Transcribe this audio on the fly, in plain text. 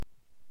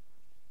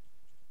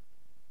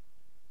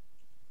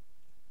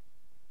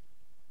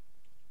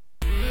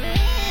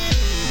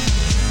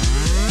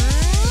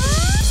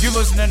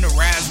listening to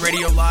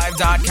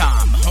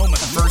RazRadioLive.com, home of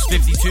the First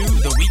 52,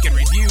 the Week in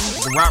Review,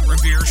 the Rob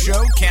Revere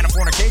Show,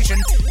 Californication,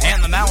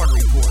 and the Mallard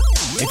Report.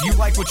 If you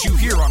like what you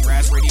hear on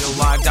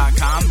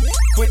RazRadioLive.com,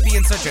 quit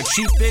being such a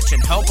cheap bitch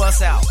and help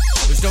us out.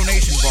 There's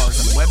donation bars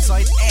on the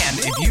website, and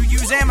if you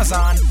use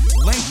Amazon,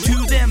 link to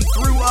them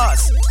through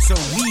us so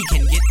we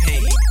can get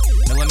paid.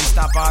 Now let me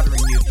stop bothering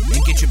you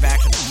and get you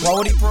back to the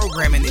quality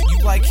programming that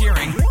you like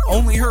hearing,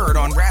 only heard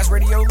on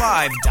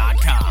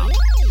RazRadioLive.com.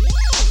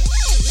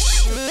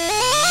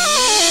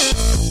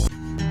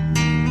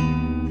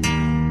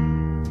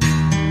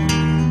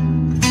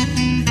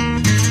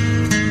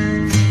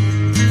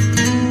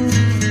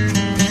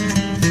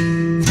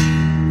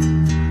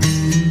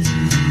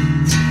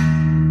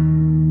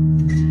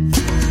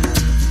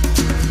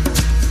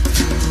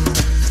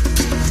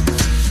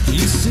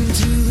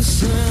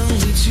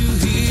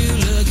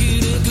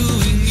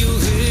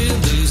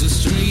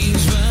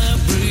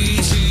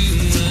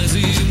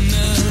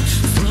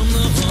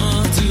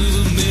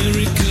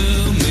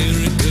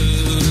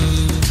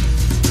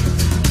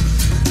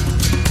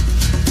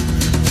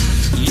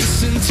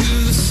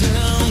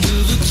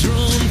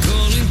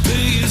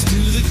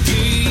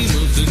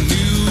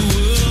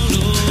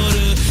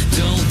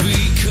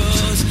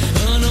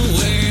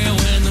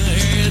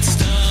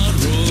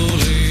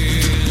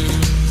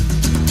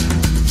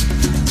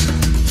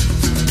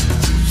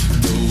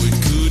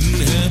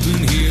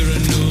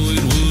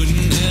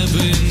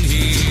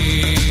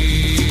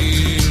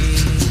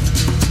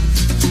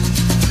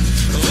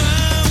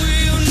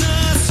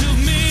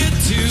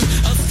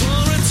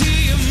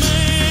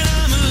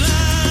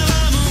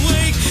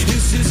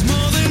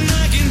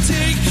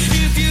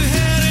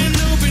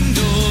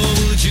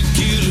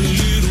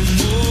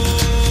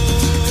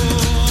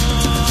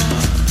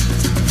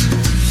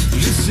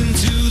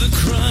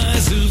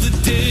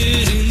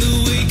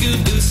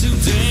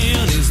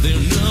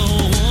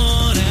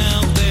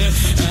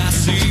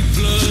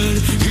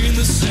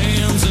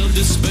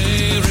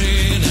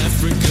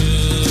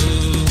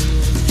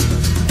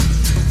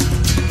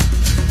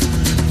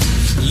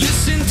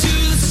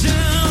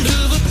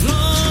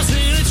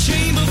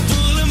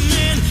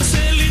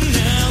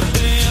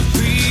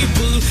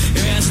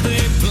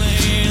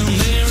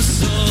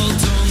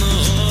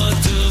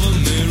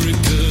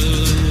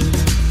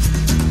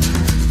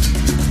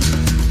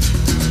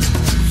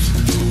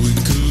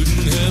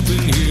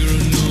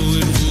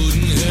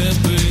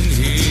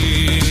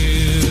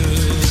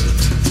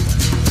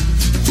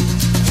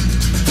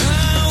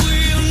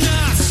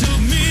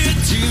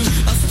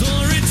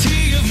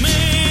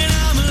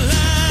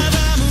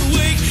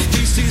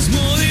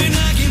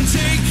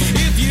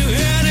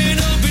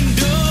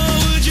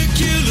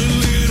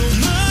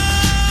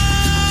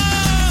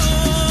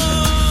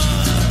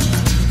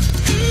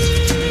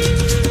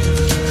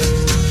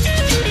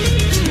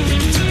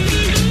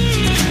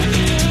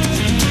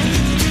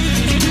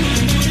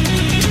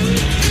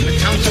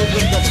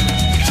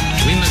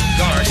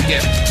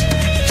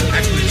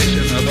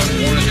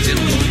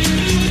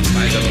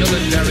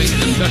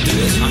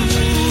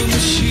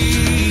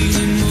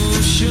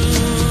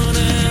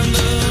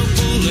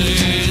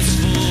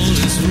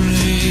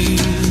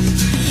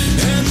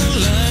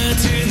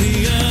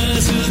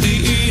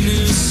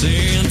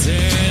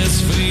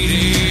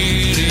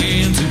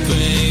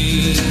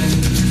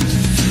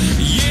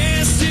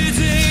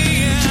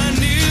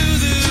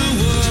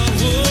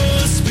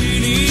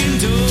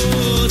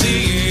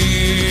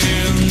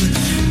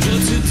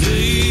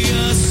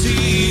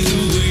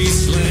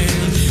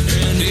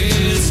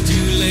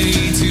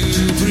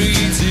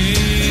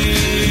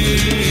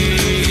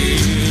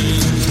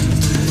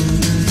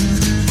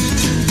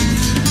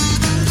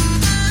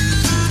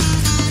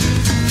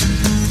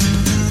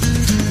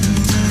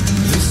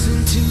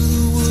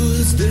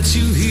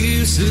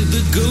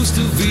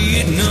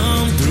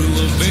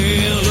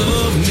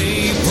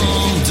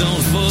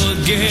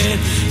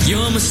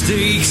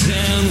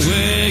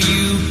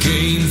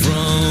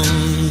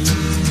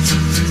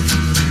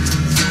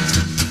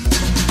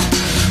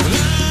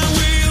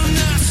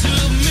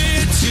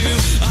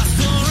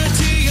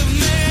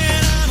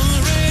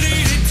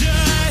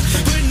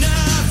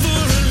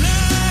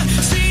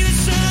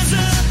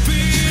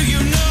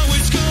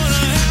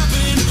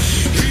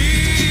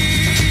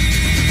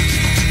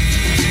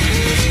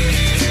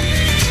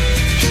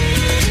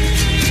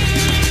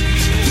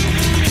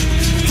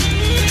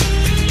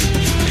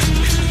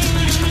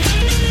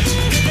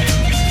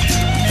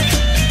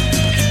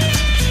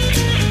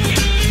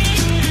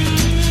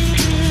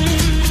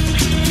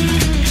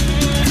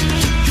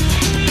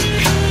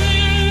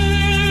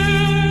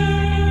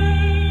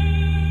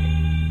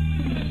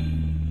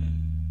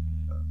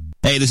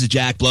 This is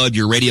Jack Blood,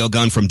 your radio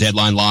gun from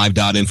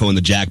DeadlineLive.info and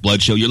the Jack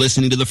Blood Show. You're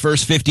listening to the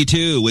First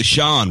 52 with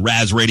Sean,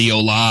 Raz Radio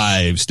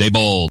Live. Stay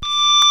bold.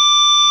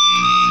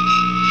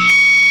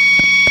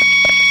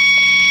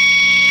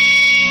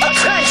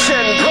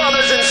 Attention,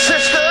 brothers and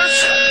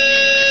sisters.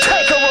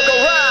 Take a look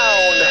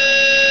around.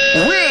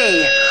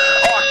 We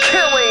are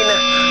killing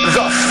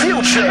the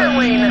future.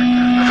 Killing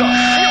the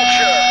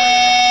future.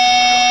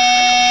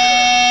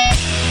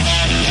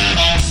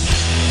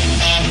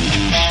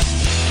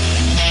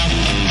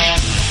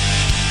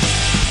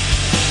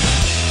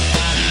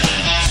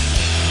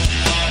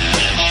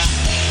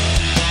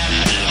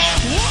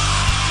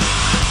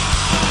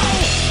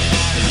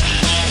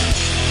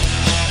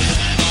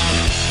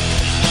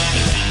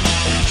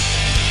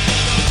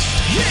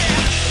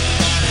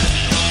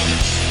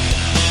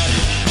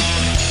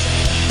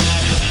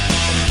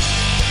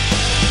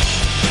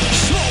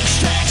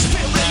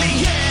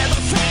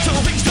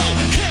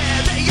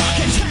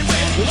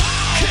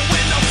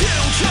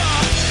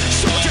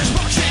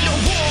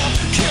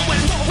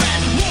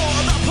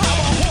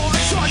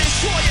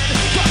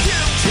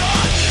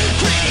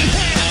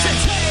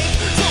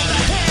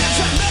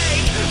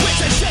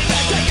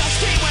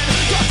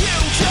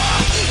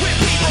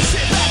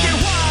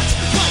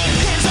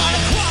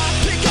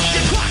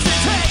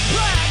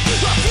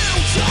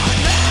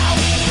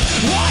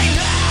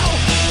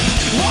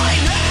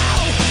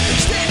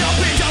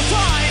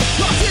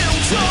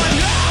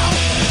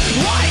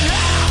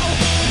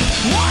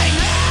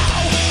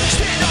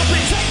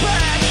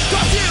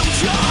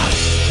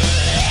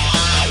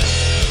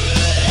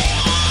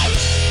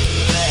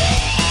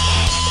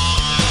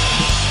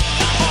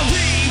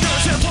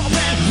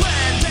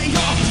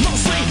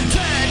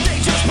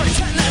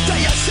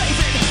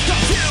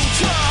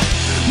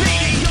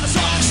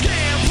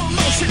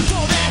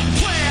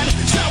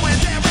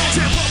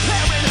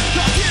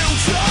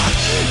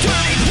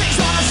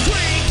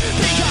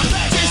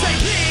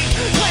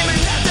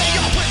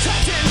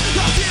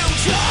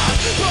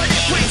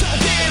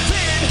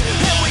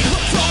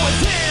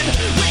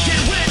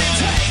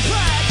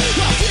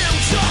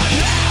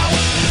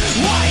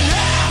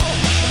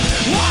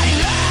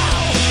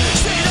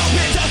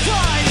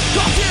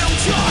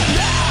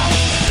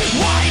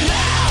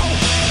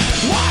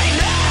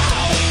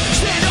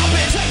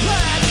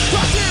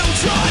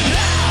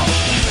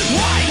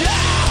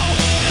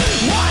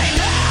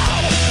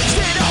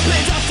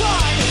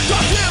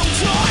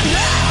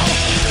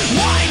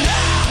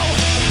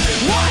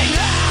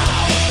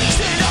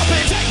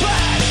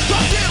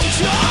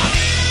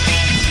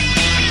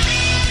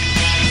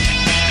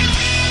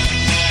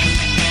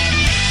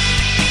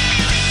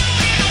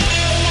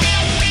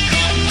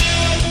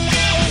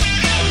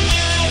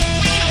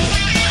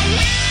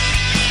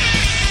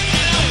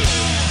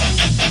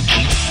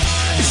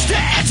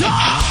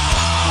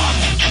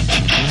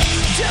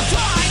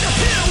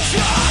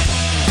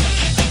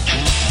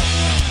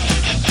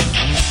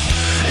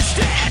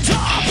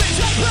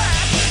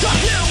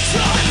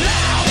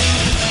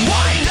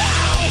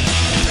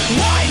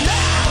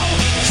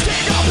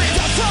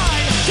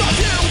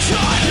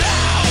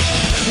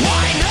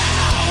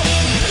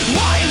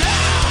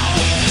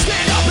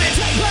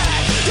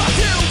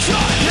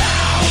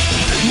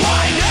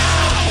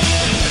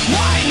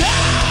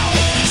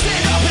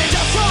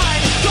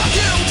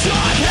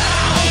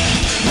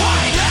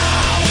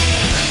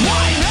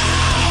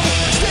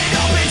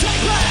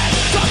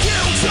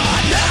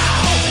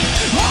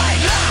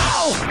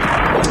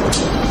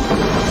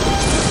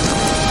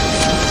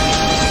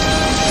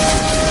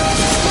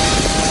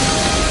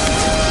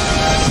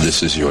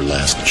 This is your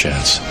last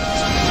chance.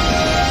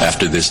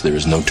 After this, there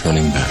is no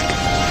turning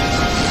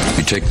back.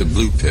 You take the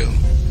blue pill.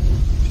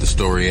 The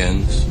story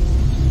ends.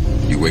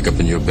 You wake up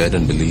in your bed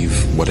and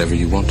believe whatever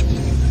you want to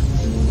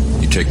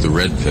believe. You take the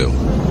red pill.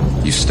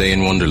 You stay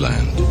in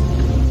Wonderland.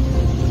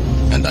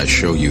 And I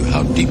show you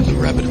how deep the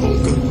rabbit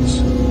hole goes.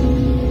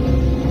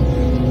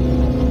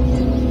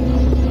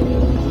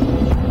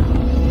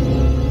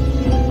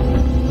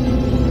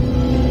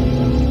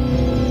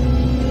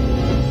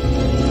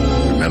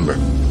 Remember,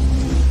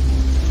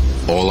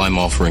 all I'm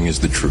offering is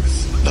the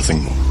truth,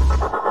 nothing more.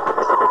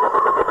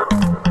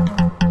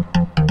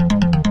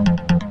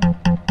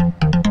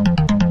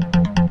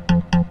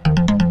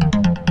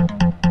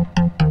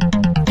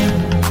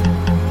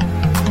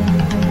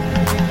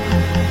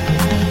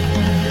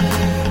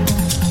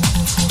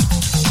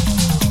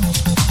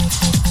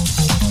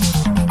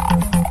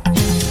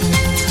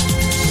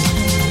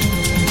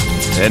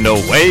 And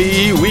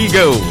away we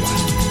go.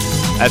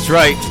 That's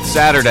right,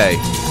 Saturday,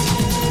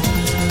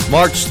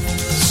 March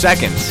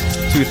 2nd,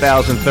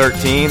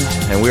 2013,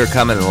 and we're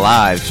coming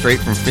live straight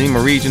from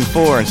FEMA Region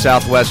 4 in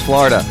Southwest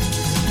Florida.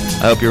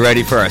 I hope you're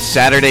ready for a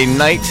Saturday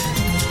night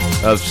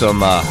of some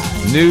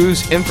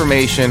news,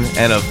 information,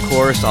 and of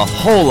course, a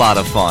whole lot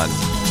of fun.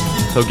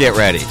 So get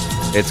ready.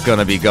 It's going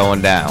to be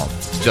going down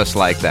just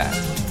like that.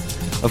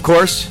 Of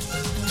course,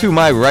 to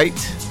my right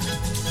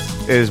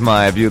is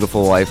my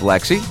beautiful wife,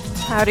 Lexi.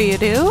 How do you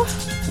do?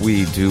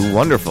 We do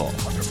wonderful.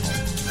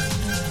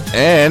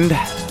 And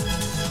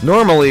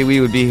normally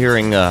we would be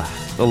hearing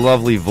the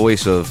lovely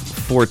voice of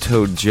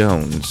Four-Toed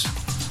Jones.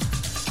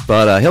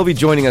 But he'll be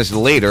joining us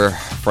later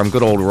from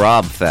good old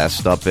Rob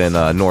Fest up in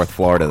North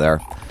Florida there.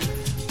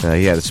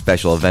 He had a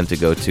special event to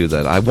go to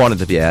that I wanted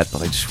to be at,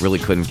 but I just really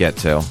couldn't get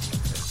to.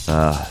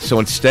 So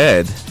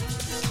instead,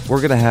 we're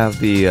going to have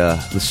the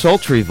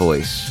sultry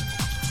voice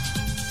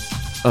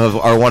of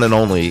our one and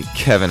only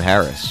Kevin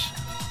Harris.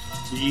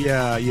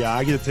 Yeah,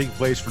 I get to take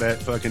place for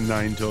that fucking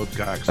nine-toed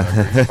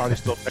cocksucker. He's probably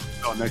still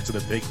next to the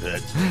big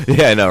head.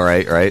 Yeah, I know,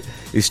 right?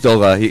 He's still,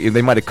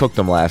 they might have cooked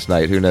him last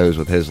night. Who knows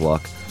with his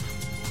luck.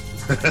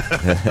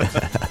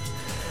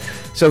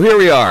 So here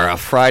we are, a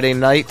Friday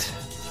night.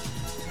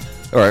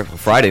 Or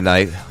Friday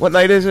night. What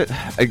night is it?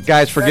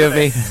 Guys, forgive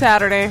me.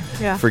 Saturday,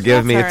 yeah.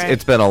 Forgive me. Right.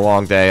 It's been a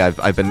long day.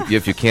 I've been,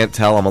 if you can't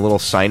tell, I'm a little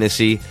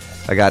sinusy.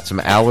 I got some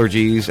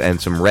allergies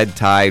and some red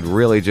tide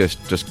really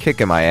just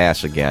kicking my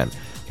ass again.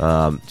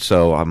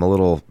 So I'm a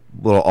little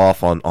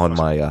off on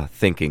my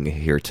thinking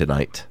here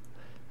tonight.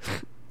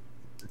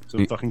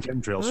 Some fucking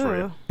chemtrails for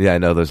you. Yeah, I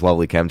know those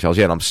lovely chemtrails.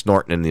 Yeah, and I'm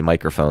snorting in the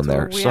microphone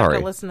there. We Sorry.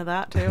 have to listen to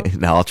that too.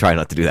 No, I'll try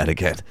not to do that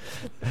again.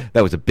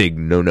 That was a big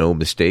no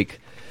mistake.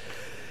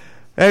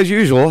 As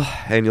usual,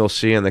 and you'll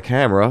see in the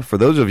camera, for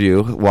those of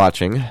you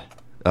watching,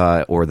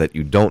 or that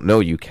you don't know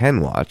you can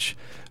watch,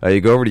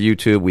 you go over to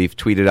YouTube. We've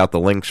tweeted out the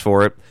links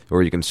for it,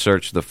 or you can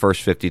search the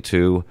First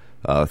 52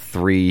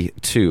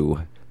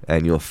 32,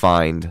 and you'll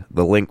find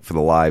the link for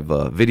the live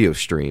video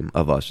stream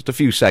of us. Just a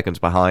few seconds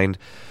behind,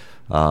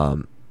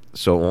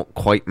 so it won't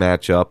quite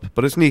match up,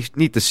 but it's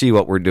neat to see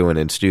what we're doing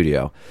in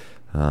studio.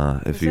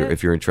 If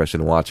you're interested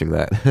in watching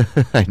that,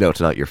 I know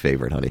it's not your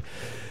favorite, honey.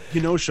 You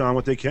know, Sean,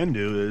 what they can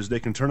do is they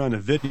can turn on a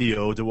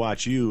video to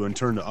watch you and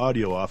turn the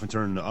audio off and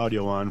turn the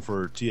audio on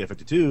for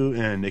TF52,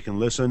 and they can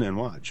listen and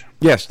watch.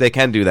 Yes, they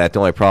can do that. The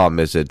only problem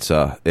is it's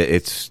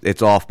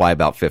off by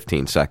about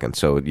 15 seconds.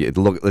 So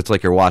it's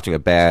like you're watching a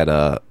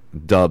bad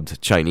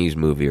dubbed Chinese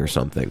movie or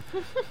something.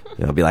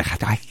 It'll be like,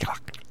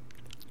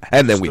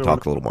 and then we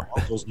talk a little more.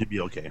 You'd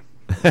be okay.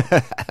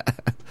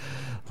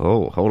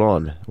 Oh, hold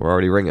on. We're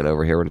already ringing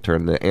over here. We're going to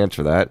turn to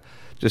answer that.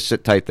 Just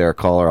sit tight there,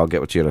 caller. I'll get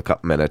with you in a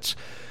couple minutes.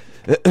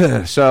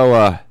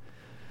 So,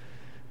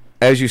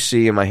 as you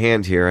see in my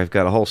hand here, I've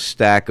got a whole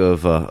stack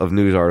of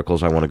news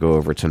articles I want to go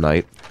over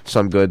tonight.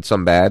 Some good,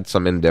 some bad,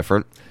 some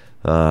indifferent.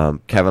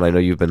 Kevin, I know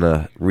you've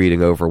been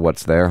reading over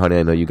what's there. Honey,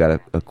 I know you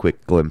got a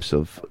quick glimpse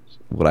of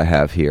what I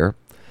have here.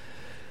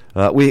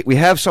 We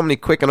have somebody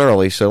quick and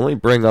early, so let me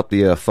bring up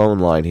the phone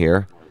line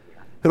here.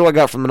 Who do I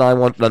got from the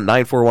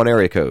 941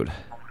 area code?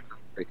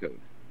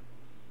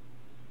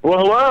 Well,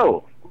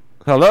 hello.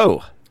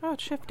 Hello. Oh,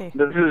 it's shifty.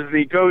 This is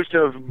the ghost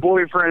of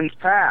boyfriend's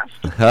past.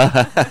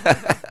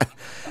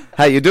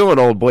 How you doing,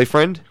 old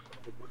boyfriend?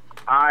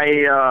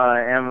 I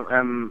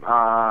am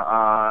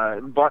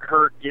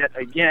butthurt yet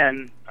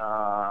again.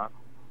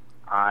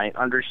 I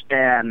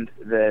understand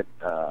that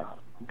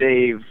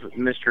Dave,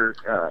 Mr.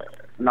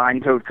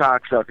 Nine-Toed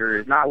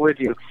Cocksucker, is not with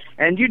you.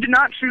 And you did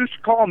not choose to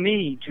call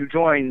me to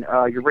join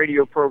your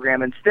radio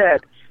program.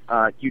 Instead,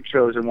 you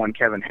chose one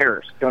Kevin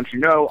Harris. Don't you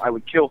know I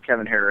would kill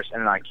Kevin Harris in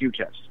an IQ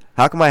test?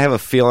 How come I have a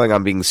feeling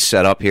I'm being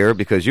set up here?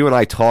 Because you and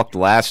I talked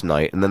last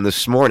night, and then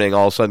this morning,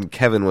 all of a sudden,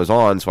 Kevin was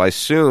on, so I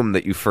assume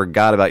that you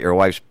forgot about your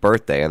wife's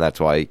birthday, and that's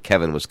why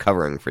Kevin was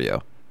covering for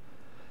you.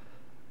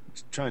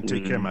 Trying to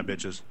take care of my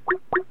bitches.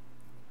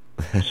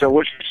 So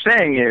what you're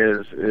saying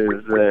is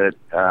that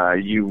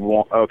you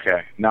want...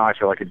 Okay, now I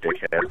feel like a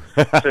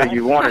dickhead. So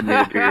you wanted me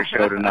to do your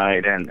show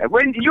tonight, and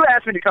when you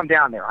asked me to come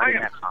down there, I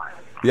didn't have time.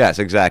 Yes,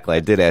 exactly.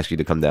 I did ask you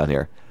to come down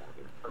here.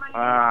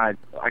 I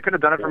could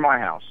have done it from my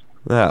house.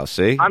 Oh,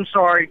 see? I'm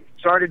sorry.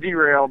 Sorry to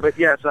derail, but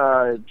yes,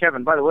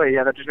 Kevin, by the way,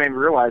 yeah, that just made me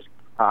realize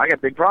I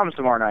got big problems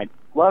tomorrow night.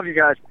 Love you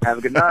guys. Have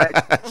a good night.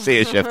 See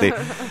you, Shifty.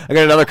 I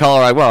got another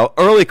caller. Well,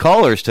 early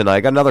callers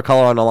tonight. Got another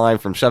caller on the line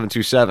from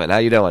 727. How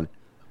you doing?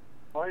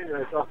 How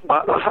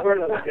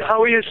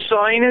are your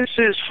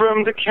sinuses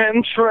from the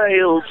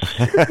chemtrails?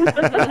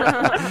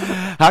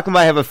 How come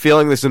I have a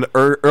feeling this is an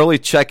early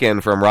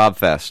check-in from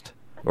Robfest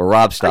or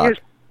Robstock?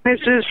 This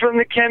is from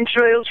the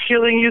chemtrails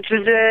killing you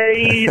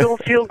today. You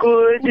don't feel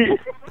good.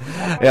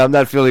 Yeah, I'm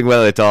not feeling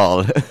well at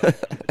all.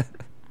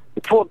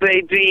 Poor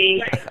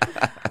baby.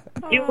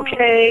 You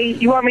okay?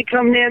 You want me to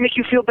come there, make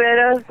you feel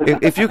better?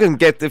 if you can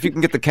get the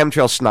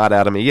chemtrail snot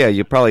out of me, yeah,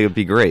 you probably would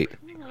be great.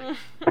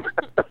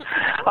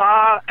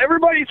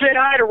 Everybody say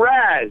hi to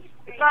Raz.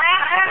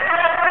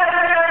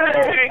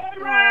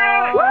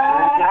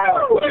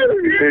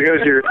 Here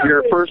goes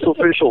your first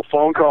official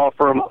phone call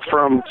from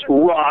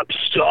Rob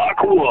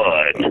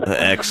Stockwood.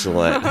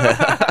 Excellent.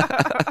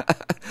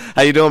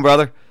 How you doing,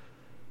 brother?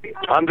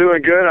 I'm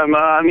doing good.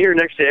 I'm here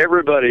next to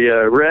everybody.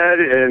 Red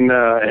and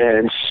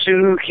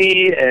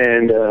Suki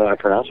and I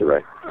pronounce it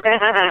right.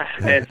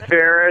 And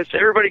Ferris.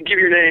 Everybody, give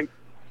your name.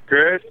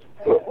 Chris,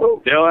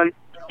 Dylan,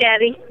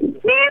 Daddy,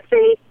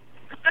 Nancy.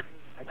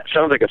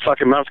 Sounds like a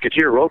fucking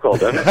Musketeer roll call,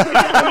 doesn't it?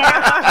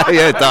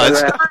 Yeah, it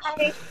does.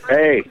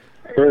 Hey,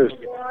 Bruce.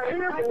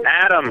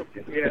 Adam.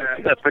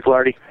 That's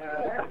McLarty.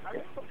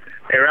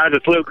 Hey, Raz,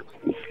 it's Luke.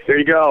 There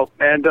you go.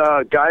 And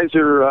guys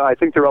are, I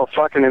think they're all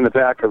fucking in the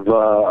back of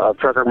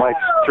Trucker Mike's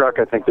truck.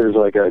 I think there's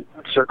like a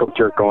circle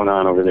jerk going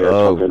on over there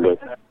or something. But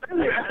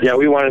yeah,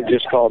 we wanted to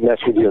just call and mess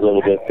with you a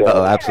little bit.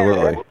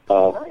 Absolutely.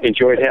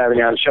 Enjoyed having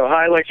you on the show.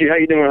 Hi, Lexi. How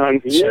you doing,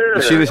 hon?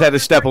 She just had to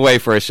step away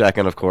for a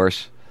second, of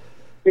course.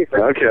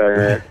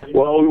 Okay.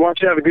 Well, we want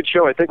you to have a good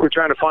show. I think we're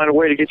trying to find a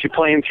way to get you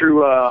playing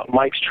through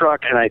Mike's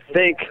truck, and I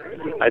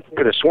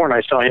could have sworn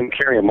I saw him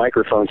carry a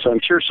microphone, so I'm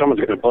sure someone's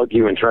going to bug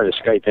you and try to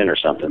Skype in or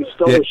something.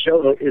 Yeah. The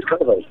show is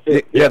covered.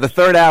 Yeah, the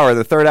third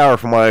hour,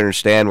 from what I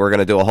understand, we're going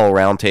to do a whole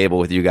round table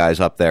with you guys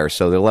up there.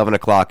 So the 11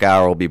 o'clock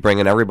hour, we'll be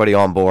bringing everybody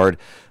on board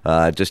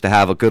just to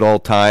have a good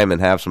old time and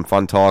have some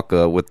fun talk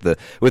with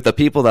the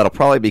people that'll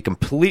probably be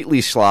completely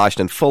sloshed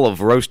and full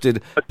of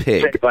roasted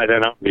pig. By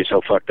then, I'll be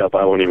so fucked up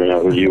I won't even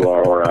know who you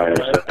are or I am.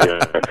 So,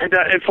 yeah.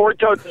 And Ford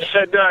Toad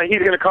said he's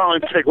going to call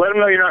in sick. Let him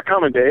know you're not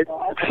coming, Dave.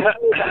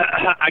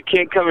 I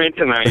can't come in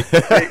tonight.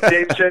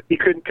 Dave said he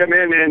couldn't come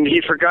in, and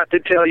he forgot to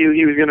tell you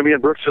he was going to be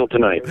in Brooksville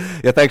tonight.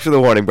 Yeah, thanks for the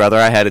warning, brother.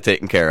 I had it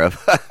taken care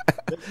of.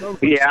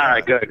 Yeah, all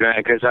right, good,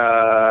 man. Because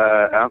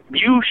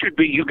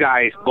you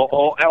guys,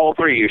 all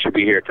three of you should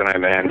be here tonight,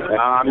 man.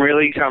 I'm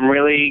really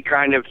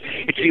kind of.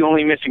 It's the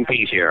only missing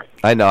piece here.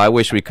 I know. I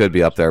wish we could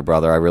be up there,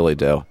 brother. I really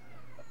do.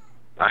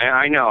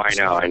 I know.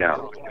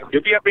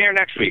 You'll be up here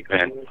next week,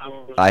 man.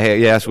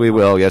 Yes, we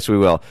will.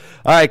 All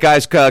right,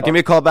 guys, give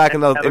me a call back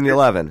in the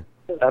 11.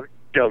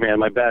 Go, man.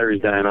 My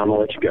battery's dying. I'm going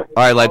to let you go.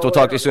 All right, Ledge. We'll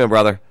talk to you soon,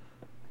 brother.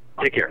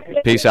 Take care.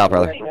 Peace out,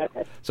 brother.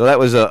 So that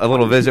was a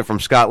little visit from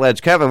Scott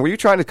Ledge. Kevin, were you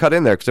trying to cut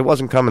in there because it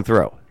wasn't coming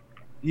through?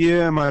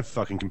 Yeah, my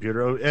fucking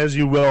computer. As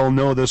you well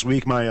know, this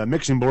week my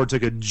mixing board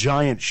took a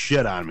giant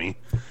shit on me.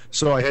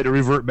 So I had to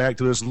revert back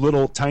to this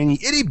little tiny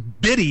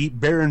itty-bitty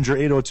Behringer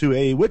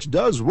 802A, which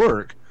does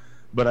work.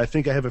 But I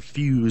think I have a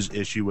fuse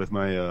issue with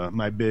my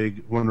my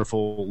big,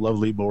 wonderful,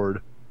 lovely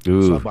board.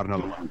 Ooh. So I bought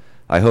another one.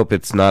 I hope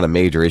it's not a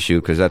major issue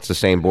because that's the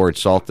same board.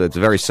 It's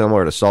very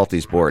similar to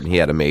Salty's board, and he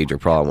had a major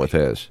problem with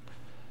his.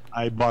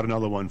 I bought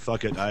another one.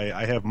 Fuck it.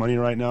 I have money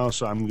right now,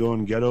 so I'm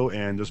going ghetto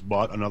and just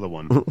bought another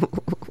one.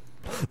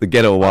 The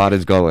ghetto wad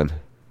is going.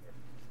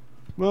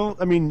 Well,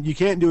 I mean, you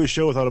can't do a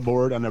show without a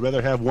board, and I'd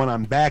rather have one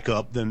on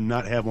backup than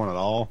not have one at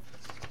all.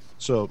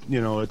 So,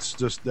 it's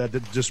just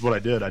just what I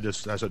did. I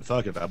said,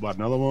 fuck it. I bought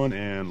another one,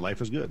 and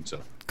life is good. So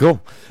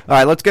cool. All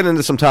right, let's get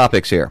into some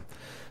topics here.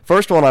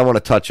 First one I want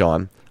to touch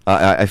on.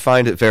 I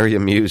find it very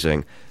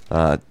amusing.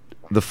 The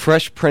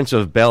Fresh Prince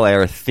of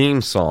Bel-Air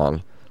theme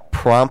song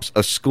prompts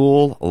a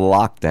school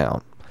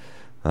lockdown.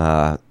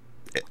 I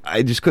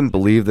just couldn't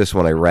believe this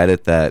when I read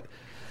it, that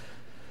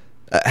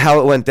how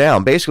it went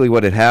down. Basically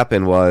what had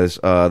happened was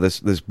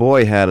this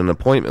boy had an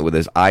appointment with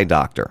his eye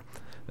doctor,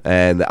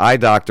 and the eye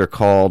doctor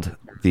called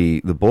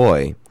the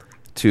boy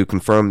to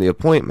confirm the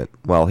appointment.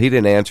 Well, he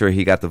didn't answer.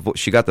 She got the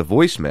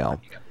voicemail.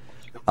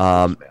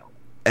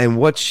 And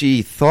what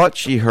she thought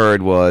she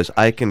heard was,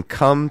 I can't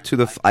come to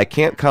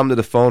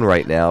the phone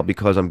right now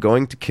because I'm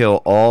going to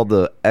kill all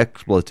the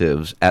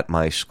expletives at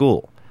my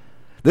school.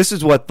 This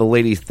is what the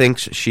lady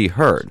thinks she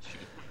heard.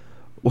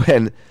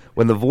 When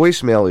the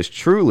voicemail is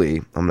truly,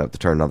 I'm going to have to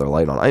turn another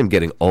light on. I am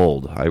getting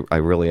old. I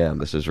really am.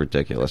 This is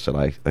ridiculous, and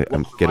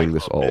I'm getting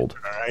this old.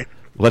 Right.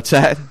 What's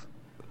that?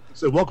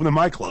 So welcome to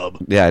my club.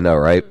 Yeah, I know,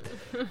 right?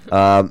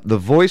 The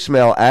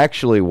voicemail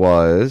actually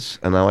was,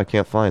 and now I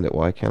can't find it.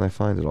 Why can't I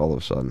find it all of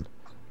a sudden?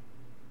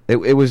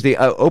 It was the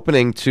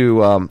opening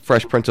to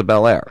Fresh Prince of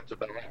Bel-Air.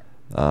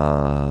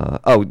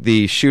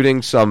 The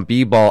shooting some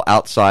b-ball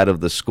outside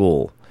of the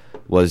school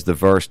was the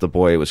verse the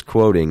boy was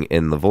quoting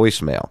in the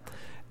voicemail.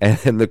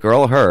 And the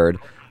girl heard,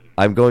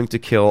 I'm going to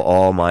kill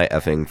all my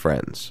effing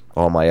friends,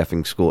 all my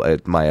effing school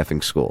at my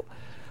effing school.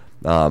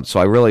 So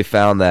I really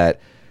found that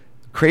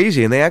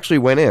crazy, and they actually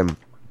went in.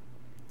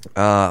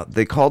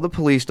 They called the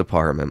police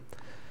department,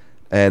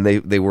 and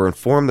they were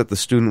informed that the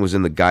student was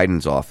in the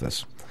guidance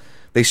office.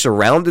 They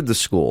surrounded the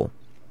school,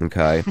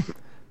 okay?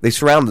 They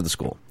surrounded the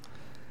school.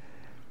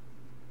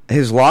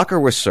 His locker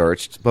was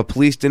searched, but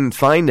police didn't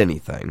find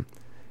anything.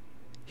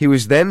 He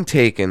was then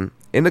taken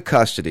into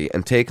custody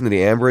and taken to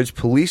the Ambridge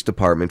Police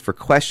Department for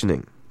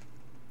questioning.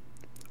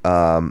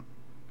 And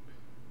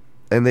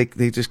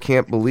they just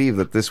can't believe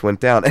that this went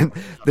down. And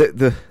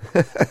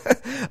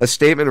a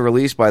statement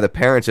released by the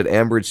parents at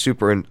Ambridge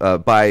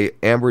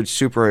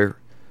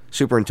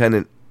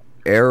Superintendent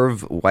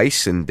Irv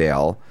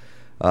Weissendale,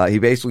 he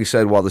basically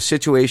said, while the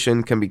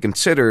situation can be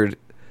considered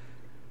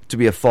to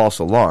be a false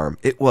alarm,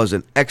 it was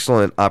an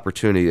excellent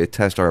opportunity to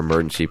test our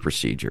emergency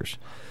procedures.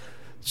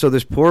 So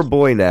this poor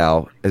boy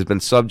now has been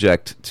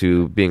subject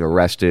to being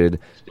arrested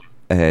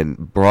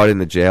and brought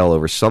into jail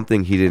over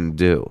something he didn't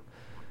do.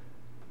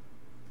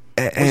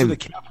 Was it a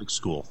Catholic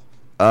school?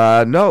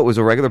 No, it was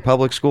a regular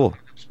public school.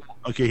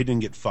 Okay, he didn't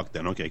get fucked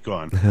then. Okay, go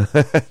on.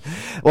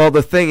 Well,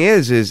 the thing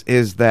is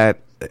that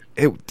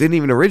it didn't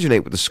even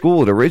originate with the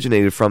school. It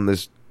originated from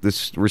this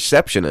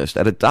receptionist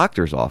at a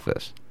doctor's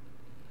office.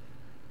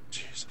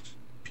 Jesus.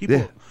 People...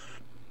 Yeah.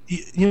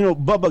 You know,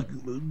 Bubba,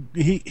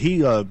 he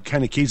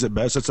kind of keys it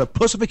best. It's a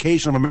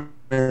pussification of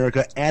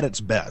America at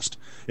its best.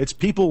 It's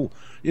people,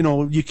 you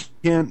know, you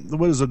can't,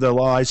 what is it, the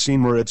law I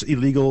seen where it's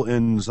illegal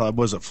in,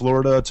 was it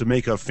Florida, to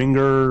make a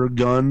finger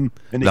gun?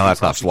 And no,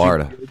 that's not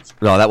Florida. Kids?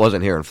 No, that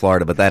wasn't here in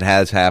Florida, but that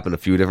has happened a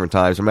few different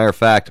times. As a matter of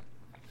fact,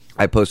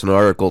 I posted an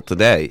article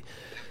today,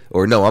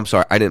 or no, I'm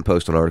sorry, I didn't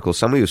post an article.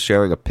 Somebody was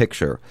sharing a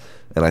picture,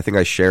 and I think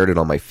I shared it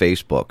on my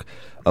Facebook,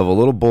 of a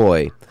little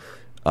boy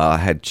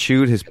had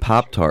chewed his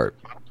Pop-Tart.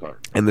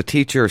 And the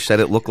teacher said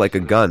it looked like a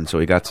gun, so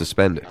he got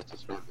suspended.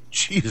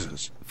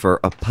 Jesus.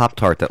 For a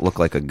Pop-Tart that looked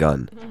like a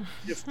gun.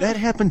 If that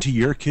happened to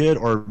your kid,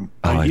 or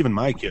even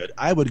my kid,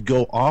 I would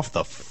go off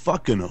the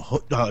fucking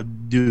hook,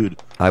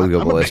 dude. I would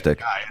go ballistic.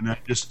 A big guy, and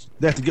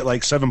they have to get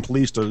like 7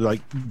 police to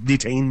like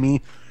detain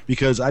me,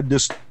 because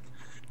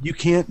you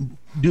can't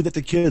do that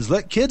to kids.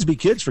 Let kids be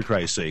kids, for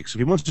Christ's sakes. If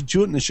he wants to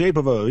chew it in the shape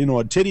of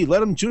a titty,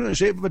 let him chew it in the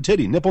shape of a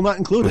titty, nipple not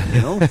included,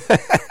 you know?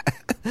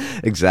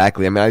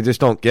 Exactly. I mean, I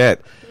just don't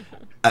get...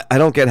 I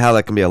don't get how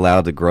that can be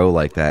allowed to grow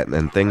like that,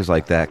 and things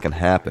like that can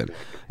happen.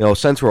 You know,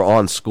 since we're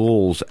on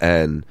schools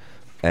and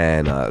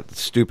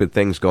stupid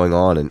things going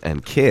on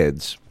and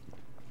kids,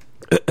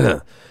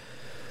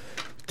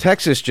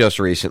 Texas just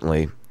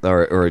recently,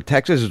 or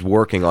Texas is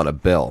working on a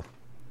bill.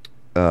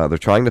 They're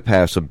trying to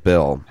pass a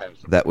bill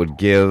that would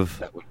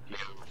give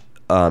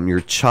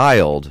your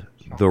child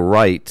the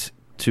right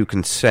to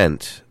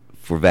consent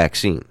for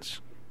vaccines.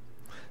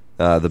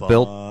 The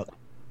bill...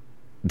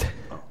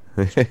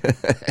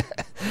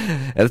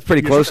 That's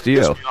pretty close to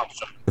you.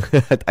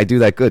 I do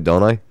that good,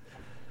 don't I?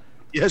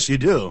 Yes, you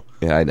do.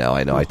 Yeah, I know.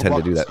 I tend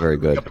to do that very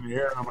good. Up in the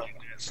air, and I'm like,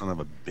 son of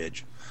a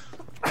bitch.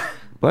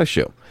 Bless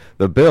you.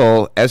 The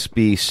bill,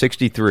 SB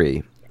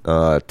 63,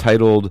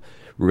 titled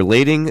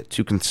Relating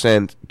to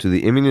Consent to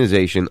the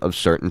Immunization of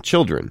Certain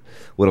Children,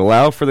 would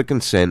allow for the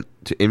consent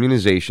to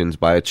immunizations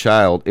by a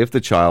child if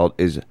the child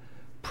is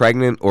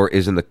pregnant or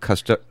is the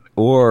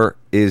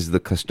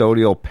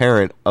custodial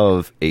parent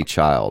of a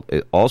child.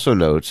 It also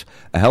notes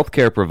a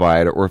healthcare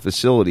provider or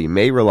facility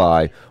may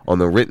rely on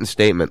the written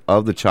statement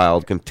of the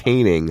child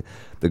containing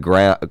the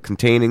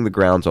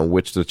grounds on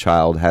which the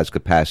child has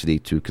capacity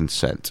to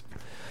consent.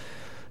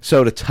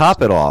 So to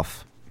top it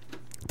off,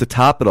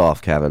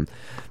 Kevin,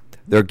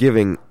 they're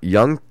giving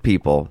young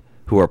people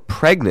who are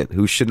pregnant,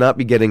 who should not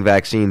be getting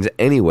vaccines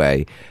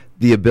anyway,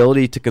 the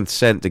ability to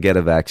consent to get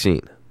a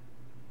vaccine.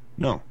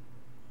 No.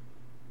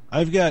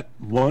 I've got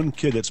one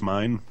kid that's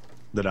mine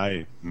that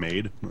I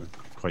made,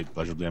 quite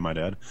pleasurably I might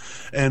add,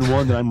 and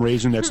one that I'm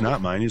raising that's not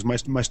mine. He's my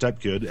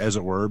stepkid, as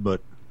it were,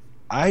 but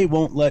I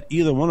won't let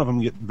either one of them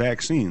get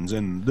vaccines.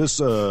 And this,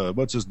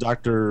 what's his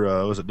doctor,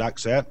 was it Doc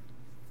Sat?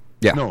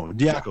 Yeah. No,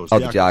 Diakos. Oh,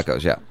 the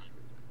Diakos, yeah.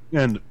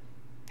 And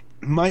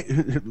let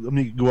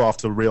me go off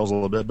the rails a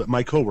little bit, but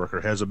my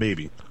coworker has a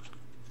baby,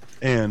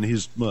 and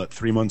he's,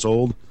 3 months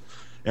old,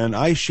 and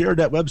I shared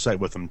that website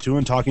with him,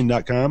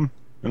 twoandtalking.com.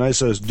 And I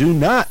says, do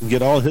not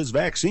get all his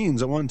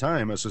vaccines at one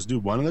time. I says, do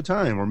one at a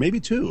time, or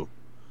maybe 2.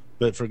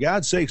 But for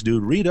God's sakes,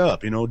 dude, read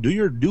up. You know, do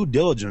your due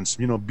diligence.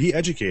 You know, be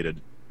educated.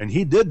 And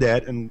he did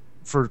that, and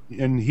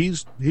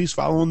he's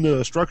following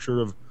the structure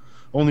of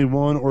only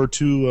 1 or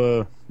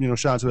 2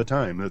 shots at a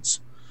time.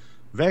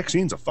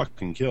 Vaccines will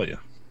fucking kill you.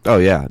 Oh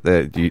yeah,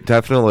 you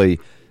definitely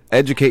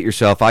educate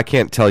yourself. I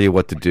can't tell you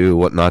what to do,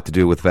 what not to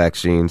do with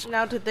vaccines.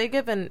 Now, did they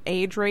give an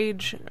age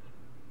range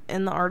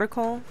in the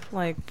article,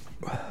 like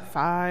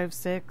 5,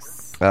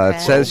 6? 10, it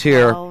says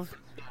 12?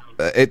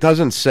 Here. It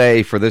doesn't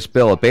say for this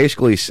bill. It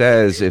basically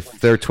says if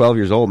they're 12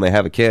 years old and they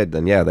have a kid,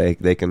 then yeah, they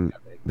can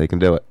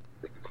do it.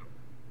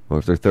 Or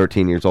if they're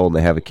 13 years old and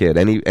they have a kid,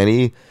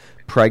 any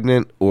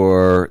pregnant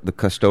or the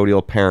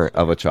custodial parent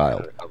of a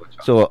child.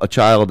 So a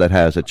child that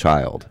has a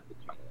child,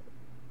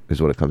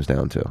 is what it comes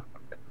down to.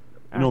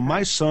 You know,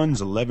 my son's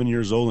 11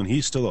 years old, and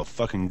he's still a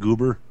fucking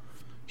goober.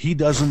 He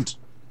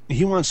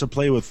wants to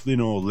play with, you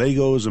know,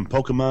 Legos and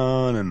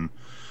Pokemon and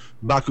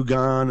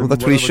Bakugan. Well,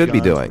 that's what he should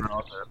be doing.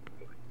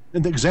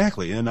 And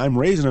exactly, and I'm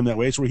raising him that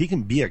way so he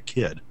can be a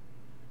kid.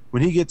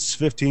 When he gets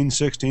 15,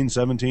 16,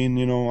 17,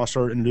 you know, I'll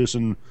start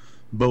introducing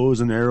bows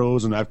and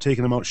arrows, and I've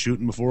taken him out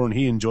shooting before, and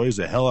he enjoys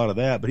the hell out of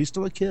that, but he's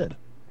still a kid.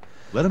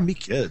 Let them be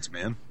kids,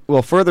 man.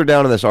 Well, further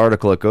down in this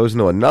article, it goes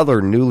into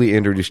another newly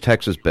introduced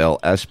Texas bill,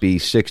 SB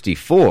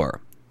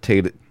 64,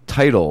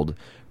 titled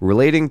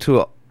Relating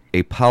to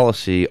a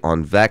Policy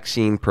on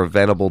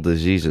Vaccine-Preventable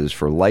Diseases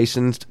for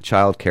Licensed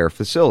Child Care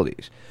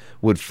Facilities,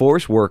 would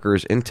force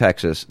workers in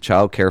Texas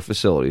child care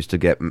facilities to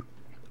get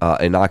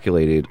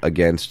inoculated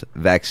against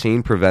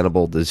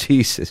vaccine-preventable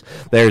diseases.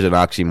 There's an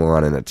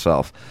oxymoron in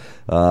itself,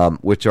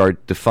 which are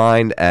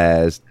defined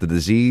as the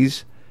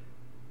diseases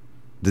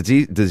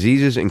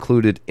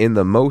included in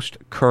the most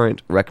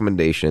current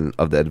recommendation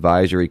of the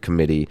Advisory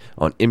Committee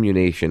on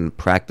Immunization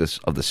Practice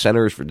of the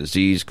Centers for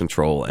Disease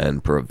Control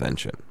and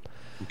Prevention.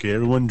 Okay,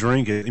 everyone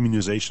drink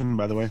immunization,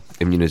 by the way.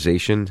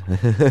 Immunization?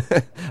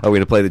 Are we going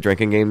to play the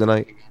drinking game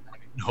tonight?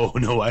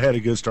 No, I had a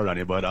good start on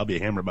you, bud. I'll be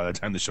hammered by the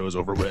time the show is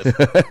over with.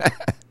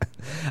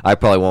 I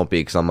probably won't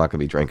be because I'm not going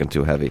to be drinking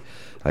too heavy.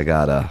 I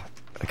gotta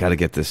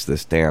get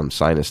this damn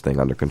sinus thing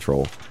under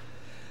control.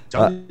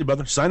 Tell you,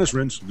 brother, sinus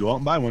rinse. Go out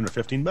and buy one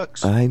for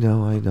 $15. I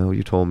know.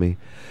 You told me.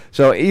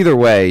 So either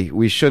way,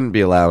 we shouldn't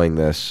be allowing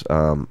this.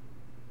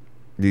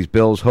 These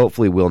bills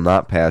hopefully will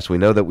not pass. We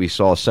know that we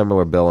saw a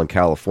similar bill in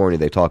California.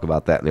 They talk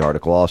about that in the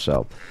article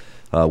also,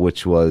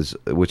 which allows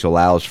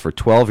for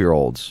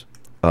 12-year-olds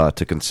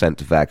to consent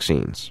to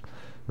vaccines.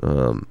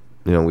 You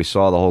know, we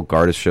saw the whole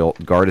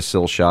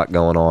Gardasil shot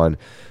going on,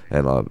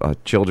 and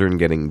children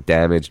getting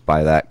damaged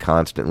by that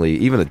constantly.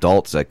 Even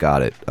adults that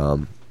got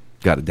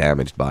it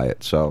damaged by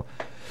it. So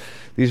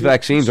these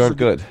vaccines aren't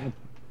good.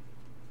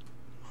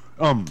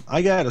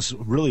 I got a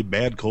really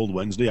bad cold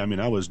Wednesday. I mean,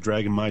 I was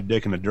dragging my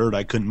dick in the dirt.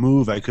 I couldn't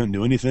move. I couldn't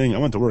do anything. I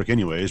went to work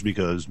anyways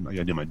because I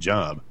got to do my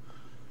job.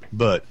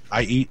 But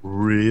I eat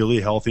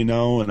really healthy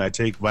now, and I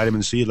take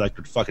vitamin C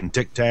like fucking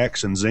Tic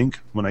Tacs and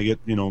zinc when I get,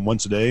 you know,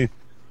 once a day.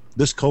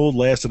 This cold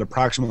lasted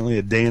approximately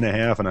a day and a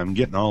half, and I'm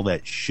getting all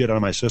that shit out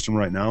of my system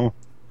right now.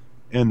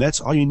 And that's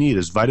all you need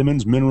is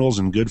vitamins, minerals,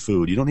 and good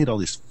food. You don't need all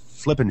these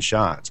flipping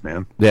shots,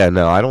 man. Yeah,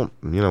 no, I don't.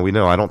 You know, we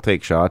know I don't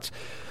take shots.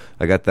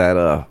 I got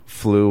that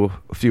flu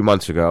a few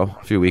weeks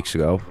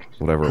ago,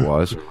 whatever it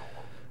was,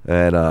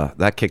 and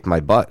that kicked my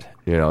butt.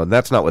 You know, and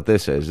that's not what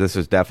this is. This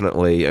is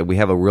definitely we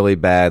have a really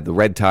bad. The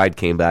red tide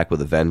came back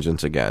with a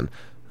vengeance again.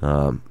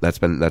 That's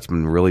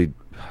been really.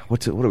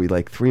 What are we,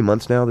 like 3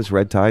 months now? This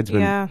red tide's been.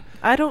 Yeah,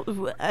 I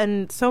don't.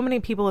 And so many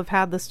people have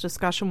had this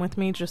discussion with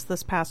me just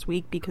this past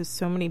week because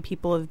so many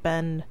people have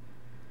been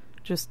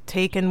just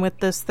taken with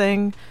this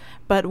thing.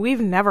 But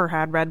we've never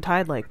had red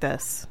tide like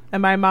this.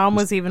 And my mom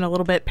was even a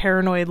little bit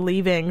paranoid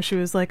leaving. She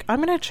was like,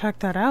 I'm going to check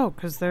that out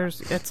because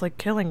it's like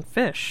killing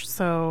fish.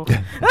 So,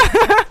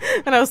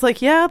 and I was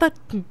like, yeah, that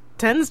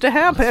tends to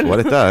happen. That's what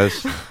it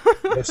does.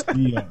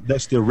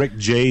 That's the Rick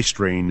J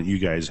strain that you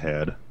guys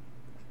had.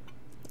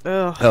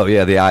 Ugh. Oh,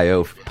 yeah, the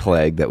IO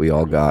plague that we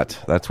all got.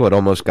 That's what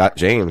almost got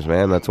James,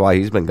 man. That's why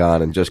he's been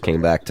gone and just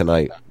came back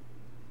tonight.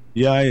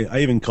 Yeah, I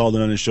even called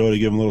in on his show to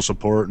give him a little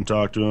support and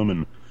talk to him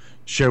and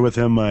share with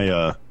him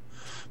my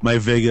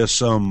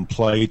Vegas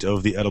plight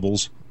of the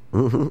edibles.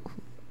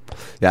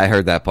 Yeah, I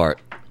heard that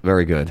part.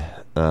 Very good.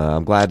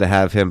 I'm glad to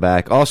have him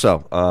back.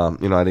 Also,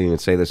 you know, I didn't even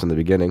say this in the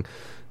beginning.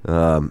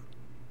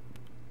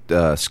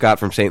 Scott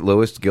from St.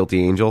 Louis,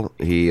 Guilty Angel,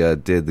 he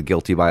did the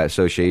Guilty by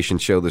Association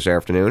show this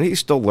afternoon. He's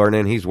still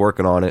learning. He's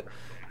working on it.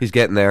 He's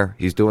getting there.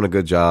 He's doing a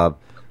good job.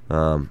 You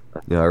know,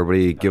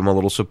 everybody give him a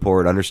little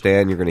support.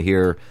 Understand you're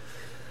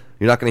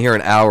not going to hear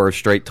an hour of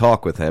straight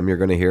talk with him. You're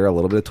going to hear a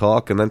little bit of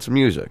talk and then some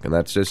music. And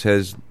that's just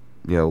his,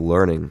 you know,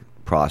 learning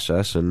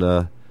process.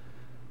 And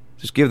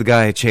just give the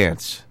guy a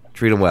chance.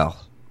 Treat him well.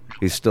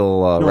 He's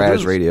still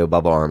Raz Radio,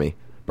 Bubba Army,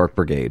 Burke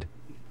Brigade.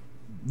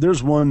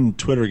 There's one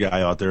Twitter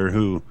guy out there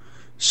who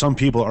some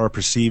people are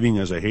perceiving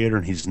as a hater,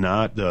 and he's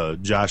not.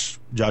 Joshua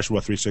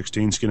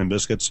 316, Skin and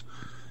Biscuits.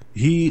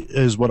 He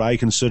is what I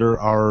consider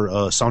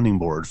our sounding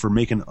board for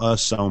making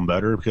us sound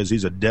better because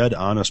he's a dead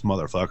honest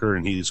motherfucker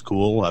and he's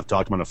cool. I've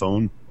talked to him on the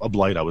phone. A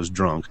blight, I was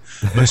drunk,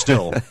 but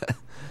still,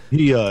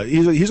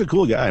 he's a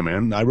cool guy,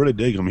 man. I really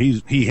dig him.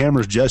 He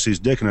hammers Jesse's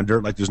dick in the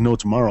dirt like there's no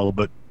tomorrow,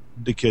 but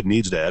the kid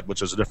needs that,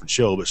 which is a different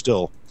show, but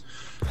still.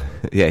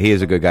 Yeah, he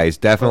is a good guy. He's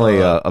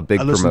definitely a big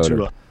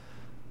promoter.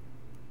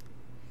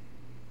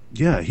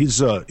 Yeah, he's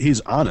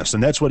honest,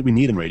 and that's what we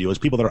need in radio is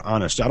people that are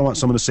honest. I don't want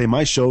someone to say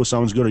my show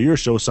sounds good or your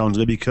show sounds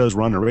good because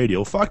we're on the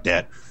radio. Fuck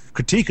that.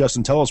 Critique us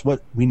and tell us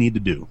what we need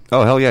to do.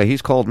 Oh, hell yeah.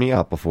 He's called me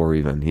out before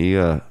even. He,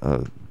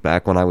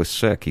 back when I was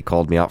sick, he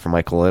called me out for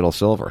my colloidal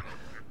silver.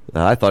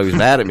 I thought he was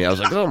mad at me. I was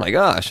like, oh my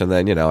gosh. And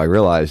then, you know, I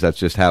realized that's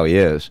just how he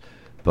is.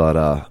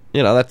 But,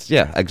 you know, that's,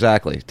 yeah,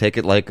 exactly. Take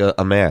it like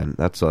a man.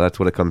 That's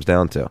what it comes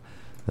down to.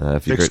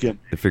 If you're Thick skin.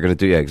 if you're going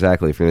to do if you're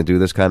going to do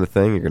this kind of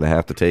thing, you're going to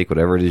have to take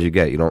whatever it is you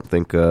get. You don't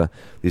think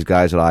these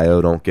guys at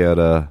IO don't get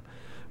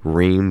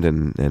reamed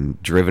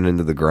and driven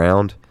into the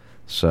ground?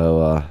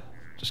 So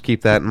just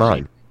keep that in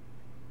mind.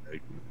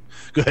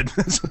 Good.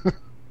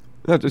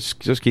 No,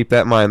 just keep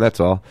that in mind. That's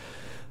all.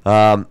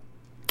 Where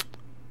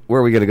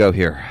are we going to go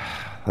here?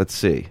 Let's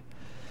see.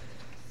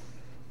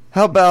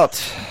 How about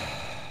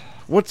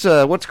what's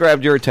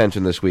grabbed your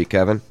attention this week,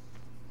 Kevin?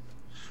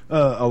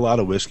 A lot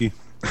of whiskey.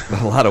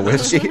 A lot of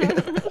whiskey.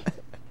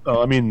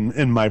 I mean,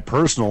 in my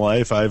personal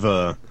life,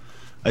 I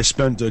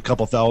spent a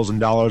couple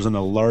 $1,000s on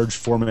a large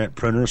format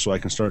printer so I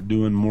can start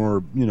doing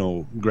more,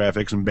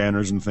 graphics and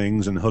banners and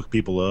things and hook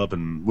people up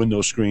and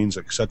window screens,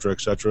 et cetera,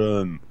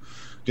 and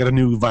got a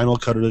new vinyl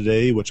cutter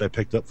today, which I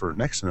picked up for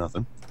next to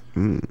nothing.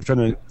 I'm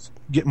trying to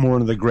get more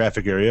into the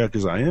graphic area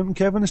because I am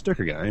Kevin, a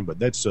sticker guy, but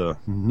that's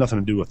nothing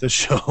to do with this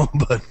show.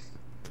 But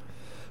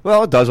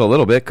well, it does a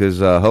little bit because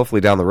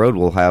hopefully down the road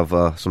we'll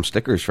have some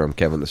stickers from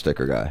Kevin, the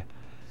sticker guy.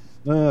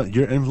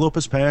 Your envelope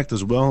is packed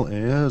as well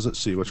as, let's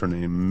see, what's her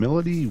name?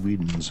 Melody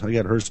Whedon's. I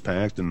got hers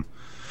packed, and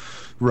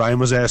Ryan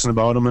was asking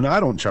about them, and I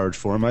don't charge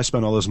for them. I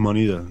spent all this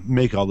money to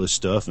make all this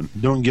stuff and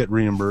don't get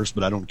reimbursed,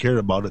 but I don't care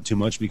about it too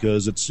much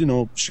because it's,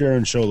 share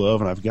and show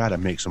love, and I've got to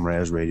make some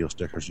Raz Radio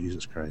stickers,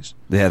 Jesus Christ.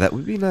 Yeah, that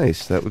would be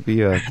nice. That would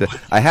be,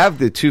 I have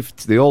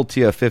the old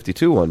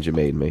TF-52 ones you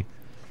made me.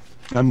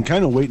 I'm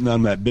kind of waiting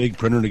on that big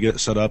printer to get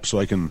set up so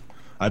I can,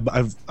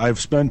 I've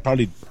spent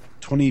probably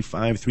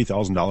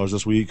 $3,000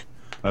 this week.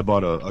 I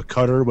bought a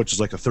cutter, which is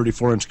like a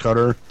 34-inch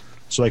cutter,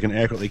 so I can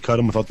accurately cut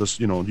them without this,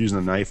 using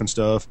a knife and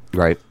stuff.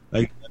 Right.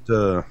 I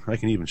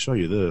can even show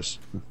you this.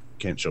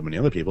 Can't show many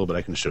other people, but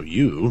I can show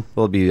you.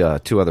 There'll be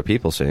two other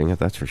people seeing it,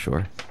 that's for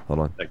sure. Hold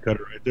on. That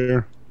cutter right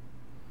there.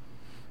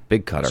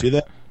 Big cutter. See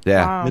that?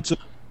 Yeah. Wow. It's a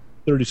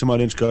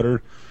 30-some-odd-inch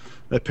cutter.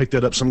 I picked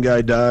that up. Some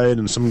guy died,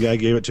 and some guy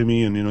gave it to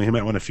me, and, he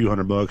might want a few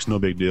 $100. No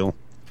big deal.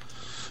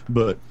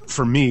 But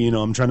for me,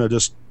 I'm trying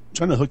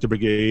to hook the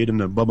brigade and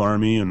the Bub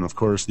Army, and, of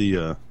course,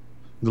 the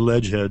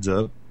ledge heads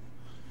up,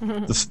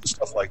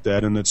 stuff like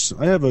that. And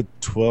I have a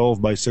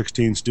 12 by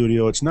 16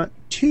 studio. It's not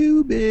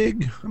too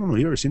big. I don't know.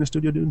 You ever seen a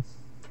studio, dude?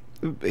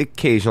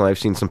 Occasionally, I've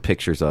seen some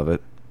pictures of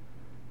it.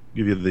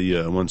 Give you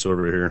the once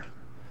over here.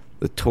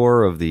 The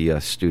tour of the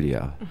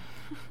studio.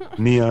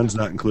 Neon's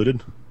not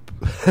included.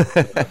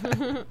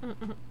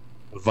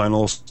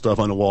 Vinyl stuff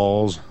on the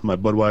walls. My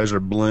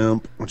Budweiser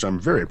blimp, which I'm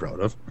very proud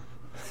of.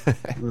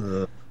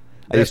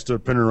 That's the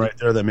printer right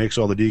there that makes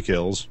all the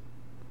decals.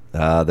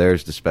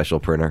 There's the special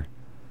printer.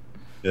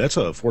 Yeah, that's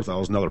a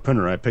 $4,000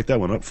 printer. I picked that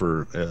one up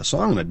for a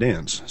song and a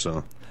dance.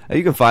 So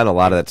you can find a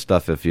lot of that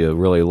stuff if you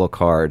really look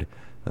hard.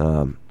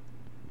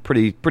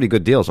 Pretty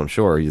good deals, I'm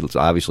sure.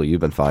 Obviously,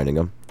 you've been finding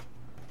them.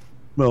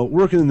 Well,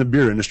 working in the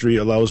beer industry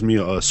allows me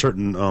a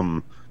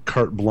certain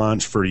carte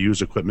blanche for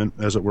used equipment,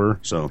 as it were.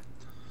 So,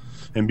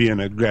 and being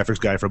a graphics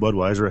guy for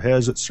Budweiser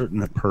has its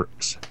certain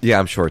perks. Yeah,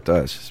 I'm sure it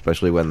does,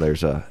 especially when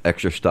there's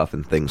extra stuff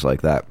and things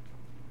like that.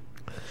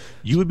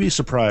 You would be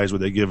surprised what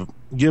they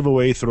give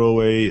away, throw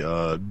away,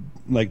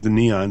 like the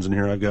neons in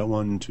here. I've got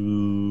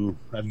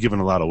I've given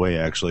a lot away,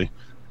 actually.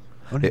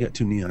 I only got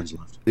 2 neons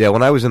left. Yeah,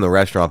 when I was in the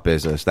restaurant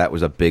business, that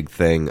was a big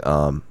thing.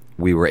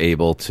 We were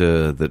able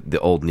to, the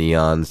old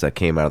neons that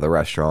came out of the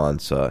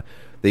restaurants,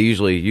 they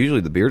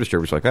usually the beer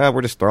distributors are like,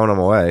 we're just throwing them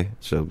away.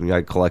 So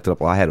I collected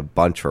up, I had a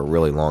bunch for a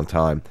really long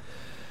time.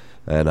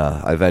 And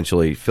I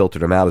eventually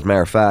filtered them out. As a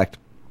matter of fact,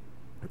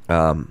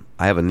 I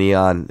have a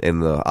neon in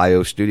the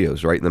IO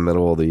studios right in the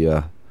middle of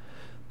the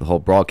whole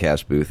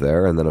broadcast booth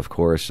there, and then of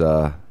course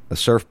a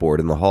surfboard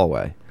in the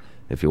hallway.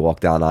 If you walk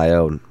down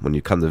IO and when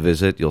you come to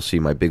visit, you'll see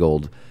my big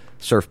old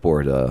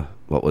surfboard.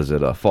 What was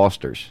it?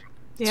 Foster's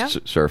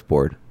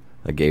surfboard.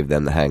 I gave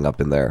them to hang up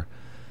in there.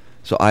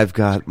 So I've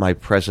got my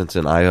presence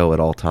in IO at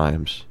all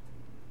times.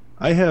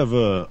 I have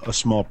a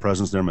small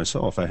presence there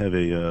myself. I have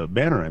a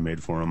banner I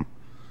made for them.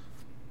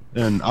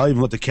 And I'll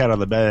even let the cat out of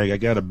the bag. I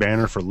got a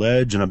banner for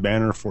Ledge and a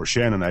banner for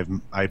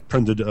Shannon. I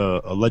printed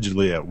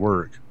allegedly at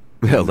work.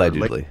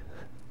 Allegedly.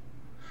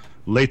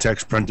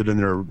 Latex printed in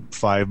their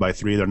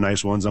 5x3. They're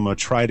nice ones. I'm going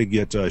to try to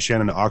get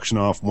Shannon to auction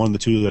off one of the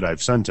 2 that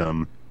I've sent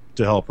him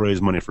to help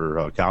raise money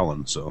for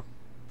Colin,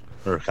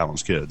 or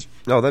Colin's kids.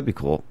 Oh, that'd be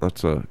cool.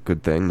 That's a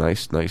good thing.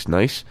 Nice.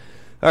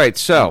 All right,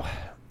 so,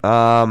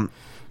 yeah.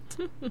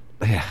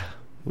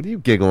 What are you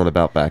giggling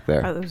about back there?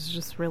 It was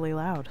just really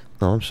loud.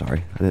 Oh, I'm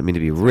sorry. I didn't mean to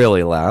be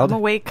really loud. I'm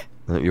awake.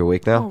 You're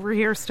awake now? Over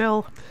here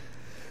still.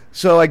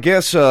 So I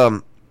guess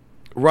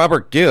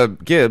Robert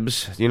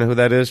Gibbs, you know who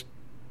that is?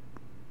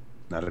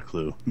 Not a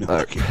clue.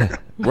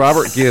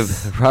 Robert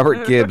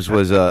Gibbs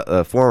was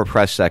a former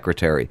press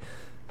secretary.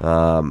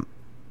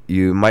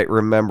 You might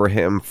remember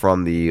him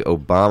from the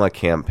Obama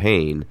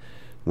campaign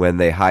when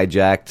they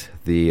hijacked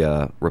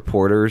the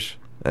reporters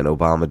and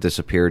Obama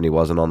disappeared and he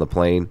wasn't on the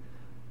plane.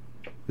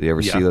 Did you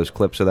ever see those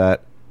clips of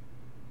that?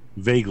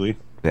 Vaguely.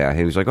 Yeah,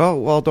 he was like, oh,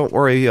 well, don't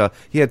worry.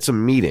 He had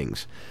some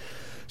meetings.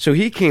 So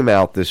he came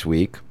out this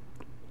week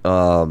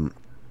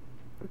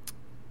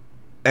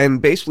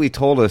and basically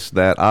told us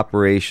that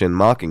Operation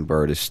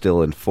Mockingbird is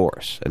still in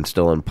force and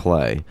still in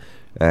play,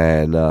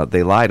 and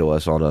they lie to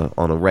us on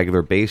a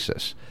regular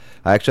basis.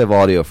 I actually have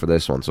audio for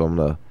this one, so I'm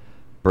going to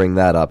bring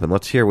that up, and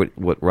let's hear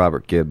what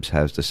Robert Gibbs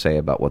has to say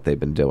about what they've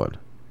been doing.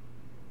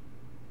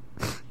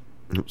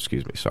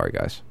 Excuse me, sorry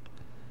guys.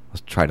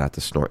 Let's try not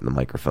to snort in the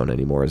microphone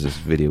anymore as this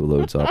video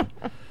loads up.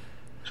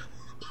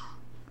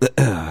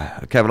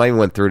 Kevin, I even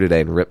went through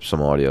today and ripped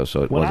some audio,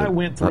 so when I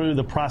went through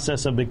the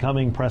process of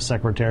becoming press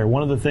secretary,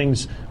 one of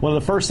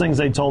the first things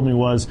they told me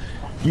was,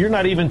 you're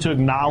not even to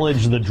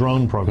acknowledge the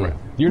drone program.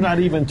 You're not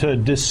even to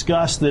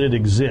discuss that it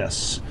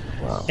exists.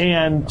 Wow.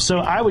 And so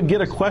I would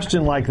get a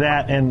question like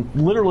that, and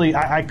literally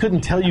I couldn't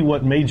tell you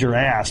what Major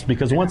asked,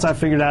 because once I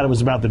figured out it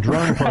was about the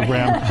drone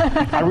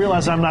program, I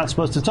realized I'm not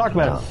supposed to talk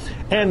about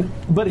it.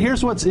 But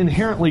here's what's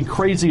inherently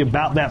crazy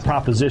about that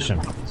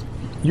proposition.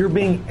 You're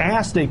being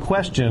asked a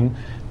question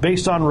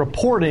based on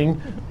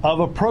reporting of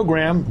a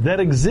program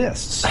that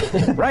exists.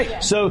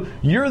 Right. So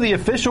you're the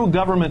official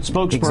government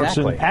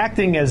spokesperson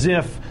acting as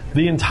if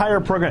the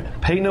entire program,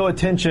 pay no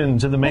attention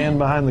to the man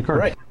behind the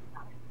curtain. Right.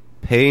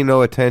 Pay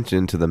no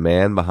attention to the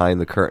man behind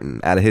the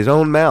curtain, out of his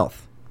own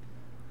mouth.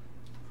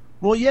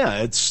 Well,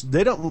 yeah,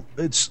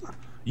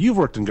 you've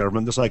worked in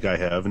government just like I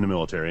have in the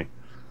military.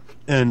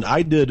 And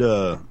I did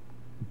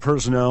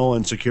personnel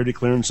and security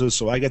clearances,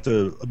 so I get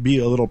to be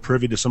a little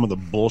privy to some of the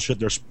bullshit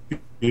they're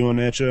spewing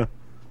at you.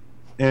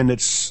 And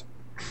it's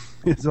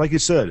like you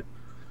said,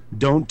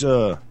 don't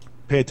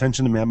pay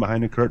attention to the man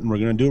behind the curtain. We're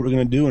going to do what we're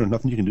going to do, and there's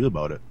nothing you can do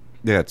about it.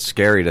 Yeah, it's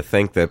scary to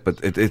think that, but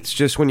it's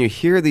just when you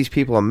hear these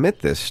people admit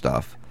this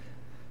stuff,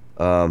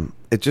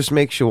 it just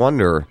makes you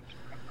wonder.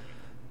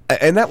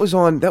 And that was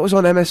on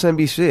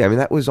MSNBC. I mean,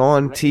 that was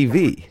on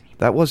TV.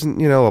 That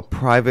wasn't, a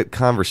private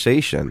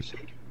conversation.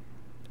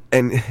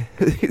 And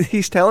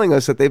he's telling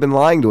us that they've been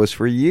lying to us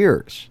for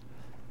years.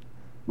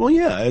 Well,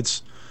 yeah,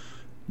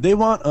 they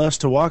want us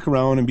to walk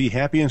around and be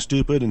happy and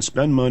stupid and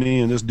spend money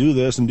and just do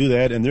this and do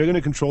that, and they're going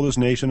to control this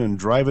nation and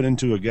drive it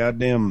into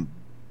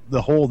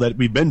the hole that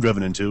we've been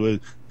driven into.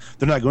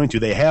 They're not going to.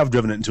 They have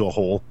driven it into a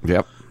hole.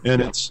 Yep.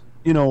 And it's,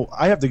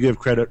 I have to give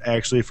credit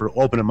actually for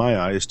opening my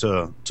eyes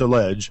to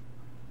Ledge,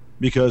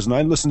 because when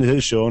I listened to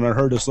his show and I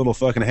heard this little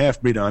fucking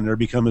half-breed on there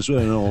become his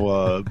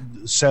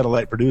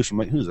satellite producer, I'm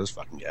like, who's this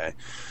fucking guy?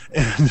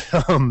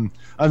 And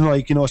I'm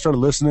like, I started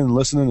listening,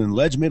 and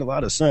Ledge made a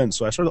lot of sense,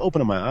 so I started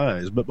opening my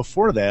eyes. But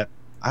before that,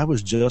 I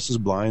was just as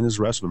blind as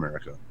the rest of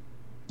America.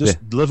 Just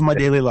living my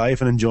daily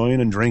life and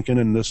enjoying and drinking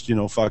and just,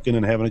 fucking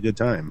and having a good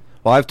time.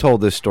 Well, I've told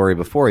this story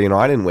before.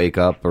 I didn't wake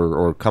up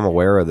or come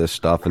aware of this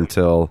stuff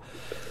until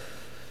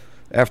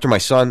after my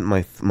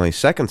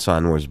second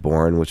son was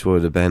born, which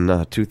would have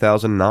been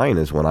 2009,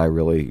 is when I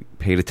really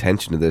paid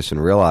attention to this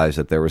and realized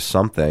that there was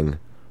something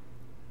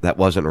that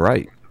wasn't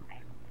right.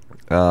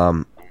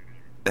 And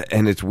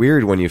it's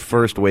weird when you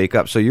first wake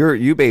up. So you're a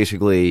year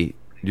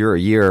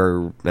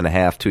and a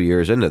half, 2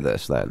 years into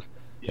this then.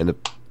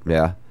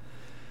 Yeah.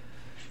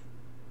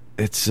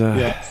 It's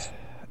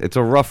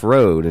a rough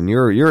road, and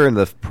you're in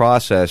the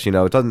process. It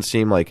doesn't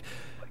seem like,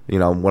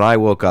 when I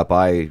woke up,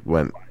 I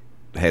went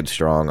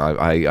headstrong.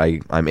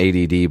 I'm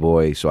ADD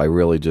boy, so I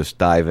really just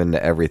dive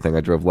into everything.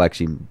 I drove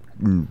Lexi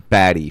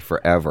batty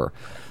forever,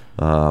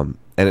 and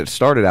it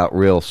started out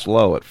real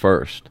slow at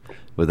first,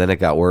 but then it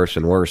got worse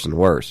and worse and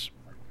worse.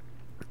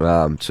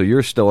 So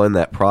you're still in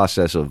that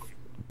process of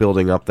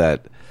building up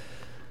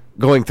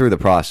going through the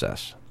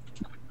process.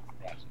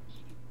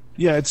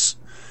 Yeah,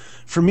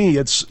 for me,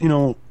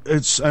 and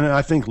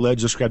I think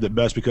Ledge described it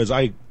best, because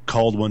I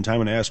called one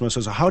time and asked him, I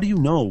says, how do you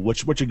know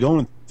what you're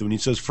going through? And he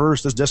says,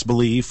 first it's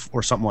disbelief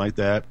or something like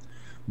that.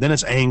 Then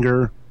it's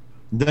anger.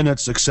 Then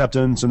it's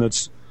acceptance.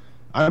 And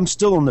I'm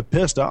still in the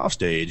pissed off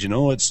stage.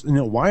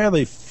 Why are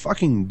they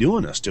fucking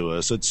doing this to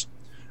us?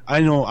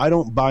 I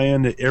don't buy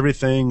into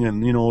everything,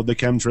 and, the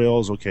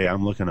chemtrails. Okay,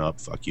 I'm looking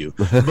up. Fuck you.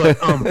 But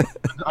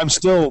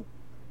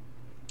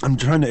I'm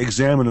trying to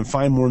examine and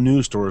find more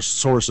news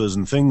sources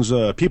and things.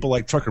 People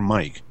like Trucker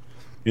Mike,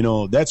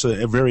 that's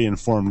a very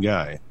informed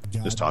guy,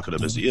 as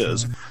talkative as he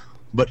is.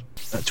 But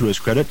to his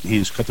credit,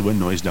 he's cut the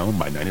wind noise down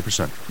by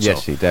 90%.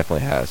 Yes, he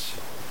definitely has.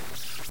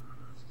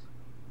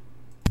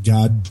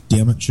 God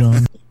damn it,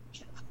 Sean.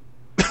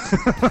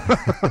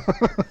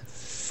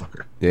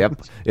 Fucker.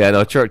 Yep. Yeah,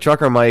 no,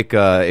 Trucker Mike,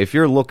 if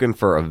you're looking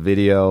for a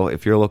video,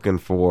 if you're looking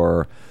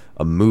for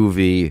a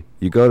movie,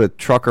 you go to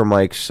Trucker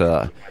Mike's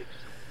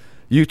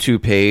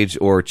YouTube page,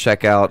 or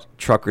check out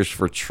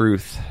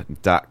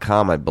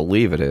truckersfortruth.com, I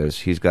believe it is.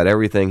 He's got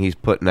everything he's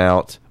putting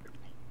out.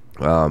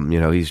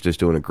 He's just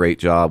doing a great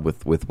job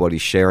with what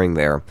he's sharing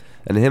there.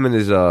 And him and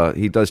his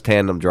he does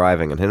tandem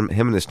driving, and him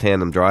and his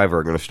tandem driver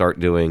are going to start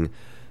doing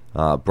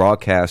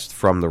broadcasts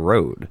from the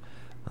road.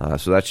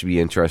 So that should be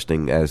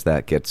interesting as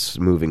that gets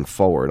moving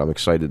forward. I'm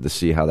excited to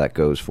see how that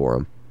goes for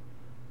him.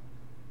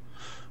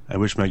 I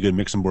wish my good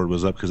mixing board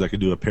was up, because I could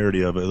do a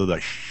parody of it. It looked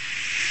like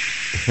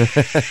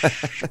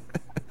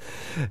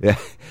yeah,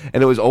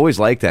 and it was always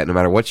like that. No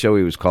matter what show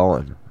he was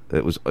calling,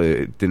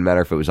 it didn't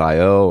matter if it was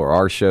IO or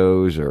our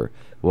shows or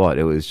what?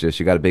 It was just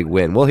you got a big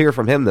win. We'll hear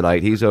from him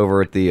tonight. He's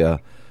over at the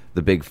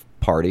big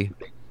party.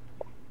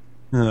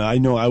 I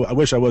know. I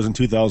wish I wasn't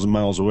 2,000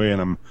 miles away,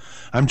 and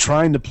I'm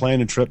trying to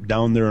plan a trip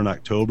down there in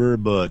October.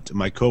 But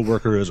my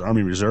coworker is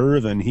Army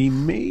Reserve, and he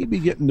may be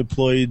getting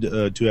deployed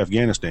to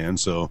Afghanistan.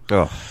 So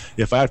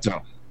if I have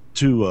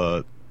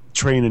to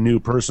train a new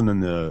person in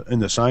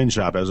the sign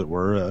shop, as it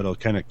were, it'll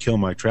kind of kill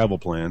my travel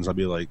plans. I'll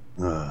be like,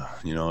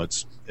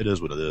 it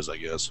is what it is, I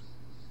guess.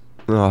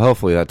 Well,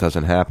 hopefully that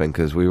doesn't happen,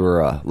 because we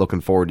were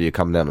looking forward to you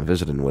coming down and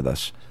visiting with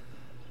us.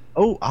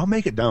 Oh, I'll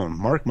make it down.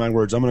 Mark my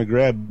words. I'm going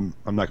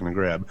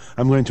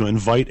to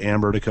invite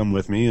Amber to come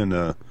with me,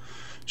 and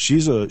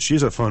she's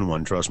a fun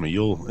one. Trust me,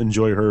 you'll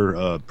enjoy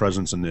her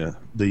presence in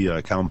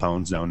the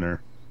compounds down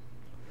there.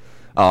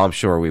 Oh, I'm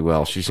sure we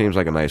will. She seems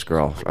like a nice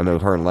girl. I know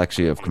her and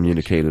Lexi have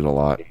communicated a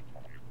lot.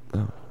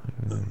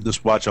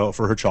 Just watch out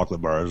for her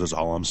chocolate bars. That's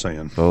all I'm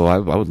saying. Oh, I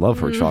would love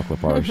her chocolate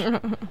bars.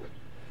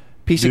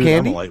 Piece of Dude,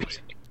 candy?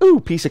 Ooh,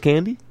 piece of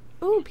candy?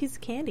 Ooh, piece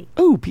of candy.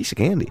 Ooh, piece of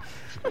candy.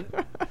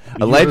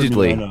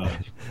 Allegedly. Go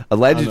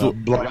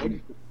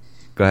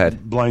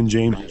ahead. Blind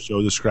James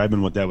show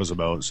describing what that was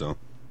about. So.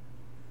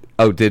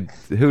 Oh,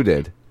 who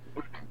did?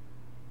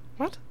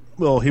 What?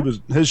 Well,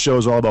 his show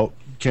is all about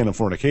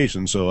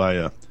Californication, so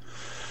I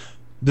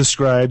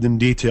described in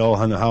detail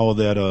on how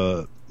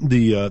that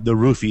the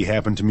roofie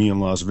happened to me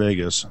in Las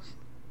Vegas.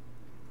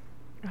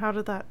 How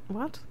did that?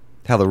 What?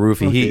 How the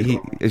roofie?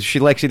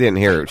 Lexi didn't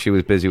hear it. She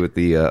was busy with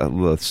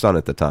the son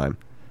at the time.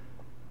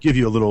 Give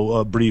you a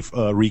little brief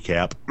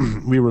recap.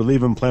 We were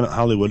leaving Planet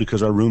Hollywood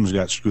because our rooms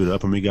got screwed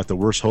up, and we got the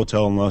worst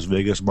hotel in Las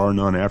Vegas, bar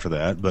none. After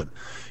that, but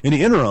in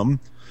the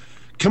interim,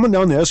 coming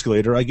down the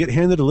escalator, I get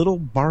handed a little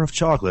bar of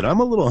chocolate. I'm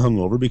a little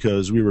hungover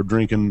because we were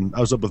drinking.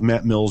 I was up with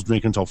Matt Mills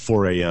drinking until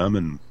 4 a.m.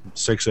 and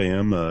 6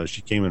 a.m.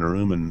 She came in her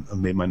room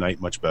and made my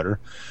night much better.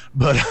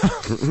 But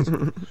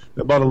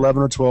about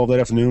 11 or 12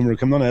 that afternoon, we were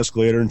coming down the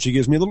escalator, and she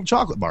gives me a little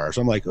chocolate bar.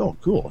 So I'm like, oh,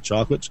 cool.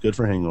 Chocolate's good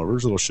for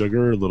hangovers. A little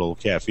sugar, a little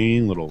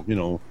caffeine, a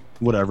little,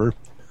 whatever.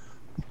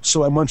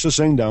 So I munch this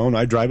thing down.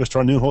 I drive us to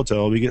our new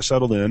hotel. We get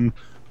settled in.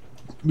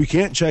 We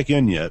can't check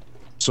in yet.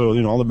 So,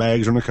 all the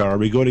bags are in the car.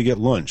 We go to get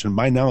lunch. And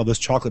by now, this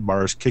chocolate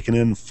bar is kicking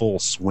in full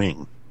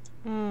swing.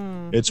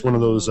 It's one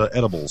of those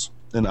edibles.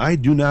 And I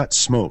do not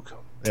smoke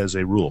as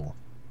a rule.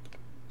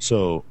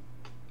 So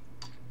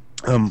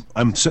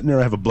I'm sitting there.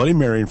 I have a Bloody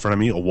Mary in front of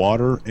me, a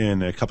water,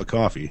 and a cup of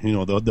coffee.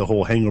 The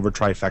whole hangover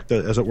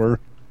trifecta, as it were.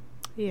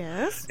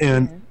 Yes.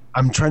 And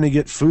I'm trying to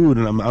get food,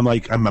 and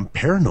I'm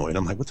paranoid.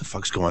 I'm like, what the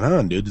fuck's going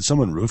on, dude? Did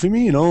someone roofie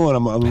me? And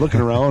I'm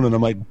looking around, and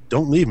I'm like,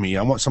 don't leave me.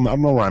 I want some. I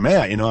don't know where I'm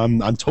at.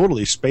 I'm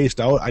totally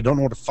spaced out. I don't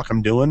know what the fuck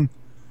I'm doing.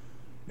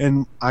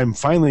 And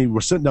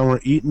we're sitting down, we're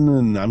eating,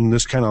 and I'm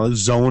just kind of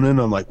zoning.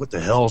 I'm like, what the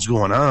hell's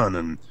going on?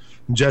 And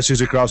Jesse's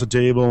across the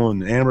table,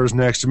 and Amber's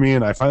next to me,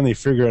 and I finally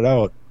figure it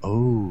out.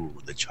 Oh,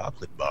 the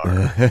chocolate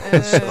bar.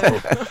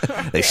 So,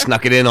 they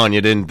snuck it in on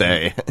you, didn't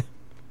they?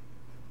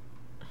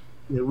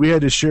 We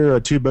had to share a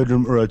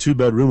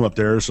two-bedroom up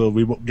there, so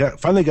we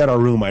finally got our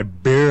room. I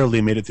barely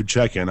made it through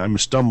check-in. I'm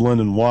stumbling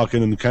and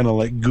walking and kind of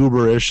like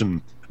gooberish,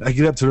 and I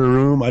get up to the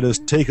room. I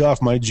just take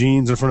off my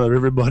jeans in front of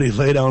everybody,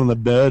 lay down on the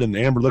bed, and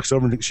Amber looks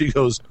over and she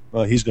goes,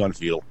 he's gone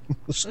fetal.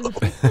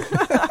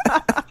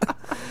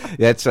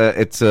 Yeah,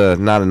 it's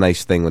not a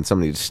nice thing when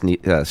somebody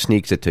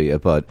sneaks it to you,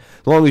 but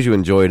as long as you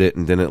enjoyed it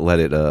and didn't let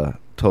it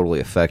totally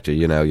affect you,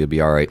 you'll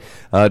be all right.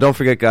 Don't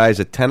forget, guys,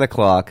 at 10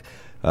 o'clock,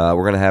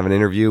 we're going to have an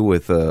interview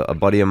with a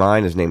buddy of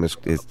mine. His name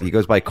he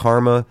goes by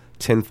Karma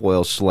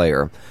Tinfoil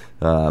Slayer.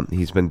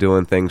 He's been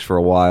doing things for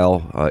a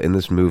while in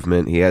this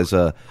movement. He has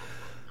a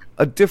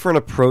different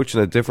approach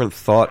and a different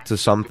thought to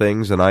some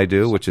things than I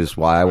do, which is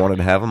why I wanted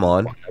to have him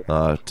on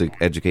to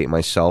educate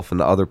myself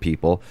and other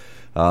people.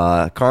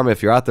 Karma,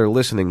 if you're out there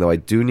listening, though, I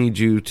do need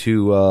you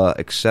to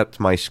accept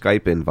my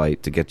Skype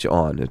invite to get you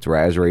on. It's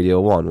Raz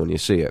Radio 1 when you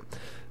see it.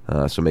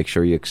 So make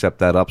sure you accept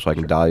that up so I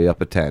can dial you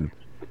up at 10.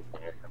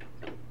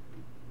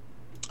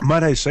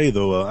 Might I say,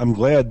 though, I'm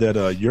glad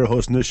that you're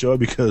hosting this show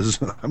because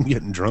I'm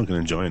getting drunk and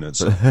enjoying it.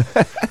 So.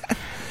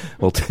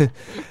 Well,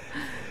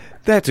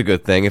 that's a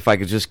good thing. If I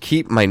could just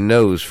keep my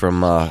nose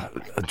from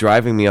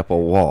driving me up a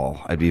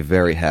wall, I'd be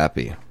very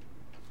happy.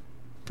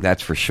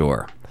 That's for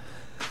sure.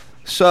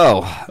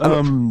 So,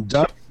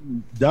 Don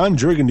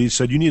Jurgendy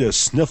said you need a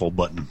sniffle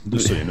button,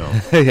 just so you know.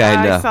 Yeah,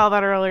 I know. I saw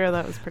that earlier.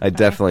 That was pretty I funny.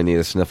 definitely need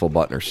a sniffle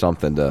button or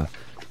something to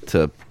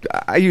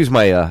I use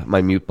my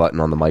my mute button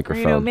on the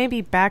microphone. Or,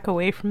 maybe back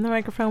away from the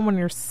microphone when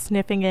you're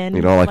sniffing in.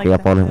 You don't like me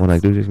up on it when I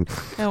do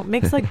this? No, it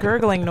makes like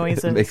gurgling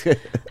noises.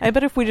 I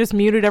bet if we just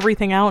muted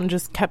everything out and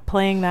just kept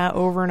playing that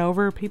over and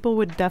over, people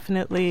would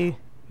definitely,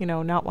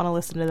 not want to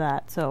listen to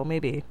that. So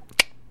maybe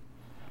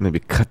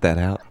cut that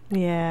out.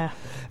 Yeah.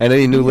 And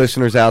any new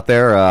listeners out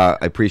there, I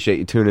appreciate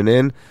you tuning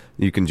in.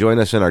 You can join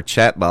us in our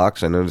chat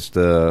box. I noticed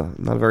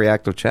not a very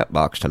active chat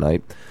box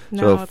tonight.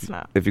 No, it's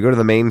not. If you go to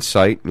the main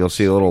site, you'll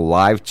see a little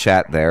live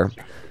chat there.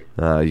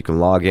 You can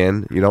log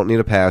in. You don't need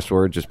a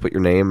password. Just put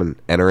your name and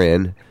enter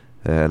in.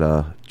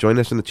 And join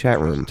us in the chat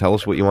room. Tell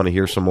us what you want to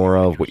hear some more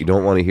of, what you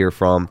don't want to hear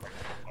from.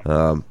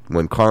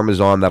 When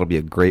Karma's on, that'll be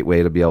a great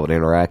way to be able to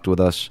interact with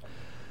us.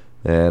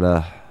 And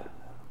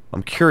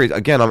I'm curious.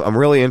 Again, I'm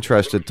really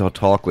interested to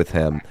talk with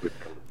him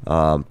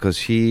because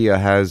he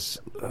has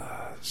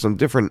some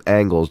different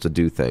angles to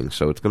do things.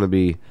 So it's going to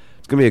be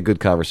a good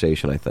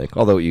conversation, I think.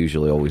 Although it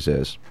usually always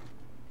is.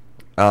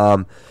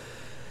 How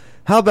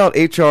about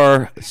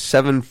HR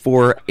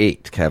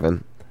 748,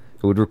 Kevin?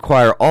 It would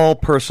require all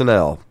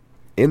personnel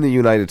in the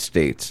United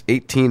States,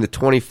 18 to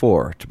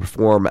 24, to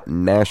perform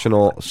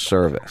national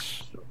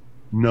service.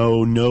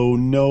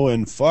 No,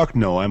 and fuck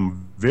no.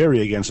 I'm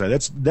very against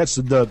that. That's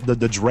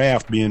the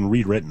draft being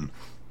rewritten.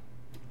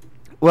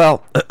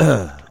 Well,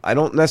 I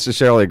don't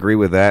necessarily agree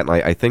with that, and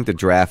I think the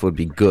draft would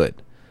be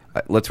good.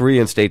 Let's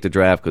reinstate the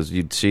draft because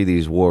you'd see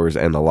these wars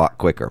end a lot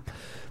quicker.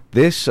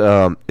 This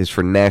is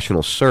for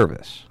national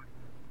service.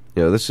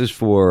 This is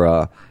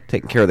for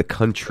taking care of the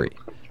country.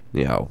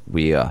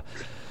 We,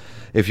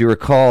 if you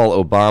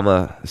recall,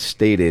 Obama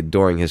stated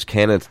during his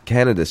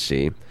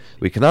candidacy,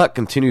 we cannot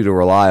continue to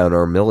rely on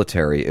our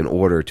military in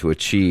order to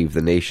achieve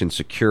the nation's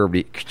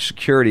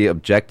security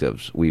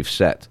objectives we've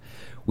set.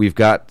 We've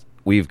got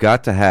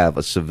to have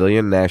a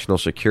civilian national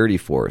security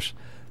force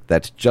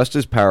that's just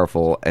as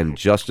powerful and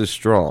just as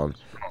strong,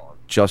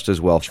 just as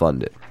well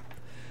funded.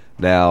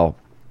 Now,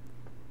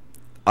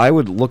 I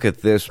would look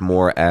at this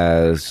more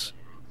as,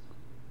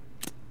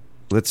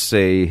 let's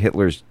say,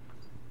 Hitler's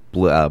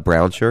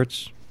brown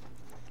shirts.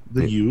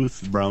 The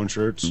youth, brown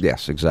shirts.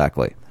 Yes,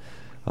 exactly.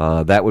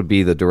 That would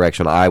be the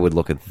direction I would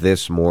look at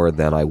this more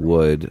than I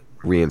would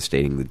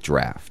reinstating the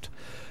draft.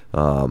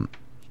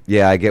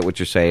 Yeah, I get what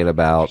you're saying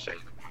about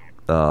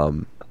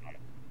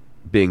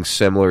being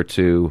similar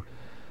to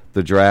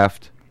the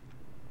draft,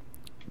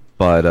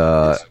 but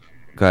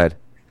go ahead.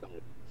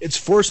 It's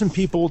forcing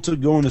people to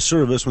go into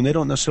service when they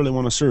don't necessarily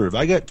want to serve.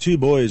 I got 2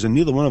 boys, and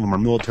neither one of them are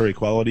military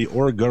quality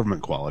or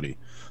government quality.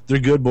 They're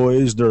good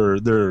boys. They're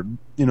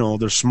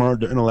smart.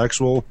 They're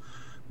intellectual.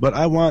 But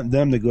I want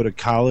them to go to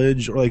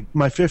college, or like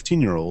my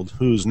 15-year-old,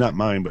 who's not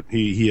mine, but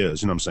he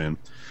is. You know what I'm saying?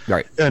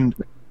 Right. And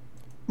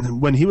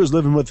when he was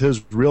living with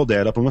his real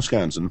dad up in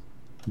Wisconsin,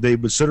 they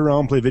would sit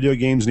around, play video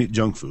games, and eat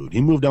junk food.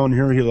 He moved down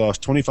here. He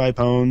lost 25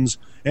 pounds,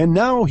 and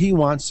now he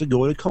wants to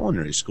go to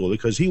culinary school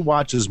because he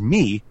watches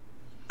me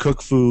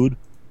cook food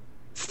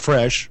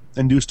fresh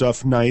and do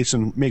stuff nice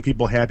and make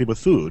people happy with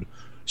food.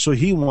 So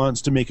he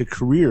wants to make a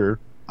career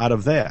out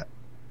of that.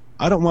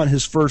 I don't want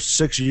his first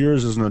 6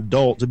 years as an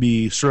adult to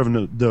be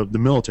serving the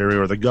military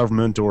or the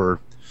government or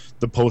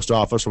the post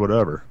office or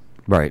whatever.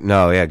 Right.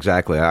 No, yeah,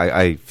 exactly.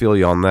 I feel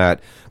you on that.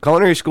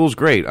 Culinary school's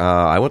great.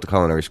 I went to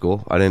culinary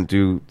school. I didn't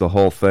do the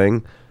whole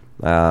thing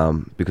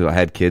because I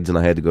had kids and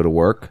I had to go to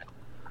work.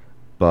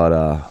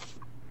 But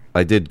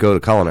I did go to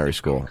culinary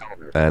school,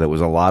 and it was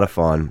a lot of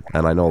fun.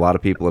 And I know a lot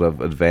of people that have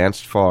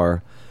advanced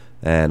far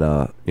and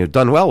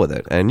done well with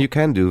it. And you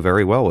can do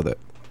very well with it.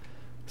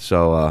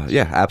 So,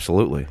 yeah,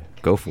 absolutely.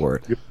 Go for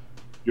it.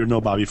 You're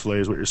no Bobby Flay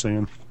is what you're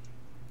saying.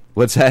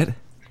 What's that?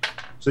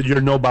 Said you're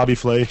no Bobby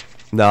Flay.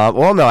 No,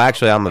 well, no,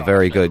 actually, I'm a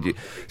very good.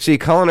 See,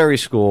 culinary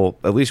school,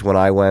 at least when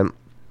I went,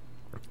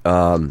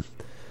 the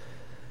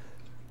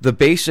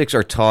basics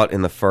are taught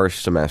in the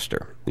first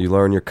semester. You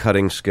learn your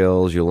cutting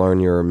skills, you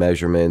learn your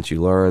measurements,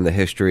 you learn the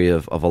history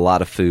of a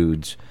lot of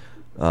foods.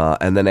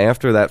 And then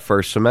after that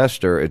first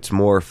semester, it's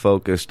more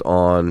focused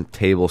on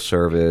table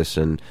service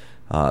and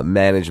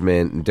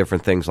management and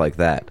different things like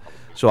that.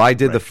 So I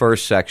did the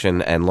first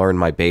section and learned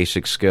my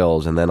basic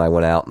skills, and then I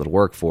went out in the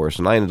workforce,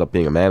 and I ended up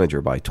being a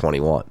manager by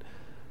 21.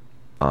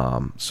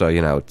 So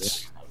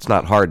it's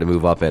not hard to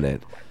move up in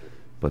it,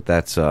 but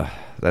that's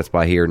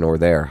by here nor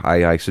there.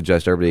 I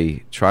suggest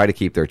everybody try to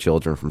keep their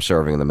children from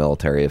serving in the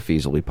military if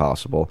feasibly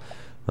possible.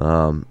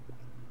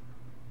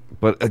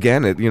 But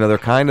again, they're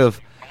kind of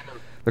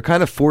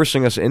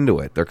forcing us into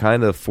it. They're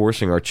kind of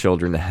forcing our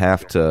children to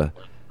have to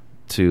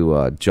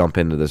jump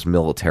into this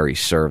military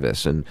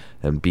service and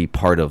be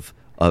part of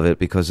it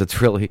because it's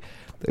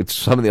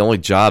some of the only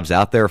jobs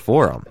out there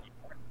for them.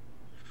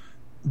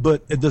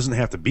 But it doesn't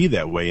have to be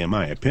that way, in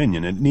my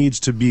opinion. It needs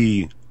to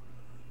be.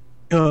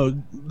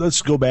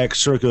 Let's go back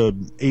circa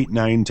 8,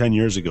 9, 10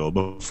 years ago,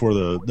 before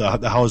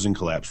the housing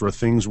collapse, where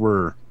things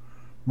were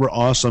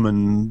awesome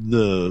and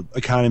the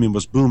economy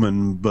was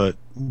booming. But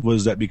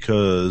was that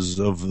because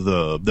of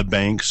the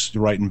banks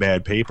writing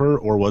bad paper,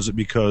 or was it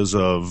because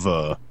of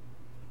the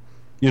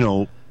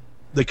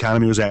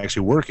economy was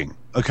actually working?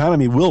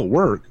 Economy will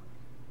work,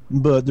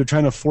 but they're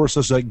trying to force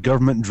us that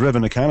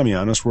government-driven economy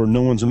on us where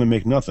no one's going to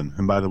make nothing.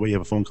 And by the way, you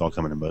have a phone call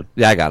coming in, bud.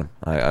 Yeah, I got him.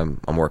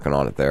 I'm working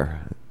on it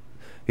there.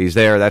 He's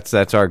there.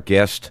 That's our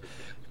guest,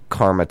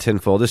 Karma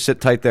Tinfoil. Just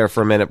sit tight there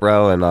for a minute,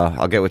 bro, and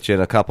I'll get with you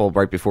in a couple.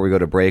 Right before we go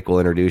to break, we'll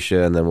introduce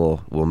you, and then we'll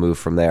move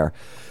from there.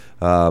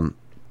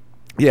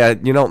 Yeah,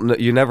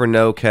 you never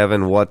know,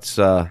 Kevin, what is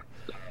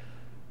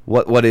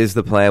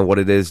the plan, what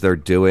it is they're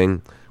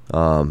doing.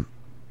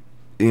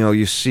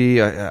 You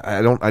see,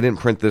 I didn't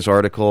print this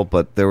article,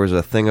 but there was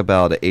a thing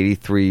about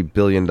 $83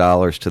 billion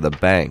to the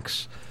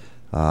banks.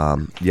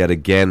 Yet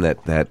again,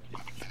 that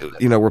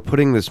we're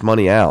putting this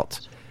money out,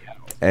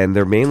 and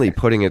they're mainly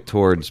putting it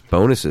towards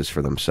bonuses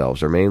for themselves.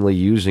 They're mainly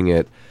using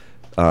it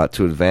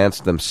to advance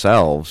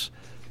themselves,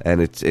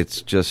 and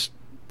it's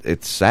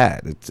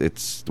sad.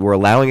 It's we're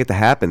allowing it to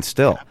happen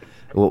still.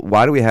 Well,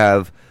 why do we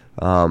have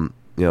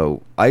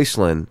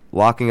Iceland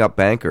locking up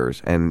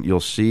bankers, and you'll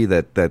see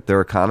that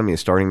their economy is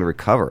starting to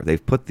recover.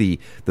 They've put the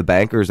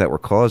bankers that were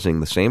causing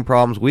the same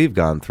problems we've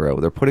gone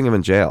through, they're putting them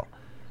in jail,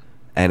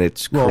 and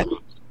it's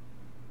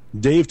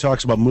Dave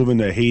talks about moving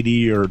to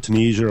Haiti or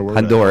Tunisia or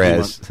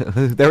Honduras.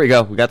 There we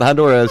go. We got the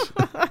Honduras.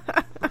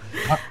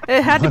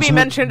 It had to be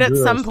mentioned at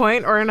some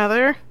point or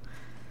another.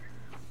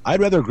 I'd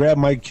rather grab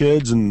my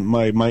kids and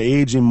my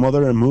aging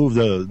mother and move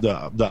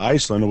to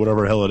Iceland or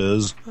whatever the hell it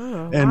is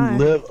and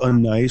live a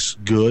nice,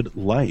 good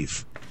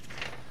life.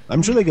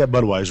 I'm sure they got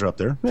Budweiser up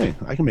there. Hey,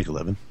 I can make a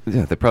living.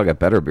 Yeah, they probably got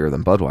better beer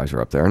than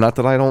Budweiser up there. Not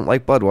that I don't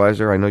like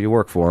Budweiser. I know you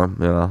work for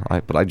them.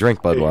 But I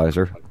drink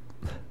Budweiser. Hey,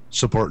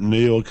 supporting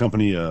the old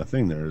company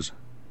thing there is.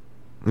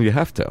 You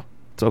have to.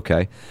 It's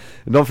okay.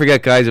 And don't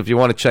forget, guys, if you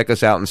want to check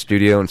us out in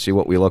studio and see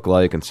what we look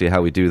like and see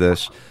how we do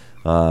this,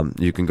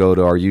 you can go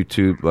to our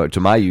YouTube, to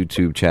my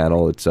YouTube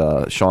channel. It's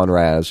Sean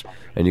Raz,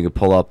 and you can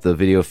pull up the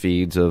video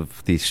feeds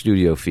of the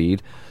studio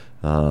feed,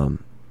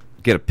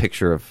 get a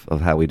picture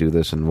of how we do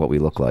this and what we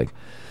look like.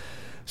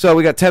 So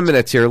we got 10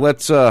 minutes here.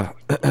 Let's let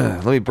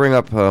me bring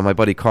up my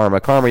buddy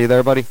Karma. Karma, you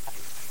there, buddy?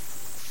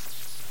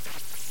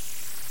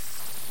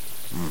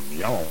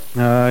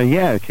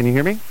 Yeah. Can you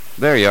hear me?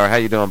 There you are. How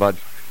you doing, bud?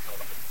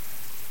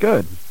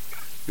 Good.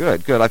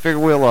 Good. I figure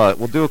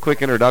we'll do a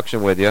quick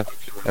introduction with you,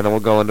 and then we'll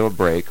go into a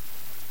break.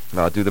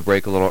 I'll do the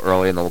break a little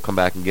early, and then we'll come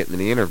back and get into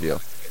the interview.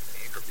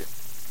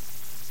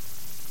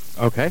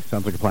 Okay,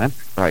 sounds like a plan.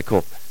 All right,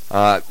 cool.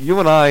 You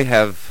and I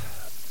have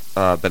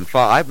I've been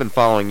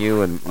following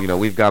you, and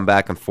we've gone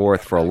back and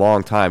forth for a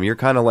long time. You're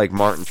kind of like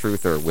Martin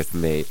Truther with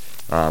me.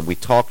 We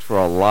talked for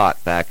a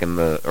lot back in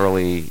the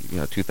early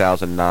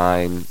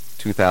 2009,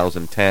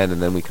 2010,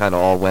 and then we kind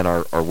of all went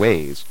our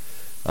ways.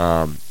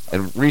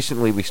 And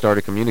recently we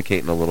started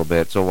communicating a little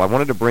bit, so I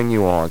wanted to bring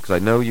you on because I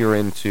know you're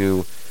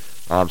into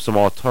some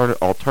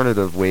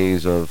alternative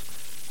ways of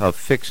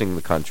fixing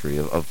the country,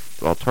 of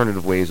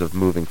alternative ways of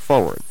moving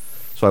forward.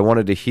 So I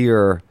wanted to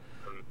hear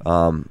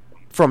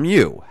from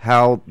you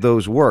how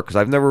those work, because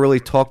I've never really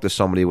talked to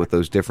somebody with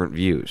those different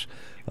views.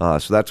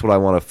 So that's what I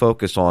want to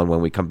focus on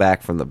when we come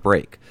back from the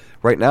break.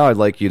 Right now I'd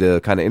like you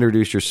to kind of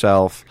introduce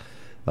yourself,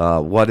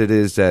 what it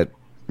is that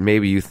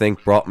maybe you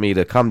think brought me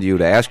to come to you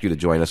to ask you to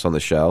join us on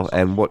the show,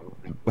 and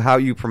how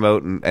you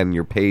promote and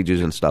your pages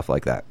and stuff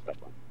like that.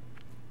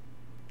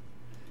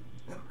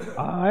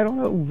 I don't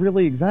know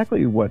really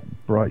exactly what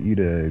brought you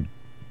to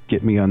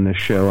get me on this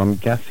show. I'm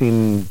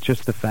guessing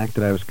just the fact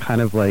that I was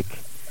kind of like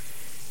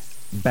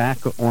back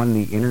on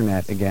the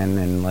internet again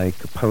and like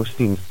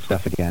posting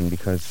stuff again,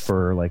 because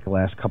for like the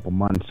last couple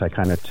months I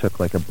kind of took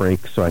like a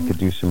break so I could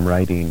do some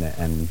writing,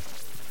 and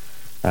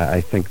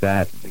I think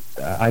that,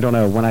 I don't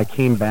know, when I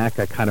came back,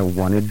 I kind of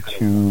wanted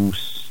to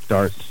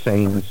start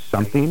saying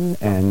something,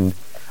 and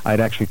I'd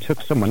actually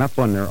took someone up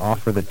on their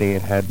offer that they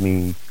had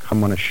me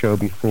come on a show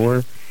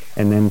before,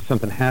 and then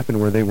something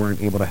happened where they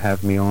weren't able to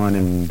have me on,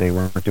 and they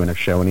weren't doing a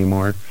show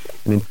anymore.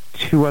 And then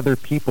two other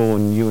people,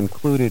 and you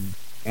included,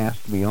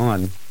 asked me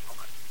on,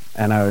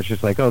 and I was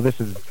just like, oh, this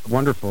is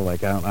wonderful.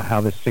 Like, I don't know how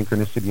this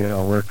synchronicity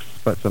all works,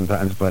 but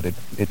sometimes, but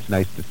it's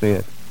nice to see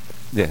it.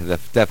 Yeah, that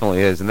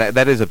definitely is, and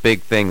that is a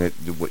big thing. That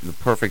the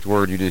perfect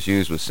word you just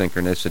used was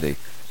synchronicity.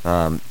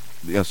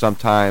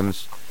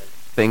 Sometimes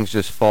things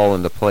just fall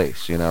into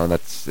place. And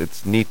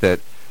it's neat that,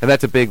 and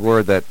that's a big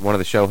word that one of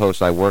the show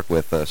hosts I work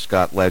with,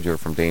 Scott Ledger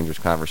from Dangerous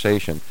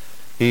Conversation,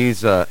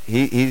 he's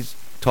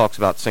talks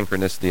about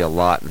synchronicity a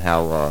lot, and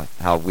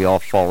how we all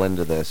fall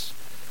into this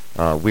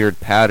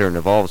weird pattern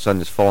of all of a sudden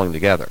just falling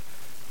together.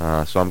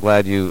 So I'm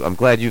glad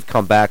you've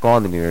come back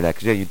on the internet,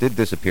 because you did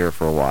disappear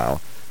for a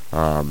while.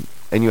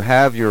 And you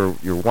have your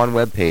one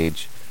web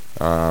page,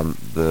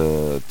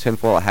 the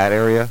tinfoil hat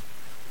area.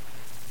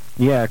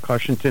 Yeah,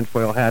 Caution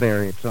Tinfoil Hat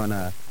area. It's on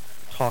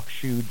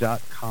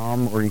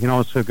talkshoe.com, or you can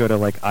also go to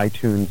like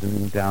iTunes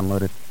and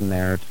download it from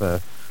there. It's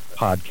a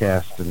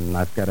podcast, and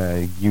I've got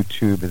a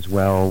YouTube as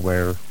well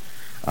where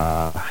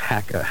How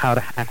to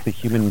Hack the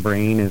Human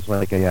Brain is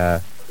like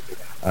a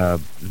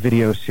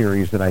video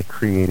series that I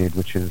created,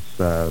 which is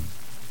I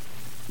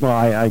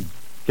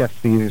guess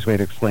the easiest way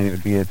to explain it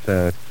would be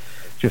it's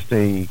just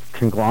a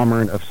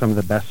conglomerate of some of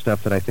the best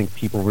stuff that I think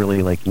people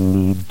really like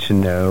need to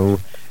know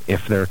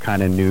if they're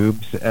kind of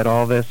noobs at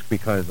all this,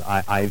 because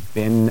I've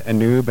been a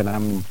noob, and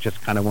I'm just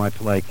kind of want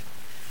to like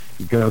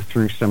go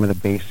through some of the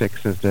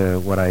basics as to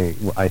what I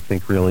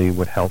think really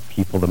would help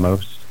people the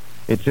most.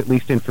 It's at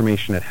least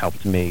information that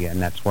helped me,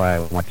 and that's why I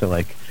want to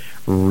like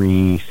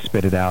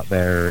re-spit it out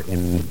there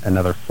in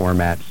another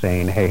format,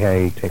 saying,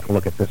 hey, take a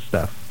look at this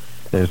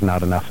stuff. There's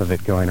not enough of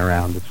it going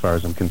around as far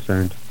as I'm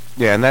concerned.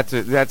 Yeah, and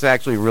that's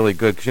actually really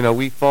good, because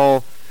we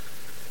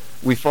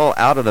fall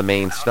out of the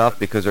main stuff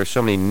because there's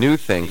so many new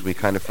things. We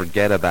kind of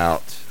forget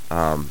about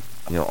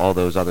all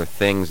those other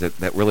things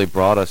that really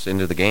brought us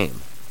into the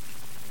game.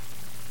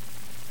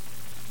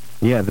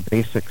 Yeah, the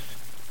basics.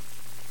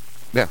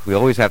 Yeah, we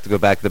always have to go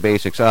back to the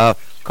basics.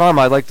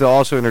 Karma, I'd like to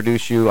also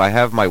introduce you. I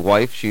have my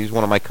wife. She's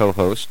one of my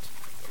co-hosts.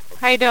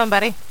 How you doing,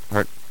 buddy?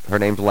 Her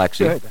name's Lexi.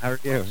 Good. How are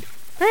you?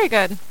 Very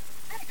good.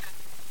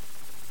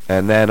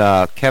 And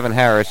then Kevin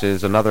Harris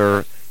is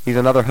another. He's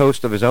another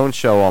host of his own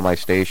show on my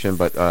station,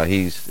 but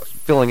he's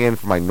filling in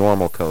for my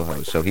normal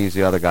co-host. So he's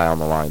the other guy on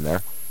the line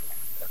there.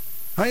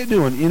 How you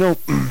doing? You know,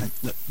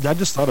 I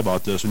just thought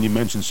about this when you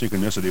mentioned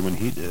synchronicity when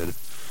he did.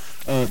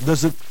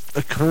 Does it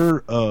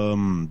occur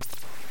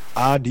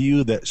odd to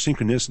you that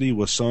Synchronicity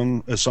was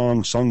a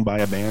song sung by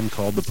a band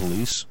called The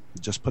Police?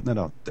 Just putting that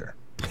out there.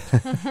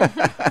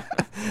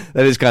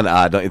 That is kind of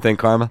odd, don't you think,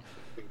 Karma?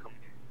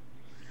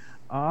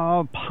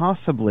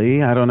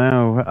 Possibly. I don't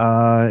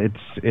know.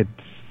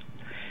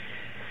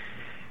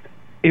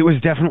 It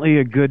was definitely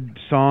a good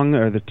song,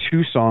 or the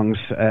two songs,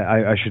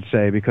 I should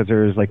say, because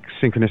there's like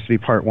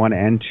Synchronicity Part 1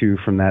 and 2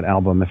 from that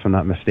album, if I'm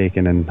not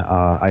mistaken. And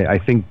I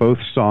think both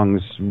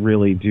songs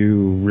really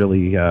do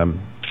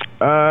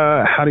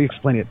how do you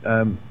explain it?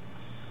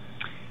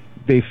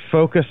 They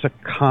focus a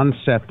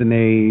concept and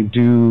they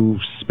do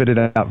spit it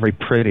out very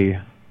pretty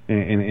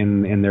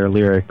in their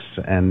lyrics.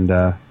 And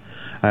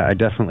I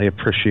definitely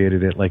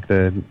appreciated it, like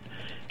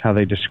how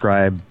they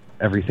describe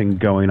everything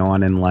going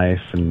on in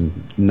life,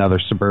 and another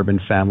suburban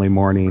family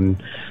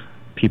mourning,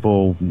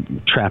 people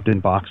trapped in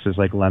boxes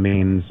like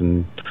lemmings,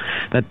 and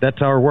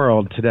that's our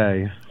world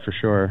today, for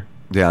sure.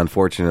 Yeah,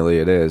 unfortunately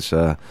it is.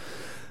 All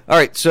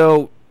right,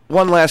 so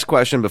one last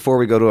question before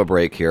we go to a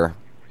break here.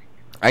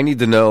 I need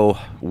to know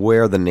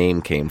where the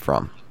name came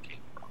from.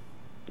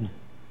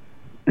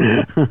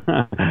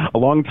 A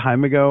long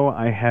time ago,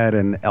 I had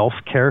an elf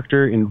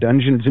character in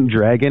Dungeons and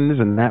Dragons,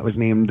 and that was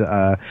named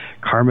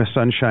Karma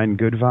Sunshine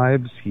Good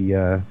Vibes. He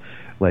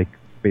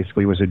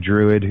basically was a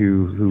druid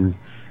who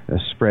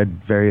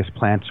spread various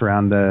plants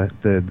around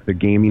the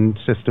gaming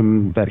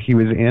system that he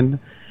was in,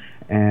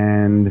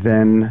 and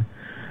then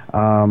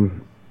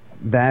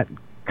that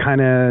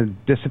kind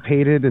of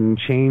dissipated and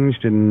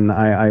changed, and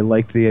I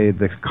liked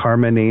the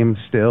Karma name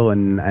still,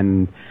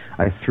 and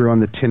I threw on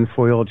the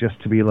tinfoil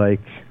just to be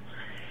like,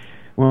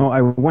 well,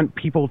 I want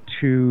people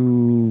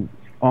to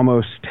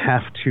almost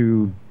have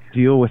to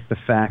deal with the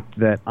fact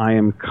that I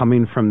am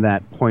coming from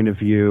that point of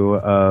view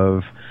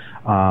of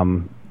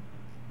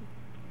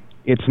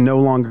it's no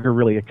longer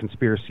really a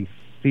conspiracy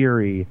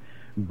theory,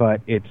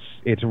 but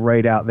it's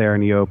right out there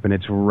in the open.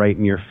 It's right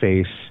in your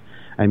face.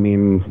 I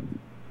mean,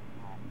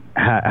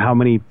 how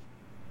many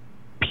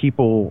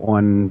people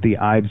on the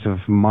Ides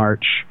of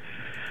March,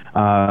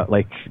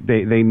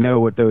 they know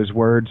what those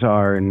words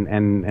are,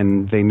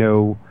 and they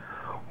know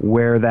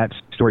where that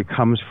story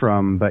comes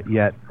from, but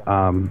yet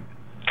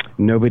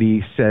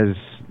nobody says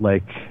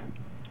like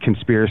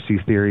conspiracy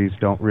theories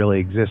don't really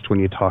exist when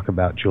you talk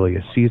about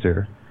Julius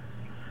Caesar.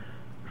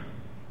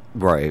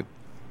 Right.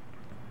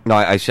 No,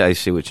 I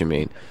see what you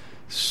mean.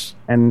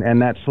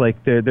 And that's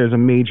like there's a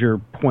major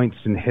points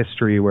in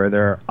history where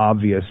there are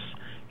obvious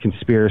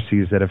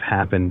conspiracies that have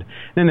happened.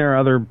 Then there are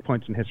other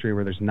points in history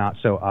where there's not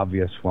so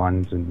obvious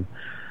ones, and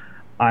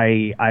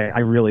I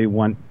really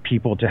want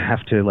people to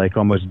have to like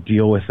almost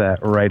deal with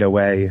that right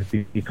away,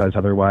 because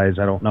otherwise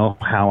I don't know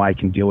how I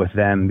can deal with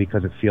them,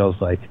 because it feels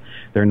like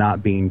they're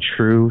not being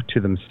true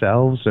to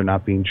themselves, they're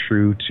not being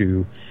true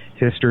to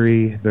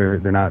history, they're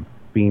not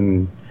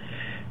being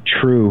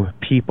true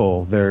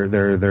people,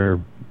 they're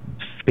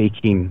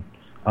faking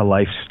a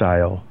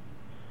lifestyle.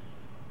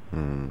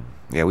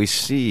 Yeah, we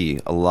see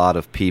a lot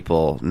of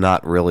people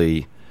not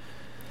really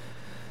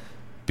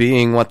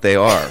being what they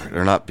are.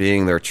 They're not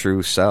being their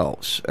true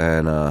selves,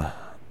 and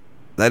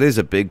that is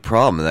a big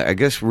problem. I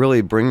guess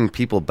really bringing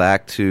people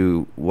back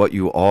to what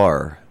you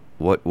are,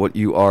 what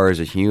you are as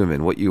a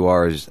human, what you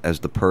are as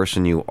the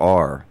person you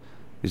are,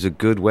 is a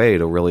good way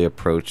to really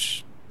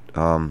approach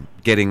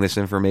getting this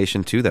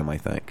information to them, I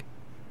think.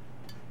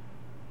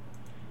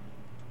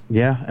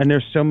 Yeah, and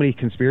there's so many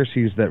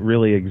conspiracies that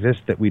really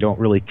exist that we don't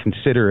really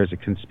consider as a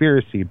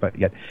conspiracy, but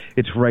yet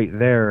it's right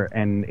there,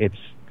 and it's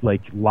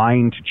like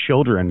lying to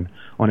children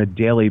on a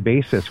daily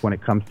basis when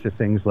it comes to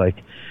things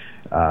like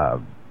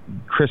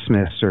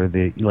Christmas, or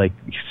the like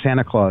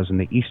Santa Claus and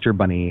the Easter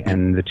Bunny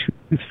and the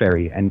Tooth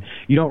Fairy, and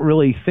you don't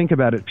really think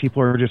about it.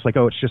 People are just like,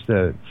 oh, it's just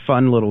a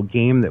fun little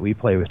game that we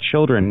play with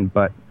children,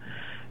 but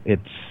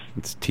it's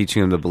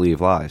teaching them to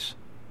believe lies.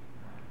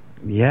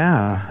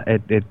 Yeah,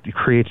 it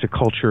creates a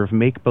culture of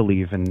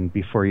make-believe, and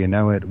before you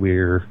know it,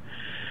 we're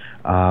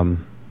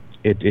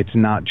it's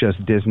not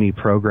just Disney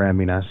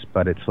programming us,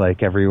 but it's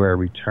like everywhere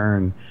we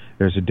turn,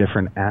 there's a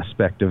different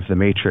aspect of the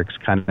Matrix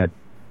kind of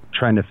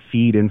trying to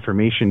feed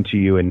information to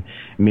you and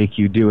make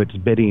you do its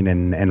bidding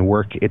and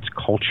work its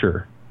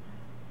culture.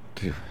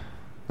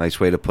 Nice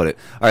way to put it.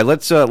 All right,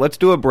 let's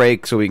do a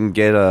break so we can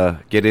get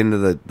into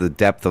the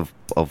depth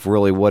of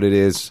really what it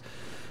is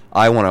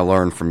I want to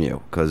learn from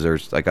you,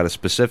 because I got a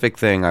specific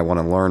thing I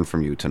want to learn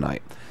from you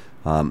tonight.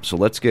 So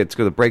let's go.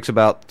 The break's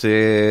about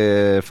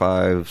 7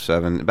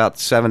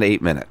 to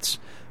 8 minutes.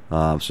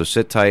 So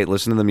sit tight,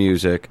 listen to the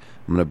music.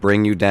 I'm going to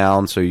bring you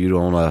down so you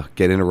don't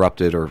get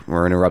interrupted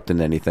or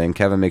interrupting anything.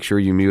 Kevin, make sure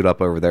you mute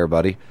up over there,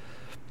 buddy.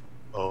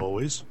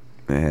 Always.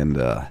 And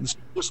this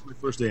is my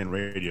first day in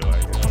radio.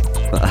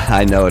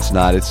 I know it's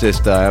not. It's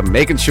just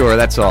making sure,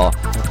 that's all.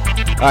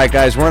 All right,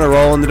 guys, we're going to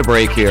roll into the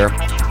break here.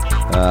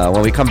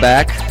 When we come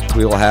back,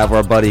 we will have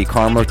our buddy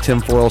Karma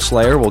Tinfoil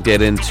Slayer. We'll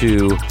get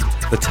into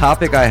the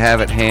topic I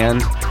have at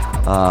hand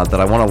that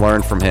I want to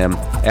learn from him.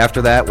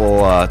 After that,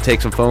 we'll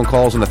take some phone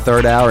calls in the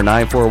third hour,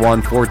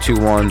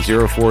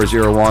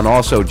 941-421-0401.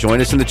 Also,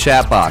 join us in the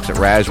chat box at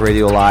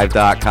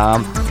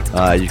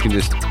RazRadioLive.com. You can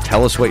just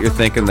tell us what you're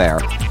thinking there.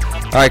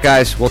 All right,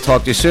 guys, we'll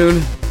talk to you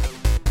soon.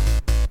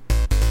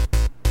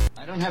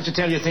 I don't have to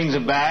tell you things are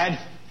bad.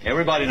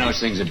 Everybody knows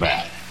things are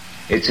bad.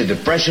 It's a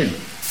depression.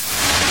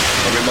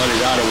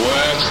 Everybody's out of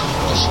work,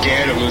 or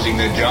scared of losing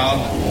their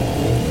job.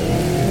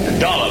 The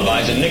dollar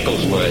buys a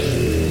nickel's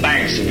worth.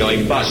 Banks are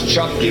going bust.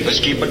 Shopkeepers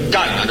keep a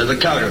gun under the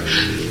counter.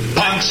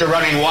 Punks are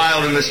running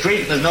wild in the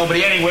street, and there's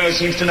nobody anywhere who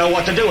seems to know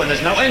what to do, and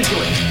there's no end to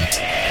it.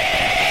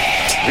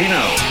 We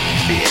know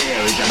the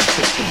air is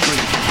unfit to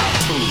breathe. Our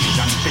food is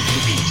unfit to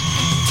eat.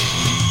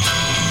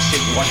 Sit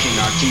watching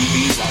our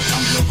TVs while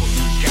some local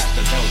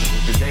newscaster tells us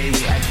that today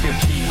we had 15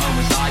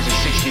 homicides and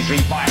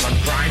 63 violent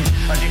crimes,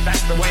 as if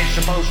that's the way it's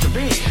supposed to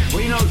be.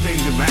 We know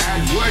things are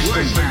bad, worse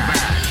than bad.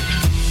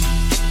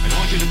 I don't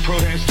want you to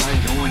protest, I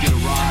don't want you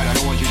to riot, I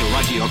don't want you to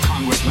write to your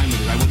congressman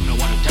because I wouldn't know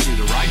what to tell you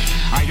to write.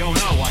 I don't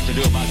know what to do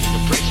about the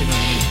depression and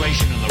the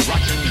inflation and the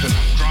Russians and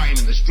the crime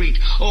in the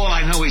street. All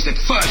I know is that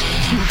first,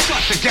 you've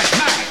got to get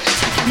mad.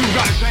 You've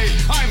got to say,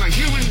 I'm a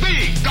human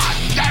being, God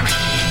damn it!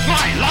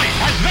 My life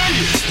has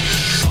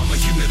value! I'm a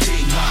human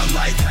being, my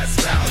life has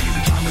value.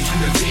 I'm a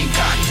human being,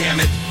 God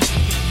damn it!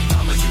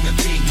 I'm a human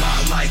being, my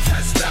life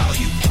has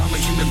value. I'm a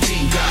human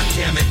being, God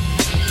damn it!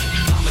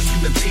 I'm a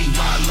human being,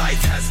 my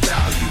life has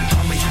value.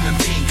 I'm a human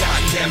being,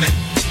 God damn it!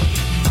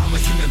 I'm a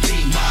human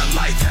being, my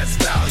life has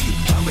value.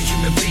 I'm a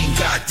human being,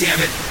 God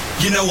damn it!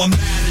 You know I'm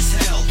mad as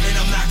hell, and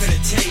I'm not gonna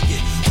take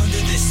it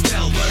under this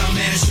spell, but I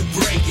managed to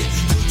break it.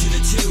 Glued to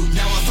the tube,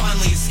 now I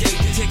finally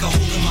escaped it. Take a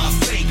hold of my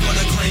fate,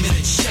 gonna claim it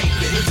and shape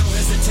it with no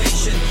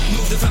hesitation.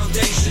 Move the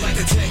foundation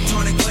like a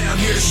tectonic plate. I'm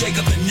here to shake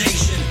up the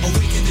nation.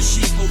 Awaken the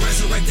sheep, will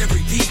resurrect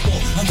every people.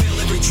 Unveil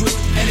every truth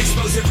and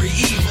expose every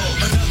evil.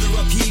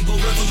 Another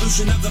upheaval,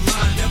 revolution of the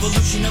mind,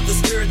 evolution of the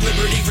spirit,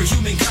 liberty for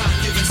humankind.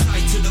 Giving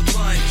sight to the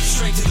blind,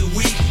 strength to the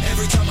weak.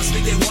 Every time I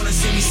speak, they wanna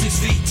see me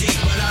 6 feet deep,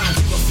 but I don't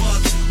give a fuck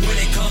when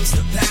it comes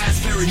to pass.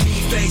 Bury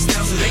me face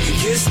down so they can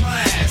kiss my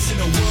ass. In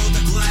a world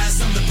of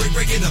glass, I'm the brick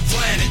breaking the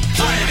planet.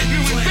 I'm a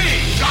human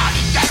being, God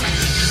damn it!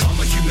 I'm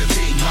a human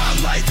being, my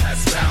life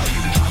has value.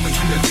 I'm a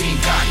human being,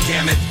 God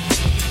damn it!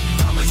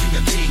 I'm a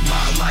human being,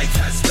 my life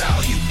has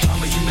value.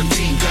 I'm a human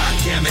being, God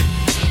damn it!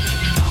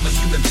 I'm a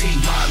human being,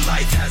 my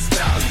life has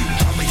value.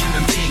 I'm a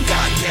human being,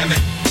 God damn it!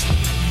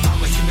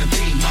 I'm a human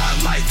being, my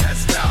life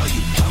has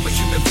value. I'm a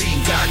human being,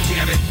 God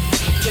damn it!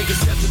 Take a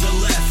step to the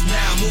left,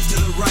 now move to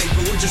the right,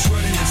 but we're just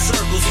running in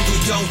circles if we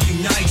don't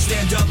unite.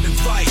 Stand up and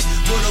fight,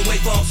 put away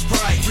false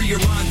pride, free your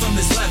mind from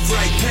this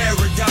left-right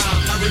paradigm.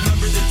 I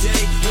remember the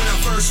day when I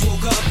first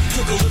woke up,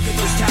 took a look at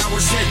those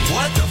towers, said,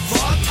 what the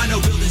fuck? I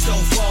know buildings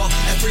don't fall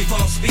at free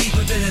fall speed,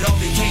 but then it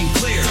all became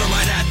clear.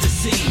 Right at the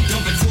scene,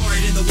 dumping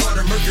fluoride in the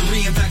water,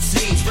 mercury and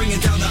vaccines, bringing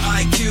down the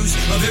IQs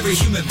of every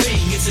human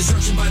being. It's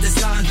destruction by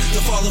design,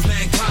 the fall of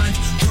mankind.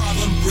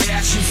 Problem,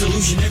 reaction,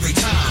 solution every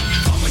time.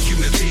 I'm a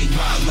human being,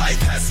 my life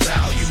has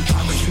value.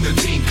 I'm a human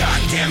being,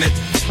 God damn it.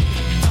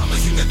 I'm a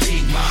human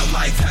being, my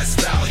life has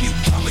value.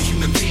 I'm a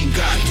human being,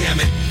 God damn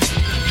it.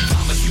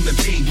 I'm a human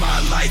being, my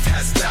life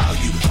has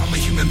value. I'm a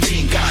human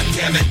being, God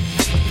damn it.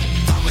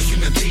 I'm a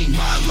human being,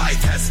 my life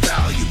has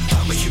value.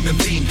 I'm a human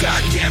being, God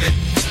damn it.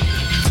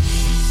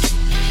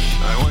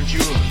 I want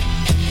you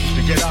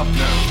to get up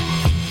now.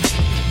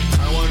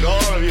 I want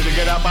all of you to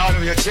get up out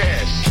of your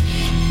chairs.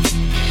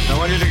 I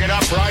want you to get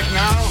up right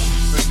now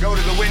and go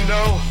to the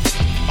window,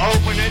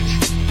 open it,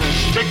 and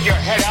stick your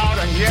head out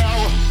and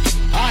yell,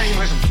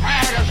 I'm as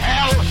mad as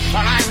hell,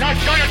 and I'm not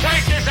going to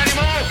take this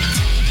anymore!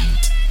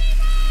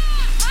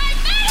 I'm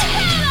mad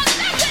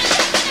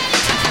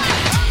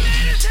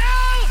as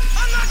hell!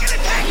 I'm not going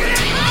to take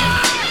it anymore!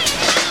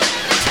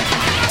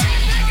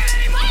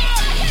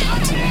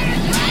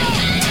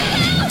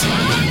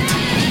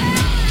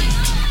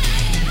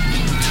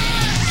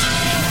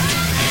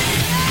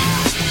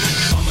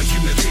 I'm a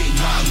human being,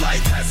 my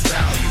life has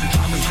value.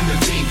 I'm a human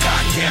being,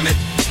 God damn it.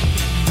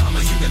 I'm a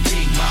human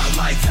being, my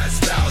life has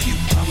value.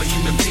 I'm a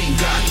human being,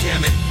 God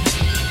damn it.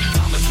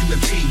 I'm a human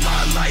being,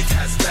 my life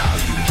has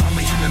value. I'm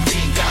a human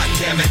being, God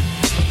damn it.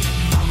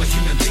 I'm a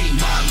human being,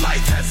 my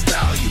life has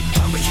value.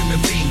 I'm a human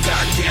being,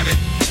 God damn it.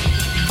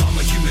 I'm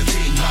a human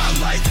being, my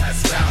life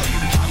has value.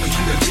 I'm a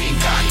human being,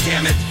 God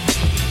damn it.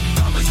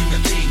 I'm a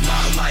human being,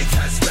 my life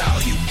has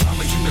value. I'm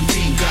a human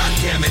being, God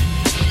damn it.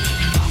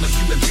 I'm a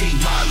human being,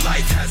 my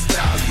life has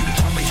value.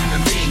 I'm a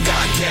human being,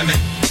 God damn it.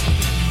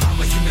 I'm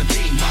a human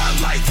being, my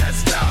life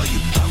has value.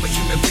 I'm a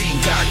human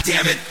being, God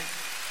damn it.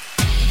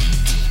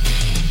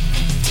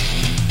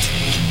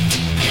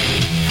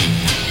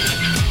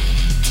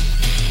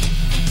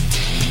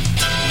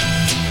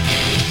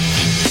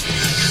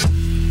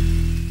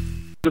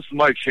 This is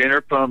Mike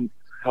Shaner from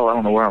hell, I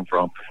don't know where I'm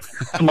from.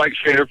 It's Mike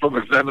Shader from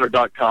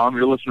Examiner.com.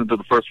 You're listening to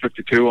the First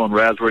 52 on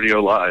Raz Radio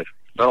Live.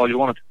 Is that all you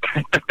want to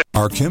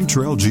Are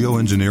chemtrail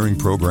geoengineering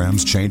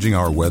programs changing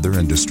our weather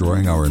and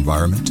destroying our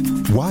environment?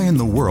 Why in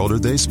the world are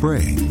they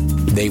spraying?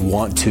 They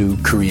want to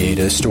create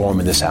a storm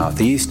in the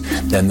southeast,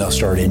 then they'll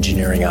start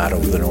engineering out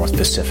over the North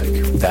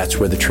Pacific. That's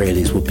where the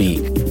trailees will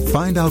be.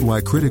 Find out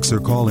why critics are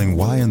calling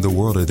Why in the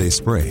World Are They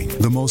Spraying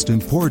the most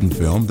important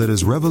film that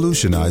is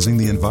revolutionizing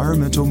the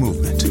environmental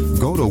movement.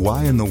 Go to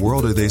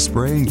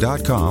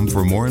whyintheworldaretheyspraying.com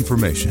for more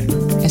information.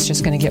 It's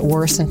just going to get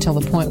worse until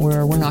the point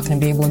where we're not going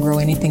to be able to grow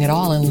anything at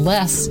all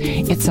unless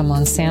it's a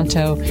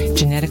Monsanto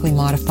genetically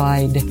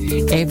modified,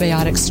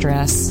 abiotic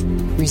stress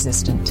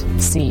resistant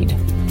seed.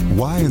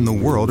 Why in the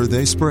World Are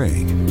They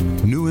Spraying?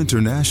 New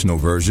international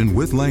version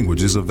with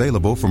languages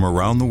available from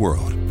around the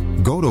world.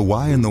 Go to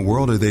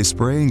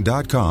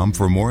whyintheworldaretheyspraying.com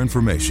for more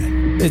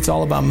information. It's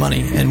all about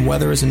money, and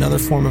weather is another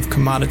form of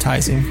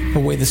commoditizing, a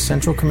way the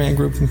Central Command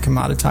Group can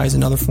commoditize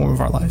another form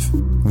of our life.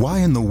 Why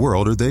in the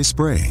world are they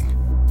spraying?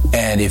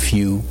 And if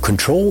you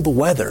control the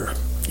weather,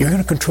 you're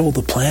going to control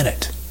the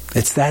planet.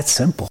 It's that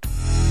simple.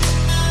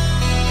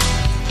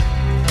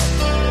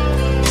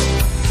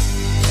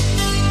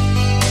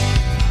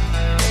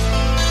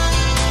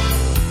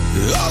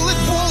 All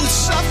at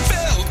once I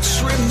felt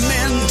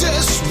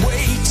tremendous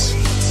weight,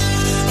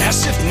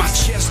 as if my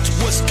chest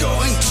was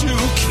going to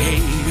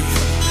cave.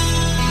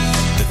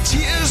 The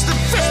tears that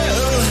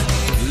fell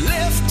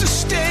left a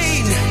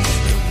stain, the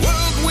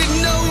world we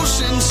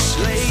know's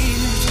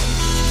enslaved.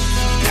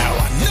 Now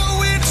I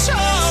know it's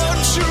hard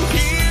to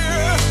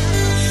hear,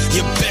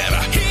 you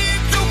better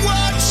heed the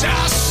words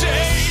I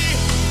say.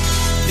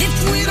 If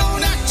we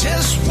don't act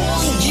as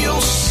one,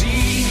 you'll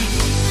see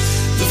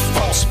the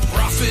false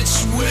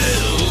prophets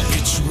will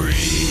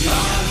betray.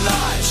 Our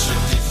lives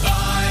are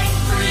divine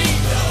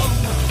freedom.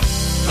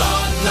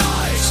 Our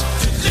lives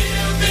to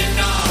live in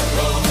our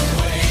own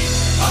way.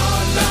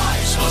 Our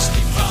lives must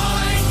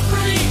divine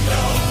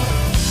freedom.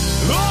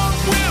 Or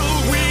will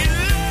we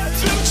let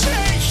them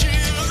take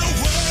it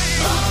away?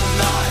 Our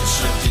lives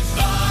are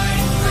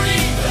divine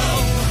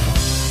freedom.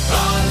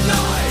 Our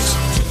lives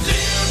to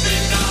live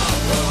in our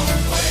own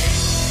way.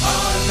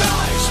 Our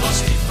lives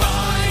must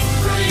divine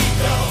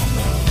freedom.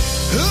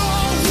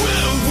 Or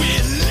will we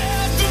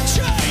let them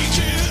take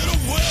it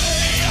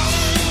away?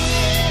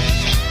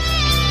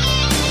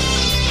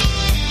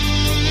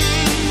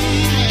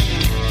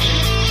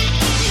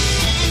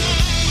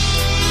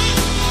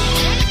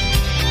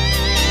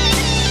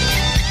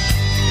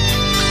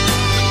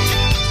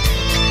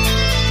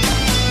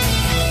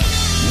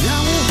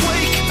 Now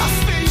awake, I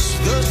face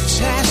the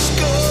task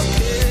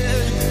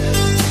ahead.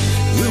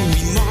 Will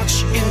we march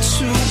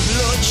into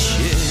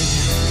bloodshed?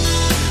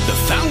 The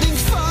founding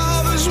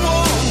fathers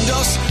warned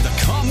us the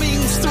coming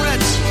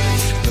threat.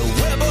 The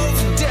web of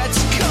debt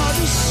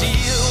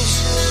conceals.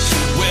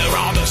 Where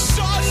are the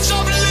sons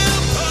of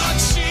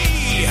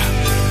liberty?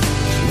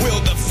 Will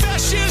the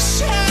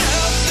fascists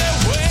have their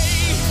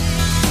way?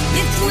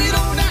 If we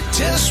don't act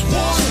as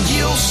one,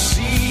 you'll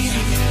see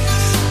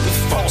the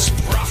false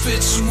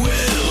prophets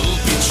will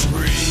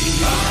betray.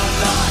 Our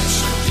lives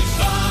are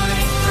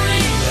divine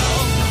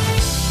freedom.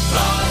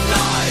 Our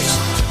lives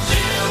to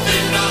live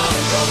in our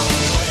own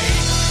way.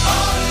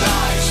 Our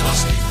lives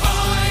must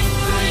divine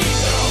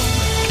freedom.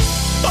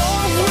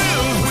 Or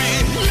will we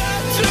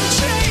let them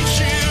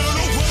take it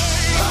away?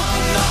 Our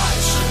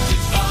lives are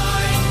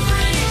divine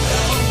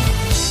freedom.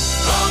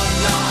 Our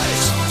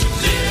lives to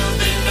live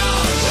in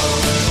our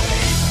own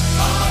way.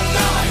 Our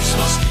lives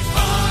must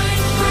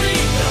divine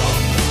freedom.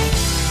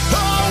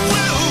 Or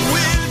will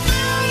we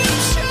let them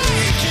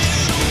take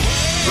it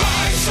away?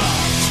 Rise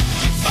up to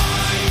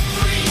divine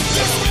freedom.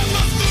 This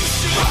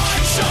revolution.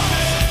 Rise up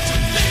to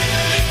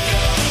live in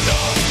your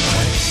own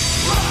way.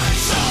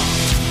 Rise up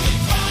to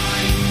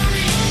divine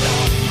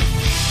freedom.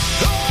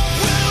 Or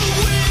will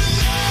we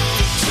let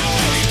them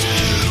take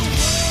it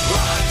away?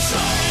 Rise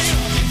up to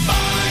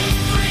divine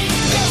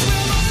freedom. This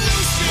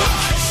revolution.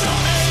 Rise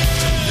up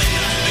to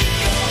live in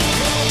your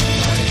own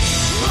way.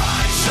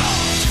 Rise up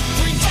to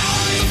bring down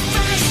the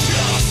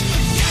vicious,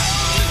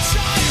 down the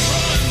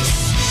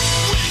tyrants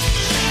with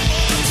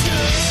liberty.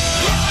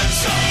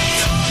 Rise up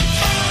to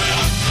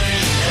divine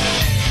freedom.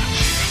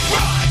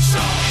 Rise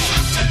up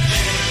to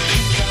live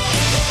in your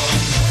own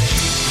way.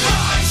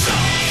 Rise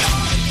up to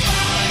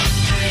divine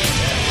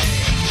freedom.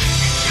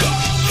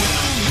 Or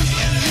will we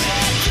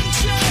let them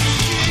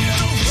take it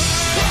away?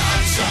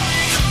 Rise up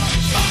to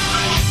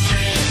divine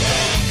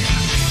freedom.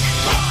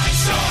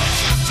 Rise up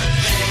to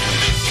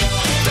live in your own way.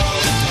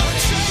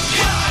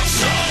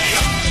 Rise up to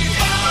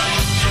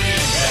divine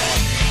freedom.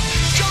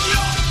 Don't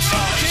let them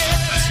take it.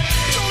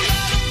 Don't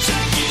let them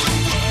take it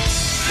away.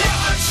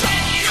 Rise up to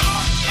your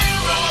own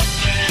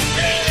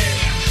way.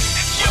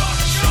 It's your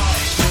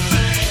choice to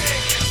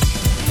make.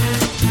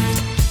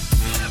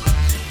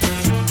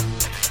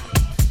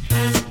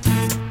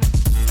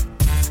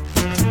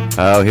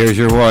 Oh, here's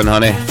your one,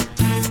 honey.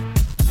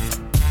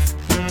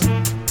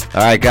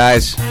 All right,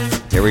 guys,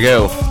 here we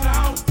go.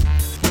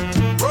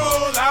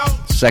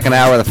 Second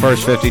hour of the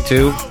first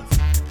 52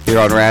 here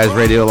on Raz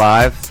Radio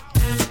Live.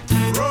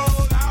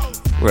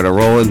 We're going to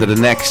roll into the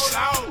next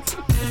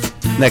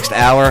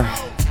hour,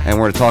 and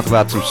we're going to talk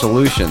about some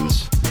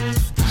solutions.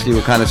 See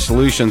what kind of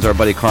solutions our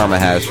buddy Karma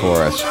has for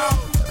us.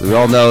 We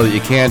all know that you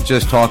can't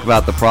just talk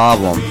about the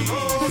problem.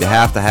 You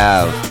have to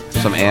have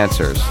some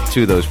answers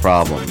to those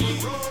problems.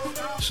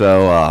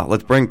 So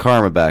let's bring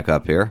Karma back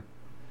up here.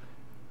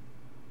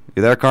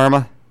 You there,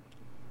 Karma?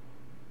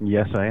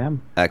 Yes, I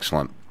am.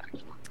 Excellent.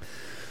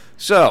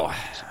 So,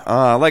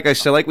 like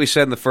we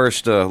said in the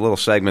first little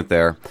segment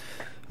there,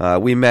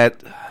 we met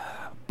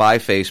by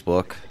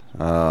Facebook.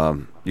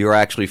 You're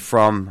actually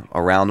from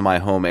around my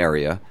home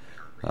area,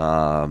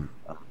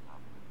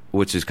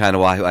 which is kind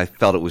of why I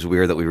felt it was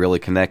weird that we really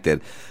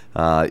connected.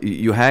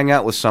 You hang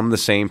out with some of the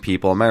same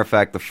people. As a matter of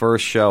fact, the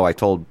first show, I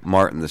told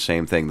Martin the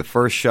same thing. The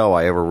first show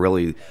I ever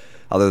really,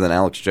 other than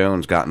Alex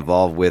Jones, got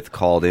involved with,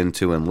 called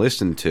into, and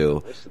listened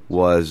to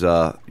was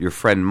your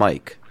friend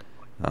Mike.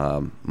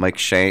 Mike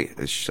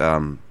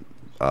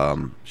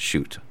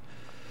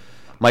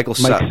Michael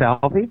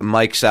Salvi?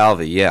 Mike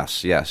Salvi,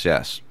 yes.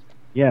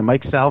 Yeah,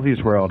 Mike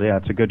Salvi's World. Yeah,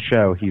 it's a good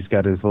show. He's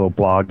got his little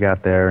blog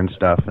out there and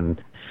stuff,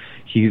 and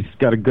he's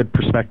got a good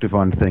perspective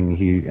on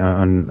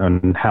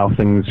on how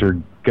things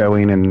are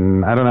going.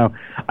 And I don't know,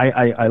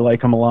 I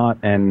like him a lot,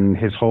 and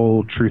his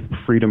whole Truth,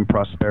 Freedom,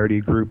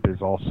 Prosperity group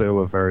is also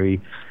a very,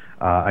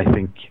 I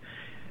think,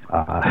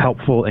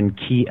 helpful and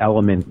key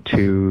element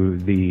to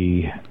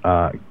the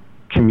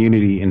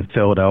community in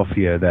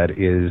Philadelphia that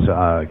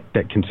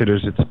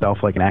considers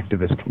itself like an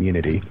activist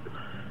community.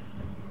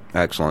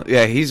 Excellent.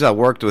 Yeah, he's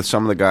worked with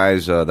some of the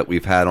guys that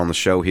we've had on the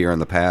show here in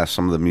the past,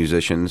 some of the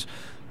musicians,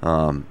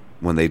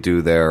 when they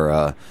do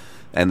their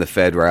and the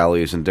Fed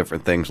rallies and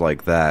different things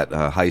like that.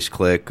 Heist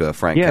Click,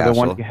 Frank Castle. Yeah,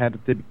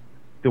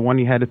 the one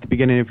you had at the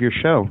beginning of your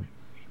show.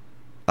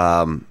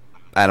 Adam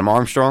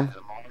Armstrong?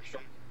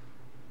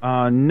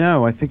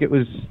 No, I think it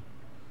was...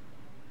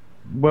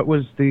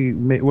 was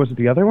it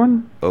the other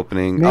one?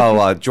 Opening.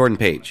 Maybe? Jordan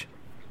Page.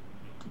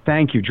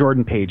 Thank you,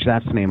 Jordan Page.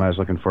 That's the name I was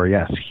looking for.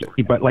 Yes,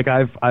 but like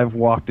I've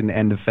walked in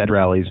end of Fed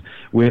rallies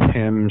with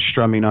him,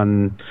 strumming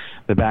on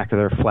the back of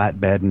their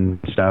flatbed and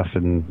stuff,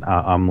 and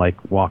I'm like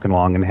walking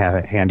along and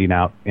handing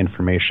out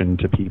information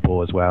to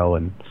people as well.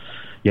 And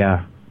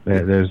yeah,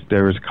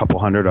 there was a couple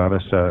hundred of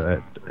us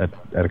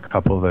at a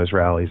couple of those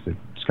rallies.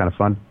 It's kind of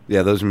fun.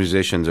 Yeah, those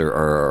musicians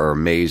are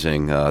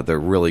amazing. They're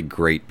really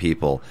great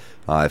people.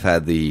 I've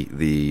had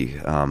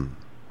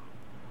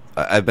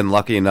I've been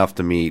lucky enough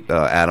to meet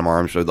Adam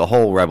Armstrong, the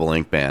whole Rebel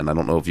Inc. band. I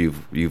don't know if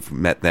you've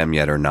met them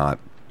yet or not,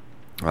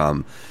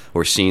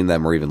 or seen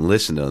them or even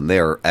listened to them. They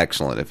are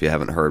excellent. If you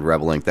haven't heard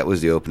Rebel Inc., that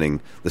was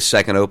the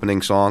second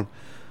opening song.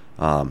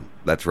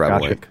 That's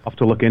Rebel Inc. I'll have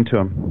to look into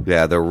them.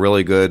 Yeah, they're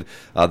really good.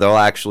 They'll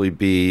actually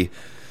be...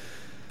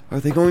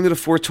 Are they going to the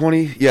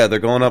 420? Yeah, they're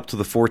going up to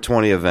the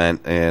 420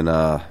 event, and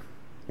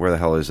where the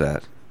hell is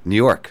that? New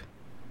York.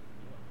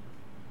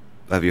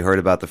 Have you heard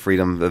about the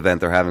Freedom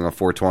event they're having on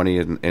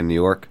 420 in New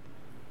York?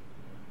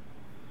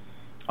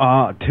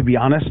 To be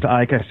honest,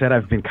 like I said,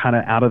 I've been kind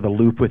of out of the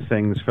loop with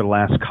things for the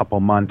last couple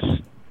months.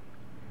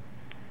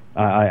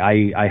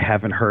 I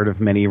haven't heard of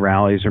many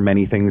rallies or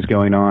many things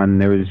going on.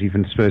 There was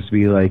even supposed to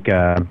be like,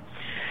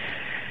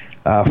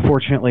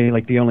 fortunately,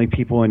 like the only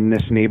people in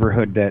this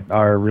neighborhood that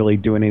are really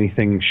doing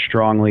anything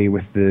strongly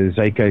with the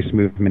Zeitgeist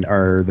movement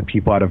are the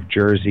people out of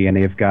Jersey, and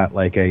they've got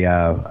like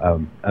a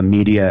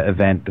media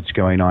event that's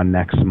going on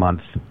next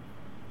month.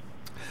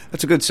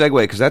 That's a good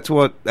segue, because that's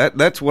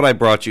what I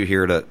brought you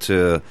here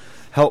to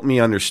help me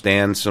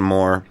understand some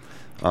more.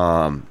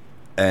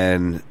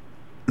 And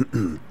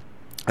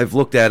I've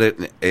looked at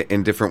it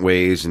in different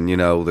ways, and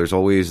there's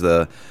always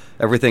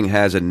everything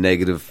has a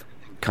negative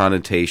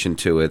connotation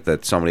to it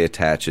that somebody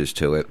attaches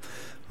to it.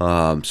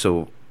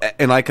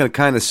 And I can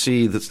kind of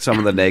see some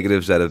of the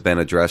negatives that have been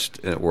addressed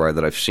or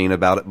that I've seen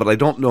about it, but I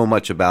don't know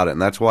much about it,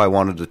 and that's why I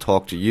wanted to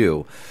talk to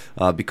you,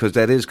 because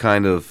that is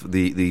kind of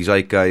the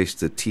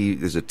zeitgeist.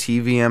 Is it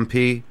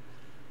TVMP?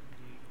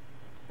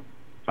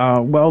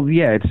 Well,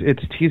 yeah, it's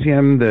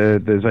TZM,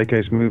 the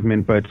Zeitgeist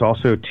movement, but it's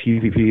also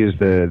TVP is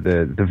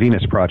the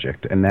Venus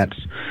Project, and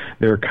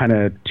they're kind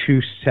of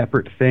two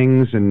separate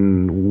things,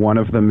 and one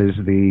of them is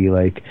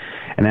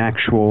an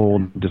actual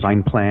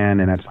design plan,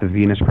 and that's the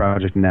Venus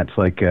Project, and that's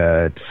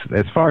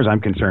as far as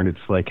I'm concerned,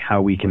 it's like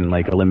how we can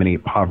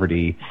eliminate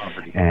poverty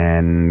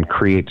and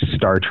create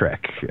Star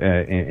Trek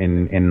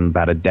in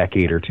about a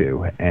decade or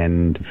two,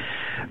 and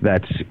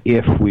that's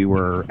if we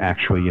were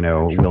actually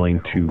willing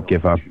to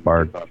give up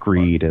our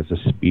greed as a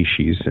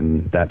species,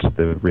 and that's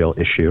the real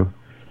issue.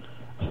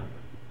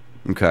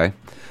 Okay,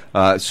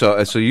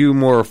 so you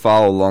more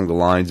follow along the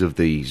lines of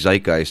the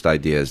zeitgeist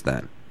ideas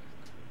then?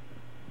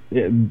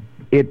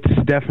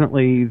 It's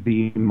definitely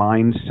the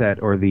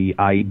mindset or the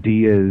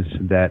ideas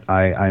that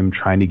I'm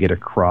trying to get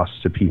across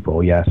to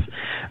people. Yes,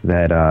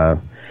 that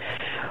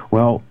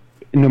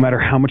no matter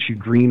how much you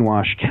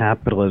greenwash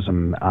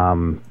capitalism,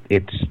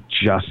 it's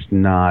just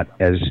not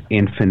as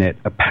infinite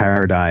a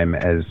paradigm,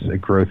 as a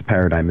growth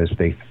paradigm as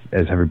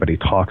everybody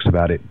talks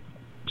about it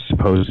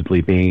supposedly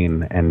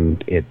being,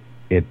 and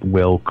it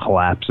will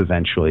collapse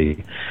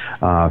eventually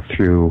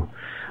through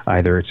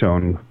either its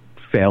own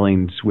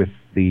failings with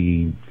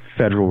the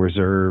Federal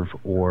Reserve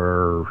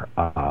or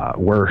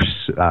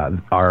worse,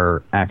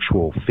 our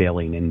actual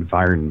failing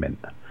environment.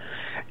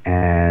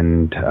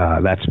 And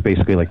that's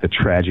basically like the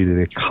tragedy of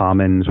the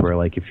commons, where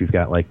like if you've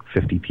got like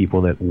 50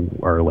 people that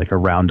are like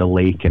around a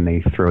lake and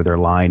they throw their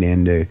line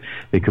in,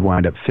 they could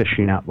wind up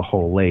fishing out the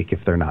whole lake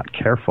if they're not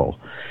careful.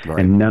 Right.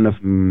 And none of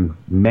them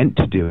meant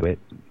to do it,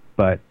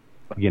 but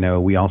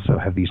we also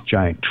have these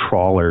giant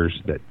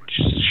trawlers that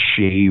just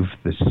shave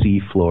the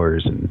sea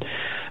floors and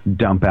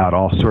dump out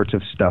all sorts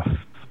of stuff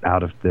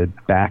out of the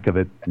back of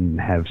it, and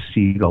have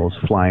seagulls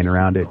flying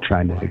around it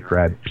trying to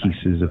grab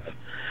pieces of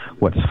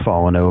what's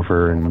fallen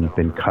over and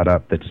been cut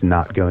up that's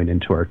not going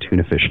into our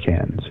tuna fish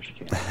cans.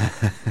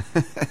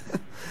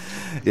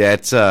 Yeah,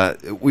 it's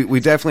we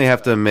definitely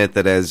have to admit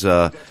that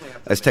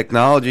as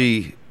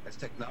technology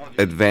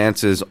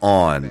advances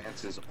on,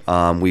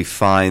 we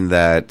find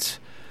that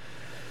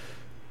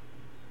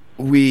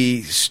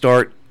we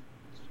start,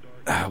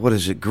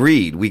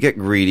 greed. We get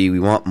greedy. We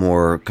want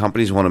more.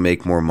 Companies want to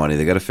make more money.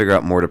 They got to figure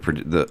out more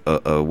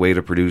a way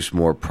to produce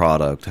more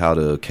product, how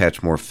to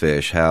catch more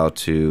fish, how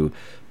to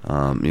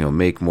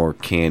make more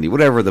candy,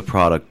 whatever the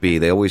product be.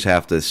 They always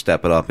have to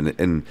step it up,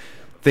 and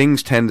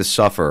things tend to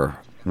suffer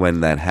when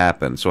that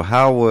happens. So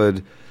how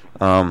would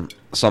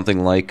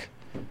something like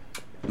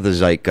the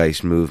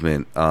Zeitgeist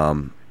movement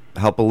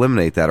help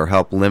eliminate that or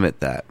help limit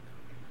that?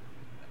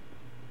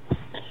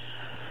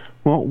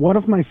 Well, one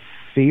of my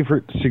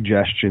favorite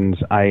suggestions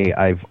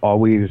I've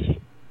always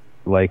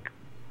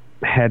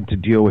had to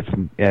deal with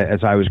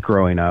as I was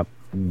growing up,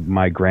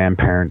 my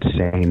grandparents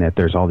saying that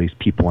there's all these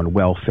people on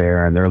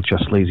welfare and they're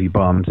just lazy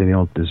bums and they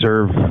don't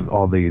deserve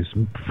all these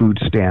food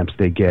stamps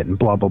they get and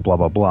blah blah blah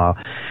blah blah.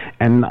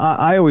 And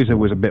I always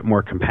was a bit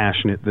more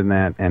compassionate than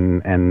that,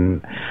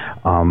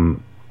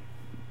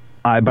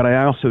 but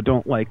I also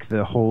don't like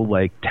the whole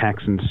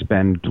tax and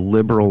spend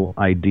liberal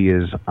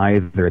ideas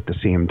either at the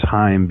same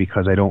time,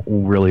 because I don't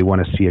really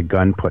want to see a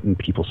gun put in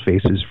people's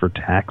faces for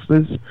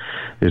taxes.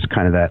 There's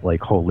kind of that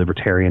whole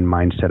libertarian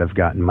mindset I've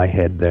got in my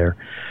head there,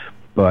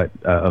 but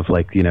of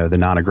the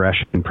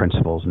non-aggression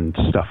principles and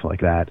stuff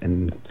like that,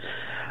 and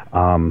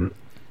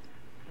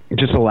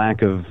just a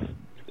lack of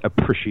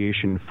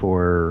appreciation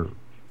for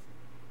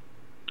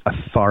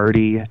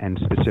authority and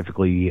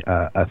specifically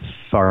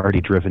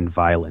authority-driven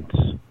violence.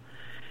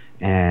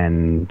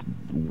 And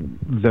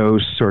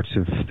those sorts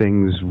of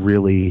things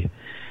really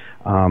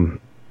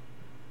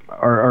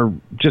are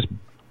just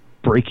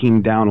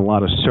breaking down a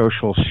lot of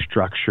social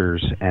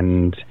structures,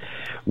 and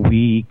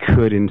we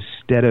could,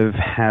 instead of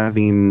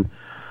having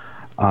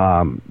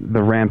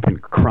the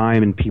rampant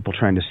crime and people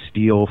trying to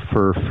steal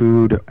for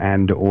food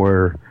and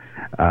or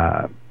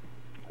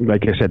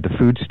like I said, the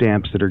food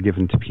stamps that are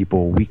given to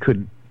people, we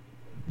could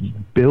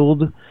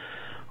build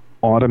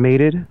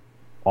automated,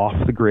 off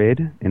the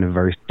grid, in a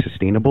very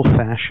sustainable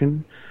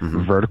fashion,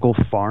 vertical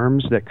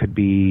farms that could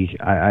be,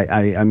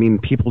 I mean,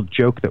 people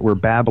joke that we're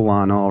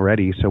Babylon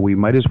already, so we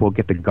might as well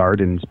get the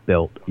gardens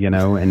built,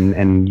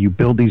 and you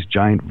build these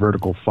giant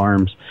vertical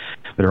farms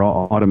that are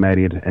all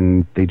automated,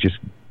 and they just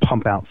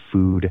pump out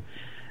food,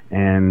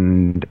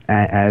 and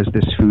as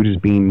this food is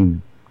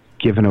being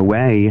given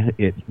away,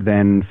 it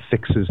then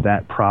fixes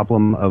that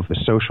problem of the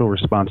social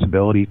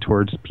responsibility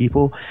towards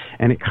people,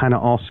 and it kind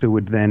of also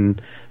would then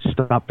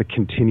stop the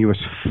continuous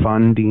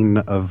funding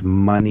of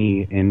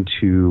money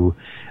into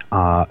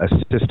a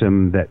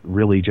system that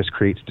really just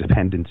creates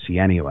dependency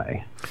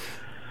anyway.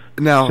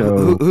 Now,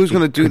 So who's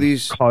going to do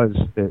these?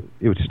 It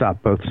would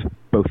stop both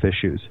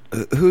issues.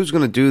 Who's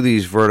going to do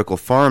these vertical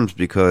farms?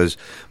 Because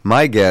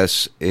my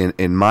guess,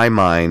 in my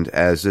mind,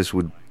 as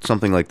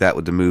something like that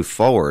would move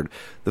forward,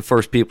 the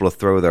first people to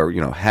throw their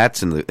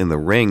hats in the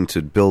ring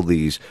to build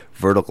these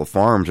vertical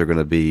farms are going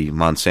to be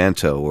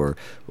Monsanto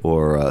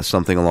or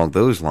something along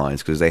those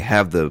lines, because they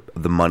have the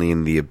money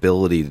and the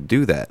ability to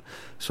do that.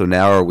 So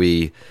now are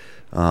we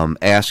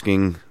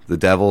asking the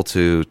devil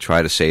to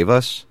try to save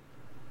us?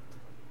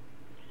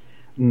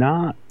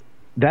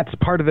 That's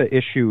part of the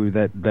issue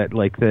that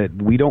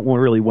we don't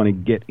really want to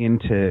get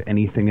into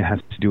anything that has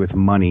to do with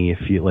money.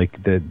 If you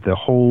the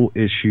whole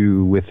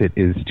issue with it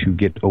is to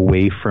get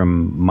away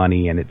from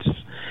money and its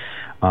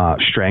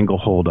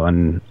stranglehold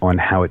on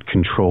how it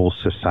controls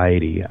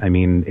society. I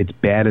mean, it's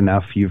bad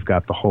enough you've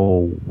got the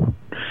whole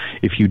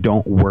if you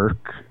don't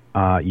work,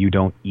 you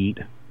don't eat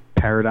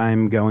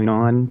paradigm going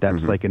on.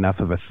 That's enough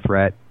of a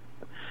threat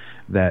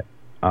that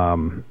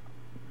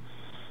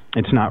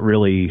it's not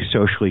really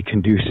socially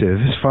conducive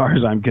as far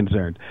as I'm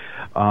concerned.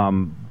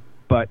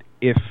 But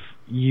if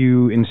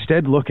you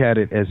instead look at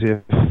it as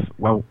if,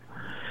 well,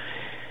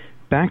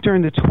 back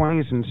during the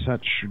 20s and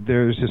such,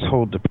 there's this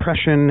whole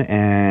depression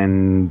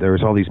and there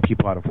was all these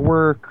people out of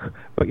work,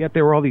 but yet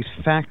there were all these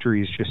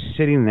factories just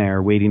sitting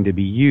there waiting to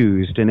be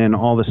used. And then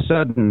all of a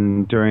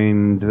sudden,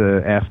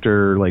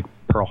 after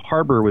Pearl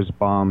Harbor was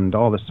bombed,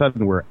 all of a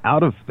sudden we're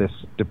out of this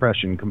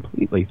depression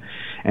completely,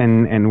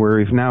 and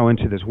we're now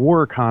into this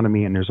war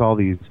economy, and there's all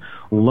these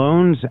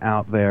loans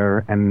out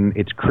there, and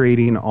it's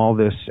creating all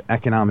this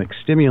economic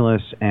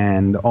stimulus,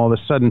 and all of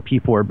a sudden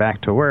people are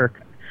back to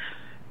work,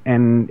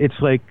 and it's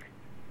like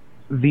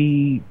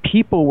the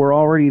people were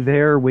already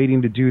there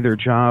waiting to do their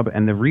job,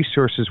 and the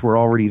resources were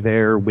already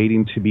there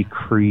waiting to be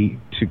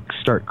to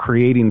start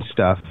creating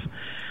stuff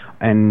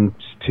and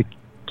to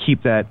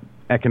keep that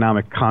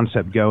economic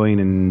concept going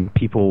and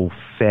people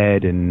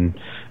fed and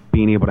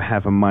being able to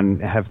have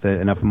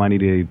enough money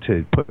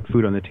to put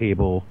food on the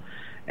table,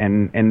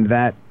 and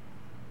that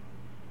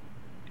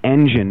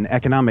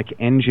economic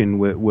engine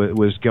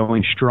was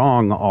going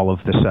strong all of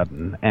a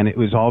sudden, and it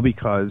was all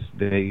because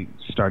they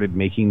started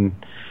making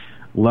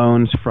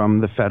loans from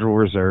the Federal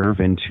Reserve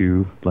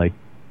into like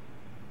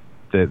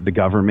the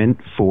government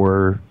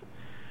for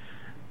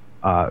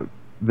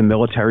the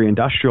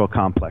military-industrial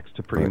complex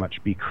to pretty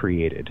much be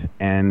created.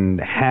 And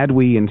had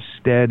we,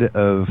 instead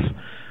of,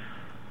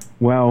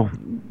 well,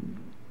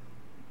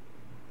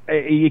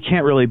 you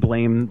can't really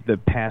blame the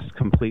past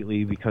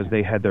completely because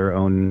they had their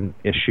own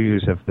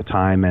issues of the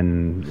time,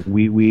 and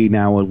we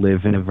now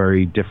live in a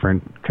very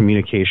different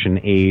communication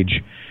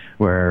age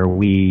where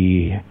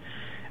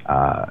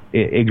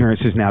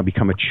ignorance has now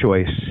become a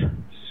choice.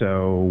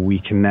 So we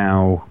can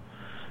now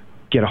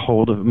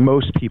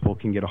most people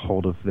can get a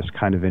hold of this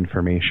kind of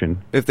information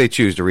if they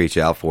choose to reach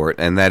out for it.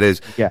 And that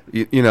is,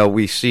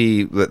 we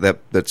see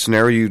that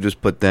scenario you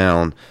just put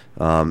down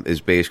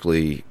is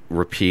basically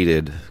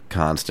repeated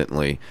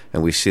constantly,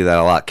 and we see that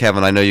a lot.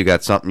 Kevin, I know you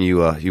got something you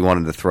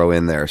wanted to throw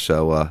in there,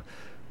 so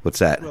what's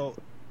that? Well,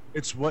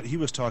 it's what he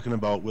was talking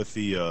about with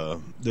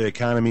the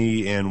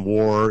economy and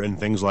war and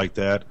things like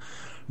that.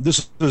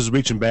 This is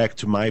reaching back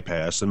to my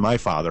past and my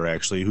father,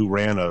 actually, who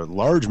ran a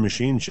large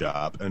machine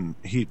shop, and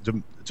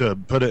to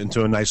put it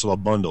into a nice little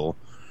bundle,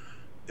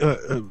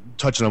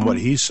 touching on what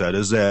he said,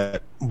 is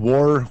that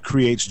war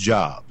creates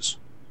jobs.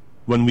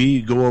 When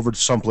we go over to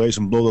someplace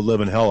and blow the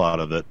living hell out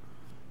of it,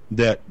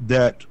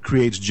 that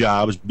creates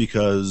jobs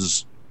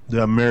because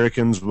the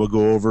Americans will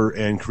go over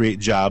and create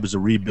jobs to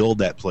rebuild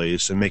that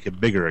place and make it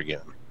bigger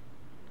again.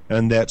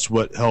 And that's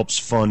what helps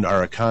fund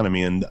our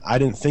economy. And I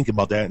didn't think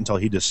about that until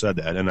he just said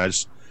that. And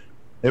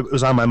it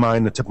was on my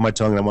mind, the tip of my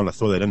tongue, and I want to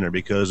throw that in there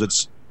because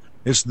it's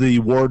the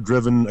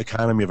war-driven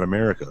economy of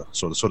America,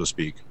 so to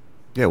speak.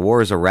 Yeah,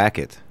 war is a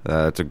racket.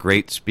 It's a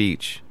great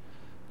speech.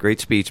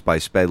 Great speech by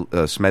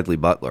Smedley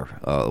Butler.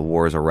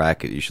 War is a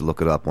racket. You should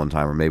look it up one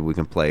time, or maybe we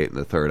can play it in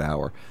the third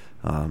hour.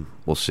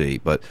 We'll see.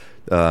 But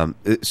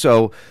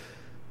so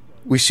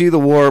we see the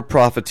war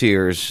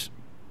profiteers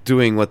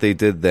doing what they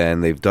did then.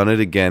 They've done it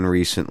again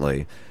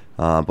recently.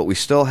 But we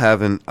still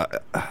haven't...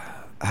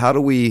 how do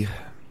we...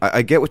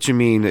 I get what you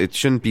mean. It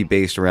shouldn't be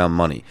based around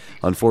money.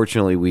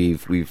 Unfortunately,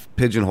 we've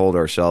pigeonholed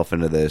ourselves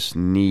into this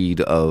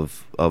need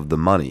of the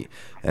money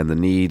and the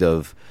need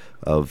of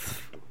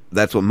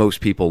that's what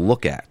most people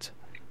look at.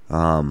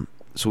 So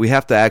we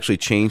have to actually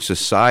change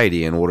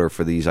society in order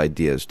for these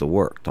ideas to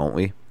work, don't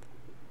we?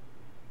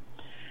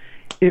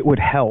 It would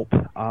help.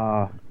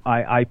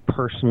 I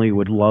personally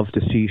would love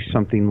to see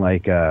something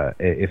like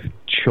if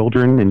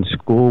children in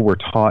school were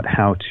taught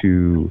how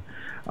to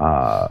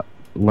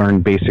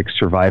learn basic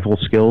survival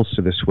skills,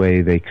 so this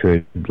way they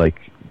could,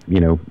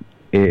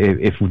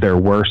 if there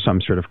were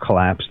some sort of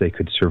collapse, they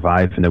could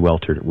survive in the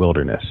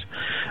wilderness.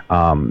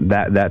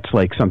 That's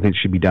like something that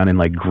should be done in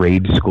like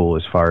grade school,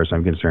 as far as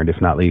I'm concerned, if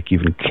not like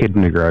even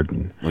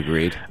kindergarten.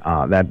 Agreed.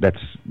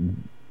 That's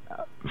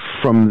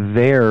from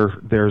there.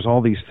 There's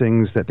all these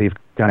things that they've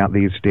got out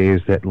these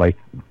days that like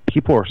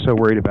people are so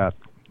worried about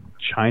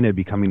China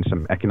becoming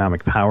some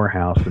economic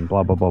powerhouse and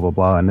blah, blah, blah, blah,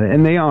 blah.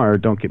 And they are,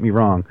 don't get me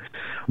wrong.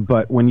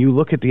 But when you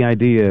look at the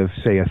idea of,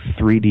 say, a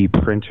 3D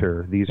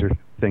printer, these are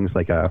things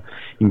like you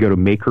can go to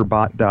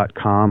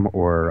makerbot.com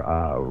or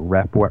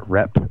rep.org.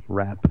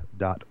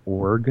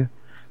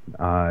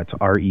 It's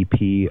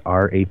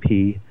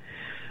REPRAP.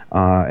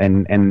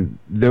 And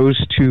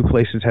those two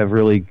places have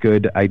really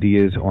good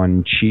ideas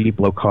on cheap,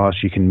 low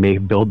cost. You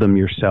can build them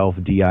yourself,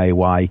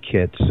 DIY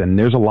kits, and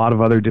there's a lot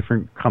of other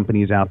different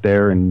companies out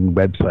there and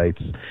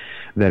websites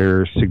that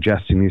are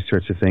suggesting these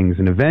sorts of things.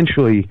 And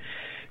eventually,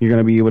 you're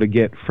going to be able to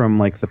get from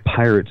like the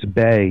Pirates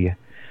Bay.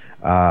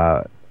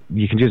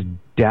 You can just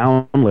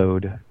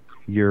download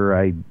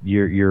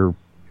your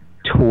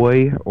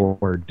toy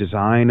or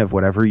design of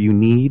whatever you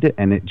need,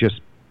 and it just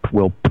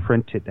will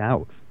print it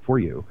out for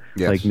you.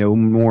 Yes. Like no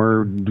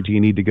more do you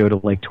need to go to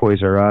like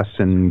Toys R Us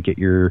and get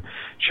your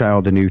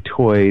child a new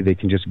toy. They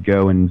can just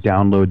go and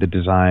download the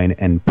design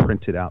and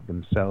print it out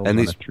themselves. And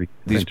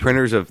these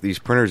printers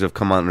have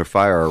come under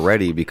fire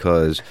already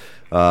because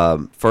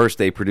first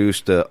they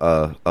produced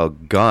a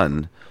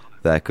gun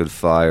that could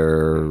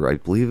fire, I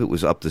believe it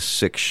was up to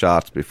 6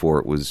 shots before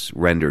it was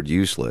rendered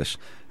useless.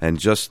 And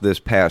just this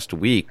past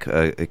week,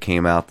 it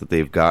came out that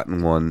they've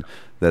gotten one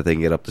that they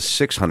can get up to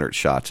 600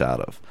 shots out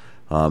of.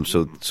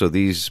 So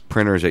these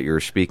printers that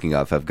you're speaking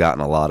of have gotten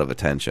a lot of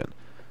attention.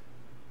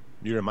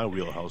 You're in my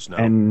wheelhouse now.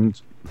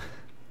 And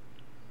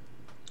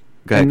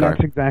Go ahead, and Gar.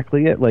 that's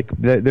exactly it. Like,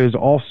 there's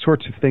all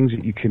sorts of things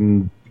that you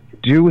can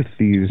do with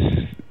these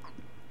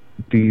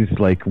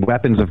like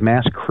weapons of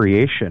mass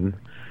creation,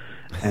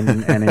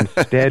 and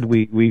instead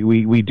we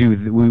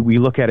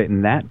look at it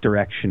in that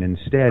direction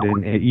instead,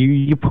 and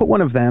you put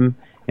one of them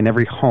in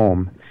every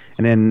home,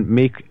 and then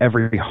make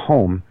every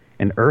home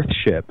an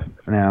Earthship.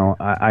 Now,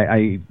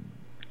 I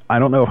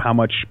don't know how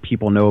much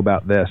people know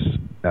about this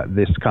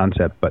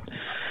concept, but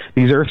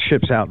these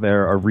Earthships out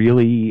there are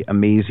really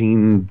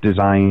amazing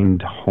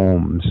designed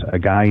homes. A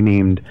guy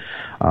named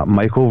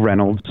Michael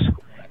Reynolds,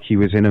 he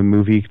was in a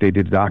movie, they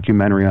did a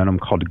documentary on him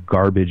called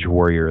Garbage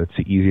Warrior. It's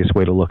the easiest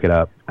way to look it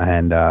up.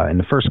 And in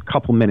the first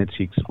couple minutes,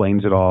 he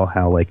explains it all,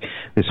 how like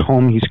this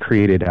home he's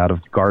created out of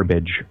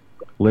garbage,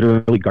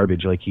 literally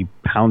garbage, like he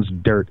pounds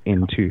dirt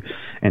into,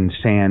 and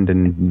sand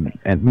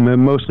and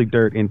mostly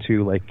dirt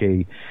into like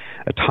a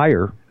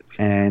tire,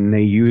 and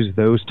they use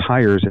those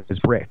tires as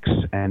bricks,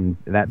 and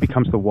that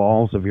becomes the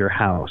walls of your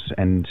house.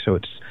 And so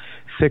it's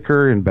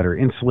thicker and better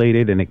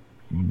insulated, and it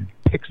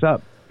picks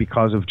up,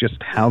 because of just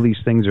how these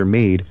things are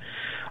made,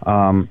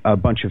 a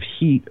bunch of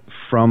heat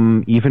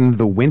from even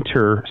the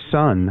winter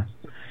sun,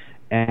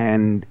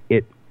 and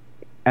it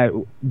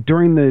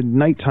during the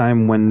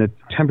nighttime when the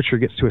temperature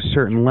gets to a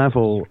certain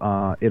level,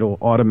 it'll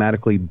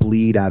automatically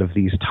bleed out of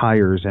these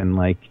tires, and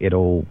like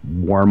it'll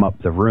warm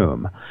up the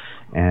room.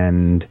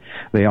 And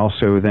they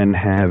also then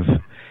have.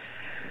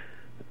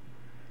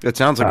 It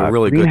sounds like a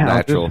really good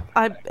natural.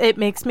 It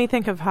makes me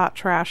think of hot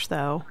trash,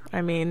 though.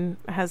 I mean,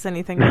 has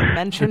anything been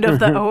mentioned of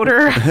the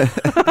odor?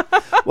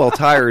 Well,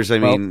 tires, I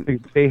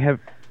mean... They have...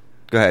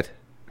 Go ahead.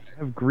 They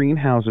have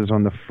greenhouses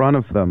on the front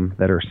of them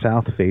that are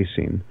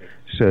south-facing,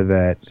 so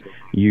that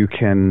you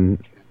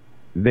can...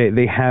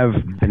 They have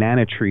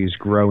banana trees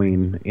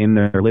growing in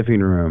their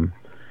living room,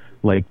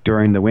 like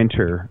during the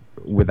winter.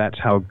 That's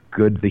how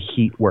good the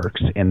heat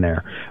works in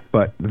there.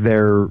 But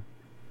their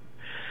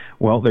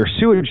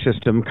sewage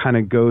system kind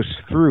of goes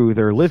through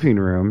their living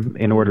room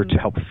in order to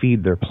help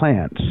feed their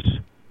plants.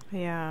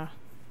 Yeah.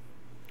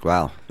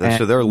 Wow.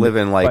 So they're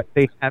living like... But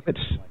they have it...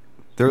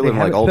 They're living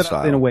like old set up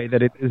style. in a way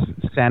that it is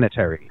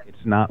sanitary.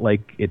 It's not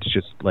like it's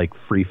just like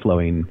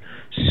free-flowing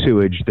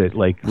sewage that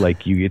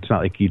it's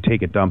not like you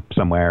take a dump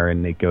somewhere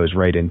and it goes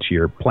right into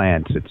your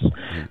plants.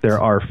 There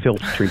are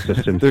filtering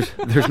systems.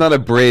 There's not a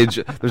bridge.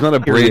 There's not a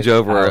bridge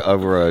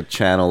over a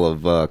channel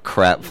of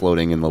crap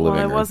floating in the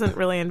living room. Well, I wasn't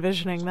really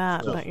envisioning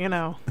that, but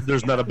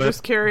there's not a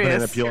just curious.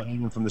 banana peel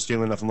hanging from the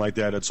ceiling, nothing like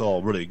that. It's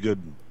all really good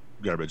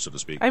garbage, so to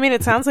speak. I mean,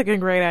 it sounds like a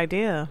great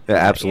idea. It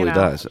absolutely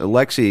does.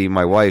 Lexi,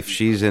 my wife,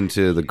 she's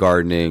into the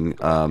gardening.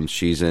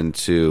 She's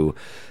into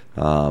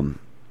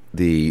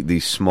the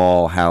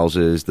small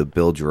houses, the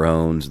build your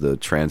owns, the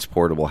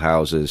transportable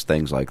houses,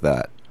 things like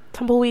that.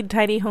 Tumbleweed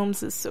Tidy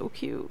Homes is so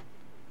cute.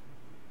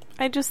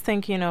 I just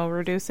think,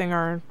 reducing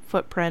our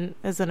footprint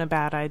isn't a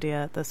bad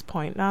idea at this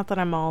point. Not that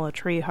I'm all a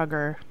tree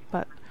hugger,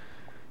 but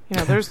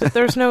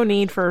there's no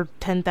need for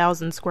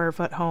 10,000 square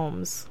foot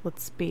homes.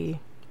 Let's be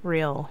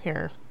real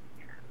here.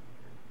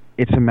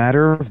 It's a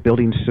matter of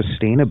building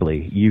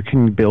sustainably. You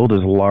can build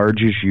as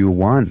large as you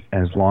want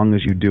as long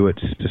as you do it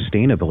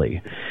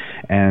sustainably.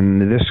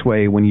 And this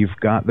way, when you've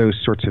got those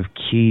sorts of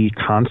key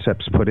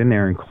concepts put in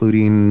there,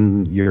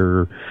 including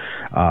your,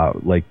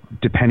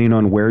 depending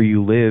on where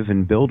you live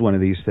and build one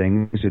of these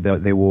things,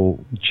 they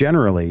will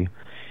generally,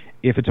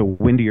 if it's a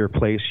windier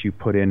place, you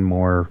put in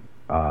more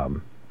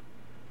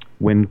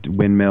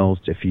windmills.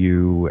 If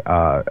you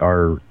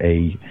are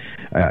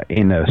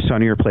in a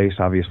sunnier place,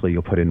 obviously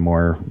you'll put in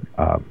more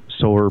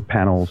solar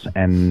panels,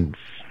 and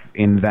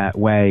in that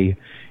way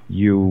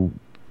you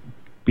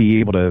be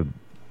able to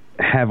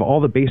have all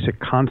the basic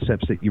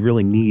concepts that you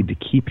really need to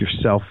keep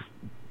yourself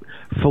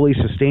fully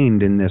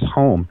sustained in this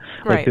home.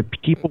 Right. Like the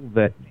people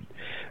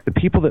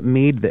that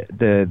made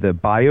the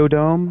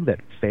biodome that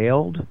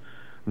failed,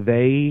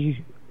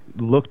 they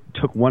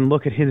took one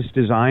look at his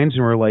designs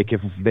and were like,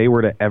 if they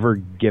were to ever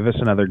give us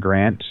another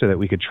grant so that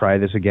we could try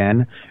this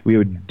again, we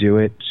would do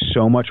it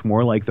so much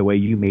more like the way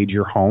you made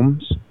your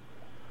homes.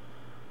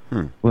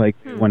 Like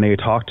when they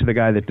talked to the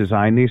guy that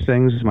designed these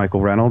things,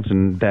 Michael Reynolds,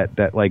 and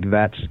that's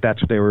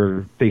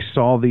what they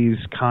saw these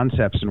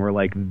concepts and were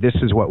like, this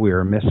is what we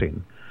were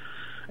missing.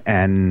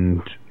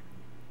 And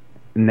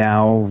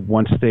now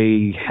once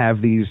they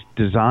have these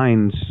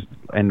designs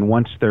and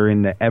once they're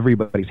in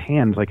everybody's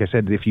hands, like I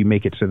said, if you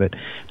make it so that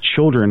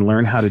children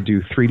learn how to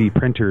do 3D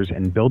printers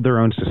and build their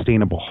own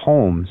sustainable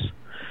homes,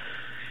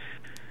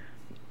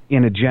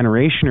 in a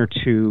generation or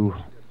two,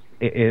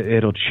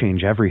 it'll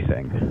change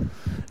everything.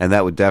 And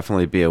that would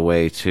definitely be a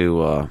way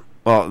to,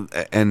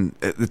 and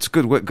it's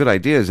good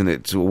ideas, and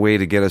it's a way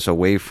to get us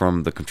away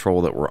from the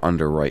control that we're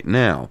under right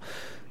now.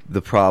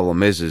 The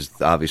problem is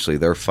obviously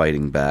they're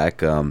fighting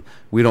back.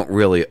 We don't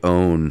really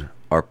own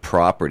our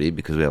property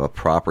because we have a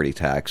property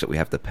tax that we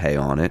have to pay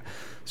on it.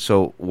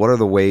 So what are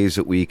the ways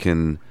that we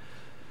can,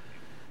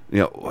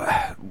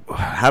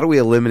 how do we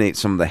eliminate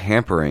some of the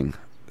hampering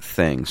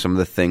things, some of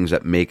the things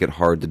that make it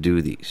hard to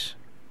do these?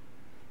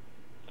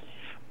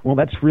 Well,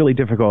 that's really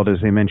difficult,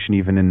 as they mentioned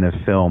even in the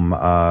film,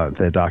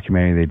 the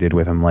documentary they did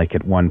with him. Like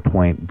at one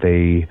point,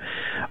 he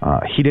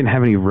didn't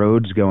have any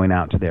roads going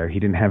out to there. He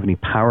didn't have any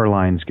power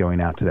lines going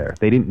out to there.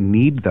 They didn't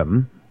need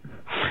them.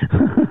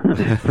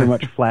 Pretty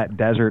much flat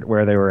desert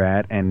where they were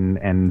at, and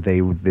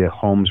the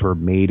homes were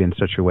made in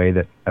such a way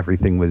that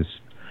everything was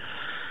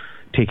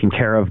taken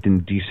care of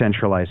in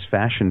decentralized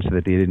fashion, so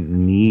that they didn't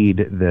need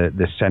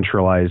the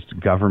centralized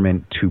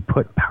government to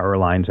put power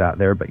lines out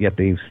there, but yet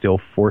they still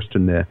forced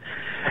them to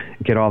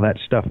get all that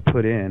stuff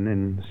put in,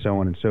 and so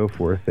on and so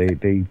forth.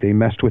 They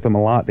messed with him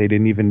a lot. They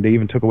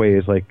even took away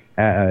his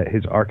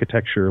his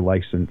architecture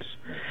license,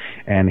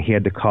 and he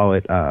had to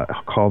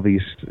call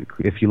these.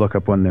 If you look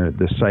up on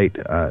the site,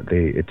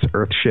 it's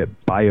Earthship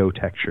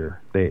Biotecture.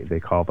 They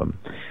call them.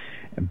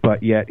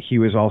 But yet he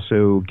was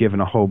also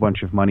given a whole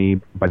bunch of money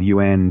by the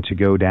UN to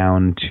go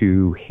down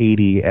to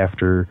Haiti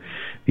after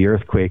the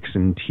earthquakes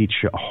and teach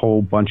a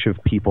whole bunch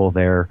of people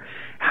there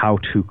how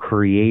to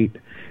create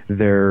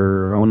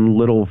their own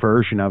little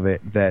version of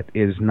it that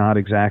is not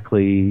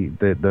exactly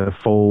the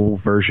full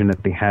version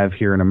that they have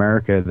here in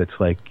America that's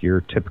like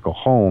your typical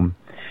home.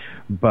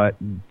 But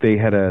they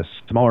had a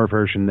smaller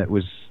version that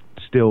was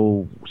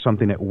still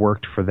something that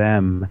worked for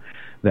them,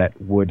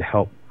 that would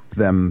help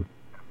them.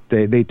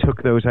 They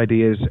took those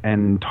ideas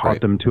and taught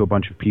them to a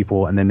bunch of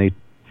people, and then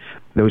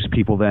those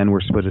people then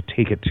were supposed to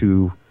take it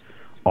to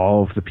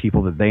all of the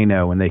people that they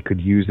know, and they could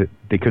use it.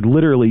 They could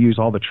literally use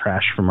all the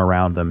trash from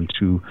around them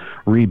to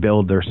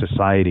rebuild their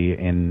society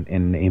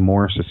in a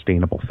more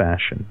sustainable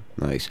fashion.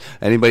 Nice.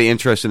 Anybody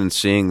interested in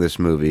seeing this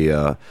movie?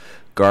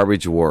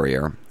 Garbage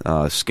Warrior.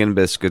 Skin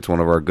Biscuits, one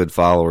of our good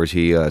followers,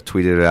 he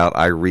tweeted it out.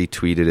 I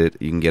retweeted it.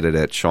 You can get it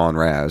at Sean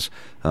Raz.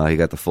 He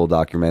got the full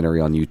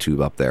documentary on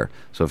YouTube up there.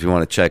 So if you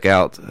want to check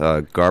out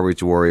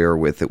Garbage Warrior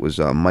it was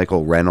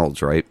Michael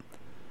Reynolds, right?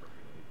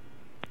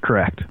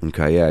 Correct.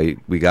 Okay, yeah,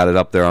 we got it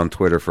up there on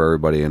Twitter for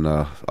everybody, and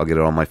I'll get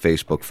it on my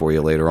Facebook for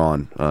you later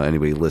on.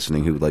 Anybody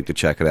listening who would like to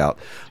check it out.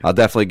 I'll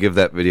definitely give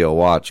that video a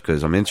watch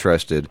because I'm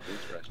interested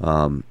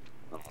in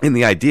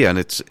the idea, and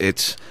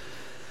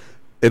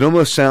it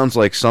almost sounds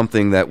like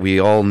something that we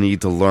all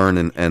need to learn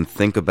and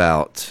think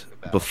about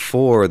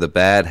before the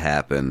bad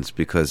happens,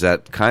 because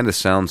that kind of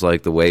sounds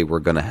like the way we're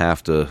going to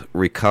have to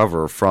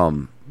recover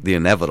from the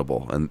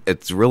inevitable. And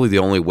it's really the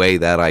only way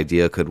that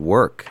idea could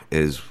work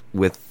is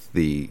with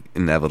the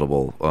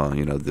inevitable,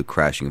 the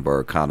crashing of our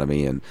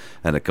economy and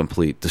a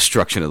complete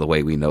destruction of the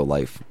way we know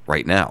life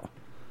right now.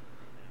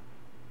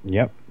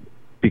 Yep.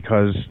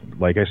 Because,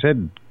 like I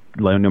said,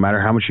 no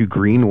matter how much you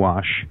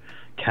greenwash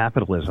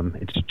capitalism,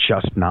 it's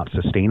just not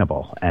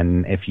sustainable.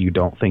 And if you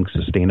don't think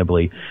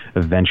sustainably,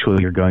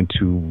 eventually you're going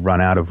to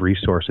run out of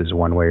resources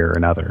one way or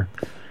another.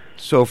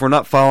 So if we're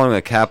not following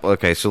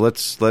okay, so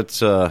let's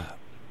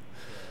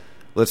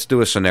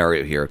do a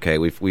scenario here. Okay,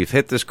 we've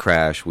hit this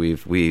crash.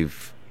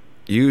 We've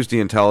used the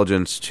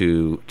intelligence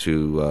to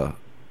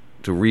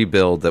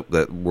rebuild that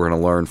we're going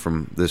to learn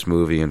from this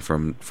movie and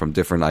from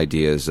different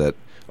ideas that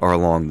are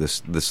along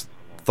this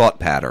thought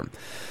pattern.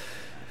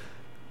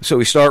 So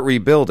we start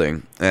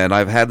rebuilding, and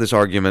I've had this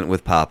argument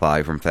with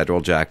Popeye from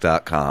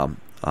FederalJack.com.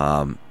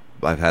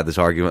 I've had this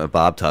argument with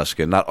Bob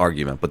Tuskin, not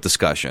argument, but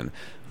discussion.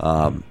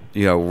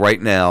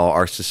 Right now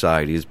our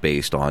society is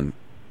based on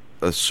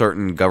a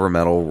certain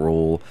governmental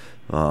rule.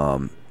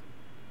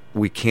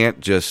 We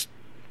can't just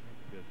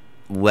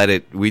let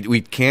it.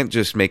 We can't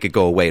just make it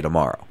go away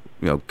tomorrow.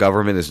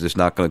 Government is just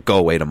not going to go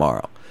away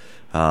tomorrow.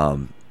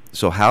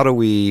 So how do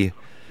we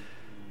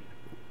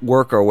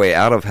work our way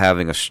out of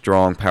having a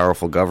strong,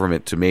 powerful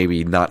government to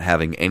maybe not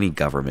having any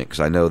government?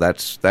 Because I know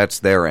that's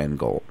their end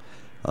goal,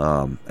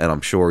 and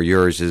I'm sure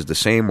yours is the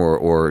same.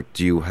 Or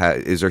do you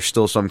is there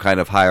still some kind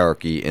of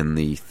hierarchy in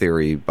the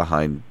theory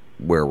behind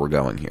where we're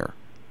going here?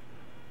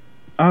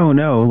 Oh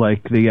no!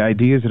 Like the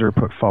ideas that are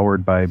put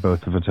forward by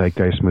both the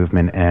Zeitgeist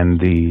Movement and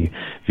the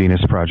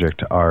Venus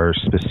Project are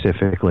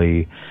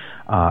specifically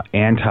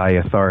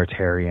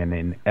anti-authoritarian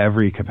in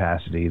every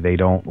capacity. They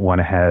don't want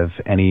to have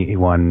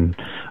anyone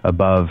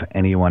above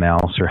anyone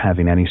else or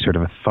having any sort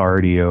of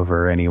authority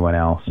over anyone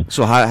else.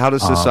 So how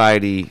does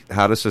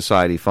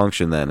society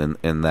function then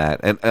in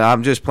that? And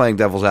I'm just playing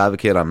devil's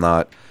advocate. I'm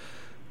not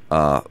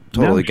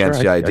totally against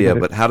the idea,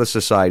 but how does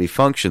society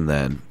function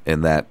then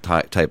in that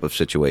type of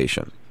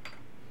situation?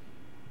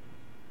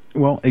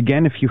 Well,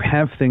 again, if you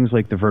have things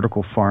like the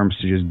vertical farms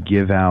to just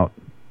give out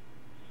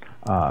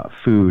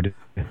food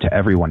to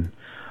everyone,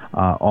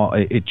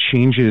 it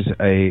changes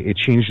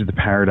the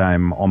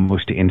paradigm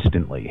almost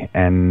instantly,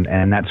 and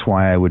that's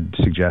why I would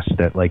suggest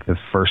that like the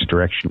first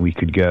direction we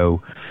could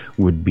go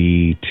would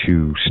be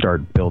to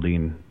start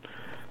building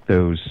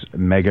those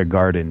mega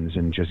gardens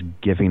and just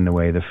giving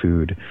away the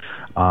food.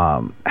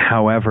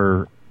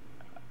 However,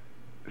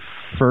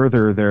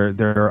 further,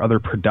 there are other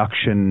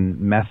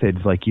production methods,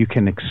 like you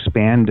can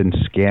expand and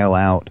scale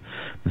out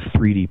the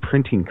 3D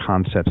printing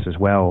concepts as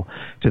well,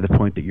 to the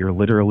point that you're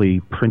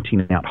literally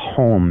printing out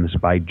homes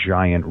by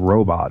giant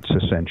robots,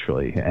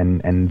 essentially.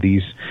 And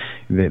these,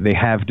 they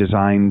have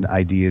designed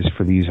ideas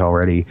for these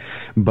already.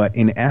 But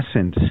in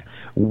essence,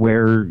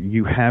 where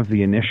you have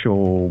the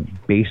initial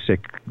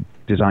basic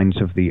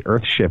designs of the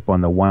Earthship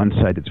on the one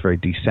side, it's very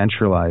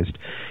decentralized.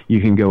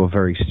 You can go a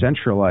very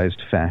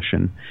centralized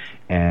fashion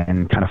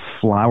and kind of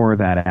flower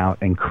that out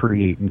and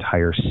create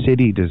entire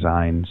city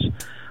designs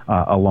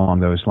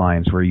along those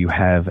lines, where you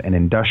have an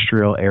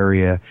industrial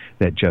area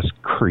that just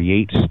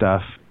creates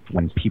stuff.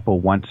 When people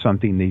want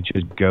something, they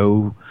just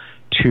go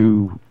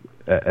to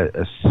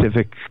a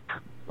civic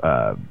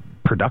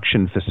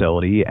production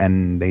facility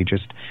and they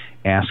just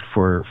ask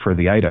for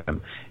the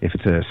item. If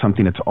it's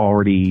something that's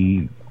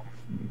already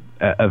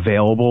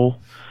available,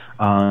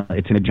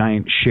 it's in a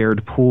giant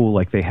shared pool,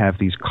 like they have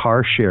these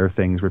car share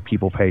things where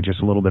people pay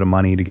just a little bit of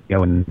money to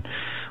go and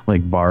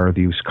like borrow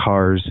these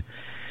cars,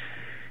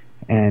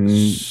 and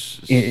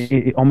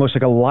it almost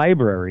like a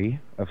library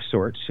of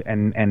sorts,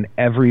 and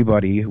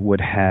everybody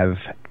would have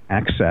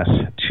access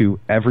to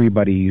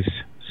everybody's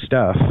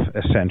stuff,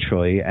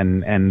 essentially,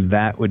 and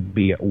that would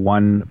be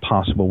one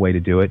possible way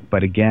to do it.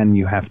 But again,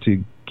 you have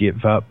to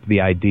give up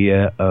the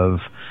idea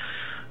of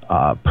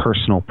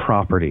personal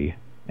property.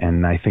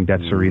 And I think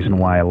that's the reason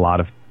why a lot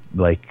of,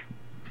 like,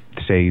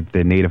 say,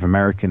 the Native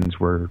Americans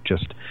were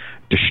just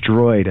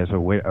destroyed as a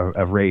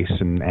race,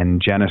 and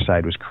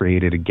genocide was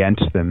created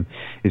against them,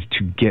 is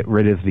to get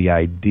rid of the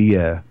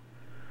idea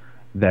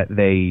that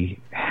they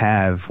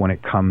have when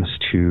it comes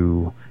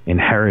to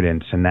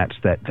inheritance, and that's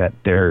that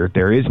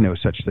there is no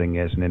such thing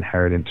as an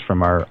inheritance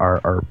from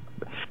our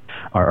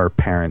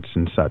parents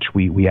and such.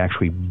 We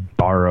actually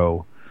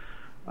borrow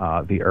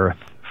the earth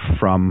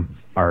from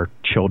our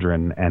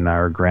children and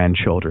our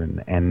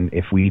grandchildren, and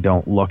if we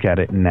don't look at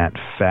it in that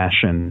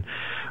fashion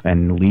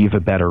and leave a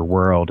better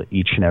world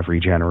each and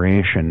every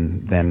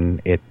generation, then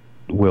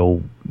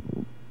it'll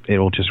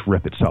just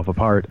rip itself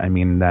apart. I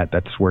mean,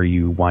 that's where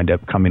you wind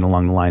up coming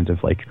along the lines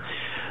of like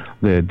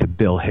the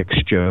Bill Hicks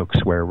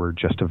jokes, where we're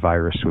just a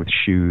virus with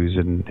shoes,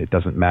 and it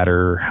doesn't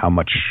matter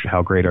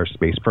how great our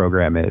space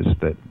program is,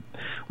 that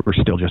we're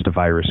still just a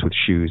virus with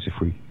shoes if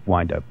we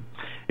wind up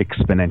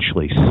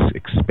exponentially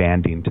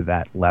expanding to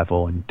that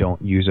level and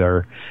don't use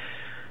our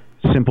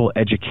simple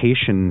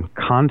education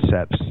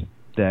concepts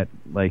that,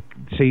 like,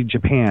 say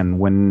Japan,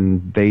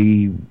 when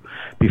they,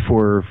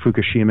 before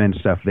Fukushima and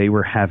stuff, they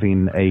were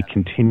having a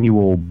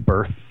continual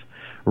birth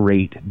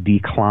rate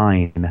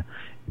decline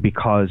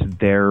because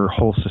their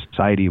whole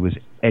society was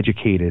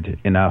educated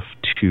enough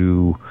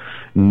to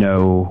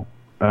know,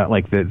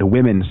 like the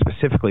women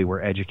specifically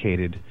were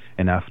educated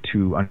enough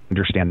to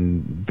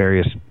understand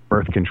various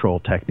birth control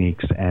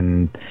techniques,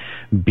 and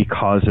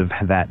because of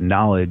that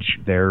knowledge,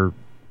 their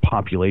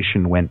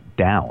population went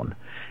down.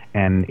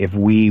 And if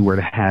we were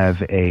to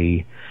have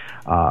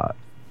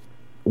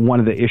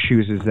one of the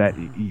issues is that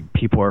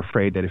people are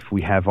afraid that if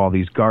we have all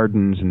these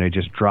gardens and they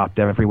just dropped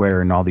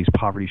everywhere in all these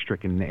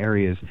poverty-stricken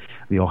areas,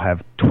 you'll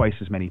have twice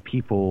as many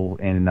people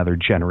in another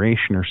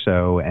generation or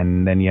so,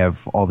 and then you have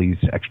all these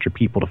extra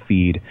people to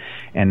feed,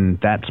 and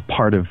that's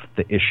part of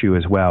the issue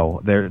as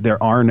well.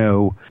 There are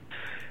no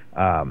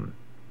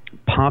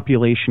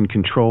population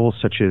controls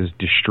such as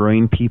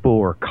destroying people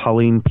or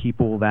culling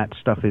people. That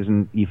stuff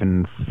isn't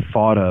even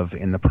thought of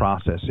in the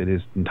process. It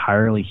is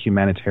entirely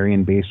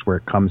humanitarian based, where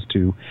it comes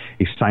to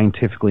a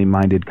scientifically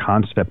minded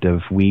concept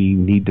of we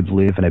need to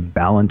live in a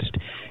balanced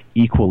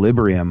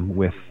equilibrium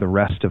with the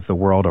rest of the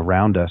world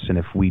around us, and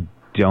if we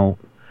don't,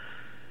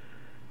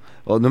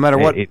 well, no matter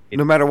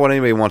what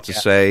anybody wants to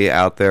say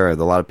out there, a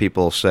lot of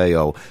people say,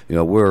 "Oh,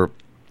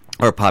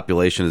 our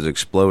population is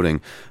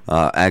exploding."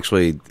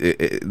 Actually,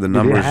 the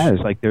numbers... It has.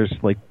 Like, there's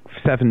like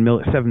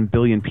 7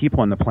 billion people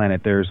on the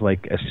planet. There's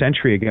like a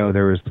century ago,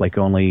 there was like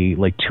only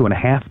like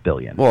 2.5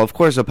 billion. Well, of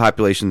course the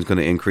population is going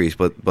to increase,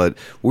 but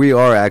we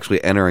are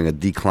actually entering a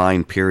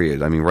decline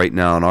period. I mean, right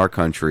now in our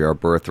country, our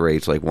birth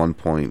rate's like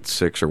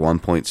 1.6 or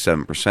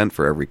 1.7%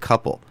 for every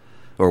couple,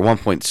 or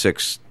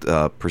 1.6%,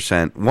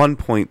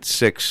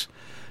 1.6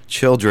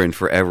 children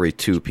for every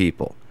 2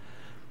 people.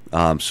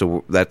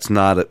 So that's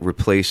not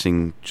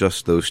replacing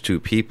just those 2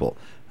 people.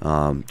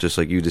 Just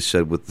like you just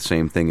said with the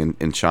same thing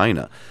in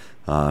China.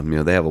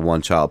 They have a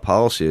one-child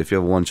policy. If you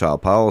have a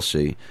one-child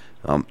policy,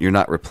 you're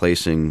not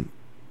replacing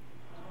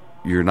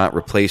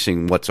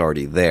what's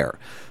already there.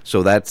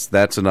 So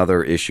that's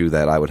another issue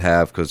that I would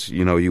have, because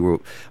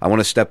I want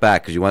to step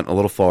back because you went a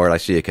little forward. I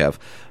see you, Kev.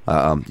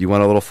 You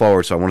went a little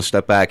forward, so I want to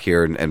step back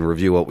here and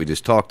review what we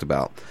just talked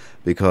about,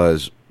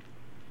 because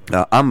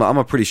I'm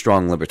a pretty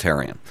strong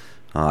libertarian.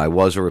 I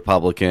was a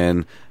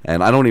Republican,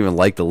 and I don't even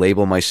like the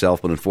label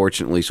myself, but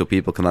unfortunately, so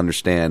people can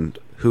understand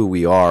who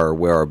we are or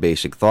where our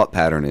basic thought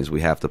pattern is,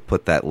 we have to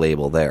put that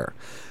label there.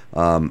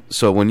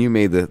 So when you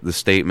made the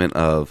statement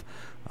of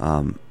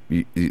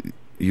you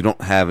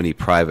don't have any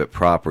private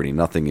property,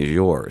 nothing is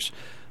yours,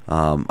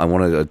 I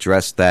want to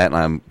address that, and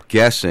I'm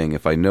guessing,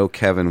 if I know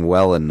Kevin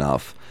well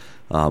enough,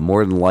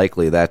 more than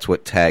likely that's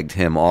what tagged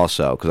him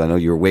also, because I know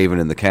you were waving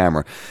in the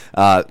camera.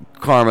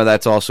 Karma,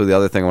 that's also the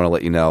other thing I want to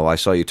let you know. I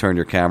saw you turn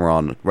your camera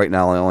on. Right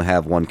now I only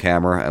have one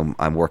camera, and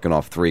I'm working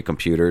off 3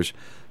 computers,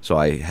 so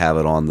I have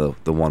it on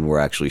the one we're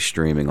actually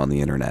streaming on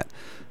the internet.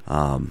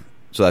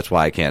 So that's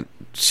why I can't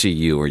see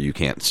you or you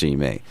can't see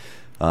me.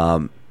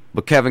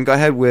 But Kevin, go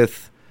ahead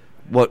with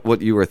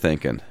what you were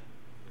thinking.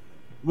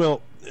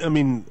 Well, I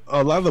mean,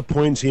 a lot of the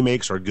points he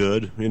makes are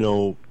good. You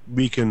know,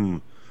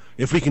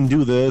 if we can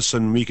do this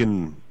and we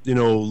can, you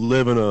know,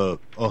 live in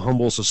a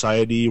humble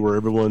society where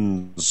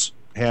everyone's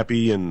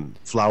happy and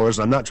flowers.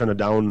 I'm not trying to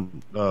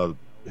down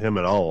him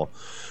at all,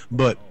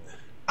 but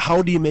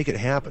how do you make it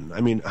happen?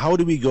 I mean, how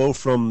do we go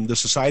from the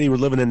society we're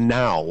living in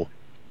now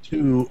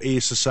to a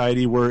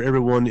society where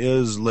everyone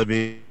is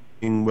living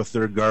with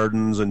their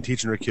gardens and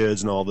teaching their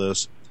kids and all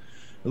this?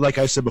 Like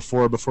I said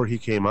before he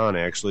came on,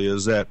 actually,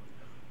 is that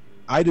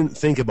I didn't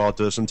think about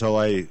this until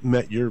I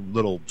met your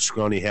little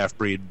scrawny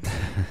half-breed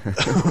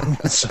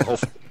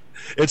self.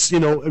 It's, you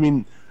know, I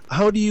mean,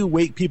 how do you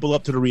wake people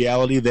up to the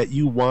reality that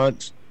you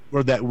want,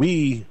 or that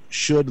we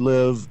should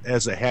live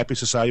as a happy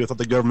society without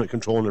the government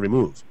controlling every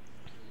move?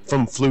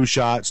 From flu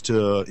shots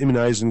to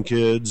immunizing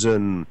kids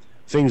and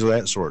things of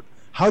that sort.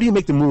 How do you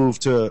make the move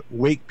to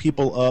wake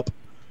people up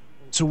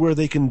to where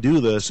they can do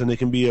this and they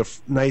can be a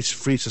nice,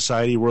 free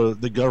society where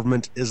the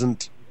government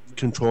isn't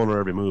controlling our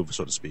every move,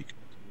 so to speak?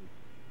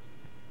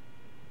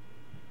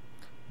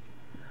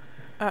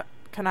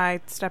 Can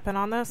I step in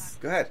on this?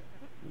 Go ahead.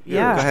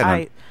 Yeah, go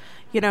ahead,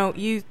 you know,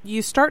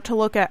 you start to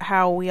look at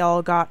how we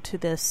all got to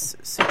this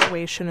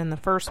situation in the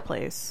first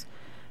place.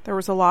 There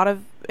was a lot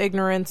of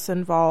ignorance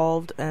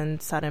involved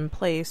and set in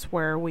place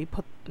where we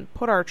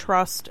put our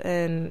trust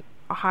in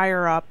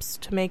higher ups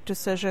to make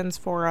decisions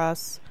for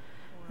us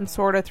and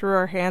sort of threw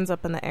our hands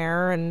up in the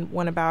air and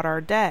went about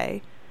our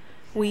day.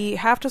 We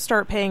have to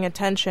start paying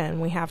attention.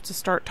 We have to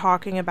start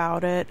talking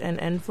about it and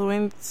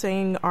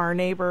influencing our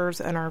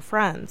neighbors and our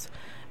friends.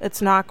 It's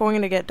not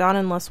going to get done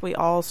unless we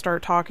all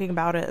start talking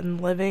about it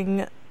and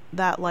living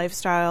that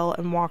lifestyle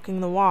and walking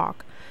the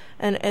walk.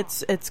 And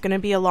it's going to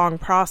be a long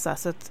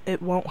process.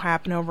 It won't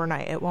happen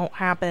overnight. It won't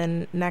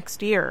happen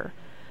next year.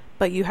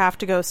 But you have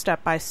to go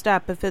step by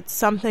step. If it's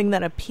something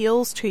that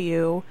appeals to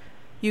you,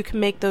 you can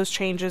make those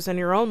changes in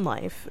your own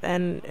life.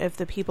 And if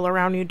the people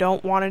around you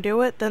don't want to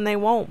do it, then they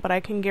won't. But I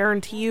can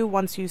guarantee you,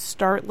 once you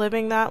start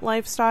living that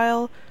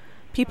lifestyle,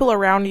 people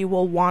around you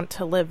will want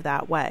to live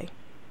that way.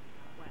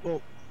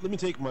 Well, let me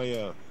take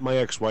my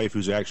ex-wife,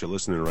 who's actually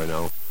listening right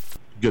now.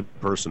 Good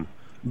person.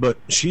 But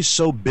she's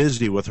so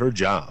busy with her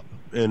job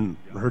and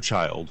her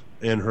child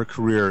and her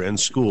career and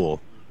school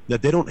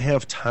that they don't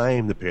have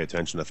time to pay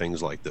attention to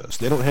things like this.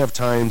 They don't have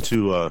time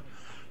to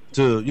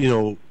you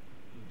know,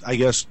 I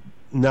guess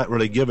not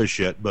really give a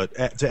shit, but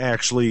to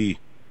actually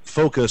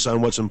focus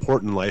on what's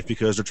important in life,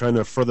 because they're trying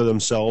to further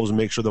themselves and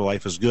make sure their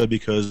life is good,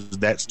 because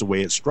that's the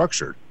way it's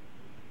structured.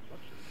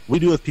 We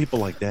do with people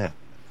like that.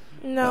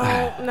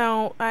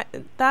 No,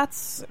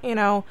 that's, you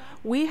know,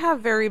 we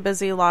have very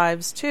busy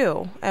lives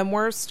too, and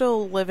we're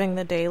still living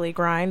the daily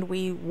grind.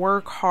 We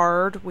work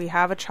hard. We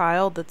have a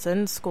child that's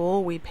in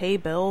school. We pay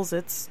bills.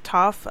 It's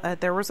tough.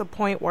 There was a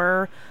point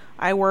where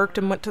I worked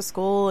and went to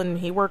school, and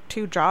he worked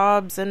 2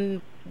 jobs,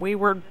 and we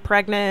were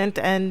pregnant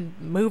and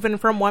moving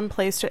from one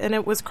place to, and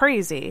it was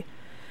crazy.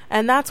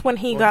 And that's when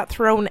he got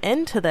thrown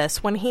into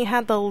this, when he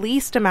had the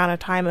least amount of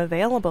time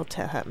available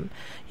to him.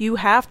 You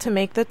have to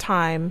make the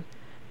time.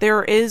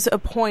 There is a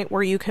point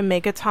where you can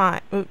make a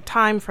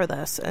time for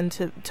this and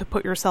to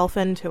put yourself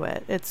into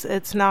it.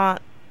 It's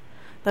not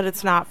that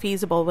it's not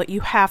feasible, but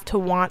you have to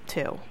want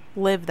to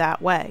live that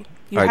way.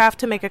 You have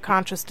to make a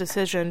conscious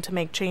decision to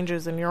make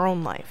changes in your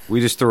own life.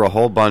 We just threw a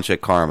whole bunch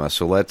at Karma,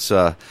 so let's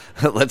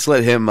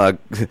let him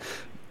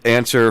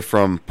answer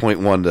from point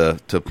 1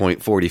 to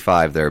point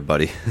 45 there,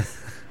 buddy.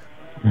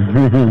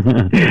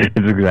 It's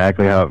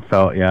exactly how it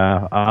felt,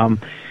 yeah.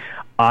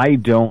 I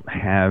don't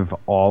have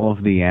all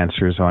of the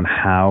answers on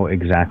how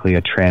exactly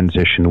a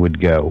transition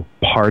would go.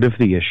 Part of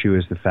the issue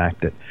is the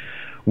fact that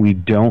we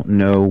don't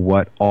know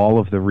what all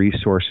of the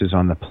resources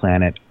on the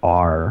planet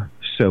are.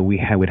 So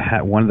we would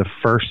have one of the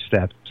first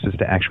steps is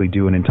to actually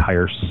do an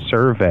entire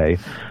survey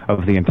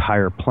of the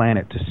entire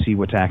planet to see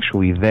what's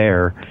actually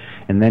there,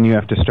 and then you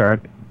have to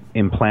start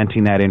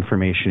implanting that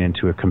information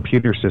into a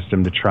computer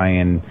system to try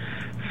and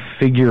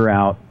figure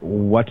out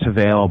what's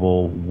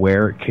available,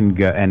 where it can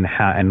go, and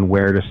how, and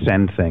where to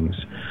send things.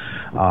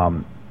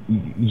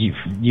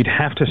 You'd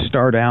have to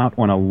start out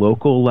on a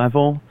local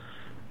level,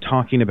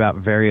 talking about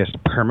various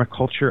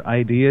permaculture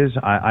ideas.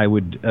 I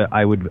would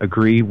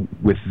agree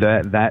with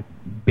that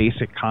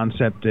basic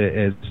concept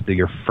as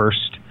your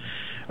first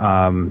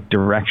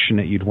direction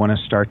that you'd want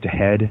to start to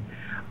head.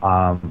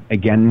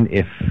 Again,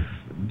 if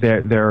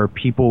there are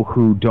people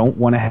who don't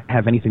want to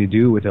have anything to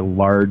do with a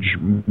large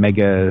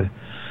mega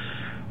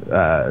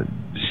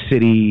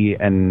city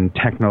and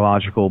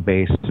technological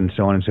base and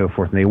so on and so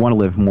forth, and they want to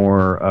live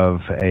more of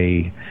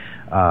a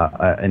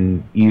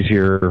an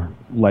easier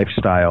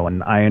lifestyle,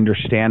 and I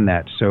understand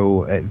that.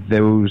 So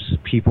those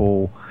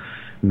people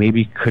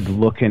maybe could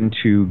look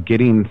into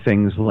getting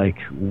things like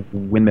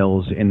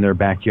windmills in their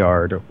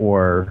backyard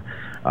or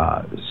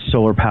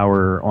solar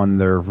power on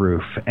their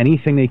roof.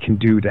 Anything they can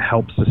do to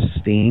help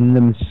sustain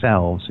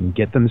themselves and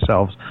get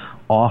themselves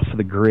off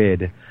the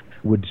grid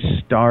would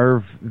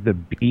starve the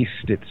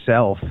beast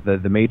itself, the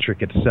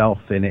matrix itself,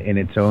 in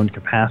its own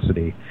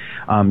capacity.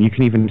 You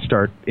can even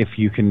start, if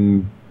you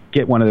can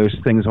get one of those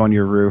things on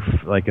your roof,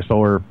 like a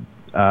solar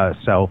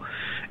cell,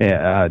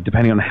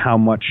 depending on how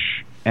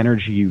much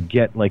energy you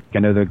get. Like, I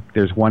know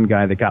there's one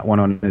guy that got one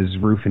on his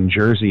roof in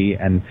Jersey,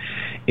 and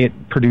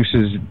it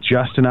produces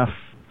just enough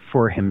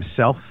for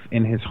himself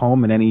in his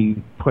home, and then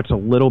he puts a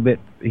little bit,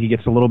 he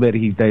gets a little bit,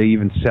 that he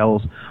even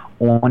sells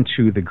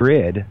onto the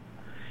grid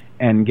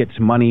and gets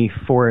money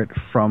for it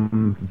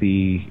from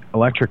the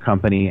electric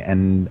company.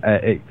 And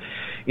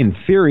in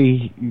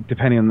theory,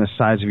 depending on the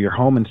size of your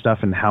home and stuff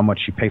and how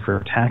much you pay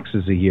for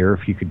taxes a year,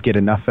 if you could get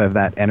enough of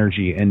that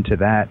energy into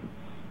that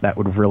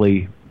would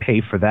really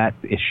pay for that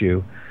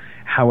issue.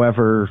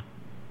 However,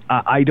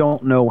 I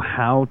don't know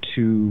how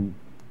to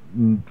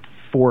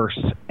force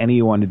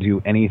anyone to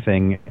do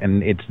anything,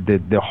 and it's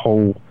the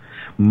whole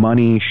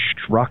money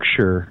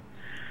structure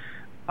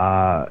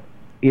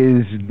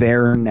is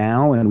there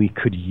now, and we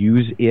could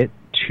use it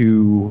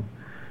to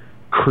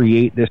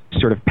create this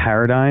sort of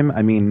paradigm.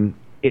 I mean,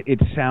 it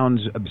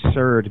sounds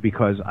absurd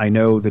because I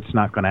know that's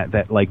not going to,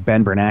 that like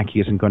Ben Bernanke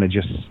isn't going to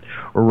just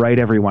write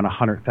everyone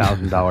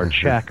 $100,000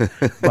 check,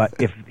 but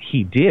if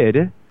he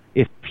did,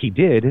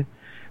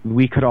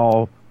 we could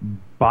all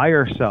buy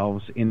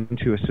ourselves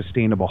into a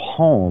sustainable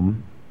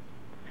home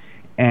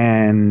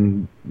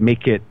and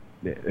make it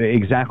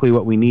exactly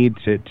what we need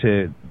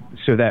to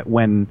so that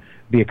when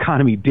the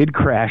economy did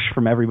crash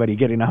from everybody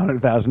getting a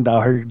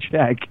 $100,000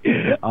 check,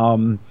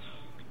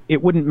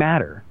 it wouldn't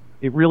matter.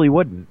 It really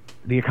wouldn't.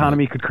 The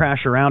economy could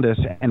crash around us,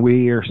 and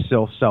we are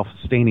still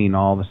self-sustaining.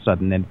 All of a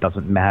sudden, it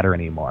doesn't matter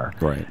anymore.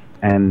 Right.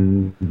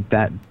 And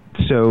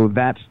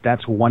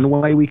that's one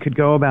way we could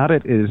go about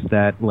it. Is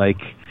that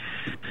like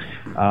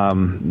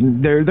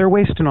they're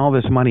wasting all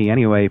this money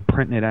anyway,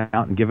 printing it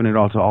out and giving it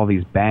all to all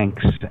these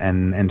banks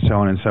and so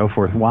on and so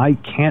forth. Why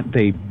can't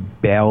they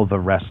bail the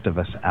rest of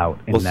us out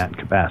in that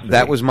capacity?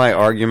 That was my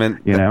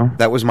argument. You know,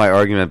 that was my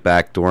argument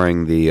back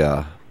during the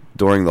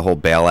whole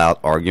bailout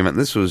argument.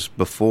 This was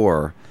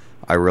before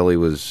I really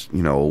was,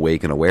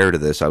 awake and aware to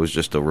this. I was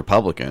just a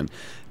Republican,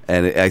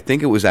 and I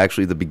think it was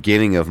actually the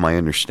beginning of my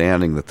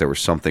understanding that there was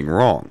something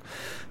wrong,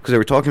 because they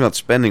were talking about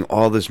spending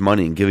all this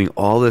money and giving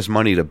all this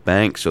money to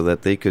banks so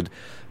that they could,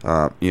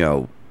 try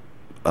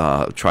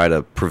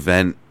to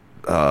prevent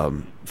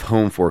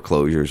home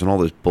foreclosures and all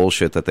this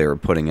bullshit that they were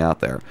putting out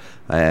there.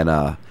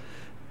 And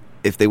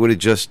if they would have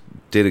just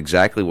did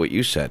exactly what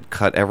you said,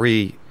 cut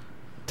every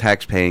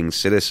tax-paying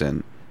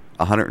citizen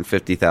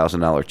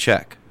 $150,000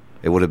 check,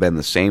 it would have been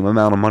the same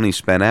amount of money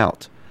spent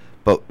out,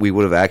 but we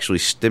would have actually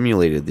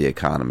stimulated the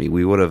economy.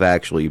 We would have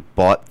actually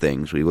bought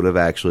things. We would have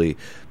actually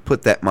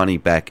put that money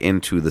back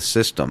into the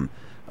system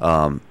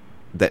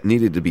that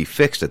needed to be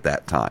fixed at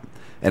that time.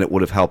 And it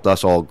would have helped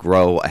us all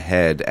grow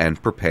ahead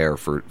and prepare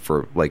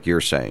for like you're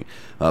saying.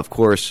 Of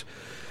course,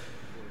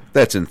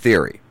 that's in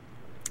theory,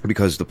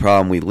 because the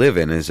problem we live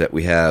in is that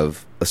we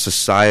have a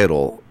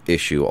societal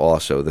issue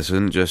also. This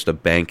isn't just a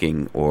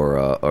banking or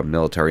a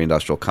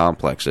military-industrial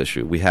complex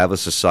issue. We have a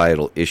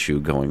societal issue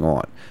going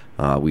on.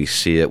 We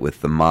see it with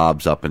the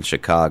mobs up in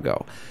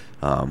Chicago.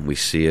 We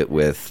see it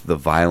with the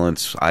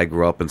violence. I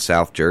grew up in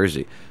South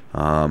Jersey.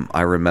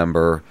 I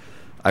remember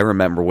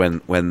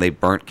when they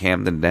burnt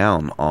Camden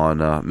down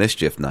on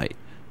Mischief Night.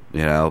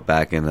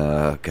 Back in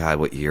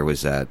what year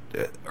was that?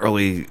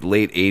 Late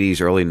 80s,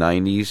 early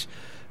 90s.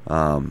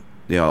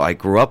 I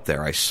grew up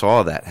there. I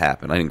saw that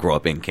happen. I didn't grow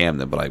up in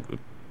Camden, but I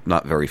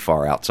not very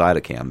far outside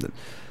of Camden.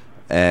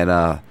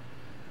 And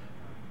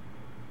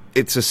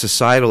it's a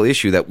societal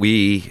issue that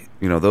we,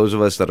 those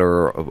of us that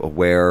are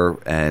aware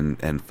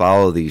and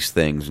follow these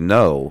things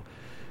know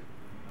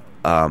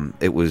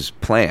it was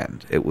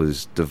planned. It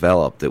was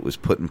developed. It was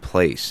put in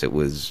place. It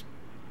was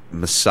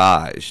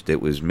massaged.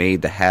 It was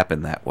made to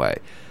happen that way.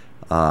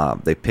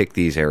 They pick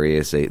these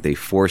areas. They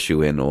force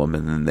you into them,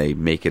 and then they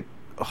make it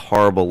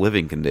horrible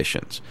living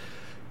conditions.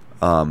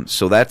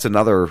 So that's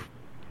another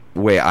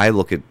way I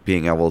look at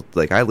being able,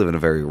 like, I live in a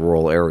very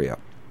rural area.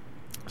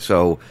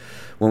 So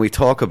when we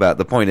talk about,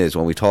 the point is,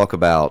 when we talk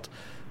about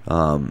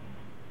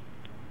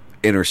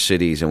inner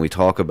cities and we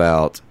talk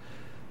about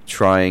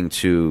trying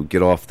to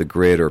get off the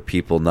grid, or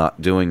people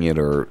not doing it,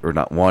 or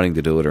not wanting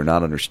to do it, or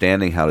not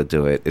understanding how to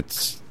do it,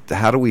 it's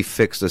how do we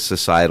fix the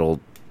societal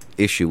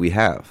issue we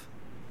have?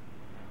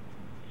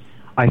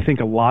 I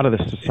think a lot of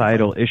the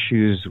societal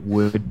issues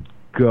would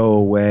go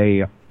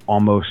away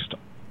almost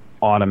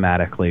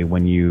automatically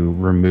when you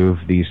remove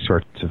these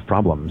sorts of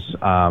problems.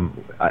 A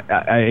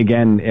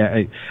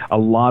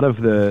lot of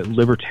the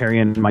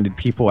libertarian-minded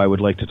people I would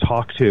like to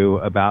talk to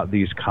about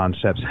these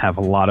concepts have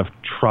a lot of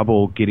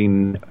trouble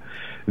getting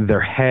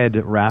their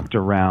head wrapped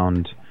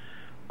around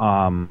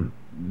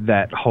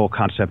that whole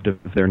concept of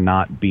there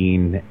not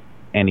being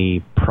any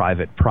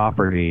private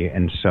property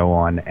and so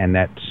on, and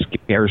that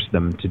scares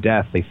them to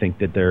death. They think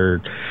that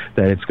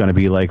it's going to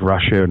be like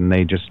Russia and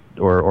they just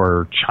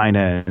or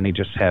China and they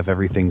just have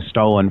everything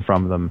stolen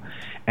from them,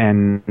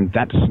 and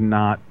that's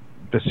not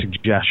the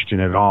suggestion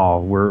at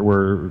all.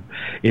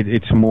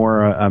 It's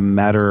more a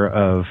matter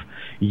of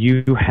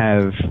you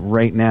have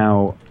right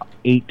now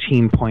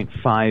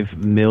 18.5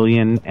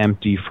 million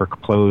empty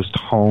foreclosed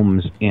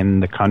homes in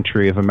the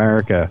country of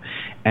America,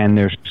 and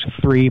there's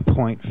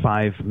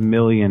 3.5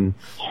 million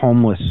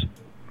homeless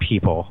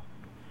people.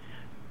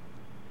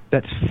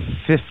 That's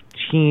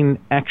 15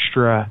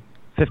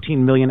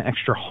 million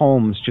extra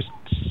homes just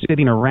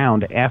sitting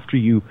around after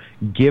you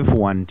give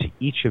one to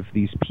each of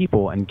these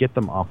people and get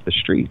them off the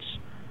streets.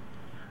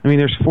 I mean,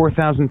 there's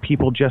 4,000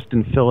 people just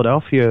in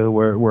Philadelphia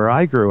where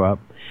I grew up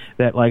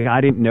that, like,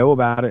 I didn't know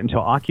about it until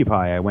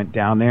Occupy. I went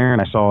down there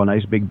and I saw a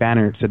nice big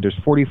banner. It said there's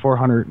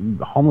 4,400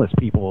 homeless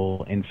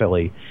people in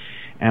Philly.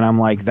 And I'm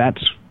like,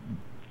 that's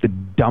the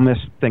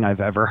dumbest thing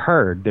I've ever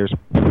heard. There's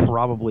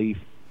probably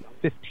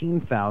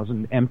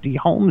 15,000 empty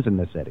homes in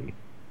the city.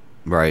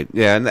 Right.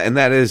 Yeah, and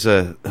that is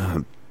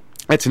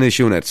that's an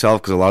issue in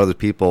itself, because a lot of the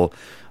people,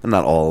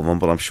 not all of them,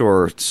 but I'm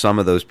sure some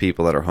of those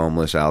people that are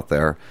homeless out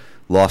there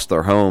lost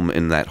their home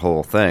in that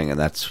whole thing, and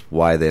that's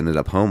why they ended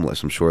up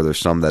homeless. I'm sure there's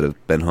some that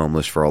have been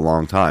homeless for a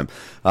long time.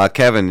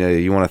 Kevin,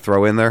 you want to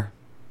throw in there?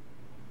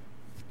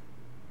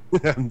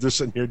 I'm just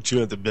sitting here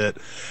chewing at the bit.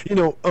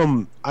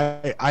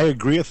 I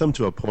agree with them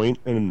to a point,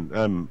 and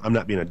I'm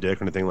not being a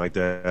dick or anything like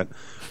that.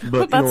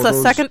 But that's the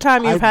second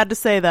time you've had to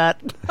say that.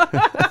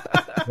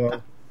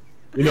 Well,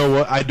 you know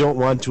what? I don't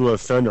want to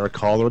offend our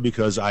caller,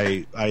 because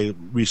I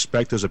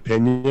respect his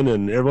opinion,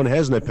 and everyone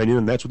has an opinion,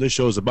 and that's what this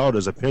show is about,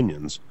 is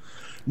opinions.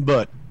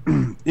 But,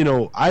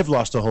 I've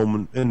lost a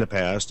home in the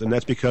past, and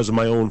that's because of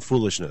my own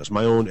foolishness,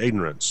 my own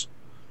ignorance.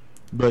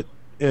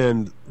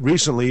 And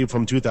recently,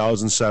 from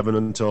 2007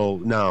 until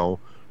now,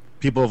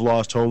 people have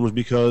lost homes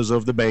because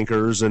of the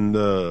bankers and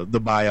the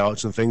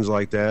buyouts and things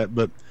like that.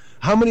 But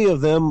how many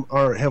of them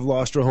have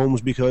lost their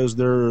homes because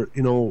they're,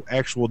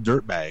 actual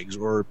dirtbags,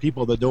 or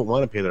people that don't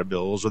want to pay their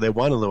bills, or they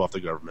want to live off the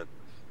government?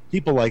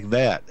 People like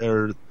that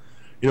are...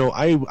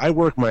 I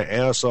work my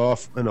ass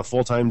off in a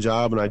full-time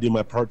job, and I do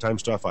my part-time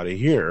stuff out of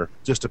here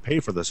just to pay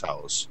for this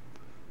house.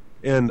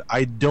 And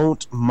I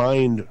don't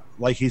mind,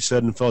 like he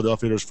said, in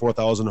Philadelphia, there's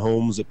 4,000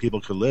 homes that people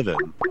could live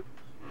in.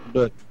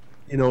 But,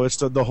 it's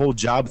the whole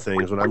job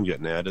thing is what I'm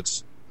getting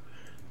at.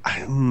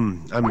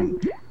 I'm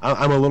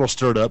a little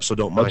stirred up, so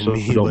don't mind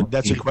me. But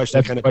that's a question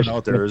that kind of comes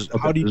out there: is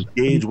how do you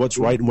gauge what's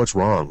right and what's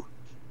wrong?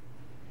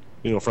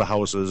 For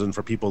houses and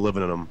for people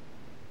living in them.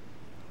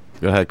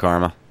 Go ahead,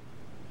 Karma.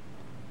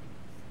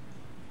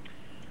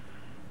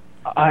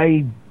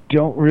 I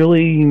don't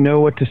really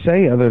know what to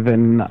say other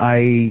than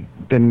I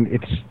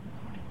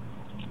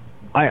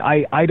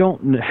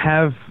don't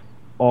have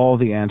all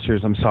the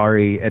answers. I'm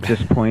sorry at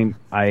this point.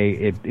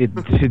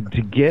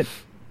 To get,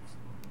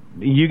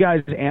 you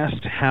guys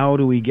asked how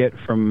do we get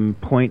from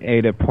point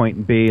A to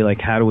point B,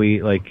 like how do we,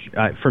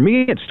 for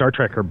me it's Star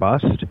Trek or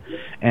bust,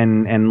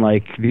 and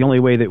like the only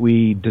way that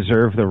we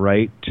deserve the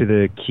right to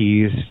the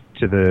keys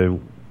to the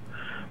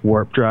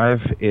warp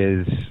drive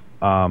is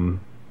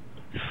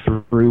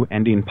through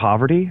ending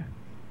poverty.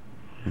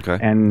 Okay.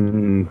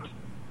 And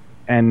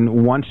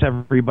once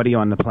everybody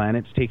on the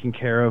planet's taken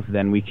care of,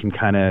 then we can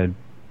kind of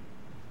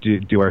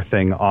do our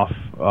thing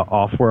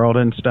off world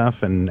and stuff.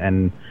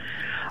 And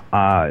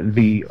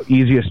the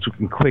easiest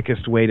and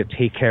quickest way to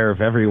take care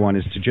of everyone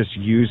is to just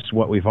use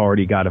what we've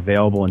already got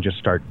available and just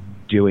start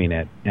doing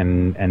it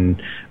and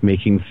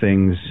making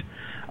things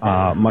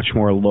much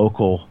more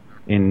local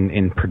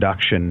in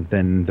production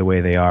than the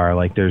way they are.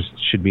 Like, there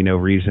should be no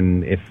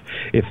reason,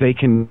 if they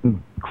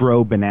can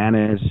grow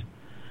bananas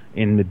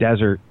in the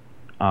desert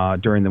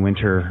during the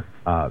winter,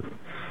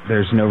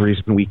 there's no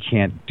reason we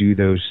can't do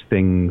those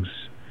things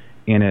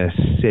in a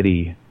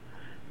city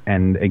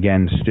and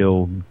again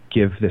still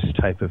give this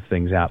type of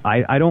things out.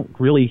 I don't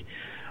really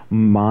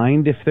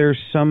mind if there's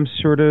some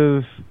sort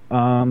of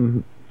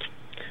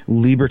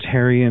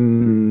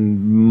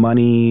libertarian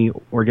money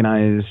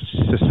organized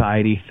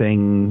society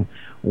thing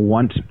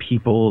once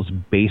people's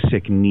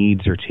basic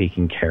needs are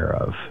taken care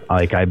of.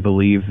 Like, I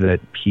believe that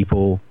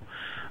people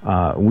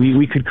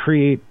we could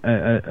create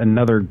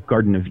another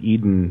Garden of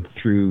Eden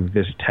through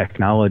this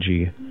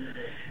technology,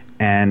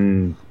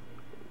 and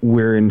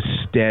we're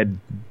instead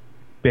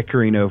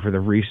bickering over the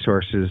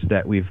resources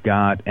that we've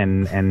got,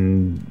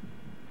 and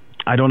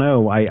I don't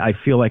know, I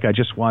feel like I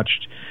just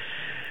watched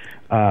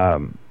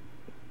Ferris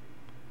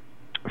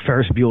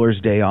Bueller's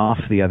Day Off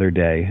the other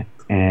day,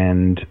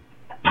 and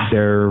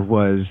there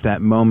was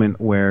that moment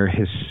where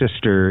his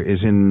sister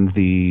is in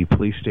the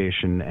police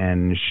station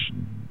and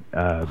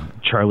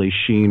Charlie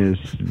Sheen is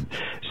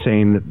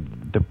saying that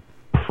the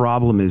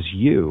problem is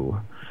you,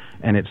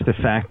 and it's the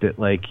fact that,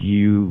 like,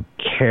 you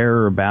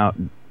care about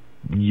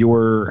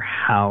your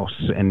house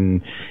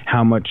and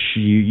how much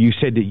you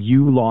said that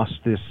you lost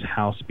this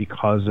house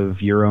because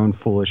of your own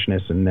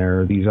foolishness, and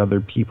there are these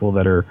other people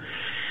that are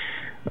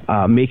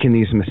making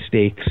these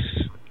mistakes.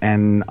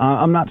 And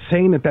I'm not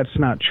saying that that's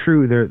not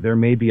true. There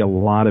may be a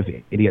lot of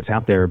idiots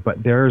out there,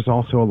 but there's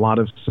also a lot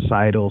of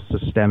societal,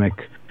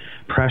 systemic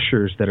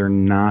pressures that are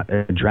not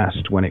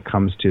addressed when it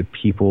comes to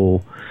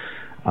people.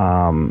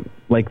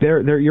 Like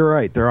you're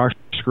right. There are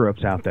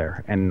screw-ups out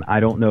there, and I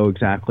don't know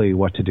exactly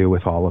what to do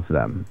with all of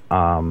them.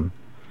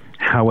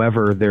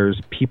 However, there's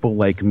people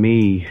like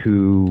me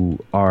who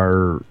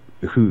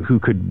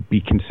could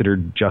be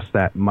considered just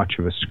that much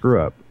of a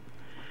screw-up.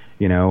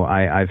 You know,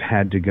 I've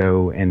had to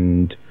go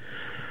and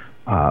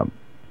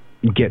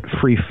get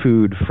free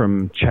food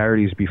from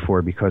charities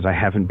before because I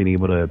haven't been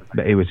able to.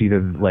 It was either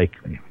like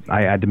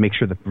I had to make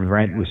sure the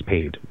rent was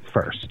paid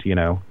first, you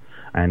know,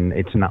 and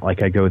it's not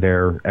like I go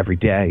there every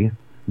day,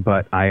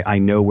 but I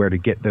know where to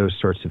get those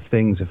sorts of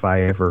things if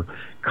I ever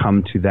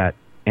come to that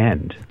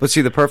end. But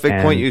see, the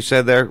perfect point you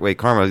said there, wait,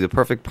 Karma, the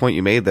perfect point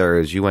you made there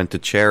is you went to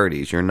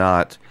charities. You're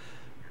not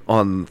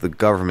on the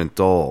government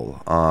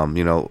dole,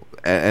 you know.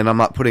 And I'm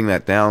not putting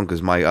that down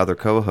because my other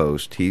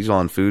co-host, he's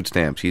on food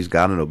stamps. He's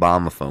got an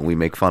Obama phone. We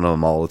make fun of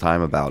him all the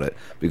time about it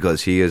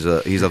because he's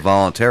a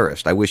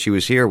voluntarist. I wish he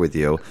was here with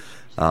you.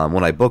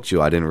 When I booked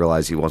you, I didn't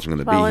realize he wasn't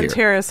going to be here.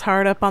 Voluntarist,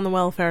 hard up on the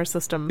welfare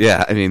system.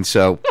 Yeah, I mean,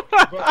 so...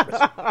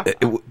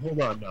 Hold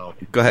on now.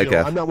 Go ahead,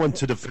 Kev. I'm not one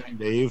to defend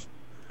Dave,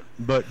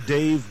 but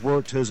Dave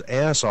worked his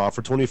ass off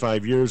for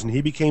 25 years, and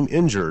he became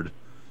injured.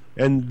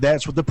 And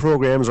that's what the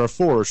programs are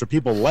for, so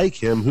people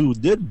like him who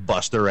did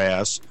bust their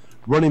ass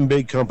running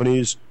big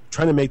companies,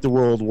 trying to make the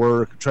world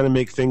work, trying to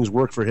make things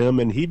work for him,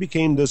 and he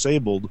became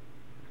disabled.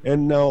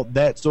 And now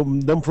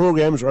them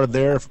programs are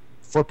there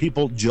for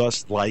people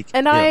just like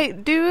him. And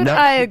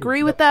I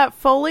agree with that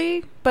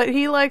fully, but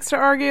he likes to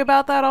argue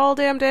about that all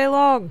damn day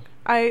long.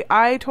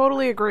 I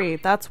totally agree.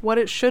 That's what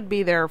it should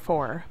be there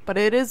for. But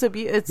it's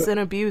an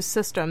abuse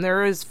system.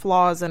 There is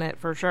flaws in it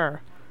for sure.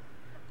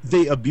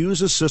 They abuse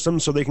the system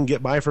so they can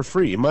get by for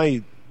free.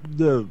 My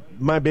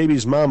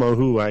baby's mama,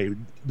 who I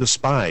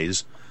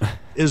despise,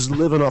 is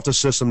living off the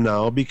system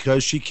now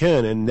because she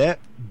can, and that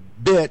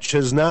bitch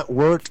has not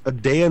worked a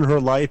day in her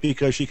life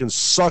because she can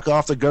suck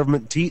off the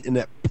government teat, and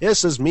that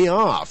pisses me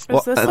off.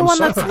 Is this the one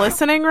that's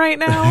listening right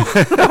now?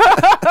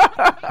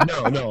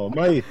 No.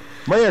 My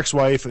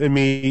ex-wife and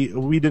me,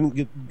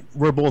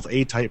 we're both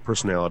A-type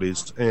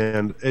personalities,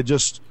 and it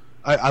just,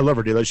 I love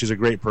her dearly. She's a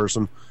great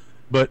person,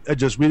 but we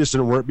just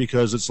didn't work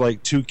because it's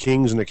like two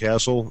kings in a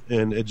castle,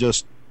 and it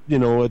just, you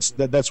know, that's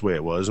the way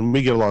it was, and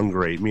we get along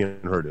great. Me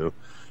and her do.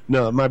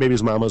 No, my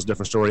baby's mama's a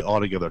different story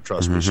altogether.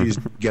 Trust me, she's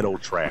ghetto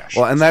trash.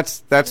 Well, and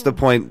that's the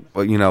point.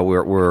 You know,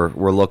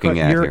 we're looking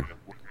at here.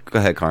 Go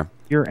ahead, Carm.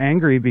 You're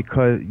angry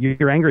because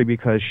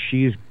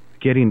she's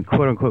getting,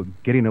 quote unquote,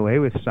 getting away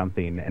with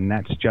something, and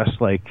that's just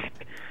like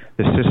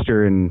the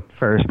sister in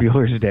Ferris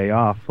Bueller's Day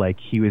Off. Like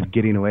he was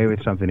getting away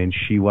with something and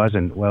she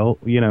wasn't. Well,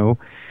 you know,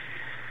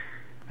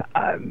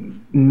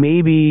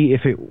 maybe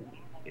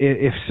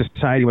if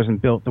society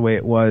wasn't built the way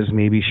it was,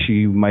 maybe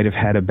she might have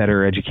had a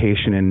better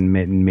education and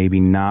maybe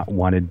not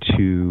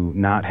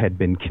had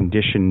been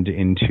conditioned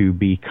into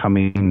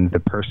becoming the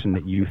person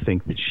that you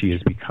think that she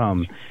has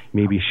become.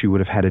 Maybe she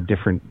would have had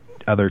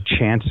other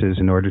chances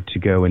in order to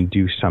go and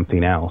do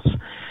something else.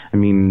 I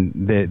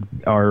mean,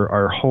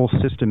 our whole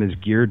system is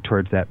geared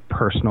towards that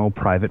personal,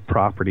 private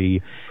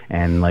property,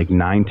 and like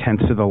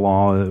 9/10 of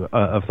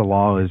the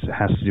law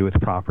has to do with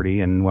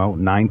property, and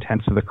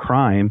 9/10 of the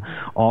crime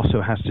also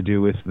has to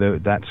do with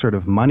that sort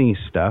of money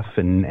stuff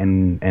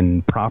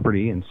and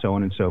property and so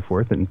on and so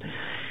forth.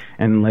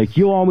 And like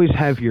you'll always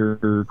have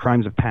your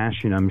crimes of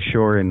passion, I'm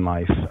sure, in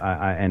life,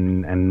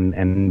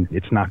 and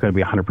it's not going to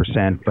be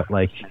 100%, but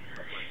like,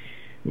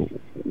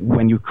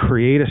 when you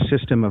create a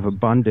system of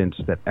abundance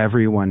that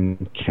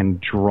everyone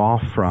can draw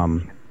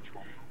from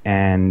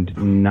and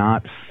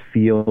not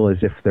feel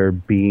as if they're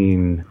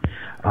being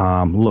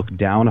looked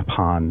down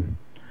upon,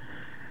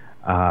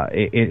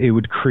 it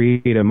would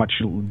create a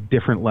much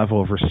different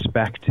level of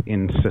respect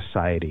in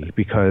society,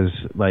 because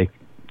like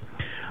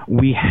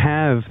we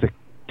have the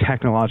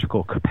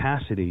technological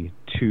capacity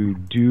to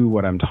do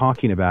what I'm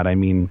talking about. I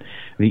mean,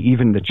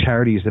 even the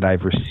charities that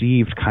I've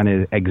received kind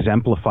of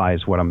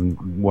exemplifies what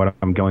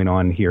I'm going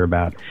on here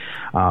about.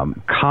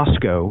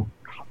 Costco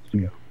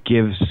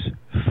gives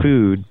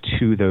food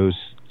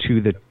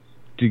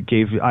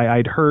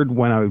I'd heard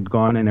when I'd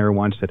gone in there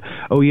once that,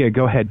 oh yeah,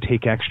 go ahead,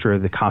 take extra.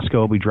 The Costco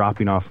will be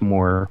dropping off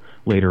more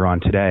later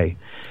on today.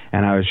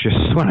 And I was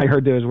just, when I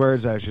heard those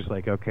words, I was just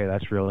like, okay,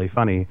 that's really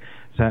funny.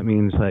 So that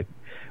means like,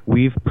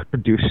 we've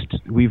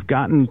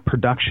gotten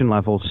production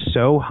levels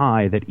so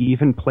high that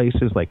even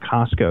places like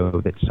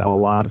Costco that sell a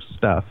lot of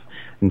stuff,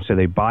 and so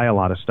they buy a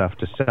lot of stuff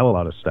to sell a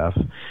lot of stuff,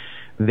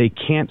 they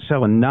can't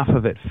sell enough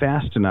of it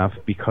fast enough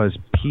because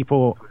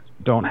people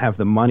don't have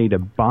the money to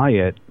buy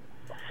it,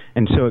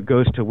 and so it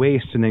goes to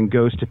waste and then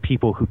goes to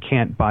people who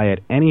can't buy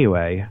it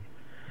anyway.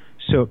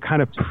 So it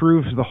kind of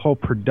proves the whole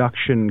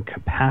production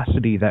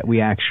capacity that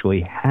we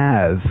actually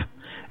have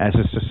as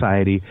a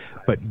society,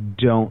 but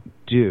don't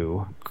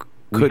do.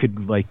 We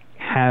could like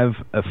have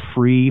a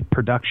free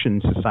production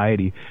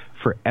society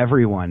for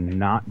everyone,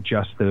 not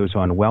just those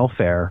on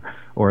welfare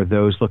or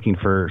those looking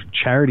for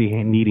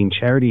needing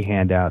charity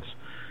handouts.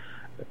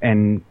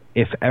 And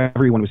if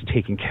everyone was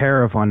taken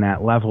care of on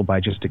that level by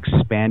just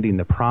expanding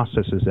the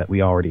processes that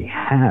we already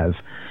have,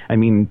 I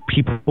mean,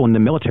 people in the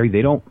military,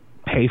 they don't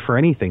pay for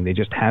anything. They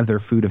just have their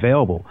food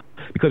available.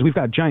 Because we've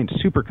got giant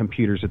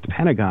supercomputers at the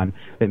Pentagon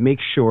that make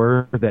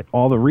sure that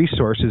all the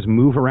resources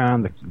move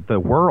around the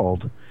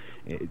world,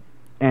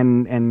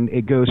 and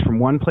it goes from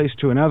one place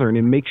to another, and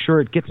it makes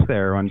sure it gets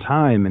there on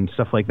time and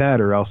stuff like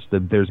that, or else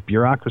there's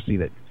bureaucracy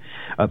that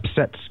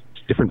upsets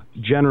different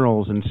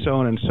generals and so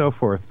on and so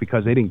forth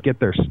because they didn't get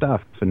their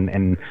stuff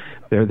and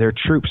their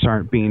troops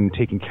aren't being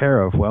taken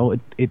care of. Well,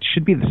 it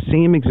should be the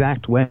same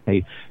exact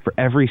way for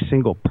every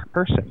single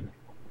person.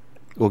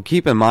 Well,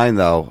 keep in mind,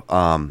 though,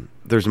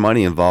 there's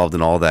money involved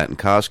in all that, and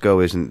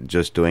Costco isn't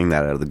just doing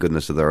that out of the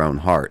goodness of their own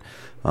heart.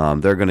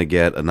 They're going to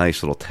get a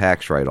nice little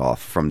tax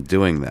write-off from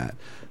doing that.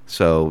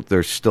 So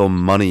there's still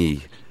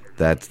money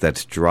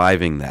that's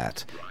driving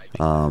that.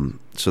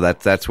 So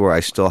that's where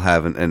I still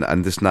haven't,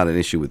 and this is not an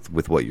issue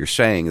with what you're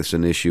saying. It's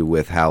an issue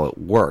with how it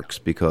works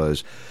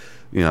because,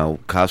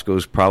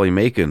 Costco's probably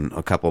making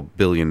a couple $1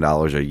 billion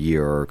a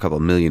year or a couple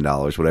 $1 million,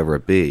 whatever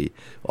it be,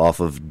 off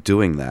of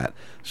doing that.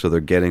 So they're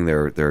getting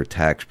their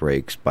tax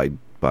breaks by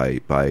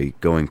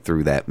going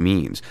through that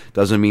means.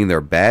 Doesn't mean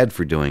they're bad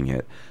for doing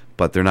it,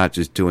 but they're not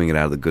just doing it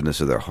out of the goodness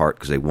of their heart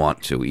because they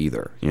want to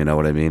either. You know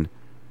what I mean?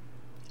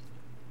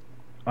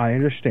 I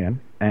understand,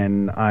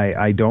 and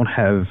I don't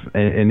have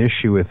an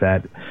issue with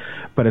that.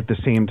 But at the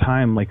same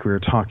time, like we were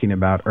talking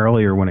about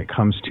earlier, when it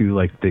comes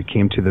to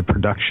came to the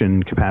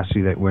production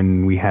capacity that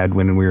when we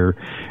were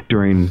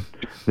during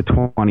the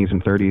 20s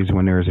and 30s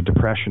when there was a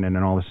depression, and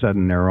then all of a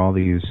sudden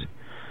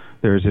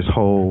there's this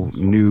whole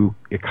new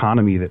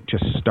economy that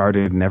just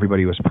started and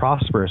everybody was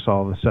prosperous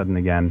all of a sudden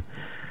again.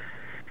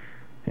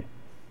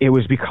 It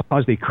was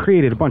because they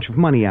created a bunch of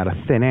money out of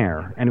thin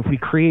air. And if we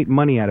create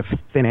money out of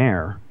thin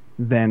air,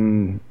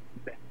 then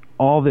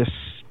all this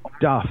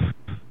stuff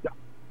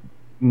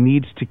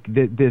needs to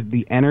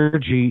the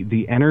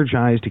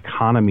energized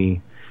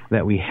economy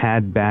that we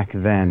had back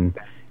then,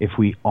 if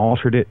we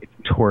altered it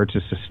towards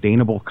a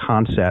sustainable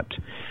concept,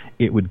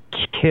 it would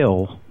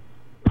kill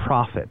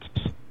profits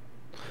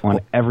on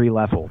every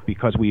level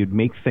because we would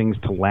make things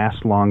to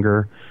last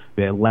longer,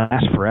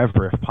 last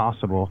forever if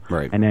possible.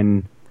 Right. And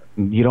then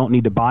you don't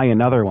need to buy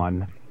another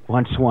one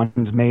once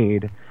one's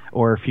made,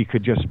 or if you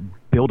could just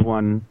build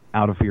one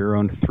out of your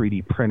own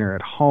 3D printer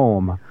at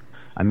home.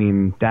 I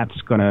mean, that's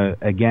going to,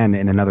 again,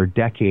 in another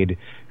decade,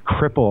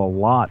 cripple a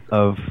lot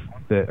of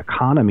the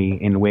economy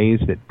in ways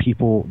that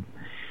people,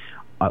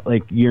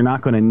 you're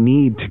not going to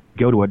need to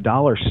go to a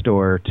dollar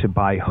store to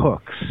buy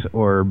hooks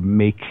or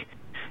make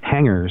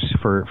hangers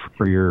for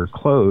your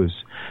clothes.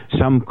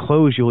 Some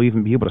clothes you'll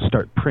even be able to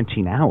start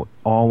printing out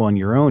all on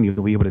your own.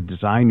 You'll be able to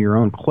design your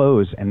own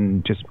clothes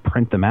and just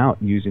print them out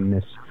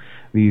using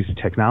these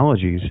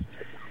technologies.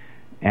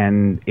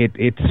 And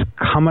it's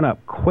coming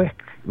up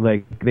quick.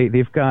 Like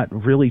they've got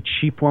really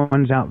cheap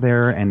ones out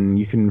there, and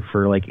you can,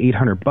 for like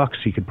 $800,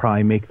 you could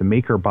probably make the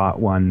MakerBot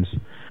ones.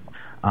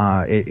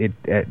 At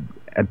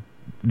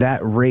that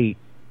rate,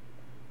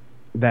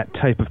 that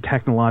type of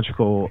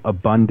technological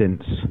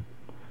abundance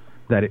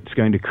that it's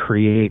going to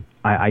create,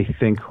 I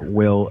think,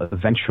 will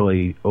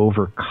eventually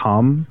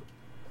overcome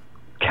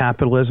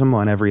capitalism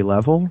on every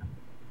level.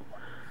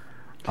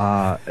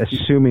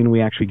 Assuming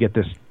we actually get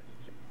this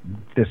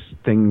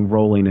thing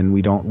rolling and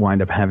we don't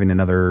wind up having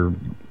another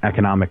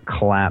economic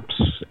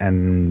collapse.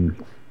 And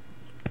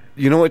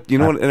you know what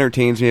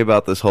entertains me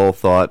about this whole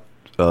thought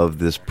of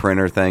this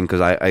printer thing,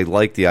 because I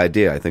like the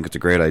idea. I think it's a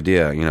great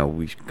idea.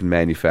 We can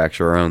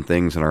manufacture our own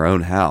things in our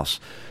own house,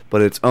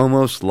 but it's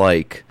almost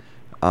like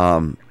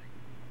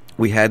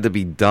we had to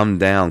be dumbed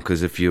down,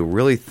 because if you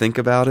really think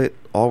about it,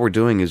 all we're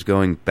doing is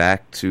going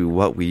back to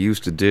what we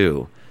used to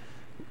do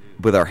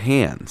with our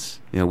hands.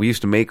 We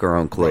used to make our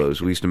own clothes.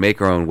 Right. We used to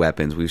make our own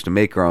weapons. We used to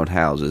make our own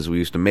houses. We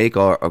used to make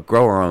grow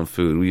our own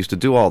food. We used to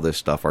do all this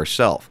stuff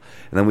ourselves.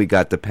 And then we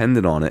got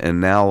dependent on it.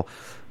 And now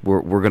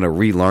we're going to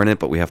relearn it,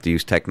 but we have to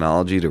use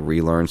technology to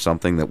relearn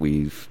something that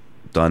we've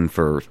done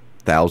for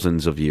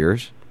thousands of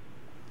years.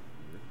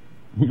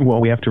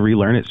 Well, we have to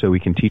relearn it so we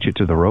can teach it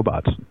to the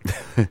robots.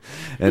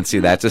 And see,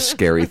 that's a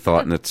scary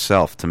thought in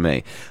itself to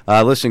me.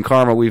 Listen,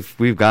 Karma,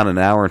 we've gone an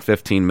hour and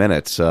 15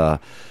 minutes.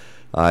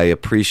 I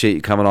appreciate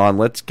you coming on.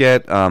 Let's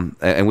get,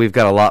 and we've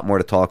got a lot more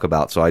to talk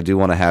about, so I do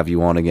want to have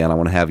you on again. I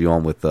want to have you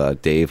on with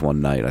Dave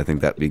one night. I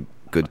think that'd be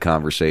good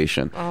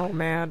conversation. Oh,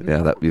 man. Yeah,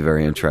 that'd be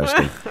very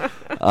interesting.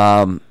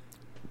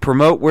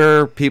 Promote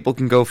where people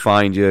can go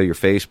find you, your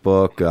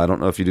Facebook. I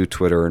don't know if you do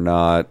Twitter or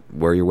not,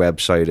 where your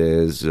website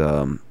is.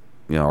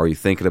 Are you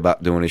thinking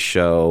about doing a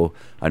show?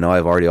 I know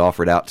I've already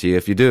offered out to you,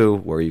 if you do,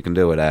 where you can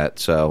do it at.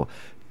 So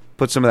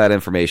put some of that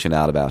information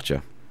out about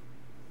you.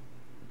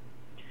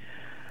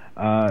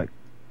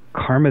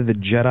 Karma the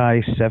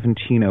Jedi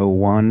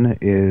 1701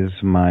 is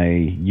my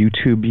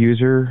YouTube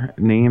user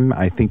name.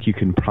 I think you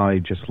can probably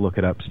just look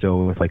it up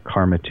still with like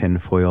Karma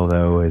Tinfoil,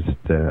 though, is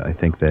I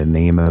think the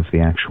name of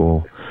the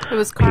actual It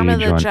was Karma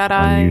page the on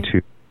Jedi.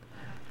 YouTube.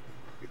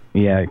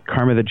 Yeah,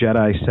 Karma the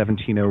Jedi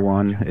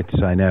 1701. It's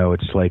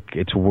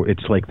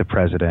like the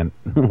president.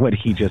 What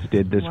he just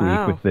did this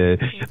Wow. week with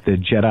the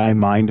Jedi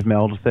mind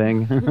meld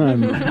thing.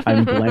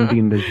 I'm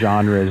blending the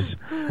genres,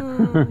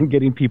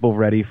 getting people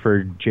ready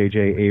for J.J.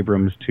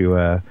 Abrams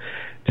to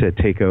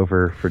take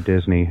over for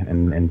Disney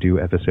and do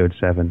Episode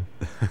 7.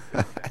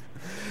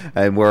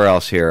 And where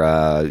else here?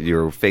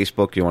 Your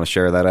Facebook. You want to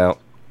share that out?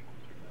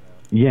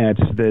 Yeah,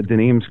 it's the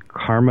name's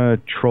Karma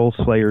Troll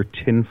Slayer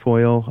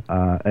Tinfoil.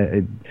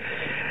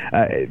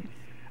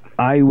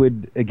 I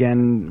would,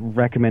 again,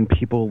 recommend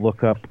people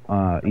look up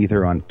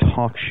either on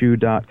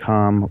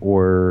TalkShoe.com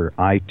or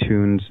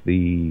iTunes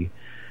the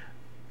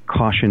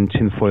Caution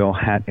Tinfoil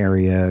Hat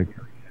Area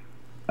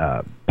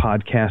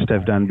podcast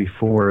I've done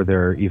before.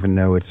 There, even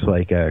though it's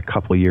like a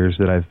couple years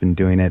that I've been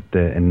doing it,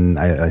 and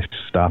I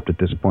stopped at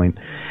this point,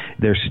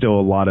 there's still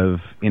a lot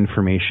of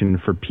information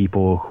for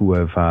people who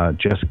have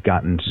just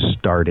gotten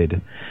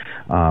started.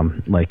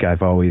 Like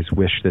I've always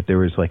wished that there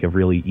was like a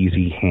really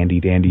easy,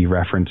 handy-dandy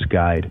reference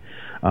guide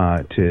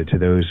to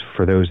those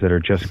that are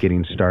just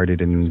getting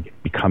started and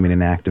becoming an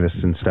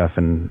activist and stuff.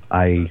 And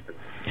I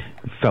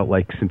felt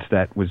like since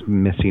that was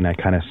missing, I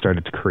kind of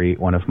started to create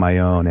one of my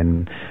own,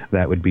 and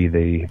that would be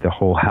the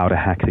whole How to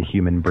Hack the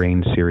Human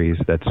Brain series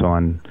that's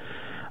on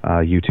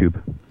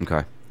YouTube.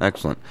 Okay,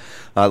 excellent.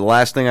 The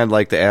last thing I'd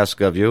like to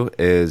ask of you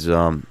is,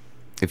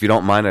 if you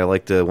don't mind, I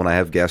like to, when I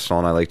have guests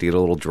on, I like to get a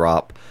little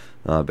drop.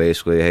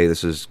 Basically, hey,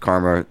 this is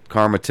Karma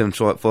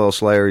Tinfoil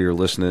Slayer. You're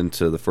listening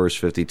to the First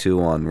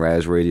 52 on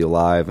Raz Radio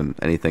Live, and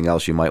anything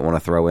else you might want to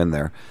throw in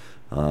there,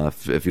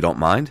 if you don't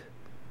mind.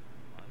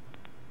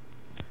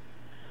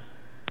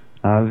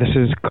 This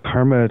is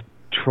Karma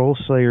Troll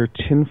Slayer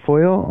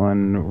Tinfoil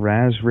on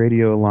Raz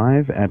Radio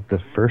Live at the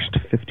First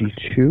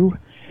 52.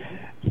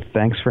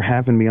 Thanks for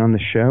having me on the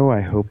show.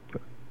 I hope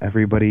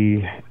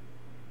everybody,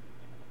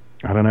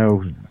 I don't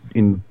know,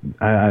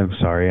 I'm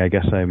sorry, I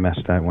guess I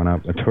messed that one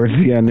up towards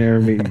the end there.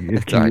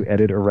 Can you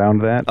edit around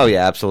that? Oh,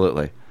 yeah,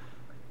 absolutely.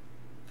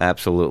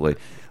 Absolutely.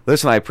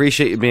 Listen, I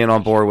appreciate you being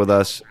on board with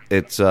us.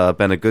 It's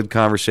been a good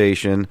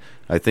conversation.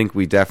 I think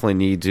we definitely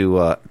need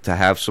to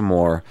have some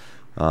more.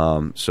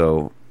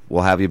 So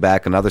we'll have you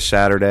back another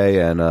Saturday,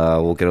 and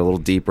we'll get a little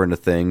deeper into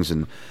things.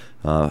 And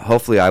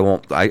hopefully, I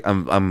won't.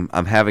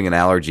 I'm having an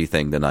allergy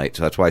thing tonight,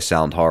 so that's why I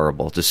sound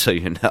horrible. Just so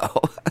you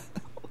know.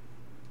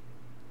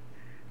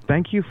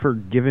 Thank you for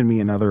giving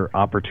me another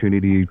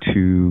opportunity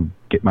to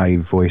get my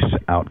voice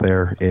out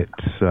there.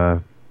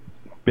 It's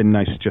been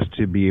nice just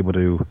to be able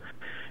to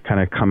kind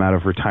of come out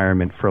of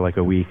retirement for like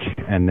a week,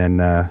 and then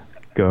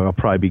go. I'll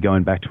probably be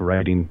going back to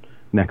writing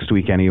next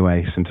week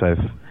anyway, since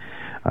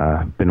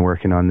I've been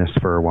working on this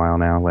for a while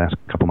now, last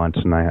couple months,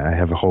 and I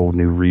have a whole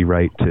new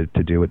rewrite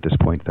to do at this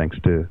point, thanks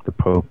to the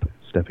Pope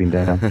stepping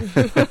down.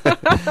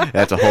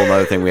 That's a whole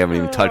other thing we haven't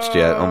even touched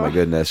yet. Oh my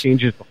goodness.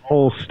 Changes the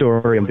whole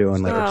story I'm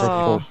doing. Like the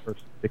whole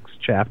first 6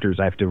 chapters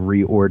I have to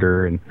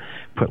reorder and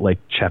put like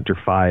chapter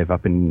 5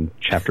 up in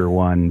chapter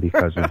 1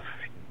 because of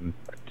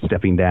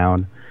stepping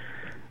down.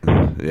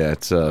 Yeah,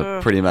 it's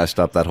pretty messed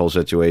up, that whole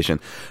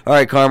situation. All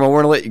right, Karma,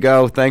 we're going to let you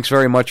go. Thanks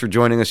very much for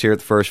joining us here at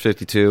the First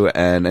 52,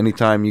 and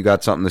anytime you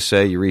got something to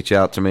say, you reach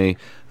out to me.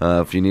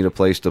 If you need a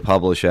place to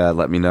publish at,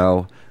 let me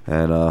know,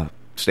 and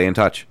stay in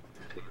touch.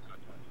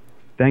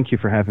 Thank you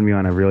for having me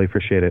on. I really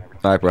appreciate it.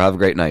 All right, bro. Have a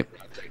great night.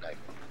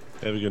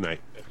 Have a good night.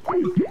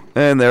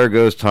 And there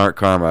goes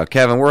Karma.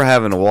 Kevin, we're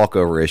having a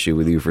walkover issue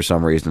with you for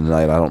some reason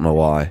tonight. I don't know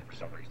why.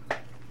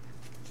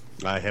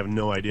 I have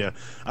no idea.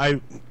 I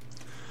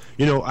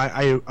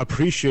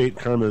appreciate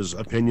Karma's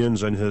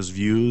opinions and his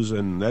views,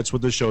 and that's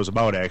what this show is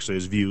about, actually,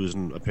 is views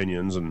and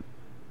opinions, and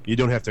you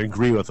don't have to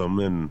agree with them.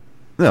 And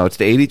no, it's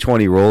the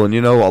 80-20 rule, and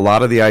a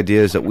lot of the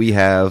ideas that we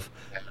have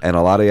and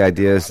a lot of the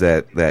ideas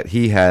that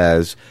he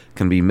has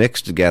can be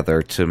mixed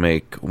together to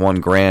make one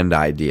grand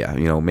idea.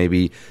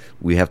 Maybe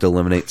we have to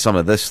eliminate some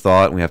of this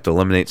thought, and we have to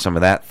eliminate some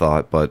of that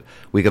thought, but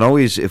we can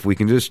always, if we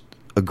can just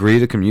agree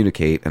to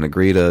communicate and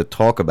agree to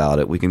talk about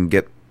it, we can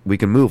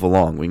move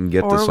along. We can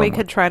get to somewhere. Or we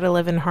could try to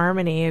live in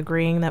harmony,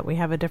 agreeing that we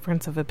have a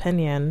difference of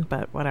opinion,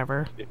 but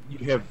whatever.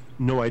 You have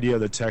no idea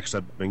the text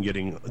I've been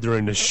getting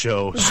during this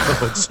show. So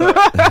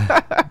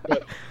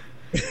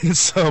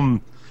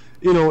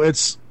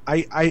it's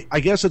I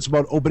guess it's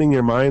about opening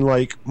your mind.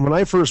 Like, when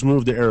I first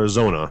moved to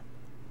Arizona,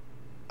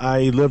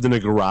 I lived in a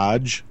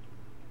garage,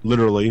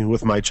 literally,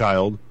 with my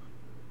child,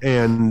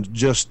 and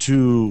just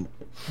to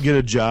get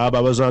a job, I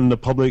was on the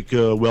public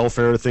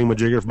welfare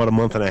thingamajigger for about a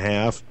month and a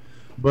half.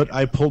 But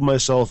I pulled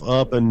myself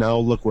up, and now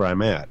look where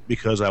I'm at,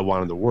 because I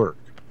wanted to work.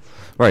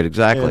 Right,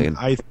 exactly. And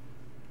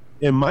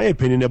in my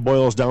opinion, it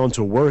boils down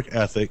to work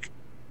ethic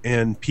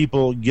and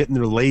people getting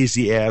their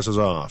lazy asses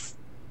off.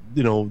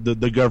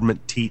 The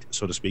government teat,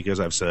 so to speak, as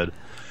I've said.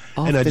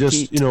 And I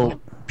just,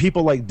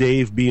 people like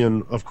Dave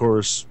being, of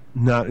course,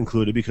 not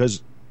included,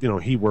 because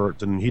he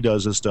worked and he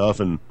does his stuff,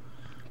 and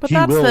but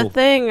that's the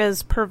thing,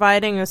 is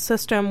providing a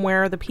system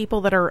where the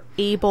people that are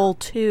able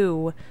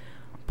to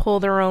pull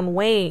their own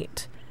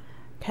weight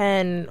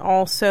can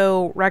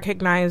also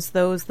recognize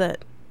those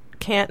that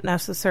can't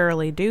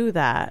necessarily do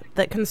that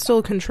can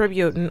still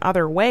contribute in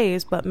other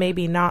ways, but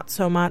maybe not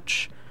so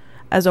much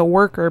as a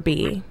worker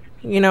bee.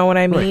 You know what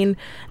I mean? Right.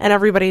 And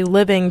everybody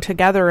living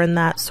together in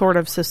that sort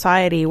of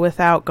society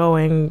without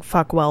going,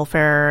 fuck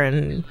welfare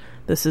and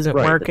this isn't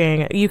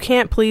working. You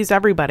can't please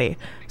everybody.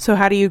 So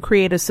how do you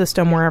create a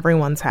system where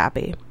everyone's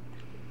happy?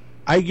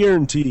 I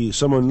guarantee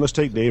someone, let's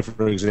take Dave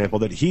for example,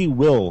 that he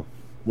will,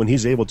 when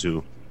he's able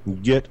to,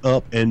 get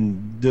up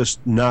and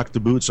just knock the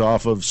boots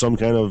off of some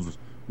kind of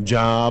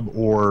job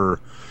or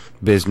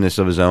business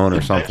of his own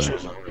or something.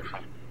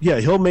 Yeah,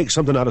 he'll make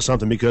something out of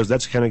something because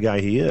that's the kind of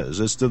guy he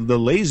is. It's the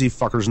lazy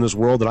fuckers in this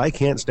world that I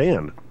can't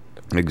stand.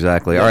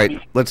 Exactly. All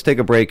right, let's take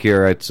a break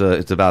here. It's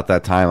about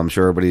that time. I'm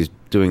sure everybody's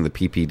doing the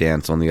pee-pee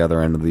dance on the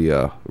other end of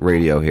the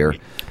radio here.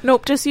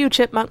 Nope, just you,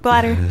 Chipmunk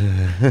Bladder.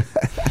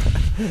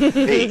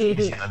 Hey,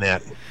 easy on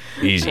that.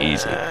 Easy.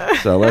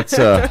 So let's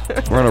we're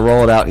going to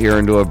roll it out here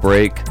into a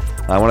break.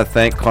 I want to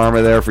thank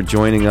Karma there for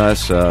joining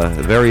us. A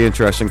very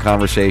interesting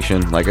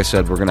conversation. Like I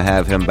said, we're going to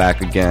have him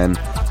back again.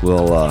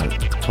 We'll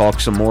talk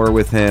some more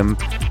with him,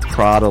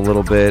 prod a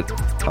little bit,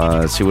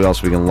 see what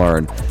else we can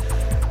learn.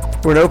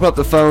 We're going to open up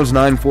the phones,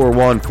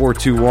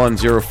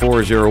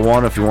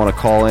 941-421-0401, if you want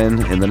to call in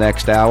the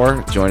next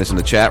hour. Join us in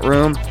the chat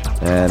room.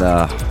 And,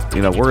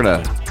 we're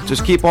going to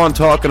just keep on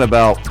talking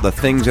about the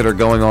things that are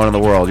going on in the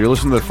world. You're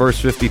listening to the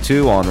First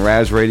 52 on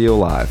Raz Radio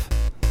Live.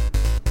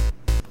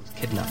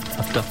 Kidnapped,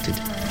 abducted,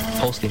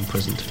 falsely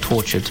imprisoned,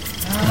 tortured,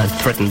 and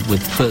threatened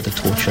with further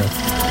torture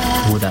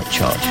without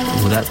charge,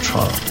 without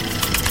trial.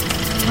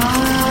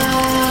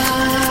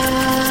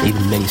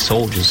 Even many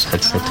soldiers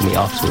had said to me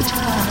afterwards,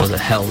 well, the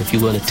hell, if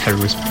you weren't a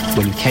terrorist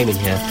when you came in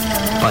here,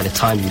 by the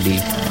time you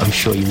leave, I'm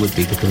sure you would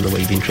be because of the way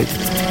you've been treated.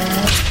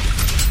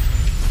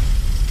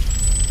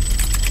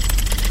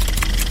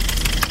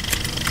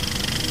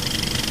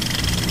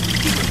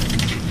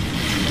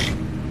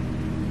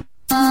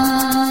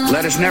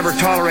 Let us never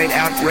tolerate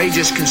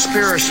outrageous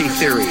conspiracy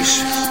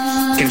theories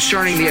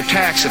concerning the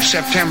attacks of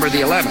September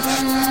the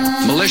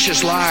 11th,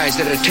 malicious lies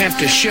that attempt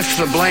to shift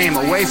the blame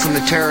away from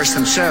the terrorists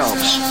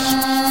themselves,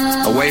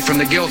 away from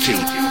the guilty.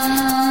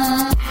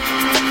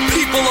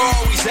 People are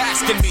always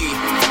asking me,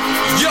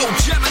 yo,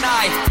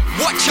 Gemini,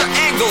 what's your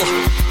angle?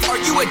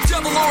 Are you a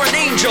devil or an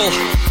angel?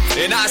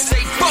 And I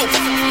say both,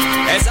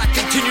 as I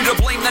continue to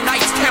blame the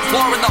Knights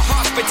Templar and the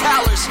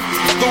Hospitallers,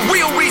 the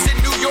real reason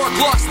New York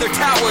lost their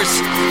towers.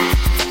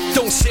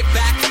 Don't sit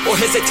back or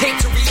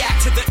hesitate to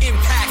react to the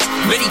impact.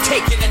 Many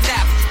taking a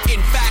nap. In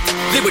fact,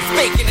 they would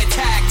fake an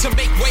attack to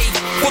make way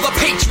for the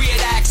Patriot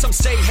Act. Some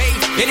say, hey,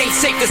 it ain't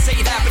safe to say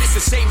that, but it's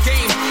the same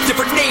game.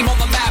 Different name on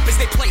the map as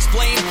they place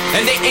blame.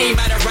 And they aim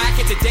at Iraq.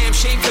 It's a damn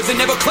shame because they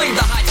never claimed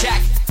the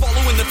hijack.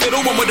 Following the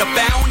fiddle, one with a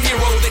bound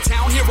hero. The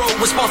town hero,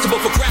 responsible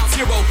for ground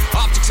zero.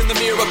 Objects in the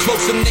mirror,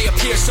 close and they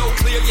appear so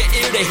clear. Your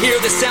ear to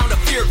hear the sound of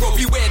fear grow.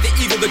 Beware the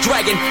eagle, the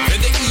dragon, and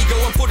the ego.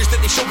 And footage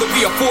that they show that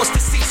we are forced to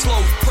see slow.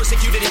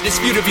 Persecuted and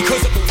disputed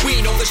because of the we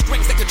know the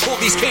strengths that control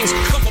these kings.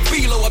 Come from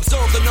below,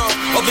 observe the nerve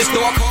of this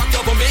dark heart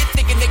government.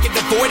 Thinking they can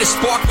avoid a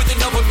spark with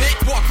another myth.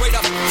 Walk right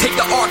up, take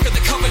the ark of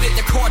the covenant.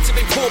 The cards have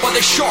been pulled by the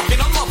shark and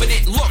I'm loving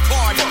it. Look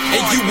hard,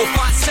 and you will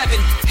find 7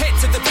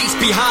 heads of the beast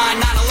behind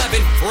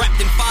 9/11.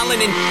 Wrapped in fine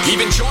linen.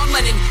 Even John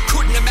Lennon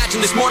couldn't imagine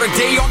this modern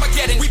day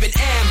Armageddon. We've been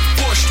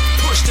ambushed,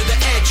 pushed to the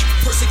edge.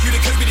 Persecuted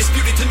cause we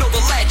disputed to know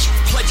the ledge.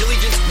 Pledge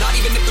allegiance, not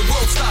even if the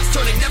world stops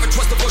turning. Never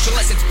trust the bush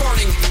unless it's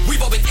burning. We've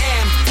all been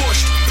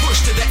ambushed,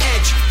 pushed to the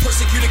edge.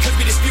 Persecuted cause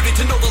we disputed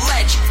to know the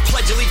ledge.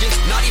 Pledge allegiance,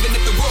 not even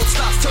if the world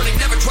stops turning.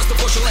 Never trust the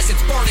bush unless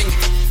it's burning.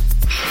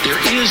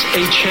 There is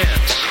a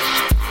chance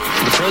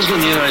for the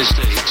President of the United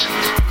States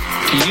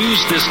to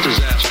use this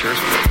disaster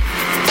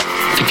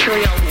to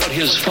carry out what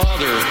his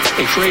father,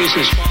 a phrase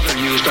his father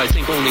used, I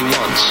think, only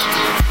once,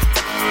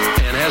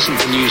 and hasn't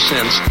been used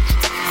since,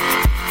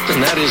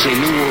 and that is a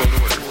new world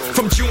order.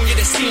 From junior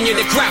to senior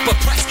to Grandpa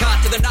Prescott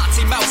to the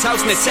Nazi mouse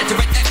house in the center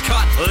at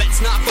Epcot. Let's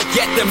not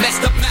forget the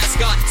messed up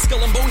mascot. Skull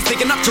and bones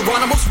digging up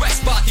Geronimo's rest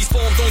spot. These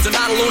fallen zones are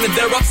not alone in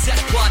their upset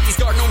plot. These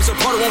dark gnomes are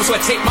part of Rome, so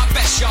I take my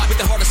best shot. With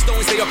the heart of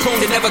stones, they are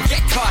prone to never get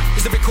caught.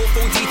 There's the cold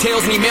phone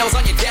details and emails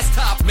on your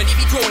desktop. Many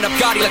be growing up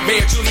gaudy like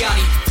Mayor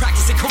Giuliani.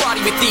 Practicing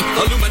karate with the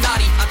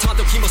Illuminati.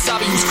 Atanto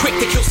Kimosabe, who's quick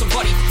to kill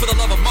somebody for the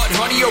love of mud,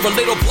 honey, or a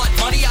little blood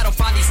money. I don't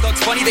find these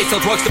thugs funny, they sell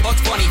drugs to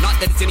Bugs Bunny. Not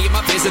that it's any of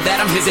my business that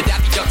I'm his or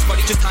Daffy Duck's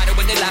buddy. Just hide it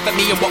when they laugh at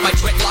me and what my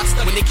dreadlocks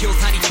done. When they kill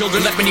tiny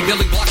children, left many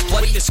building blocks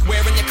bloody. The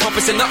square in your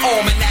compass and the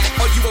almanac.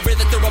 Are you aware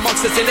that they're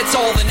amongst us and it's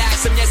all an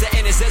act? Some Yeza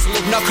and his Ezra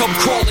now come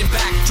crawling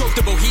back. Drove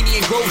to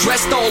Bohemian Grove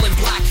dressed all in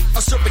black.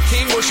 A serpent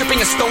king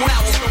worshipping a stone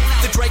owl.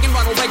 The dragon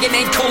Ronald Reagan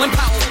ain't Colin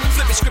Powell.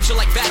 Flipping scripture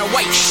like Vanna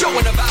White,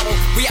 showing a vowel.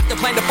 We have to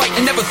plan to fight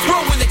and never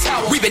throw in the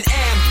towel. We've been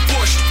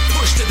ambushed,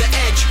 pushed to the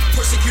edge.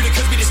 Persecuted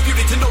cause we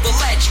disputed to know the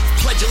ledge.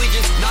 Pledge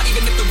allegiance, not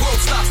even if the world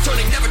stops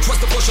turning. Never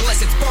trust the bush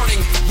unless it's burning.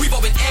 We've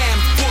all been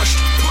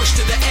ambushed, pushed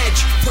to the edge.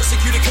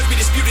 Persecuted could be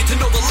disputed to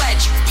know the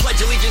ledge.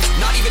 Pledge allegiance,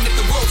 not even if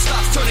the world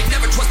stops turning.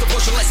 Never trust a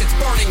bush unless it's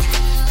burning.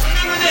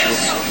 Remember this,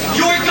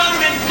 your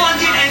government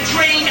funded and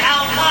trained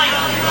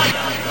Al-Qaeda.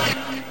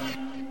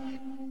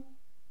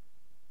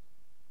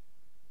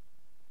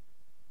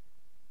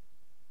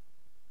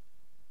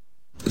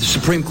 The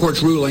Supreme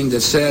Court's ruling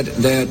that said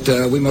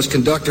that we must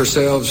conduct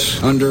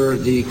ourselves under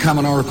the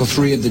Common Article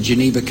 3 of the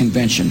Geneva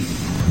Convention.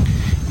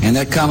 And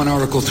that Common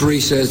Article 3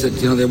 says that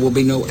there will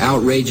be no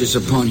outrages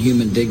upon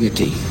human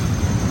dignity.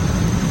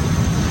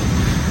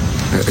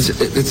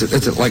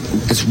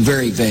 It's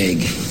very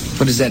vague.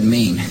 What does that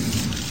mean?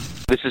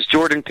 This is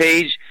Jordan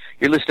Page.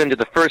 You're listening to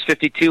the First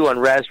 52 on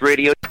Raz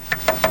Radio.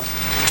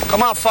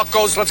 Come on,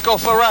 fuckos, let's go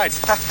for a ride.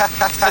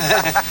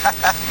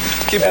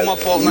 Keep them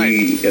up all night.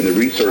 We in the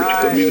research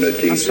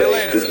community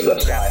say this is a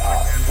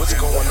psyop. What's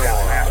going on?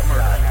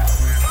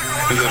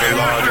 This is the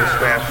largest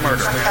mass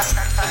murder.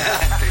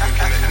 They've been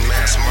committing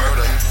mass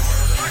murder.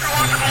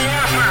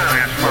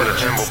 Mass murder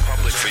general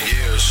public for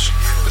years.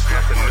 It's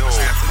nothing new.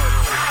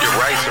 Your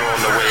rights are on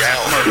the way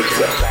out. This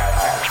is a psyop.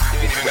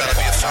 You ain't even gotta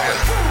be a fan.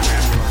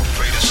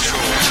 Afraid it's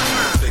true.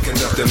 They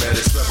conduct them at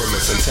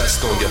experiments and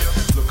test on you.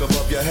 Look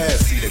above your head,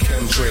 see the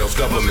chemtrails,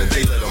 government,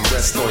 they let them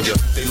rest on you.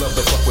 They love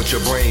to fuck with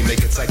your brain, make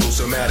it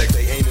psychosomatic.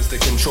 They aim is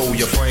to control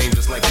your frame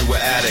just like you were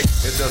addict.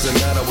 It doesn't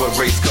matter what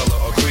race, color,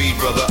 or creed,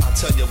 brother. I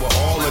tell you, we're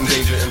all in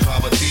danger in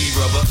poverty,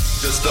 brother.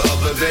 Just the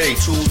other day,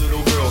 2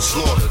 little girls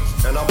slaughtered,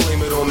 and I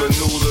blame it on the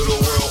new little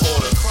world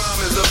order.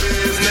 Crime is a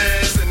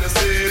business in the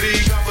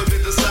city. God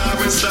forbid the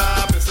sirens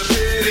stop, it's a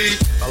pity.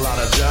 A lot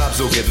of jobs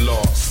will get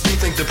lost. They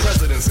think the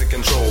president's in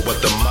control,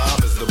 but the mob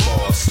is the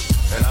boss.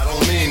 And I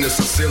don't mean the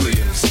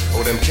Sicilians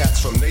or them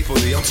cats from Naples.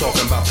 I'm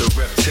talking about the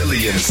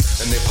reptilians.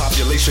 And their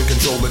population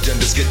control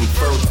agenda's getting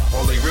further.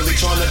 All they really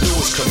trying to do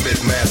is commit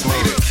mass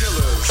murder.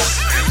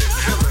 Killers,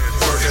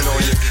 working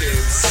on your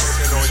kids,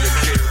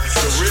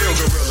 the real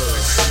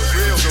gorillas,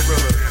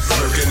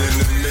 lurking in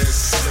the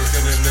mist,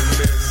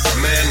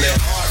 Man, they're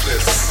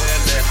heartless,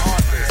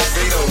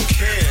 they don't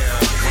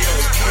care,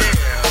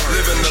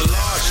 living the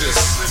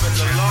largest,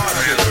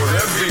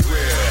 they're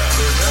everywhere.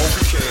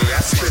 Okay,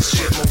 I spit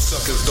shit most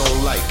suckers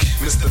don't like.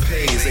 Mr.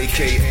 Pays,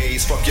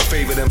 AKAs, fuck your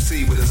favorite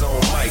MC with his own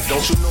mic.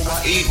 Don't you know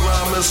I eat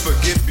rhymers?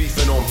 Forget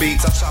beefing on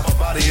beats. I chop a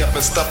body up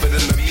and stuff it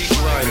in the meat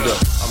grinder.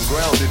 I'm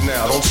grounded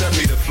now, don't tell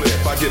me to flip.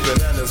 I get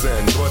bananas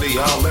in, buddy,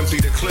 I'll empty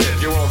the clip.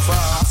 You're on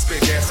fire, I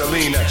spit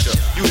gasoline at ya.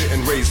 You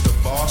didn't raise the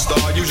bar star,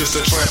 you just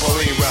a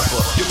trampoline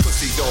rapper. Your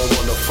pussy don't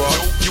wanna fuck.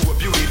 You a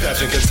beauty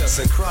pageant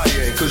contestant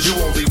crying, cause you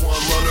only one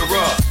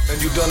runner-up.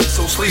 And you done it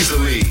so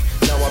sleazily.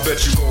 Now I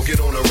bet you gon'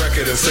 get on a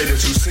record and say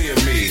that you seeing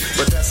me.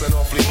 But that's an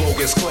awfully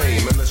bogus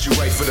claim, unless you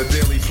write for the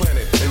Daily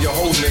Planet. And your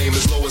whole name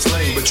is Lois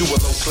Lane, but you a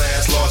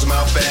low-class,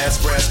 largemouth, bass,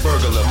 brass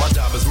burglar. My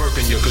job is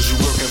murking you, cause you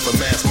working for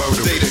mass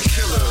murder. They the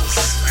killers,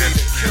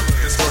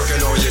 it's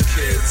working on your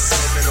kids,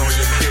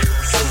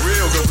 the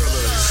real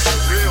gorillas,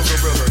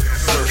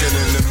 lurking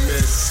in the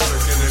mist,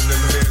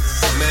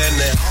 Man,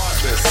 they're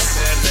heartless,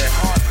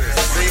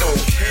 they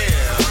don't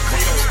care,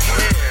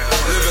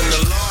 living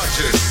the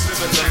largest,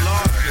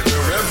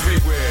 they're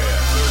everywhere.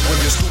 When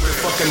your stupid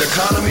fucking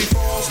economy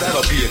falls,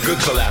 that'll be a good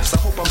collapse. I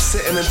hope I'm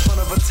sitting in front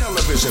of a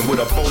television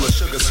with a bowl of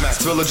sugar smacks.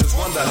 Villagers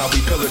wonder how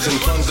we pillage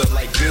and plunder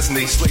like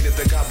Disney. Slated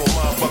to gobble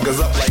motherfuckers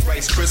up like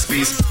Rice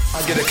Krispies.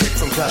 I get a kick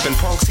from clapping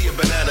punks, he a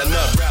banana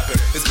nut rapping.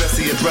 It's best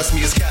he address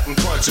me as Captain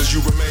Crunch, as you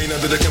remain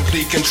under the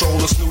complete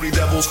control of snooty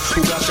devils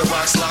who got your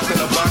rocks locked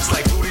in a box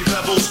like booty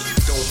pebbles.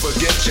 Don't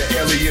forget your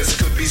alias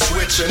could be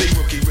Switch. Any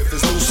rookie with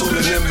his new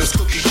pseudonym is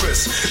Cookie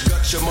Chris.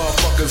 Got your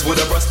motherfuckers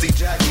with a rusty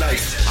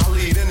jackknife. I'll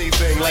eat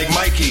anything like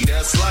Mikey,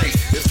 that's life.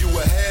 If you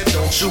ahead,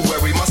 don't you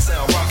worry, my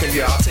sound rockin'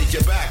 ya. I'll take you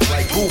back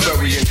like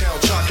Blueberry and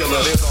Count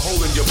Chocula. There's a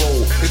hole in your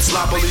bowl, it's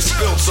sloppily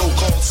spilled.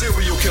 So-called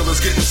serial killers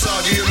getting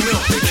soggy in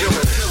milk. They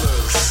killing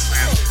killers,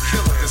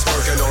 it's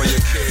working on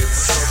your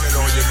kids,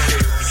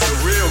 the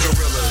real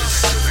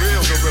gorillas,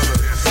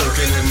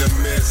 lurking in the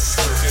mist,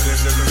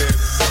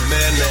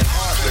 Man, they're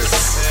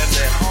heartless,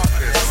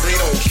 they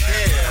don't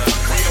care,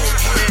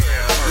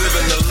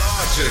 living the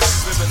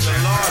largest,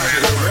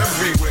 they're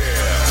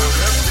everywhere.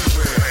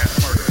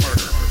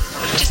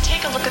 Just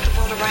take a look at the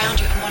world around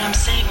you and what I'm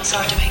saying will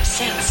start to make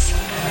sense.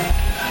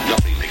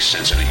 Nothing makes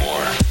sense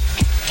anymore.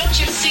 Don't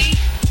you see?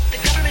 The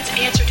government's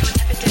answer to an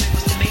epidemic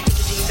was to make the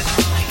disease a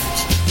crime.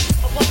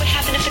 But what would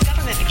happen if the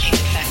government became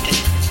infected?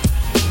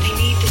 They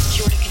need this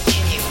cure to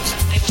continue.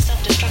 They will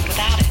self-destruct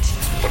without it.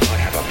 But I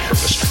have a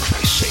purpose, for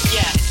Christ's sake.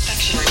 Yeah,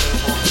 infection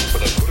removal. For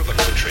the good of the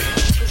country.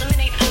 To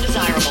eliminate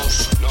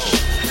undesirables. No.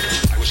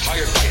 I was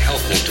hired by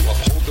HealthNet to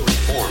uphold the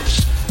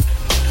reforms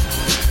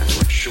and to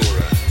ensure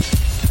a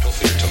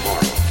healthier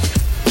tomorrow.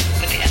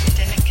 But the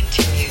epidemic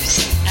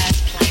continues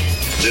as planned.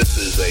 This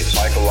is a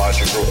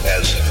psychological,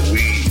 as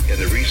we in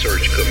the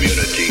research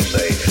community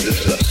say, this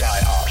is a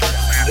psyop.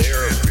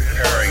 They're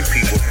preparing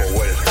people for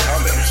what is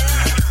coming,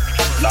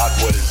 not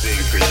what is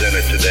being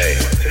presented today.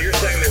 So you're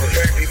saying they're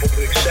preparing people to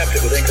accept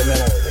it with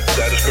incrementalism?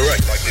 That is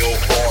correct, like the old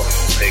frog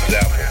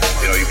example.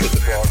 You put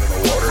the frog in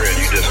the water and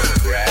you just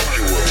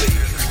gradually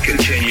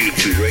continue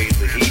to raise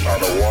the heat on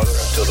the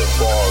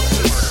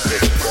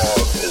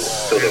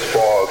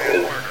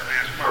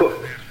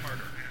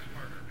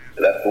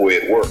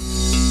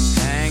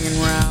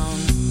round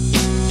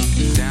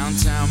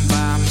downtown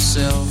by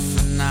myself,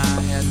 and I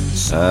had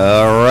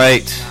All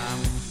right.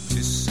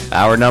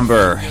 Hour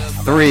number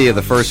 3 of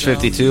the first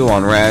 52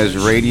 on Raz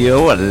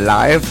Radio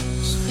Live.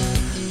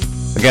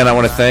 Again, I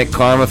want to thank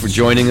Karma for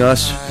joining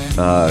us.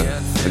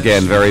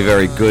 Again, very,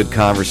 very good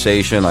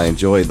conversation. I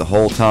enjoyed the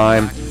whole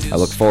time. I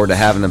look forward to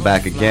having them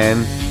back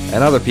again,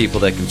 and other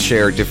people that can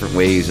share different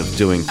ways of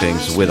doing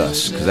things with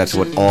us, because that's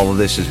what all of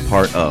this is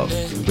part of.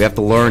 We have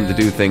to learn to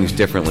do things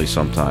differently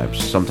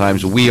sometimes.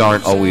 Sometimes we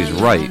aren't always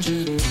right,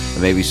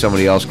 and maybe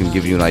somebody else can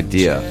give you an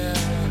idea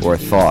or a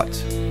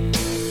thought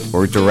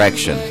or a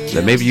direction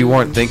that maybe you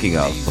weren't thinking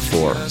of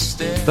before.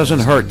 It doesn't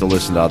hurt to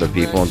listen to other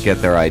people and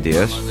get their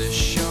ideas.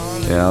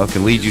 You know, it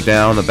can lead you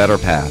down a better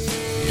path.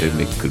 It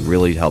could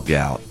really help you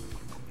out.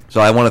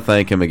 So I want to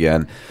thank him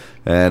again.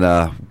 And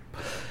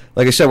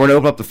like I said, we're going to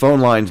open up the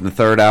phone lines in the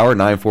third hour,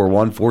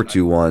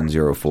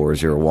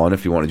 941-421-0401,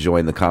 if you want to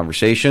join the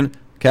conversation.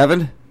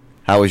 Kevin,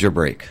 how was your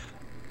break?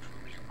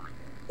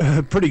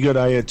 Pretty good.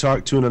 I had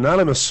talked to an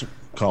anonymous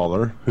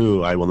caller,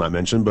 who I will not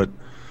mention, but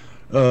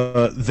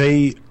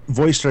they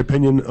voiced their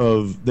opinion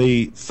of,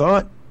 they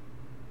thought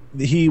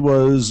he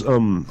was,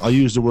 I'll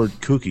use the word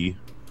kooky,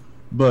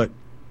 but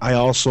I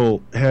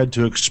also had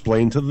to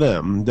explain to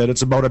them that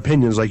it's about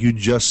opinions, like you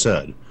just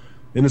said.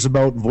 And it's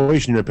about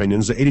voicing your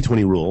opinions, the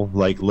 80-20 rule,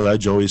 like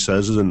Ledge always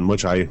says, and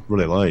which I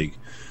really like.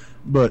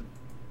 But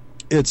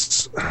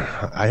it's,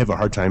 I have a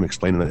hard time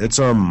explaining it. It's,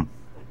 the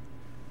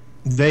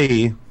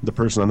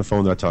person on the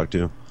phone that I talked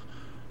to,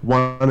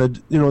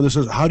 wanted, this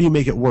is, how do you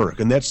make it work?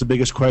 And that's the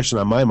biggest question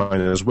on my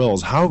mind as well,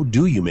 is how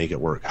do you make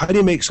it work? How do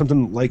you make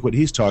something like what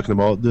he's talking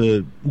about,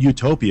 the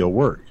utopia,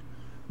 work?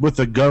 With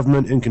the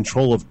government in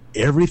control of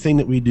everything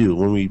that we do,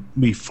 when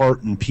we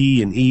fart and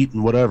pee and eat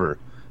and whatever,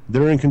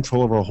 they're in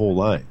control of our whole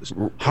lives.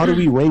 How do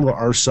we wrangle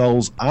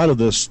ourselves out of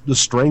this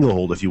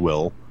stranglehold, if you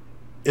will,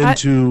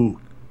 into...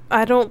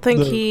 I don't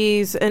think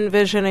he's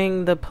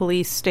envisioning the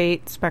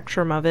police-state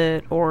spectrum of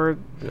it, or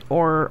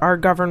our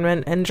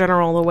government in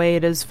general. The way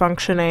it is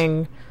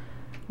functioning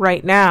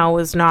right now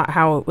is not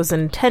how it was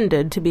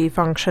intended to be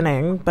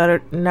functioning, but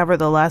it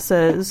nevertheless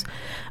is.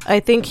 I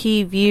think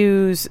he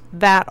views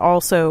that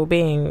also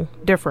being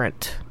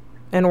different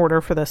in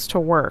order for this to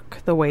work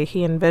the way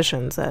he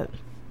envisions it.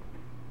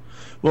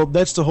 Well,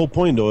 that's the whole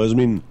point, though.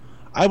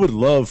 I would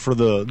love for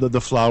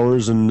the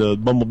flowers and the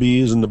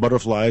bumblebees and the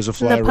butterflies to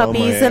fly around my ass. The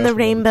puppies and the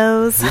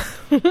rainbows.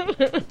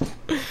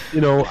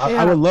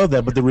 I would love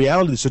that, but the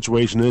reality of the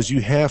situation is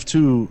you have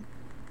to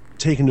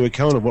take into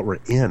account of what we're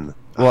in.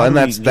 Well, and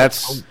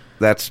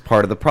that's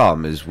part of the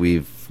problem, is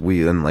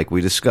and like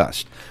we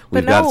discussed,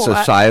 we've got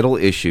societal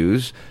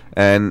issues,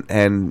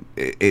 and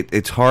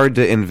it's hard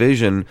to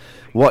envision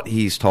what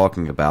he's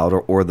talking about,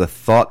 or the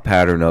thought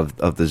pattern of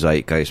the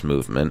Zeitgeist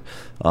movement,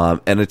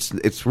 and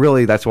it's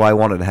really, that's why I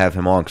wanted to have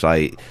him on,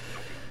 because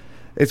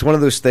it's one of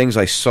those things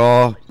I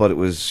saw, but it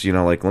was,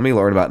 like, let me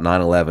learn about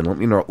 9/11, let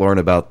me learn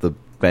about the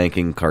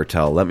banking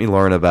cartel, let me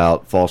learn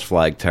about false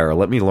flag terror,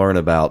 let me learn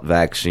about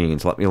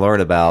vaccines, let me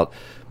learn about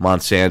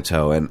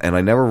Monsanto, and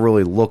I never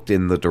really looked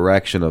in the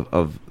direction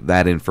of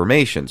that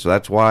information, so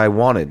that's why I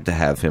wanted to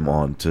have him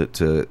on,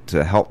 to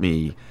help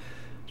me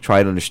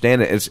try to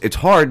understand it. It's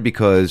hard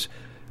because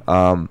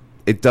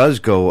it does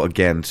go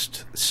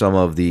against some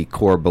of the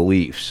core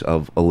beliefs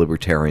of a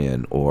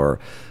libertarian or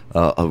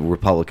a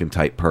Republican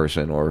type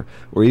person, or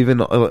even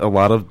a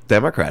lot of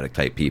Democratic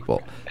type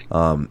people.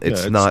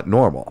 It's not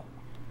normal.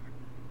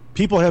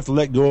 People have to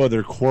let go of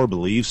their core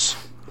beliefs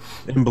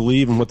and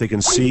believe in what they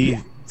can see,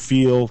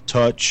 feel,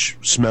 touch,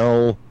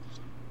 smell.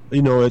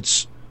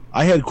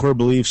 I had core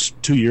beliefs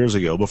 2 years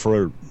ago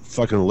before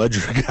fucking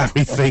Ledger got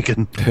me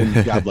thinking,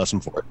 and God bless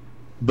him for it.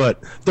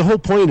 But the whole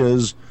point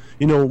is,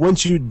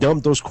 once you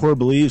dump those core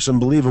beliefs and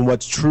believe in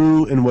what's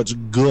true and what's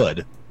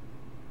good,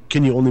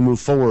 can you only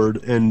move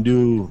forward and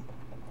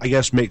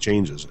make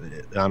changes.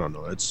 I don't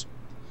know. It's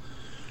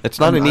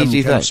not an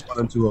easy thing. I'm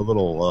spun into a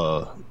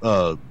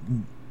little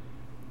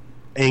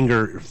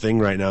anger thing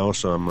right now,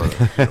 so I'm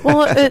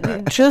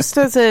well, just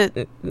as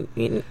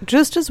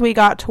we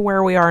got to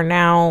where we are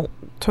now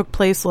took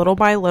place little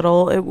by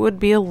little, it would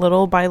be a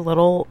little by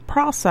little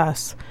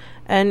process,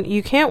 and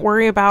you can't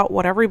worry about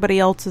what everybody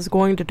else is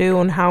going to do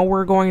and how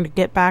we're going to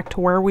get back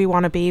to where we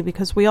want to be,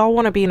 because we all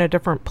want to be in a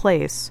different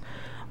place.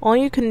 All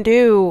you can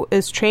do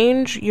is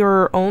change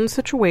your own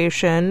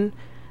situation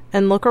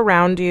and look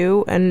around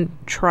you and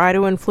try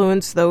to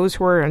influence those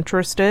who are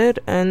interested,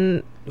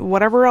 and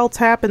whatever else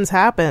happens.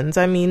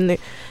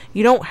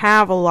 You don't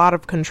have a lot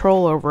of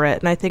control over it,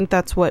 and I think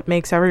that's what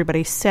makes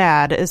everybody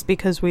sad, is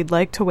because we'd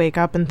like to wake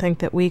up and think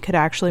that we could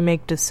actually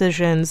make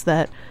decisions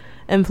that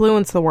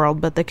influence the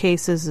world, but the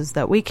case is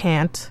that we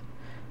can't.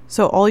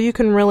 So all you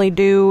can really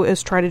do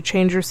is try to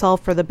change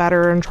yourself for the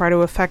better and try to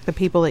affect the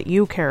people that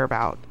you care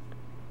about.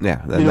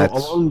 Yeah,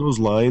 along those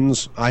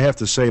lines, I have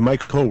to say my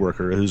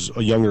coworker is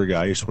a younger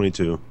guy. He's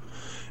 22.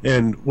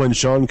 And when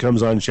Sean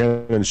comes on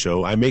Shannon's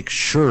show, I make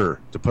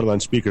sure to put it on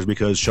speakers,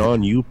 because,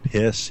 Sean, you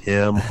piss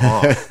him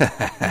off.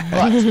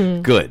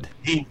 But good.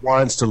 He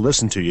wants to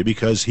listen to you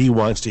because he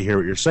wants to hear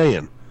what you're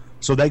saying.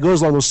 So that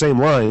goes along those same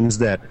lines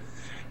that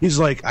he's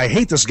like, I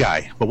hate this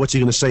guy, but what's he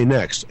going to say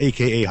next?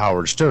 A.K.A.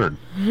 Howard Stern.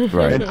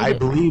 Right. And I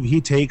believe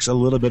he takes a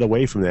little bit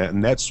away from that,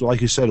 and that's,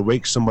 like you said,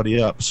 wake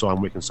somebody up, so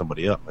I'm waking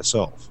somebody up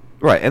myself.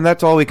 Right, and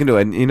that's all we can do.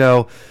 And, you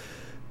know,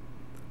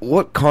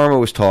 what Karma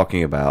was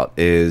talking about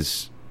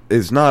is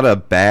not a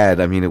bad,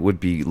 I mean, it would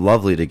be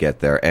lovely to get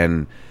there,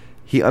 and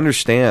he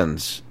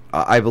understands,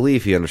 I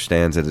believe he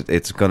understands that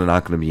it's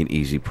not going to be an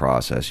easy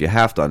process. You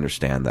have to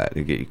understand that,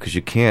 because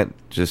you can't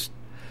just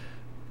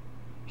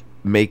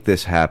make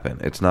this happen.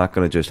 It's not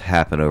going to just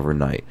happen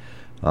overnight.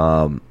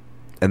 And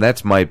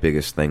that's my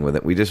biggest thing with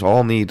it. We just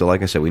all need to,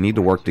 like I said, we need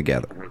to work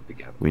together.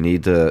 We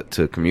need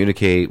to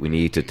communicate. We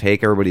need to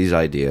take everybody's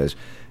ideas.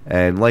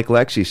 And like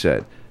Lexi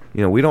said,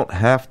 you know, we don't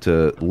have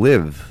to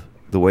live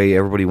the way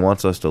everybody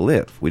wants us to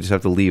live. We just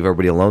have to leave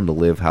everybody alone to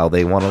live how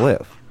they want to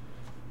live.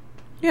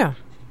 Yeah,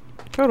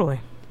 totally.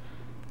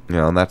 You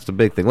know, and that's the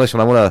big thing. Listen,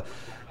 I want to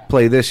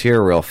play this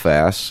here real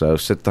fast, so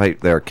sit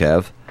tight there,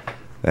 Kev.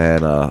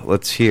 And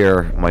let's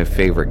hear my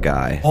favorite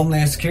guy.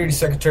 Homeland Security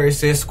Secretary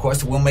says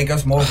question will make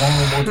us more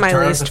vulnerable to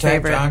terrorist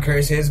attack. John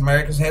Kerry says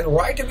Americans have the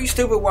right to be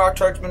stupid while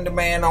churchmen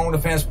demand on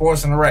defense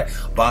force in Iraq.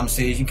 Obama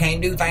says you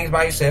can't do things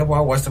by yourself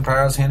while Western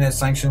powers hinted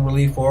sanction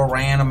relief for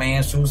Iran. A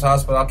man sues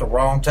hospital after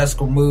wrong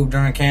testicle removed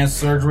during cancer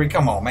surgery.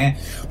 Come on, man.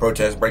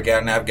 Protests break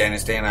out in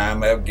Afghanistan.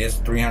 IMF gets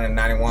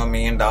 $391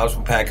 million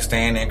from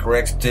Pakistan.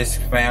 Incorrect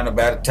statistics found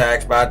about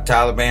attacks by the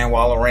Taliban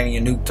while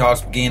Iranian nuke talks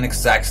begin in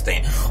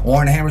Kazakhstan.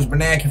 Warren hammers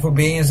vernacular for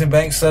being in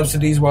bank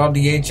subsidies while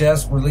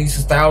DHS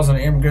releases thousands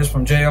of immigrants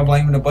from jail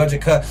blaming the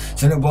budget cut.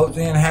 Senate votes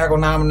in Hagel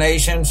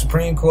nomination.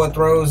 Supreme Court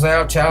throws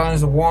out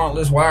challenge the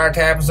warrantless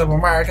wiretappings of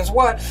Americans.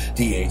 What?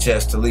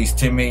 DHS to lease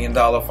 $10 million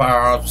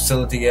firearms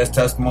facility as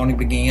testimony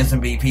begins in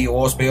BP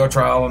oil spill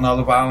trial.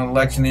 Another violent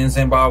election in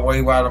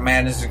Zimbabwe while the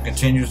madness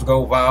continues to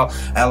go viral.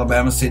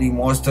 Alabama City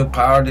wants the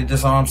power to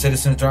disarm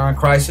citizens during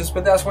crisis,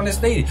 but that's when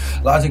it's needed.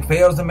 Logic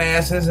fails the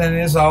masses and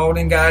it's all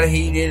then got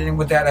heated, and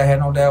with that I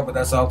had no doubt, but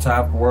that's all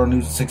time for World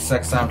News at 6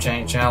 seconds. Time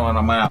change channel and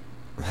I'm out.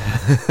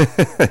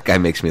 That guy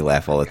makes me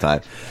laugh all the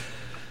time.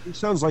 He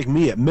sounds like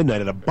me at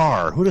midnight at a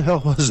bar. Who the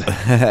hell was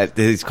that?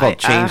 He's called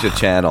Change the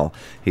Channel.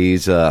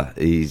 He's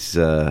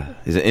an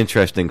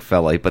interesting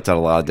fella. He puts out a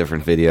lot of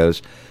different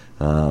videos.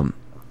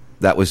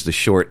 That was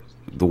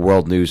the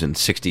world news in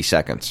 60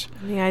 seconds.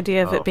 The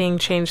idea of it being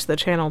changed the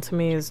channel to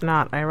me is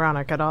not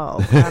ironic at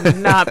all.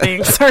 I'm not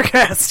being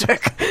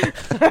sarcastic.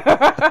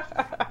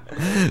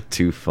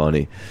 Too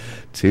funny.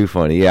 Too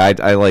funny. Yeah,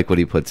 I like what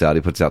he puts out.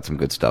 He puts out some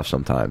good stuff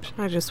sometimes.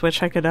 I just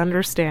wish I could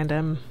understand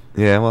him.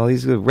 Yeah, well,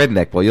 he's a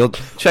redneck boy. You'll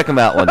check him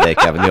out one day,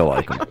 Kevin. You'll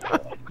like him.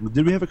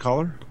 Did we have a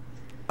caller?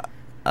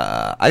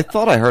 I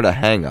thought I heard a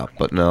hang-up,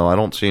 but no, I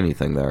don't see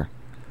anything there.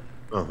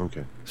 Oh,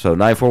 okay. So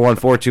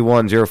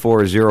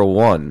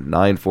 941-421-0401.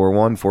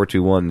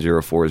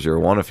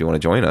 941-421-0401 if you want to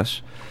join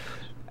us.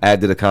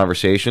 Add to the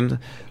conversation.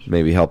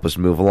 Maybe help us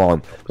move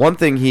along. One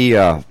thing he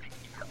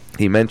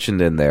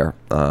mentioned in there,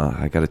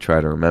 I got to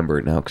try to remember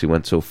it now because he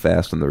went so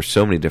fast and there were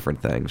so many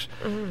different things.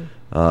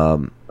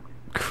 Crud.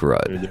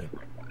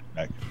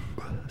 Back.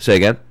 Say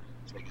again?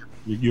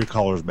 Your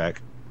caller's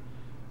back.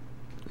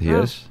 He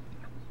is?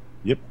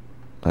 Yep.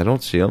 I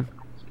don't see him.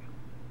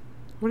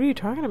 What are you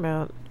talking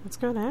about? What's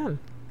going on?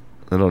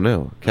 I don't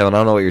know. Kevin, I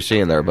don't know what you're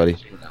seeing there, buddy.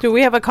 Do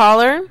we have a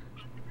caller?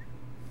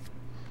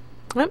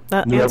 Yep,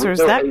 that answers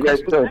that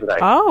question.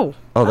 Oh.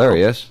 Oh, there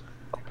he is.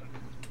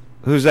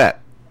 Who's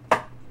that?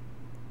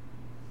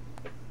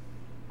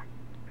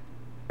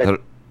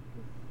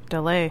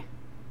 Delay.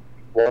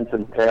 Lance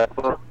in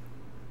Tampa.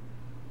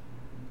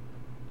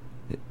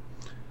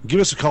 Give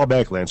us a call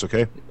back, Lance,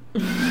 okay?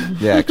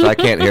 Yeah, because I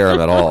can't hear him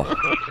at all.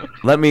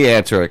 Let me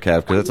answer it,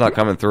 Kev, because it's not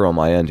coming through on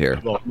my end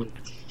here.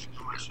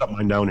 Shut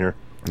mine down here.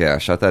 Yeah,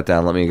 shut that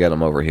down. Let me get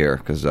him over here,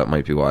 because that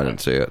might be why I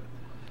didn't see it.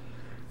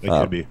 It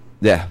could be.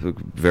 Yeah,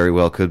 very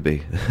well could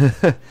be.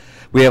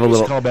 We have a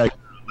little call back,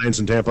 Lance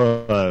in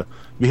Tampa.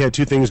 We had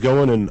two things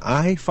going, and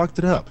I fucked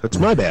it up. That's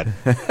my bad.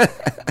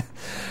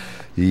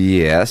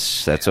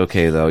 Yes, that's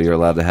okay, though. You're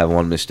allowed to have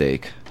one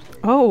mistake.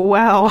 Oh,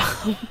 wow.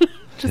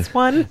 Just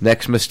one?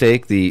 Next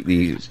mistake,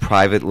 the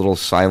private little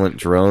silent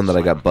drone that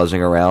I got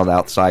buzzing around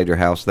outside your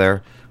house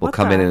there will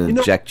come in and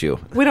eject you.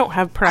 We don't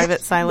have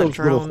private silent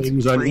drones. Little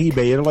things on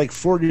eBay. They're like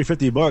 $40 or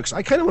 $50.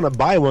 I kind of want to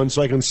buy one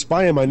so I can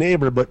spy on my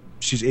neighbor, but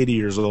she's 80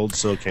 years old,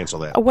 so cancel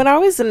that. When I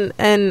was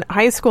in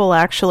high school,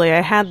 actually, I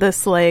had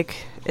this,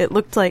 it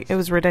looked like it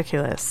was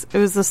ridiculous. It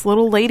was this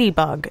little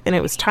ladybug, and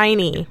it was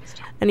tiny.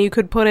 And you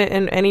could put it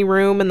in any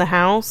room in the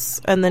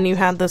house, and then you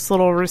had this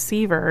little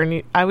receiver,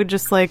 and I would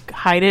just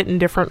hide it in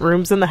different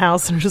rooms in the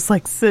house and just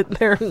sit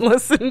there and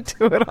listen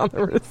to it on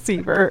the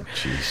receiver.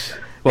 Jeez.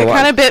 Well, it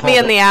kind of bit me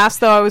in the ass,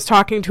 though. I was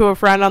talking to a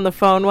friend on the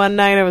phone one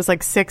night. I was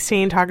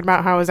 16, talking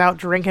about how I was out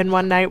drinking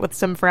one night with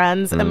some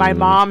friends, and my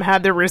mom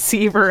had the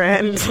receiver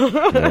in.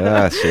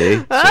 Yeah,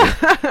 see?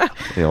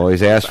 You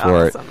always ask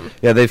for it.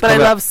 Yeah, but I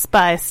love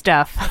spy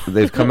stuff.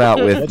 They've come out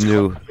with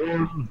new.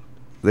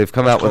 They've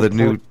come out with a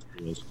new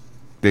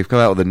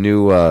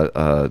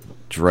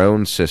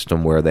drone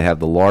system where they have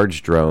the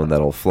large drone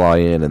that'll fly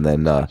in and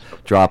then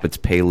drop its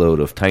payload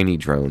of tiny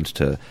drones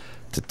to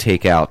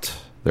take out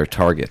their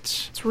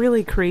targets. It's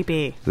really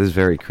creepy. This is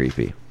very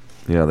creepy.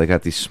 You know, they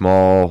got these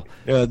small...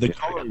 the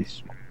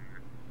colors.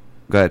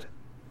 Go ahead.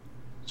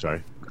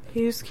 Sorry.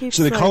 He just keeps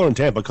So the caller in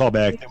Tampa, call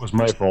back. That was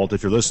my fault.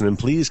 If you're listening,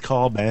 please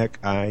call back.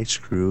 I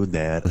screwed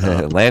that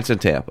up. Lance in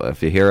Tampa.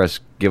 If you hear us,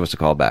 give us a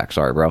call back.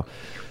 Sorry, bro.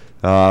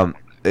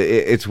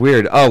 It's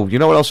weird. Oh, you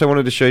know what else I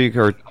wanted to show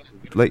you, or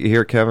let you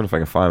hear, Kevin, if I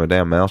can find my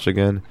damn mouse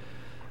again?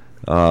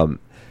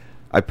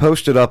 I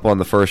posted up on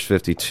the First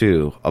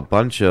 52 a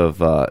bunch of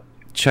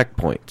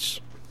checkpoints.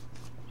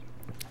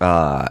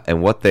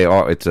 And what they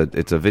are, it's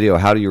a video,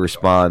 how do you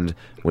respond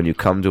when you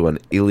come to an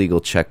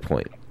illegal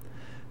checkpoint?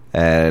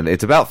 And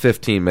it's about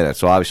 15 minutes,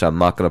 so obviously I'm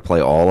not going to play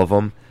all of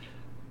them,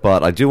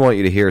 but I do want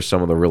you to hear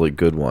some of the really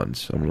good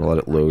ones. I'm going to let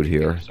it load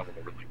here.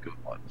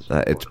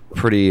 It's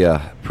pretty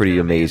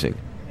amazing.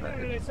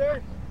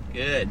 Sir?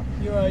 Good.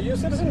 You a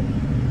U.S.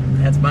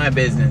 citizen? That's my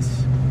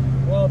business.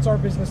 Well, it's our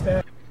business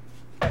to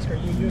ask, are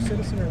you a U.S.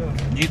 citizen or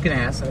not? You can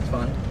ask, that's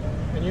fine.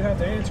 And you have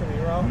to answer me,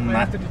 or I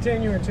have to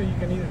detain you until you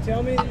can either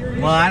tell me that you're a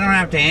U.S. Well, I don't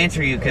have to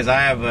answer you because I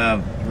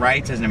have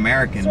rights as an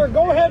American. Sir,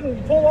 go ahead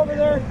and pull over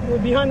there. We're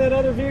behind that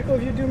other vehicle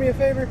if you do me a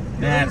favor.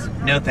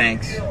 No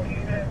thanks. Go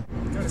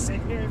to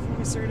secondary for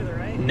me, sir, to the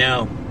right?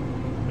 No.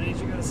 I need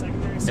you to go to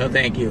secondary, sir. No,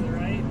 thank you. To the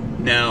right?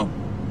 No.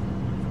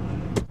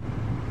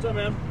 What's up,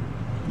 man?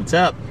 What's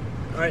up?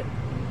 All right.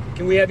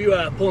 Can we have you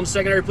pull in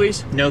secondary,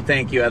 please? No,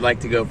 thank you. I'd like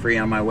to go free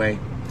on my way.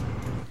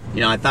 You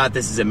know, I thought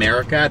this is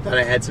America. I thought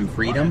I had some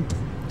freedom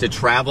to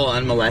travel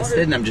unmolested,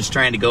 and I'm just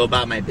trying to go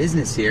about my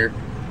business here.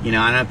 You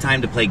know, I don't have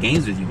time to play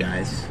games with you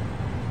guys.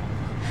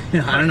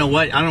 I don't know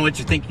what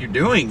you think you're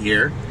doing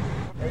here.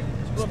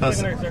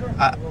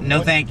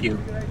 No, thank you.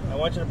 I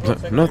want you to pull in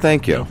secondary. No,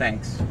 thank you. No,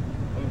 thanks.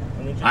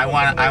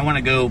 I want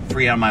to go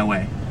free on my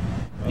way.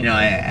 You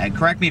know,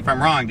 correct me if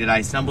I'm wrong. Did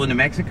I stumble into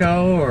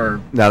Mexico or?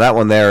 Now that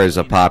one there is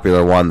a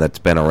popular one that's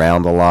been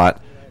around a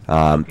lot.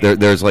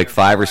 There's like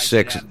 5 or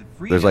 6.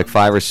 There's like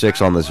 5 or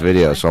 6 on this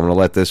video, so I'm going to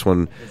let this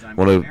one. I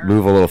want to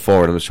move a little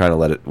forward. I'm just trying to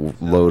let it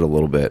load a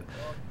little bit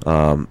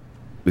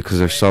because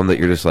there's some that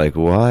you're just like,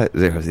 what?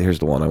 Here's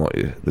the one I want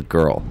you. The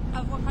girl.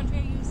 Of what country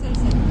are you a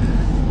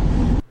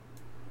citizen?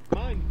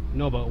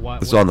 No, but why?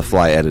 This is on the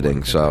fly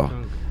editing, so.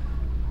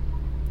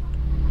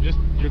 Just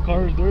your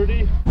car is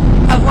dirty.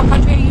 Of what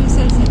country are you a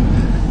citizen?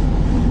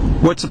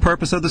 What's the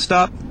purpose of the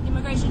stop?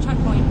 Immigration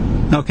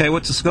checkpoint. Okay,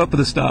 what's the scope of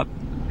the stop?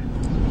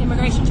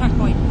 Immigration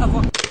checkpoint. Of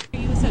what country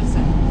are you a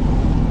citizen?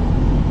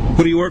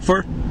 Who do you work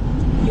for?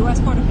 U.S.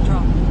 Border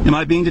Patrol. Am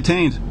I being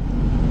detained?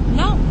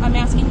 No, I'm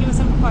asking you a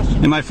simple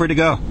question. Am I free to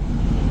go?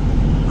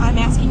 I'm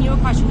asking you a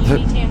question. You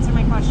need to answer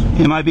my question.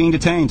 Am I being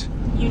detained?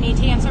 You need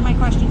to answer my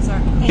question, sir.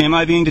 Am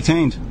I being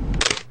detained?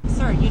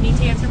 Sir, you need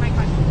to answer my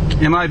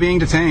question. Am I being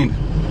detained?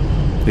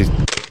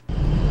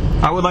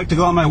 I would like to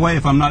go on my way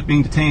if I'm not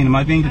being detained. Am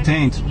I being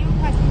detained? I'm asking you a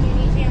question. You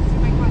need to answer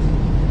my question.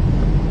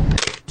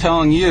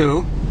 Telling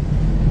you.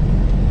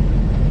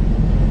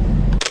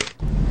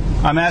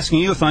 I'm asking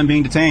you if I'm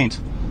being detained.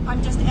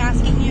 I'm just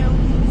asking you,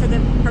 for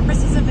the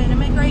purposes of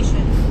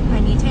immigration,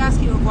 I need to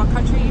ask you of what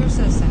country you're a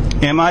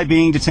citizen. Am I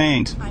being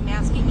detained? I'm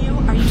asking you,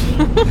 are you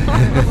being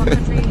of what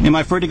country are you? Am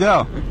I free to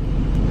go?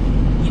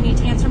 You need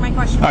to answer my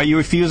question. Are you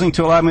refusing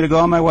to allow me to go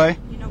on my way?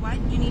 You know what?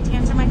 You need to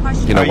answer my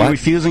question. Are you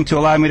refusing to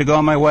allow me to go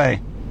on my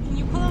way? Can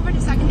you pull over to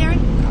secondary?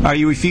 Are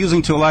you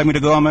refusing to allow me to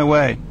go on my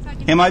way?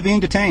 Am I being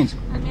detained?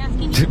 I'm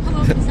asking you to pull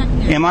over to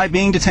secondary. Am I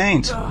being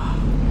detained?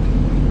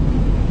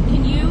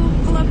 Can you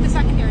pull over to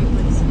secondary,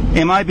 please?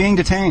 Am I being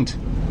detained?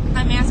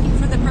 I'm asking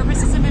for the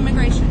purposes of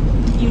immigration.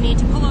 You need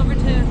to pull over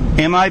to...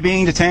 Am I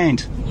being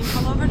detained? Can you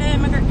pull over to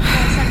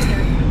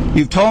secondary?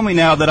 You've told me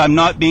now that I'm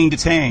not being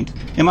detained.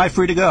 Am I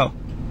free to go?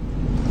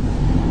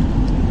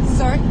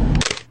 Sir,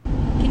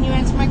 can you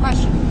answer my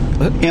question?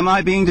 Am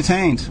I being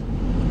detained?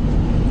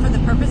 For the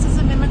purposes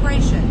of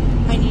immigration,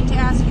 I need to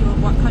ask you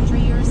of what country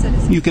you're a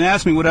citizen. You can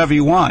ask me whatever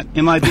you want.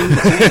 Am I being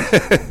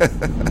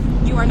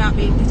detained? You are not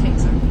being detained,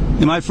 sir.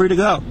 Am I free to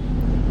go?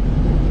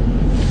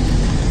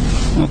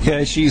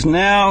 Okay, she's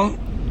now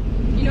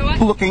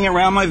looking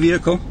around my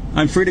vehicle.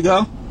 I'm free to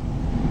go?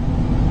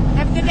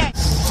 Have a good day.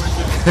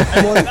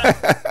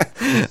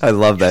 I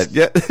love that.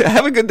 Yeah,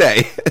 have a good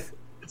day.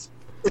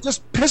 It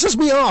just pisses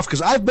me off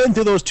because I've been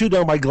to those 2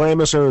 down by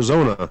Glamis,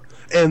 Arizona,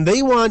 and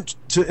they want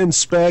to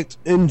inspect,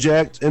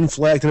 inject,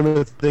 inflect, and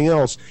everything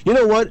else. You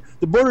know what?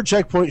 The border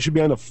checkpoint should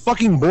be on the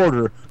fucking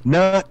border,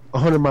 not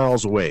 100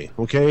 miles away,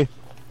 okay?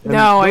 And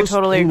no, I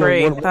totally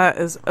agree. That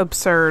is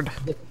absurd.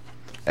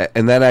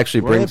 And that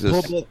actually brings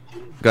us...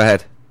 Go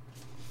ahead.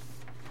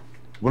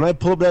 When I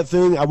pull up that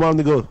thing, I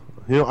wanted to go,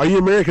 are you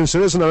an American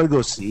citizen? I want to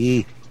go,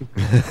 see.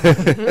 I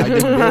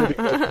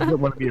didn't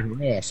want to be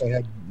harassed. I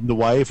had the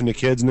wife and the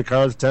kids in the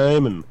car at the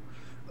time, and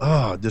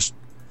just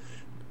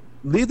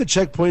leave the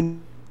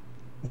checkpoint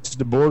to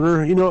the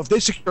border. If they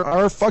secure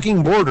our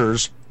fucking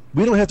borders,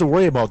 we don't have to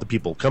worry about the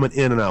people coming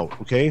in and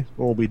out, okay?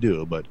 Well, we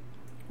do, but...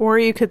 Or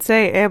you could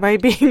say, am I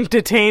being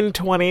detained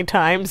 20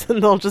 times?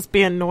 And they'll just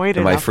be annoyed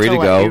Am I enough free to to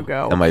let you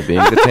go? go. Am I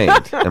being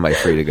detained? Am I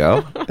free to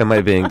go? Am I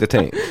being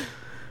detained?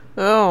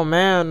 Oh,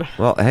 man.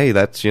 Well, hey,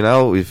 that's,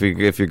 if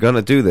you're going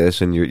to do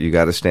this and you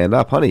got to stand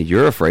up, honey,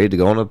 you're afraid to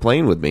go on a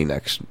plane with me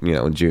next,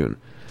 in June.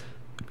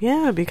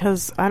 Yeah,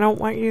 because I don't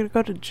want you to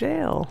go to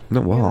jail.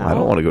 No, well, I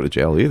don't want to go to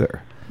jail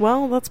either.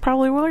 Well, that's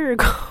probably where you're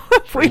going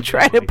if we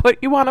try to put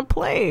you on a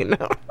plane.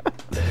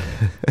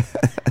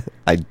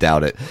 I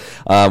doubt it.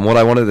 What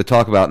I wanted to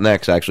talk about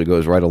next actually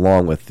goes right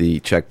along with the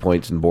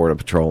checkpoints and Border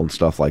Patrol and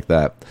stuff like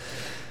that.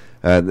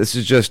 This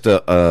is just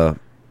an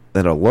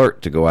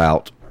alert to go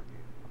out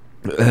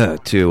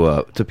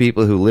to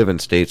people who live in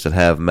states that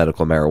have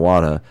medical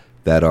marijuana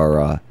that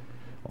are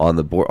on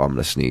the board. I'm going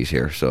to sneeze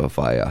here, so if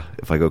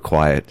I go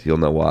quiet, you'll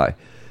know why.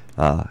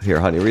 Here,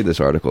 honey, read this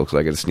article because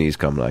I get a sneeze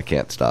coming. I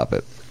can't stop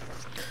it.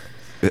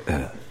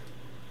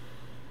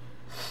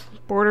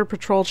 Border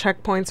Patrol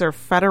checkpoints are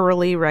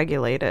federally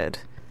regulated.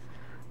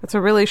 It's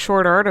a really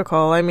short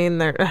article. I mean,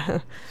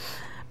 they're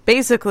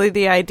basically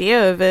the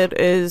idea of it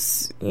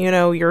is,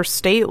 your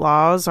state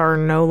laws are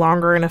no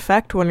longer in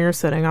effect when you're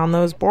sitting on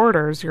those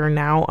borders. You're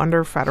now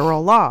under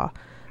federal law.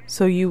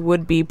 So you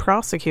would be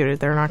prosecuted.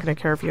 They're not going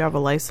to care if you have a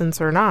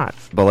license or not.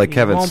 But like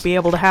Kevin won't be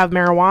able to have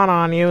marijuana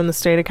on you in the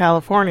state of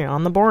California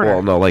on the border.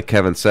 Well, no, like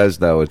Kevin says,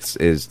 though,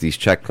 is these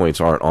checkpoints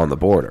aren't on the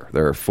border.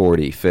 They're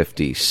 40,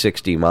 50,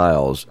 60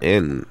 miles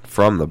in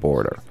from the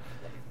border.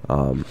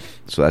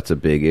 So that's a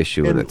big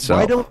issue in itself.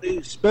 Why don't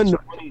they spend the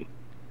money?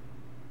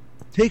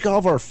 Take all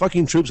of our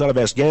fucking troops out of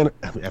Afghanistan,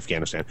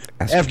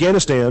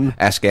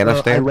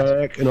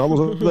 Iraq, and all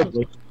those other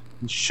places.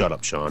 Shut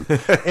up, Sean.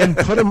 And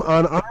put them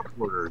on our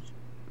borders.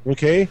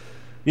 Okay?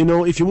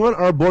 If you want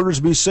our borders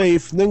to be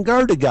safe, then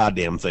guard the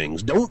goddamn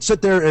things. Don't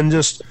sit there and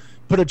just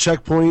put a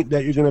checkpoint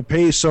that you're going to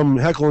pay some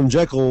Heckle and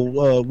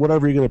Jekyll,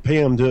 whatever you're going to pay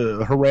them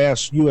to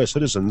harass U.S.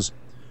 citizens.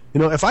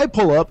 If I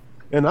pull up,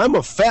 and I'm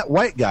a fat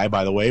white guy,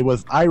 by the way,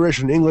 with Irish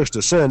and English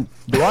descent,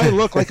 do I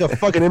look like a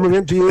fucking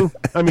immigrant to you?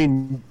 I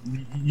mean,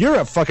 you're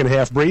a fucking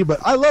half-breed, but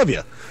I love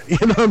you. You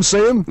know what I'm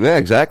saying? Yeah,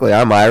 exactly.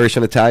 I'm Irish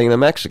and Italian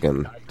and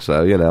Mexican.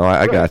 So,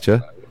 I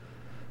gotcha.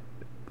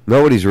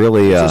 Nobody's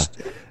really...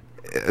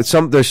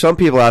 there's some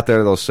people out there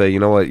that'll say, you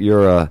know what,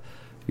 you're a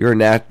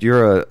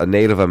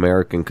Native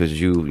American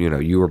because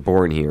you were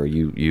born here.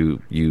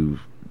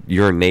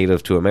 You're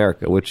native to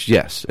America, which,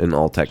 yes, in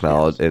all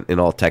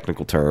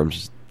technical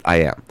terms,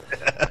 I am.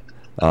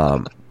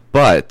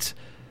 But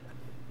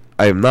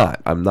I am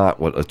not. I'm not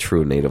what a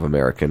true Native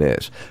American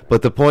is.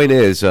 But the point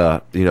is,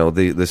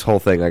 this whole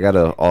thing, I got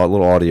a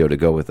little audio to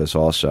go with this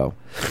also.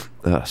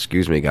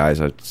 Excuse me, guys.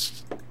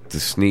 The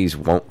sneeze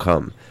won't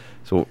come.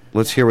 So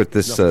let's hear what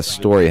this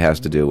story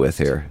has to do with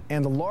here.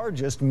 And the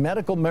largest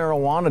medical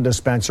marijuana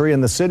dispensary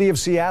in the city of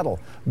Seattle,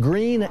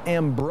 Green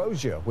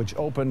Ambrosia, which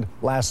opened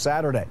last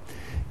Saturday.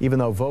 Even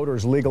though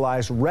voters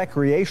legalized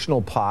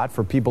recreational pot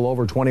for people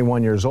over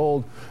 21 years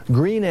old,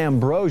 Green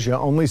Ambrosia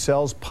only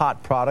sells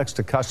pot products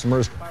to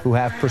customers who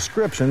have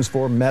prescriptions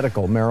for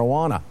medical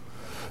marijuana.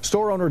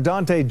 Store owner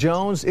Dante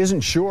Jones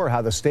isn't sure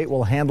how the state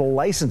will handle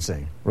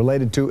licensing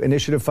related to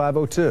Initiative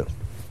 502.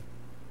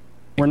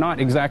 We're not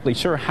exactly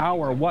sure how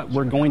or what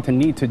we're going to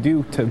need to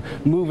do to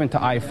move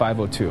into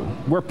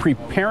I-502. We're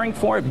preparing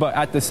for it, but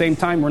at the same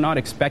time, we're not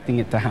expecting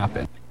it to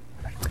happen.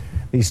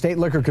 The State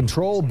Liquor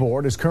Control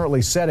Board is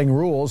currently setting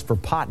rules for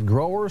pot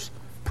growers,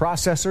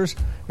 processors,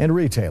 and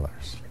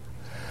retailers.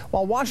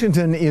 While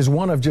Washington is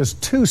one of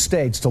just 2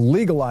 states to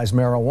legalize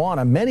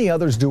marijuana, many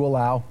others do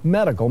allow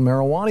medical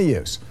marijuana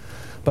use.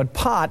 But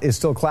pot is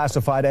still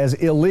classified as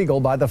illegal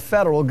by the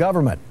federal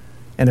government.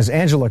 And as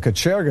Angela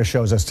Kacherga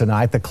shows us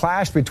tonight, the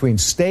clash between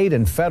state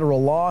and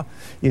federal law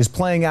is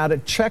playing out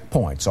at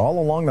checkpoints all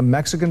along the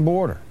Mexican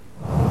border.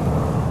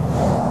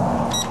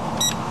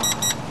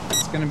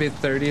 Going to be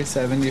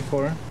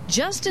 3074.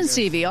 Justin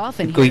Seavey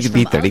often hears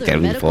from other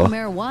medical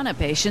marijuana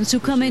patients who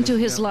come into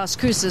his Las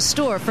Cruces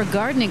store for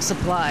gardening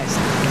supplies.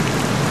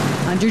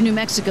 Under New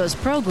Mexico's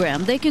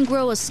program, they can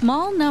grow a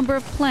small number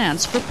of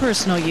plants for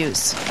personal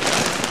use.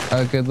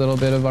 A good little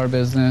bit of our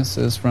business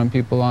is from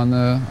people on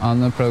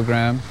the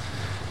program.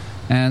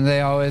 And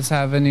they always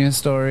have a new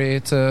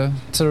story to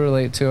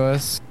relate to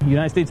us.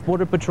 United States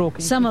Border Patrol.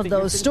 Some of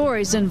those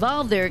stories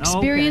involve their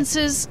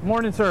experiences. Okay.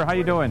 Morning, sir. How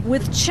you doing?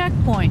 With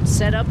checkpoints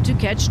set up to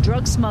catch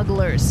drug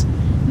smugglers.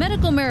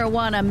 Medical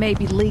marijuana may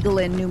be legal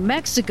in New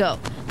Mexico,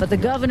 but the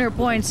governor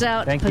points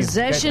out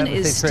possession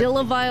is still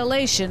a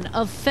violation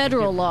of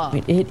federal law.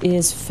 It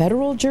is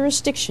federal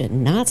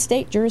jurisdiction, not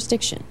state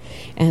jurisdiction.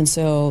 And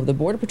so the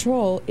Border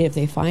Patrol, if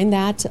they find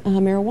that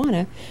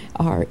marijuana,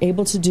 are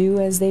able to do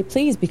as they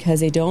please because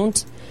they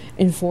don't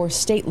enforce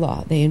state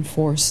law. They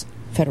enforce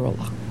federal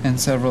law. And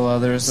several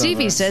others.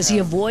 Seavey says he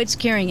avoids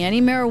carrying any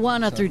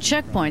marijuana through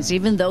checkpoints,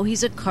 even though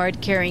he's a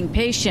card-carrying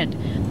patient.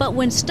 But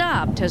when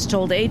stopped, has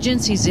told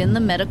agents he's in the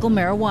medical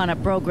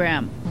marijuana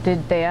program.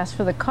 Did they ask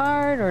for the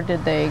card, or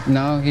did they?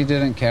 No, he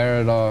didn't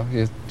care at all.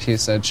 He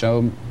said,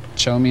 show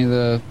me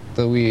the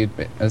weed,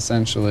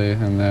 essentially,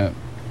 and that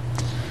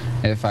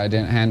if I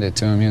didn't hand it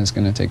to him, he was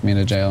going to take me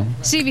to jail.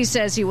 Seavey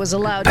says he was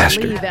allowed to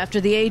leave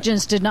after the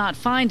agents did not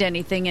find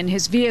anything in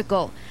his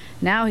vehicle.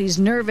 Now he's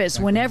nervous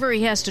whenever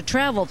he has to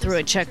travel through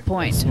a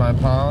checkpoint. My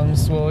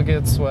palms will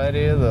get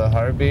sweaty, the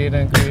heartbeat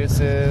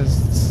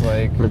increases. It's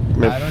like,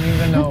 I don't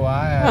even know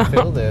why I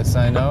feel this.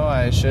 I know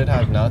I should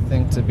have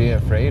nothing to be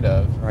afraid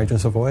of. I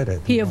just avoid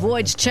it. He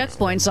avoids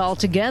checkpoints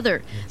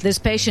altogether. This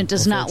patient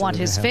does not want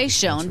his face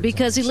shown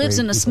because he lives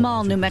in a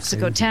small New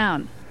Mexico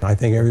town. I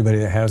think everybody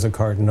that has a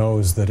card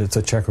knows that it's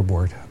a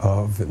checkerboard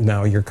of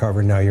now you're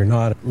covered, now you're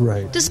not.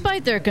 Right.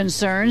 Despite their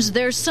concerns,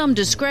 there's some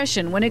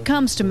discretion when it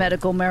comes to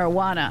medical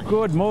marijuana.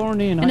 Good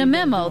morning. In a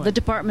memo, the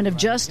Department of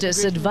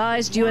Justice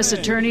advised U.S.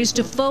 attorneys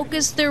to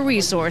focus their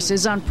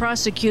resources on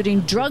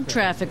prosecuting drug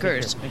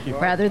traffickers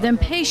rather than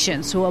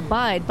patients who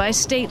abide by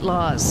state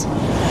laws.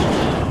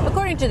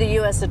 According to the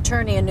U.S.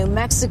 Attorney in New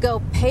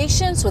Mexico,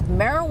 patients with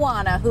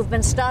marijuana who've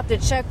been stopped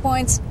at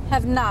checkpoints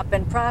have not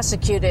been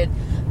prosecuted,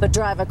 but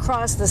drive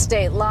across the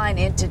state line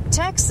into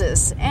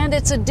Texas, and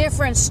it's a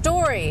different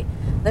story.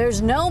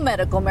 There's no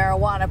medical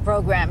marijuana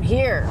program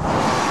here.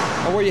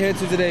 Where are you headed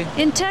to today?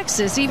 In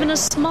Texas, even a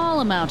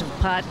small amount of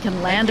pot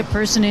can land a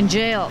person in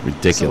jail.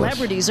 Ridiculous.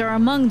 Celebrities are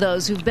among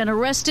those who've been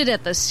arrested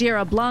at the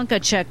Sierra Blanca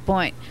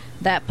checkpoint.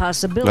 That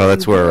possibility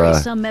that's where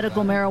some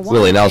medical marijuana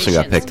Willie Nelson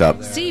got patients. picked up.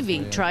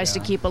 Seavey tries to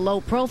keep a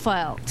low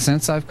profile.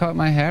 Since I've cut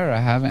my hair, I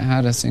haven't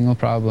had a single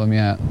problem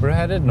yet. We're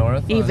headed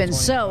north. Even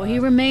so, he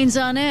remains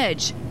on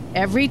edge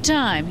every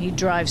time he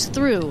drives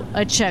through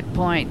a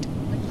checkpoint.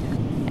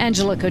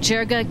 Angela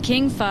Kocherga,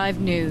 King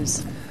 5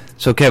 News.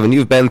 So, Kevin,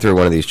 you've been through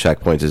one of these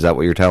checkpoints. Is that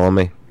what you're telling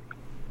me?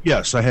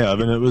 Yes, I have,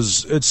 and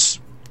it's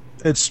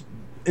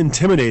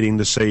intimidating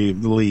to say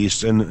the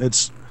least. And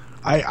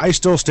I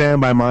still stand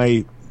by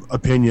my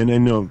opinion.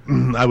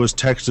 And I was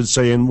texted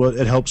saying, well,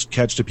 it helps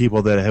catch the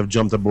people that have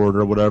jumped the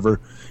border or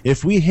whatever.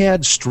 If we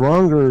had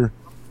stronger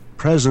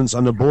presence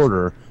on the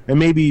border and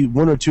maybe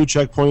one or two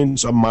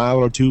checkpoints a mile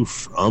or two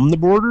from the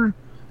border,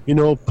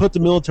 put the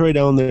military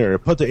down there,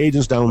 put the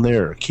agents down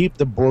there, keep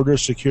the border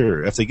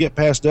secure. If they get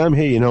past them,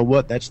 hey, you know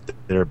what? That's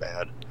their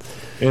bad.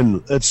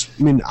 And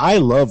I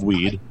love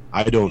weed.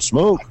 I don't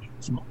smoke,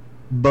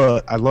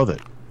 but I love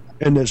it.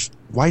 And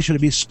why should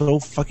it be so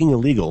fucking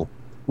illegal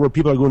where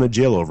people are going to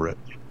jail over it?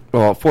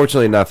 Well,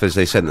 fortunately enough, as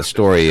they said in the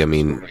story,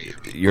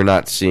 you're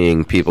not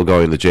seeing people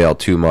going to jail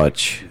too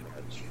much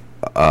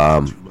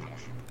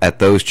at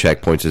those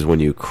checkpoints. Is when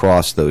you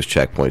cross those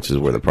checkpoints is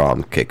where the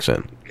problem kicks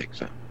in.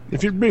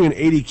 If you're bringing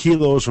 80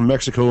 kilos from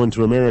Mexico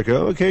into America,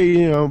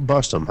 okay,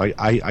 bust them.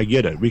 I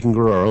get it. We can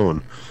grow our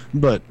own.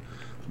 But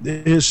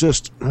it's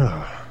just,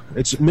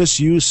 it's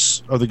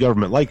misuse of the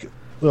government. A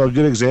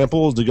good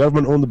example is the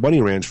government owned the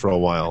Bunny Ranch for a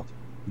while.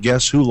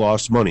 Guess who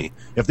lost money?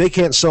 If they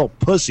can't sell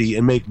pussy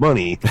and make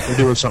money, they're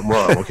doing something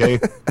wrong, okay?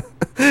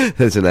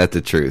 Isn't that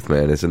the truth,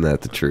 man? Isn't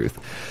that the truth?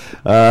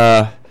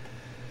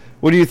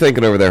 What are you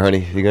thinking over there,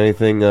 honey? You got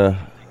anything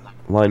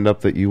lined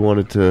up that you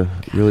wanted to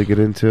really get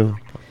into?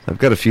 I've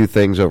got a few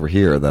things over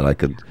here that I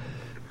could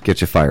get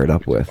you fired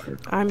up with.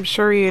 I'm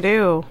sure you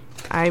do.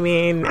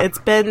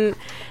 It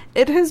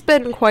has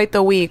been quite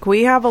the week.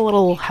 We have a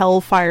little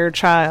hellfire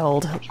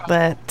child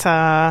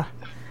that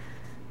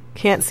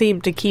can't seem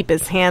to keep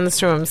his hands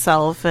to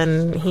himself,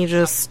 and he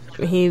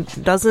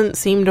doesn't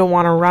seem to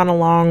want to run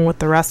along with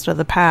the rest of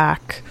the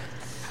pack.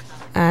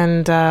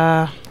 And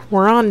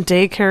we're on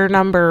daycare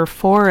number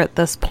 4 at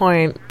this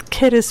point. The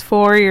kid is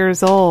 4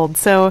 years old,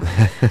 so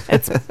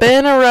it's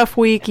been a rough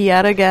week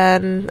yet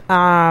again.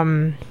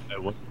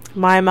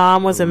 My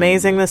mom was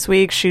amazing this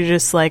week. She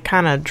just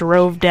kind of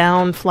drove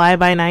down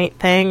fly-by-night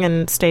thing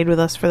and stayed with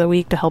us for the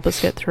week to help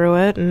us get through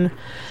it, and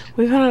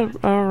we've had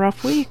a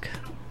rough week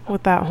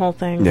with that whole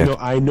thing. Yeah.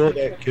 I know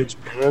that kid's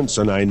parents,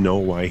 and I know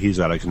why he's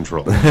out of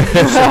control.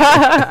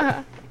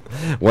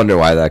 Wonder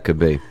why that could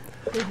be.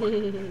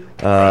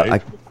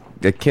 I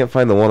can't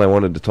find the one I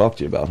wanted to talk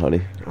to you about,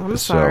 honey. I'm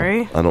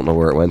sorry. I don't know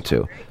where it went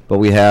to. But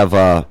we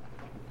have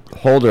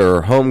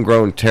Holder,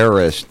 homegrown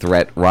terrorist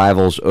threat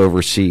rivals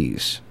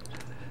overseas.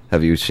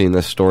 Have you seen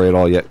this story at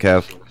all yet,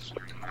 Kev?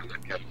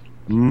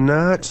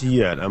 Not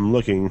yet. I'm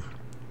looking.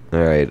 All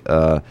right.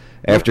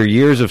 After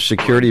years of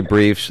security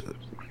briefs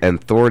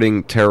and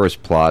thwarting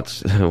terrorist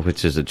plots,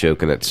 which is a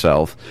joke in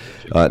itself,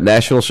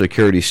 national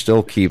security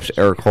still keeps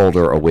Eric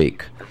Holder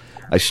awake.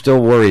 I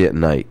still worry at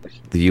night,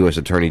 the U.S.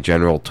 Attorney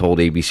General told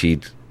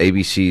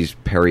ABC's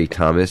Perry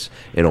Thomas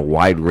in a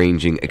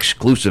wide-ranging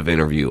exclusive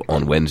interview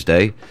on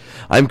Wednesday.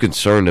 I'm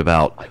concerned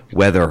about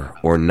whether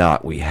or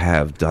not we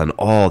have done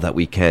all that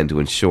we can to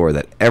ensure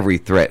that every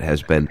threat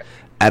has been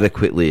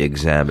adequately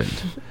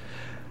examined,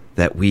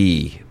 that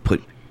we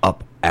put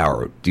up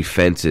our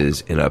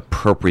defenses in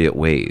appropriate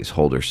ways,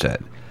 Holder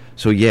said.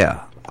 So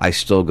yeah, I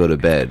still go to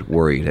bed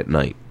worried at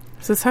night.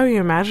 Is this how you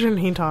imagine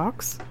he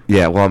talks?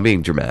 Yeah, well, I'm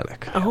being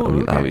dramatic. Oh,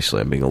 okay.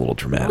 Obviously, I'm being a little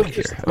dramatic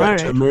here.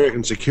 Right.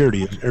 American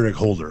security is Eric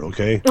Holder,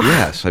 okay?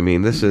 Yes,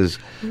 this is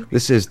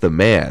the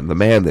man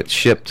that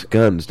shipped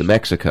guns to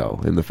Mexico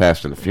in the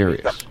Fast and the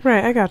Furious.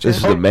 Right, I got you. This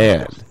is the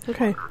man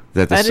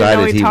that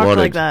decided he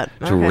wanted like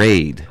to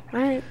raid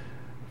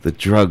the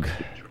drug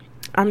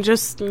I'm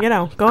just, go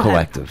ahead.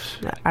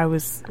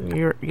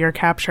 Collectives. You're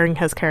capturing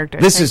his character.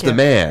 This is the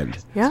man.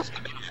 Yeah.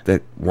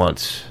 That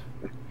wants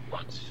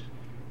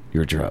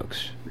your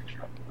drugs.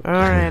 All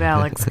right,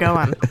 Alex, go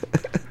on.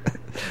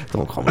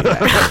 Don't call me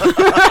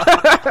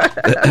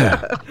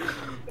that.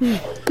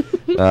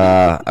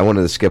 I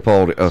wanted to skip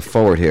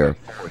forward here.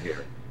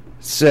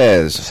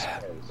 Says,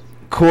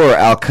 core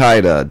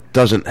Al-Qaeda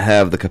doesn't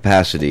have the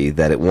capacity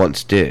that it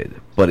once did,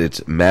 but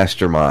it's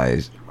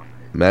mastermized.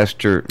 What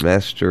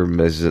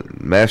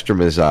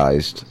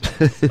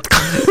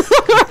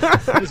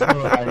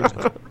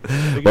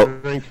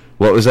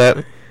was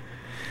that?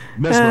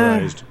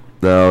 Mesmerized.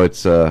 No,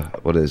 it's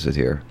what is it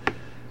here?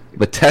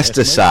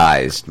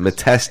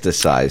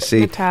 Metastasized.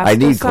 See, I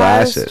need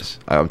glasses.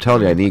 I'm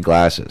telling you, I need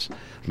glasses.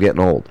 I'm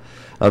getting old.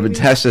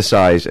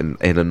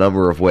 Metastasized in a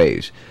number of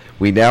ways.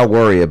 We now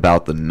worry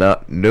about the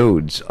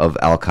nodes of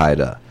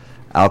Al-Qaeda.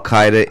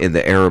 Al-Qaeda in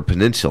the Arab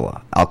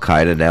Peninsula.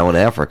 Al-Qaeda now in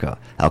Africa.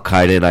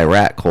 Al-Qaeda in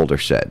Iraq, Holder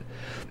said.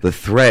 The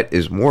threat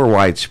is more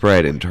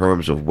widespread in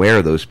terms of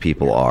where those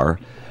people are,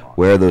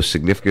 where those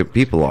significant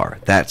people are.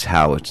 That's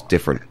how it's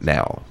different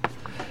now.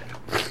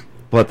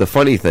 But the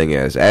funny thing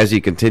is, as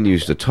he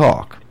continues to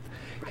talk,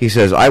 he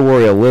says, I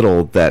worry a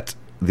little that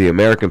the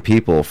American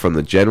people from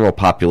the general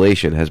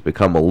population has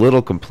become a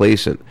little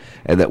complacent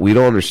and that we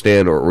don't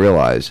understand or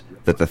realize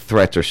that the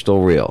threats are still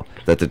real,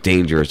 that the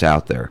danger is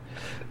out there.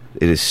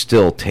 It is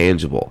still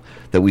tangible,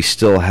 that we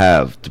still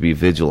have to be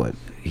vigilant,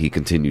 he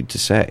continued to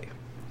say.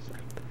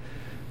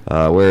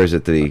 Where is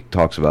it that he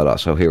talks about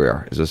us? Oh, here we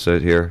are. Is this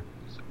it here?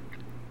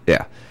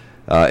 Yeah.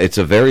 It's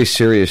a very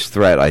serious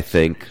threat, I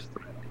think.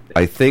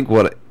 I think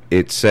what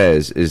it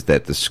says is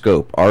that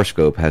our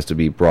scope has to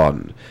be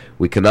broadened.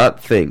 We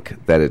cannot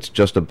think that it's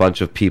just a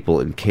bunch of people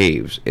in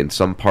caves in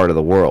some part of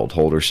the world,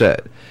 Holder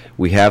said.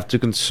 We have to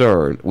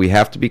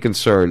be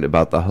concerned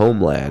about the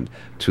homeland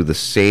to the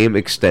same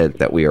extent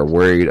that we are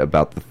worried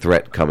about the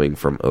threat coming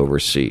from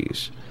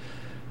overseas.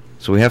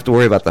 So we have to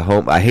worry about the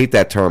home. I hate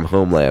that term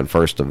homeland,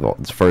 first of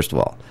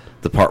all.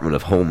 Department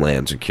of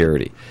Homeland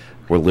Security.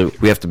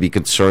 We have to be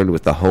concerned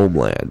with the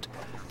homeland.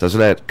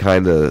 Doesn't that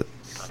kind of,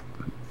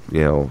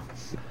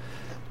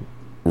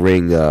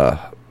 ring...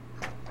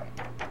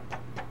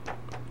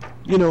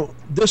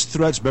 this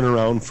threat's been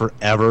around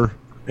forever,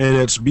 and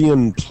it's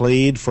being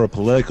played for a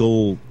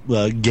political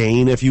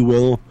gain, if you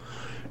will.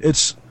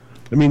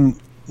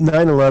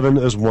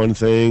 9/11 is one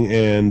thing,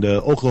 and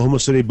Oklahoma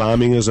City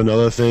bombing is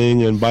another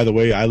thing. And by the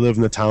way, I live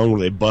in the town where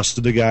they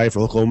busted a guy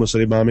for Oklahoma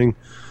City bombing,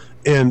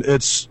 and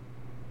it's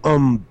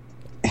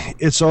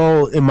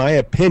all, in my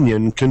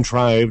opinion,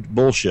 contrived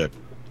bullshit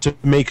to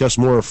make us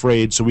more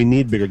afraid. So we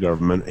need bigger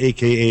government,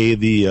 aka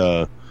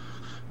the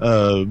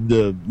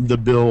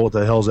bill. What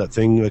the hell's that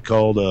thing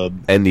called?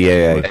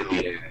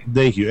 NDAA.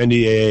 Thank you,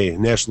 NDAA,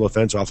 National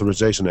Defense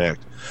Authorization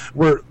Act,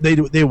 where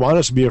they want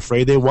us to be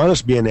afraid. They want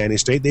us to be a nanny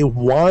state. They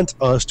want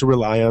us to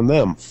rely on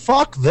them.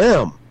 Fuck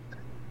them.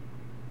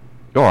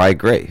 No, I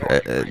agree.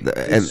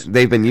 And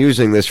they've been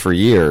using this for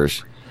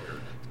years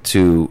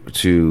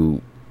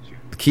to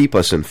keep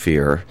us in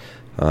fear.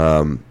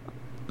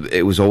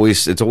 It's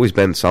always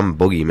been some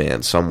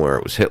boogeyman somewhere.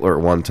 It was Hitler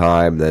at one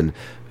time. Then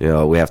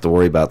we have to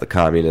worry about the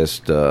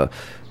communist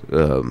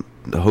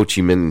the Ho Chi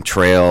Minh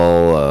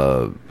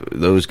Trail,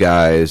 those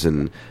guys,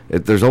 and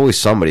there's always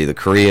somebody. The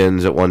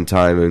Koreans at one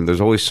time, and there's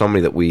always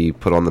somebody that we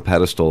put on the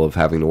pedestal of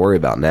having to worry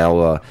about.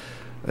 Now,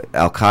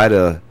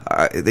 Al-Qaeda,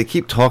 they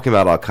keep talking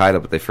about Al-Qaeda,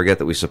 but they forget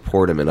that we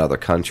support them in other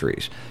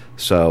countries.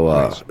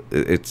 So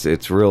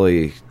it's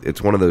really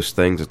one of those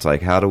things. It's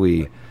like, how do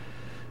we?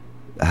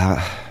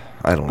 I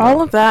don't know.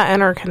 All of that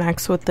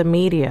interconnects with the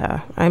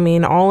media. I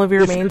mean, all of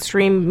your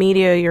mainstream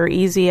media, your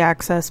easy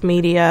access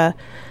media,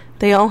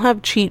 they all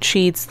have cheat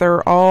sheets.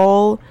 They're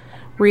all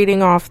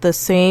reading off the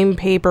same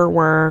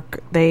paperwork.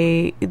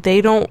 They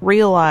don't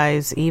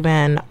realize,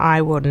 even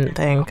I wouldn't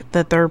think,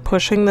 that they're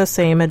pushing the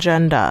same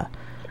agenda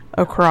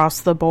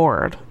across the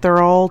board.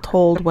 They're all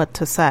told what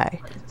to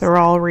say. They're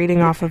all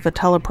reading off of a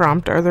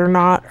teleprompter. They're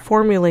not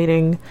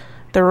formulating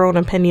their own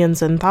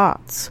opinions and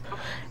thoughts.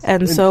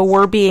 And so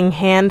we're being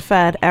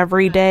hand-fed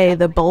every day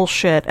the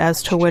bullshit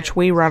as to which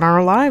we run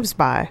our lives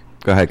by.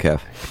 Go ahead,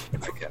 Kev.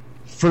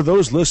 For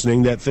those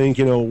listening that think,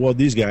 well,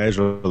 these guys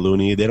are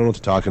loony, they don't know what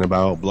they're talking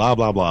about, blah,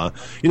 blah, blah.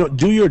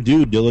 Do your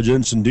due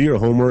diligence and do your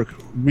homework.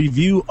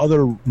 Review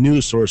other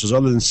news sources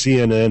other than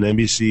CNN,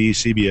 NBC,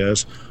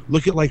 CBS.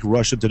 Look at like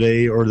Russia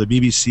Today or the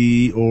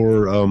BBC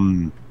or,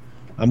 I'm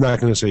not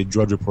going to say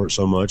Drudge Report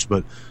so much,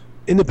 but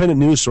independent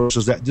news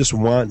sources that just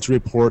want to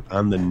report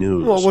on the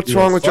news. Well, what's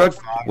wrong with Drudge?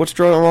 What's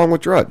wrong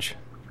with Drudge?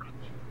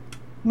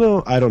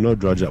 No, I don't know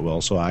Drudge that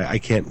well, so I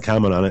can't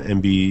comment on it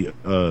and be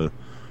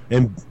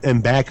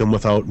and back them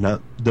without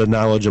the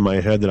knowledge in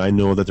my head that I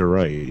know that they're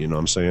right. You know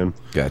what I'm saying?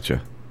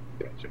 Gotcha.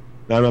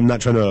 I'm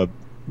not trying to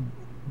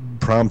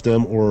prompt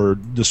them or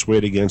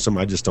dissuade against them.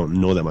 I just don't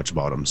know that much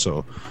about them.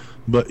 So,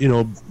 but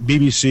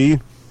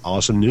BBC,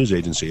 awesome news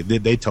agency.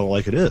 They tell it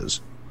like it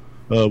is.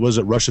 Was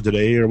it Russia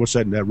Today or what's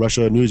that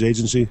Russia news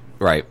agency?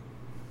 Right.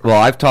 Well,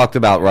 I've talked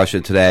about Russia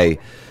Today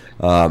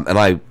And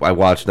I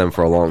watched them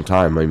for a long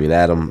time. I mean,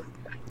 Adam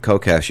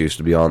Kokesh used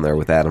to be on there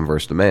with Adam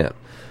vs. the Man.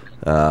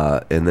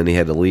 And then he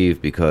had to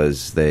leave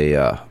because they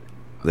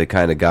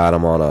kind of got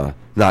him on a,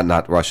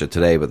 not Russia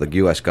Today, but the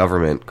U.S.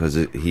 government, because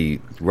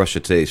Russia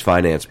Today is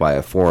financed by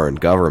a foreign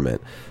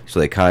government. So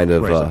they kind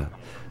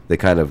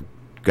of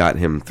got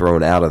him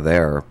thrown out of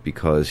there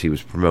because he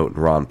was promoting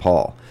Ron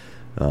Paul.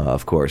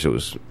 Of course, it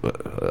was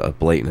a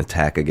blatant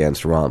attack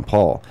against Ron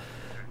Paul.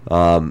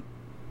 My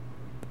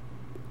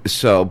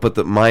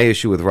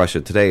issue with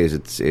Russia Today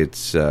is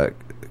it's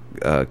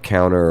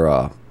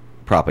counter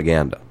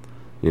propaganda.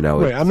 You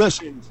know, right. I'm not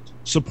saying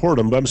support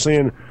them, but I'm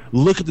saying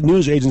look at the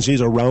news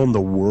agencies around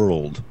the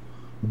world.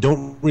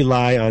 Don't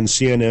rely on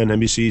CNN,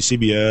 NBC,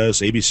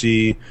 CBS,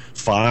 ABC,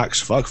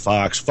 Fox. Fuck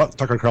Fox. Fuck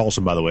Tucker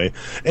Carlson, by the way.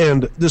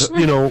 And this,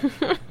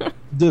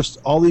 just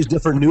all these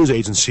different news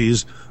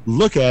agencies.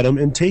 Look at them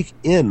and take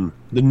in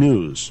the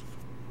news.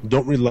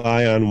 Don't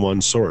rely on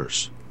one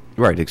source.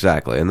 Right,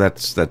 exactly, and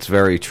that's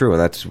very true, and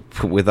that's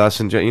with us.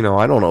 And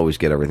I don't always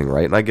get everything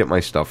right, and I get my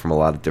stuff from a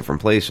lot of different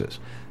places.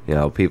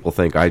 People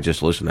think I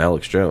just listen to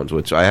Alex Jones,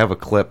 which I have a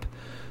clip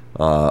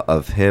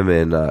of him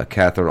and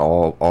Catherine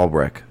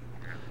Albrecht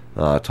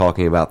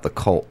talking about the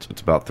cult.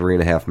 It's about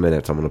 3.5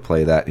 minutes. I'm going to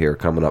play that here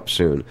coming up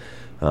soon.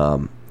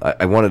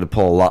 I wanted to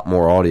pull a lot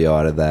more audio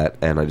out of that,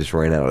 and I just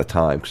ran out of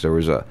time because there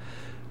was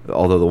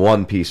although the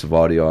one piece of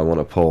audio I want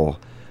to pull,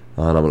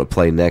 and I'm going to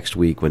play next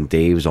week when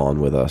Dave's on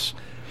with us,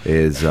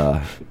 is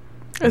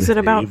it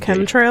about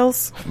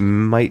chemtrails?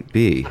 Might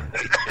be.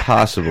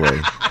 Possibly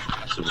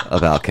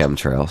about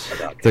chemtrails.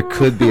 There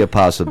could be a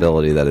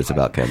possibility that it's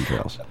about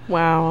chemtrails.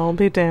 Wow, I'll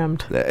be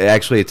damned.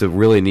 Actually, it's a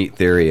really neat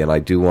theory, and I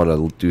do want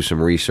to do some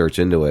research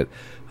into it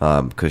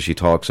because she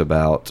talks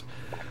about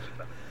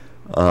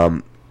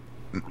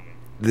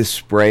this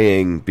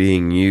spraying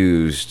being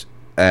used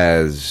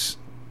as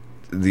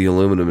the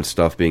aluminum and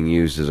stuff being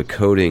used as a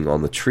coating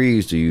on the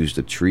trees to use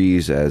the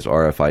trees as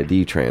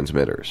RFID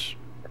transmitters.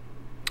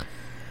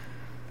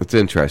 It's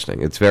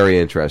interesting. It's very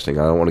interesting.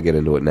 I don't want to get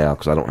into it now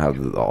because I don't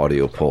have the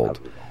audio pulled.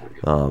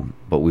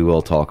 But we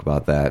will talk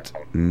about that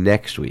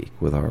next week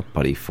with our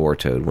buddy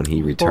Fortoad when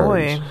he returns.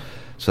 Boy.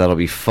 So that'll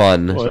be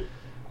fun. What?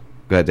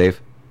 Go ahead,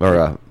 Dave.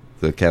 Or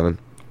Kevin.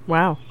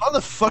 Wow. How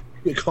the fuck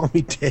do you call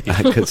me Dave?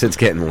 Because it's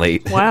getting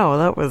late. Wow,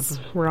 that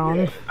was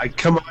wrong. I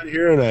come on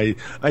here and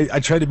I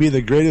try to be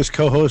the greatest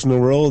co-host in the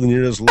world, and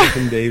you're just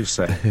licking Dave's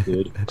side,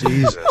 dude.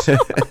 Jesus.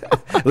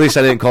 At least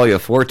I didn't call you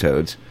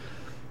Fortoads.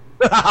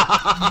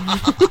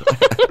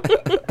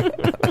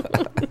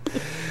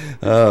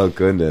 Oh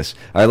goodness!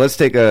 All right, let's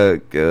take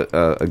a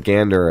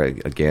gander.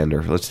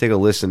 Let's take a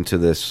listen to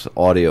this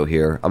audio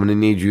here. I'm going to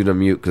need you to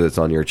mute because it's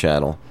on your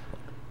channel.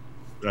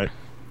 Right.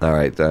 All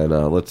right, then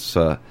let's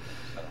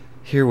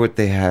hear what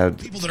they had.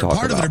 People that are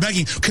part of it are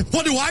begging,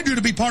 what do I do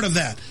to be part of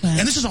that? Right.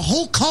 And this is a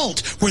whole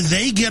cult where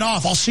they get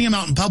off. I'll see them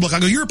out in public. I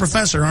go, you're a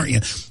professor, aren't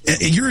you?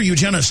 You're a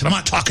eugenicist. And I'm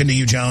not talking to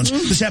you, Jones.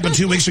 This happened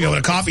 2 weeks ago at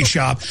a coffee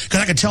shop because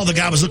I could tell the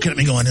guy was looking at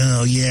me going,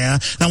 oh, yeah.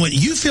 And I went,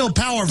 you feel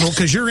powerful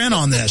because you're in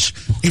on this.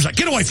 He was like,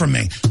 get away from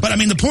me. But, I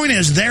mean, the point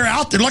is they're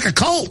out there like a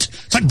cult.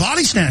 It's like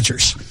body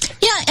snatchers.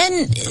 Yeah,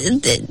 and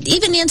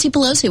even Nancy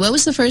Pelosi, what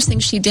was the first thing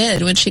she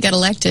did when she got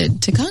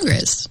elected to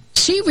Congress?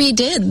 She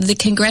redid the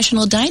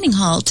Congressional Dining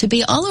Hall to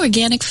be all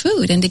organic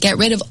food and to get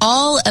rid of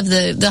all of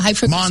the high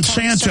fructose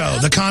Monsanto,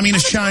 the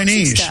communist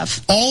Chinese.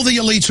 All the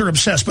elites are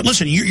obsessed. But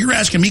listen, you're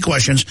asking me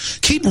questions.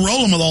 Keep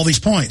rolling with all these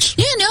points.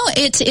 Yeah, no,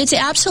 it's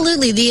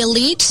absolutely the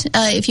elite,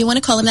 if you want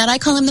to call them that. I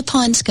call them the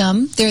pond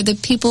scum. They're the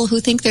people who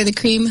think they're the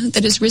cream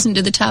that has risen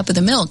to the top of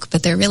the milk,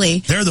 but they're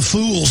the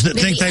fools that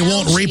think they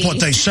won't reap what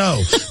they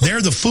sow.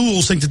 They're the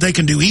fools think that they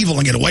can do evil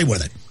and get away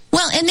with it.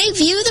 Well, and they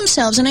view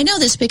themselves, and I know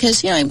this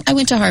because, I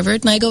went to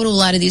Harvard, and I go to a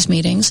lot of these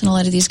meetings and a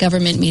lot of these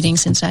government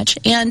meetings and such,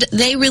 and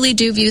they really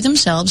do view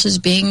themselves as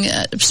being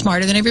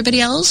smarter than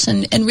everybody else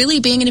and really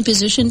being in a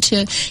position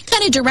to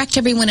kind of direct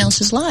everyone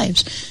else's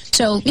lives.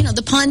 So,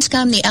 the pond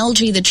scum, the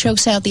algae that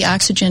chokes out the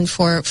oxygen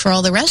for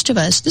all the rest of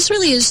us, this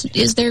really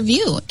is their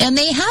view. And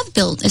they have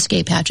built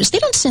escape hatches. They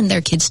don't send their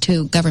kids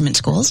to government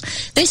schools.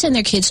 They send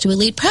their kids to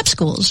elite prep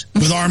schools.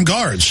 With armed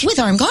guards. With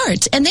armed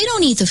guards. And they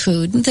don't eat the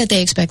food that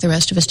they expect the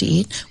rest of us to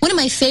eat. One of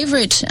my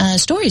favorite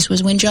stories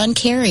was when John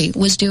Kerry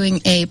was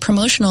doing a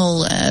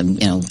promotional,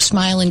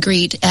 smile and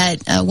greet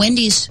at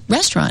Wendy's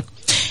restaurant.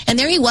 And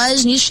there he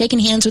was, and he's shaking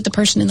hands with the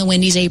person in the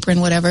Wendy's apron,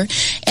 whatever.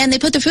 And they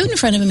put the food in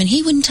front of him, and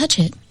he wouldn't touch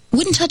it.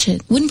 Wouldn't touch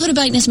it. Wouldn't put a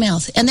bite in his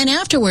mouth. And then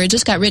afterwards,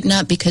 this got written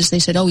up because they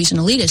said, oh, he's an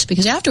elitist.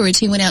 Because afterwards,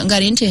 he went out and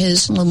got into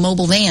his little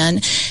mobile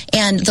van,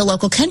 and the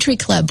local country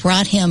club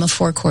brought him a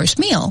 4-course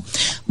meal.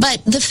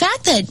 But the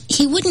fact that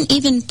he wouldn't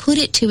even put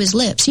it to his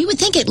lips, you would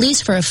think at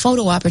least for a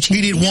photo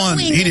opportunity. He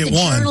did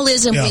one.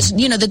 Journalism was,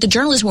 that the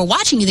journalists were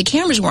watching you, the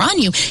cameras were on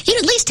you. He'd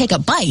at least take a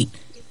bite.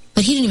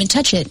 But he didn't even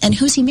touch it. And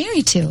who's he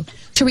married to?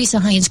 Teresa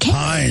Heinz Kerry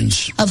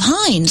of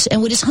Heinz.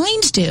 And what does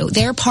Heinz do?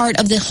 They're part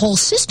of the whole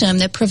system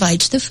that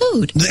provides the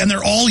food. And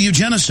they're all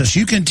eugenicists.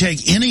 You can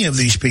take any of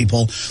these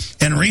people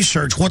and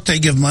research what they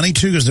give money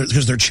to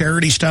because their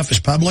charity stuff is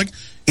public.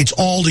 It's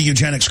all the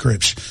eugenics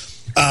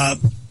groups.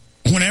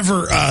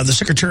 whenever the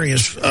Secretary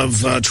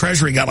of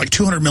Treasury got like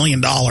 $200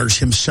 million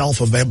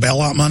himself of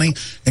bailout money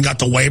and got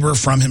the waiver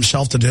from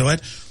himself to do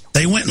it,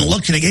 they went and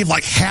looked and they gave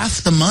like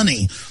half the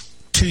money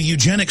to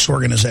eugenics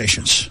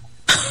organizations.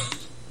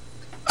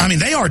 I mean,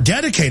 they are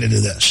dedicated to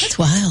this. That's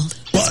wild.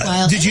 That's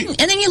wild. Did you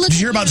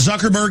hear about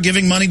Zuckerberg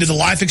giving money to the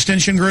Life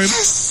Extension Group?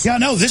 Yes. Yeah,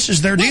 no, this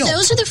is their deal.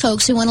 Those are the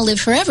folks who want to live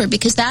forever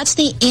because that's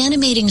the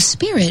animating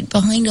spirit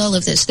behind all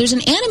of this. There's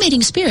an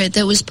animating spirit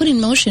that was put in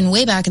motion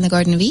way back in the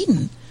Garden of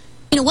Eden.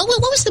 You know, what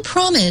was the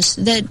promise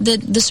that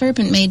the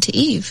serpent made to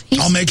Eve?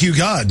 I'll make you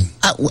God.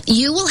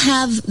 You will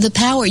have the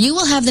power. You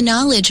will have the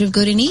knowledge of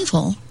good and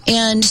evil.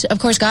 And, of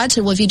course, God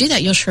said, well, if you do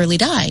that, you'll surely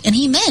die. And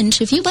he meant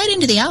if you bite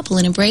into the apple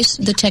and embrace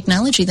the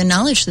technology, the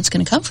knowledge that's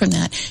going to come from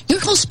that, your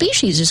whole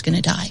species is going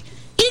to die.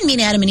 He didn't mean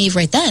Adam and Eve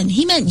right then.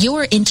 He meant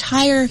your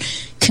entire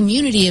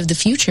community of the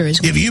future is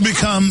going to die. If you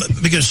become,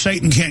 because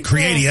Satan can't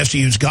create, he has to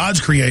use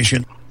God's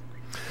creation.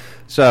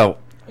 So,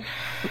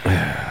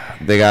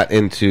 they got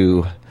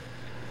into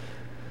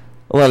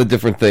a lot of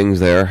different things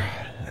there,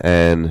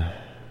 and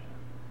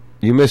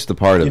you missed the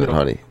part of it,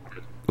 honey.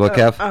 What,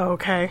 Kev? Oh,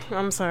 okay.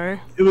 I'm sorry.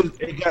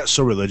 It got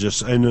so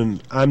religious,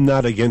 and I'm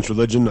not against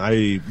religion.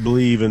 I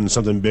believe in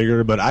something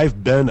bigger, but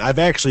I've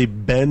actually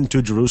been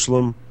to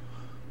Jerusalem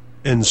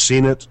and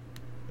seen it,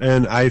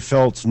 and I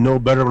felt no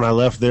better when I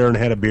left there and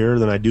had a beer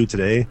than I do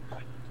today.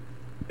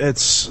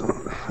 It's,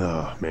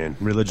 oh man,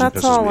 religion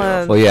That's pisses me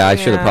off. Well, yeah, I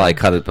should have probably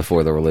cut it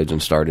before the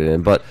religion started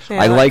in, but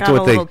Yeah, I liked got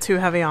what a they. little too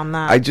heavy on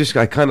that.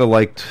 I kind of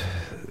liked.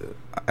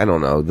 I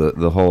don't know,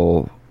 the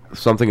whole,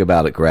 something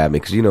about it grabbed me,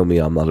 because you know me,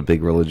 I'm not a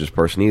big religious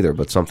person either,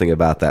 but something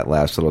about that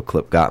last little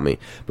clip got me.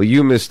 But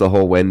you missed the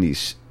whole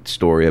Wendy's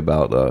story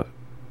about,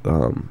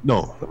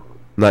 No.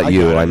 not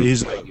you.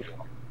 He's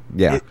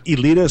yeah.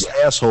 elitist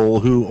asshole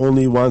who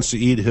only wants to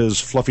eat his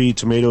fluffy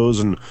tomatoes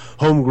and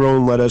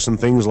homegrown lettuce and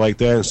things like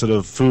that instead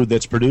of food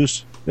that's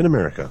produced in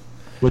America,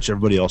 which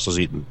everybody else is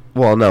eating.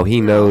 Well, no, he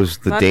knows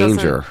the that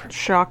danger. doesn't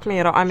shock me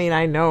at all. I mean,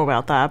 I know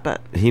about that, but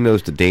He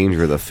knows the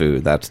danger of the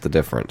food. That's the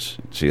difference.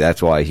 See,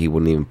 that's why he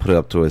wouldn't even put it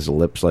up to his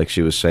lips like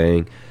she was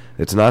saying.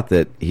 It's not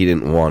that he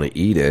didn't want to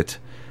eat it.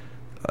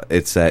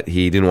 It's that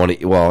he didn't want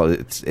to... Well,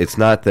 it's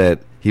not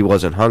that he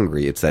wasn't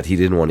hungry. It's that he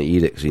didn't want to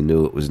eat it because he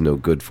knew it was no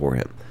good for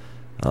him.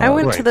 I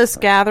went to this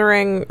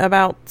gathering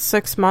about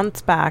 6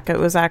 months back. It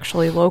was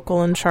actually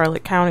local in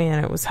Charlotte County,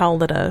 and it was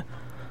held at a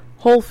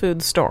Whole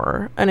Foods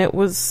store. And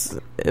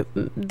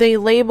they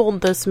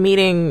labeled this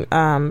meeting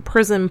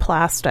Prison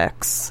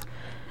Plastics.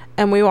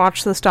 And we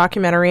watched this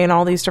documentary, and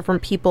all these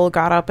different people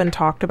got up and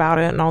talked about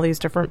it, and all these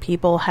different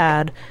people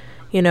had,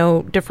 you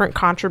know, different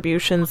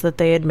contributions that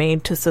they had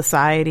made to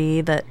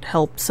society that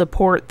helped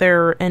support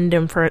their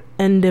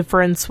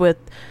indifference with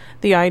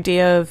the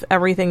idea of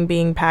everything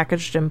being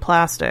packaged in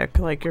plastic,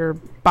 like your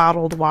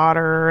bottled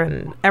water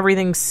and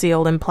everything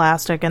sealed in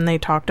plastic. And they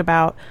talked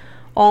about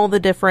all the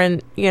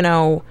different, you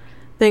know,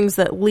 things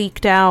that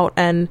leaked out.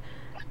 And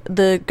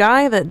the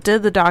guy that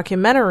did the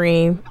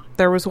documentary,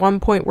 there was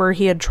one point where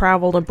he had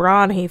traveled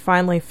abroad. He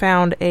finally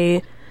found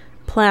a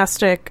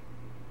plastic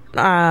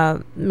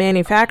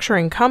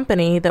manufacturing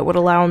company that would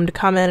allow him to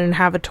come in and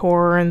have a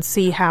tour and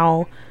see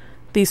how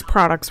these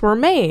products were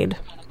made.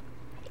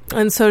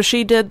 And so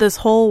she did this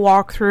whole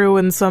walkthrough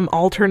in some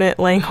alternate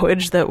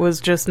language that was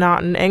just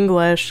not in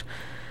English.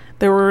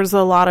 There was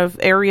a lot of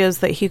areas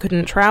that he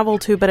couldn't travel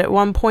to, but at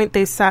one point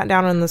they sat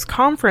down in this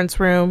conference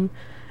room,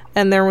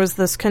 and there was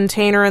this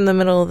container in the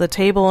middle of the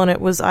table, and it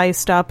was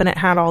iced up, and it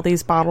had all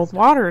these bottled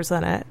waters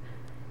in it.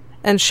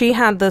 And she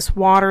had this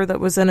water that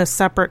was in a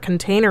separate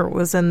container. It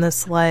was in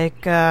this,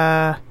 like,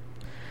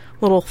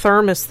 little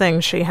thermos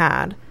thing she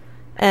had.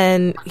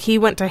 And he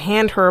went to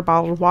hand her a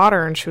bottle of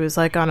water, and she was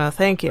like, oh, no,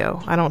 thank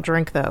you. I don't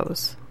drink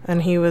those.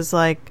 And he was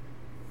like,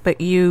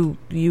 but you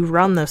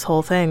run this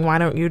whole thing. Why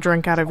don't you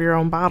drink out of your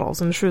own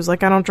bottles? And she was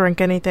like, I don't drink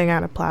anything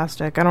out of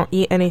plastic. I don't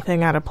eat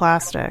anything out of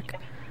plastic.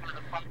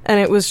 And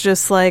it was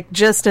just like,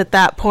 just at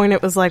that point,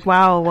 it was like,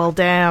 wow, well,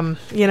 damn.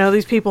 You know,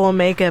 these people will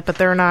make it, but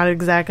they're not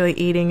exactly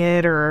eating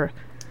it or,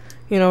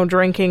 you know,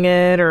 drinking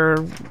it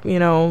or, you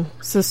know,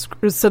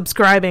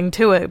 subscribing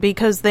to it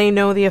because they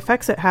know the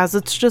effects it has.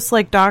 It's just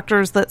like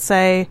doctors that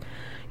say,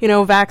 you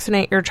know,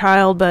 vaccinate your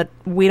child, but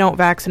we don't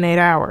vaccinate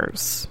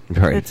ours.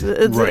 Right. It's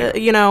Right.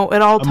 You know,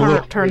 it all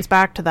turns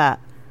back to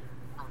that.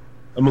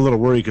 I'm a little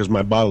worried because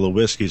my bottle of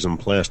whiskey's in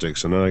plastic,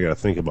 so now I got to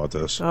think about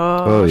this.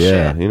 Oh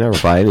yeah, shit. You never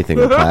buy anything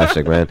in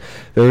plastic, man.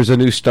 There was a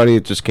new study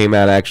that just came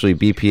out. Actually,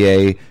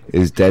 BPA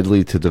is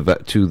deadly to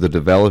the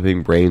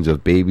developing brains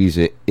of babies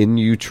in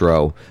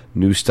utero.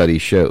 New study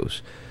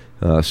shows.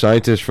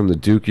 Scientists from the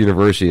Duke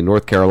University in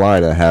North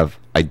Carolina have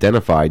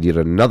identified yet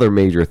another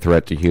major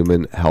threat to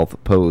human health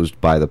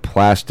posed by the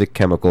plastic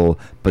chemical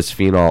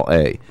bisphenol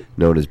A,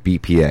 known as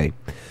BPA.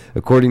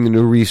 According to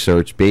new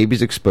research,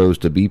 babies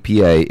exposed to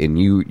BPA in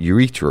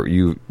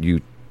urethro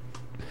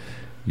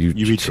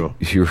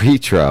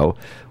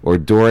or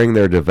during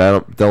their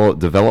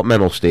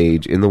developmental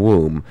stage in the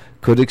womb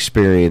could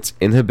experience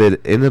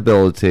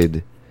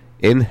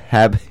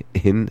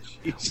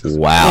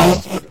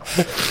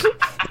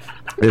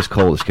This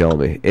cold is killing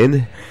me.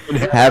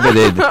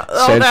 Inhabited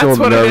central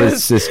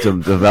nervous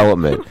system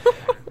development,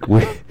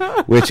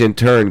 which in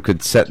turn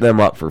could set them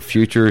up for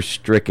future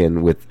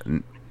stricken with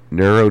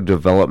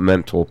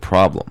neurodevelopmental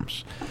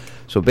problems.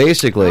 So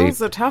basically, that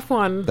was a tough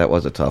one. That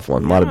was a tough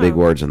one. A lot of big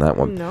words in that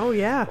one. No,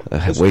 yeah.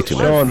 Way too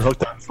many. Those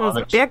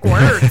big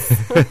words.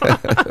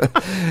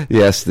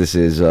 Yes, this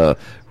is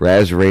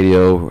Raz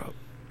Radio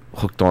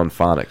hooked on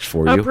phonics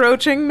for you.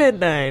 Approaching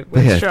midnight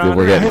with Sean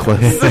we're getting close.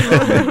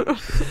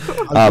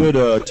 A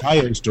good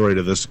tie-in story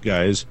to this,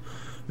 guys.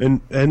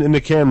 And in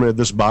the camera,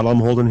 this bottle I'm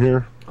holding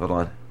here. Hold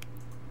on.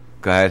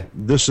 Go ahead.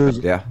 This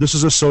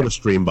is a Soda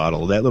Stream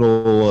bottle. That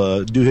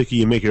little doohickey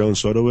you make your own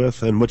soda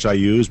with, and which I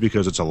use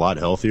because it's a lot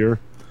healthier.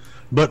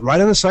 But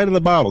right on the side of the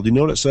bottle, do you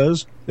know what it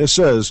says? It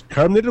says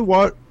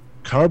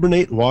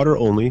carbonate water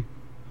only.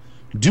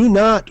 Do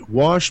not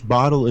wash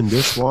bottle in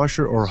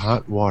dishwasher or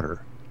hot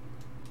water,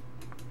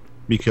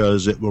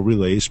 because it will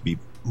release. I'm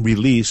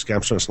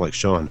starting to like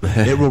Sean.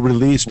 It will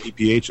release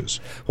BPHs.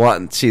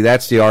 Well, see,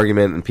 that's the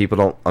argument, and people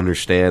don't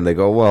understand. They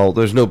go, "Well,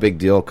 there's no big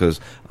deal because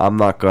I'm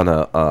not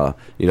gonna,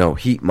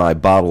 heat my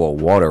bottle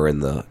of water in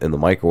the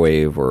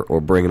microwave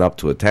or bring it up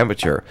to a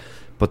temperature."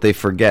 But they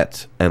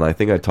forget, and I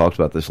think I talked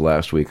about this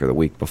last week or the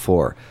week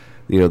before.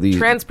 The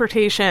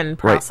transportation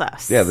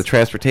process. Right. Yeah, the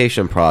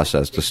transportation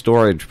process, the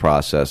storage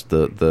process,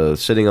 the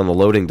sitting on the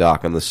loading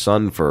dock in the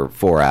sun for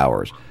 4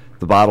 hours.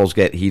 The bottles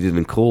get heated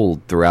and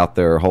cooled throughout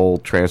their whole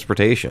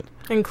transportation.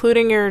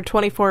 Including your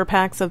 24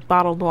 packs of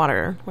bottled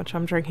water, which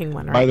I'm drinking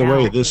one right now. By the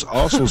way, this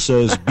also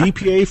says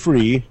BPA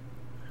free,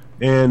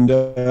 and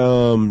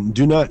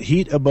do not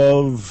heat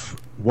above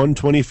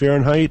 120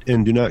 Fahrenheit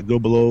and do not go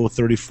below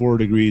 34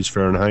 degrees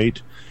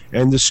Fahrenheit,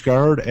 and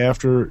discard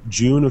after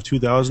June of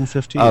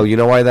 2015. Oh, you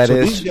know why that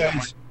is? These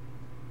guys,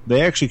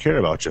 they actually care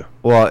about you.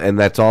 Well, and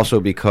that's also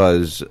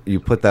because you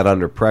put that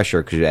under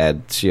pressure because you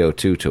add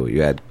CO2 to it.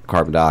 You add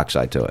carbon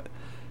dioxide to it.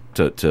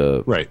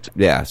 Right.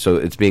 Yeah, so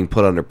it's being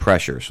put under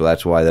pressure. So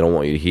that's why they don't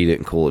want you to heat it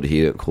and cool it,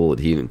 heat it and cool it,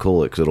 heat it and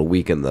cool it, because it'll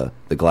weaken the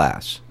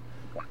glass.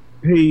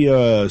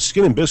 Hey,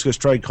 Skin and Biscuits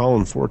tried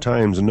calling 4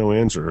 times and no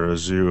answer.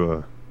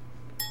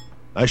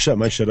 I shut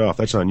my shit off.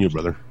 That's on you,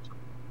 brother.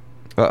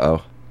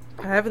 Uh-oh.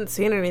 I haven't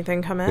seen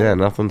anything come in. Yeah,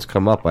 nothing's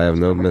come up. I have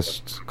no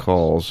missed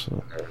calls.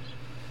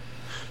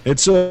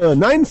 It's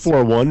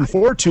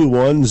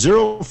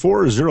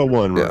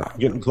 941-421-0401. We're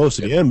getting close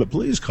to the end, but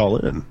please call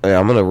in. Yeah,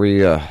 I'm going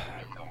to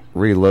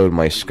reload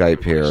my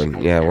Skype here,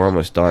 and we're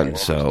almost done.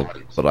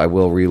 But I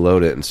will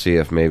reload it and see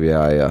if maybe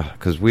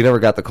because we never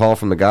got the call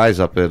from the guys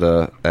up at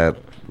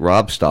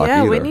Robstock.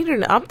 Yeah, either. we need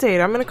an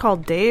update. I'm going to call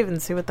Dave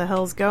and see what the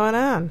hell's going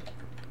on.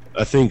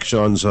 I think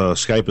Sean's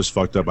Skype is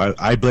fucked up.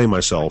 I blame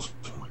myself.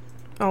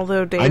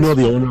 Although Dave, I know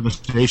the owner of the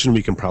station.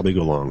 We can probably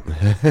go long.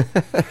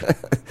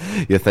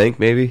 You think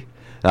maybe?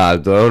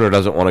 The owner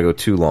doesn't want to go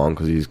too long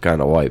because he's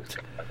kind of wiped.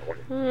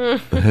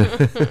 Let's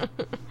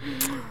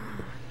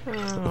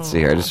see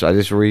here. I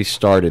just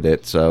restarted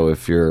it. So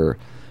if you're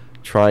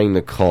trying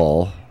to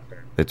call,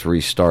 it's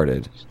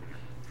restarted.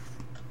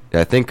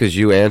 I think because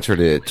you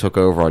answered it, it took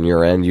over on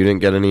your end. You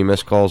didn't get any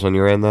missed calls on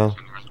your end, though?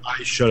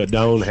 I shut it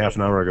down half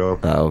an hour ago.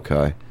 Oh,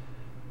 okay.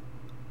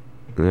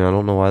 Yeah, I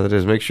don't know why that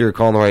is. Make sure you're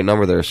calling the right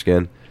number there,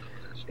 Skin.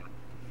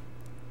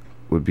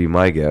 Would be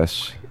my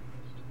guess.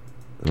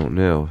 I don't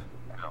know.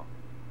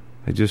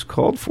 I just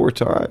called 4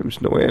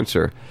 times. No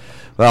answer.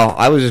 Well,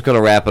 I was just going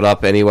to wrap it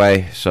up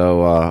anyway,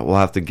 so we'll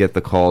have to get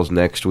the calls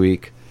next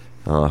week.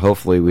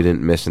 Hopefully we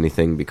didn't miss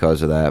anything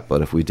because of that,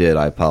 but if we did,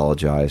 I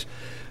apologize.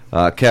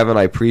 Kevin,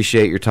 I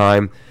appreciate your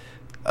time.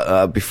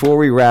 Before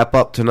we wrap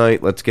up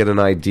tonight, let's get an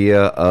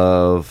idea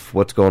of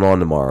what's going on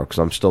tomorrow, because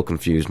I'm still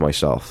confused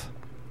myself.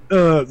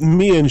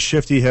 Me and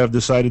Shifty have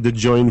decided to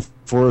join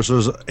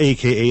forces,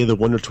 a.k.a. the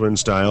Wonder Twin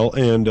style,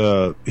 and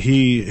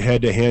he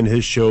had to hand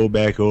his show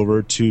back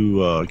over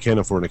to Can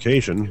of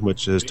Fornication,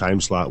 which his time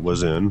slot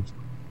was in,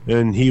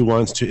 and he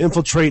wants to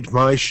infiltrate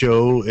my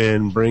show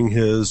and bring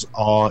his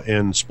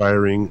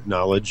awe-inspiring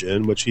knowledge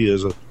in, which he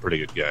is a pretty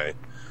good guy.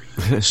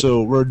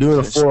 So we're doing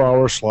a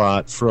 4-hour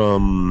slot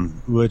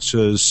which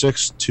is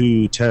 6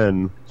 to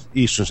 10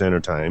 Eastern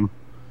Standard Time.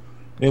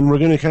 And we're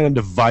going to kind of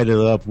divide it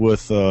up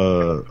with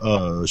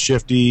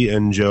Shifty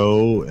and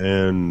Joe,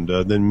 and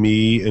then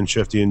me and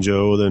Shifty and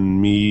Joe, then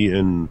me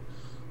and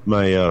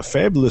my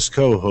fabulous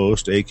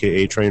co-host,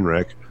 a.k.a.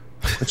 Trainwreck.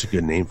 That's a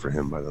good name for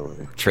him, by the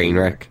way.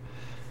 Trainwreck.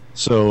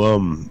 So,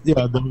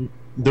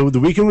 the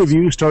weekend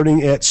review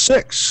starting at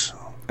 6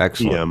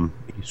 p.m.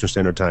 Eastern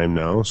Standard Time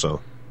now. So,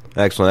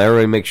 excellent.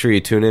 Everybody make sure you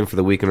tune in for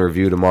the weekend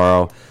review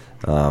tomorrow.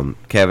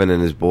 Kevin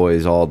and his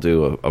boys all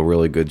do a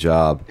really good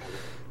job,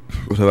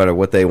 no matter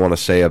what they want to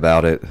say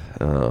about it.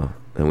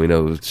 And we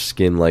know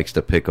Skin likes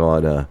to pick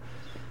on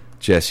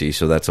Jesse,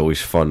 so that's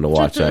always fun to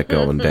watch that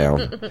going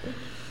down.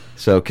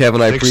 So,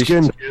 Kevin, I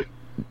appreciate...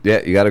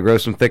 Yeah, you got to grow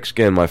some thick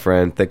skin, my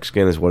friend. Thick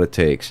skin is what it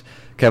takes.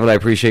 Kevin, I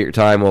appreciate your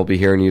time. We'll be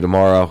hearing you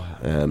tomorrow,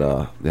 and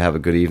have a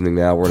good evening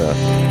now. We're going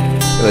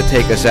to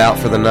take us out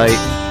for the night.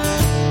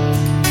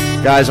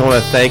 Guys, I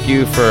want to thank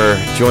you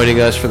for joining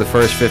us for the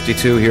first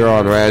 52 here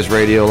on Raz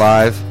Radio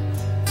Live.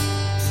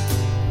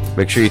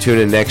 Make sure you tune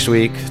in next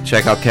week.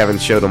 Check out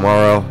Kevin's show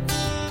tomorrow.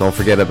 Don't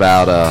forget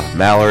about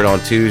Mallard on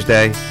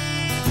Tuesday.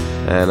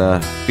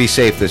 And be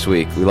safe this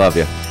week. We love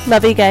you.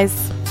 Love you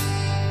guys.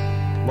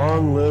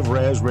 Long live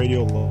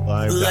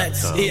RazRadioLive.com.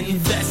 Let's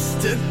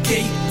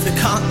investigate the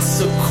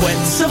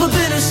consequence of a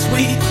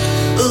bittersweet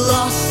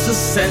loss of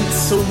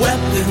sense, a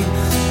weapon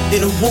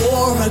in a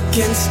war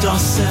against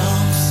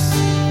ourselves.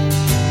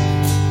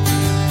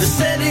 The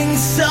setting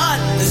sun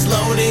is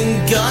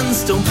loading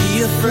guns. Don't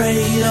be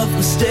afraid of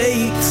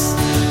mistakes,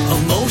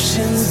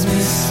 emotions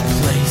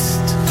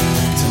misplaced,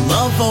 to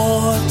love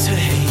or to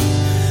hate.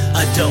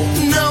 I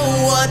don't know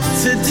what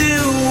to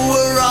do.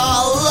 We're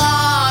all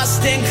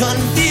lost and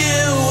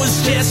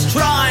confused, just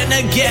trying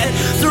to get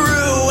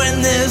through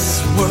in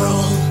this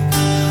world.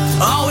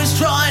 Always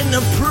trying to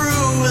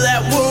prove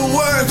that we're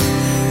worth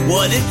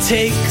what it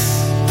takes,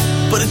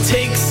 but it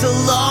takes a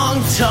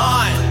long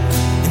time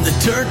in the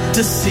dirt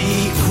to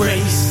see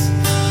grace.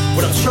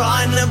 When I'm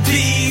trying to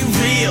be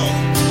real,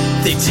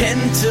 they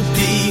tend to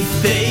be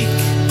fake.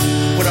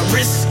 When I'm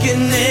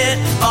risking it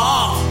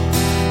all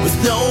with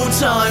no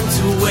time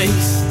to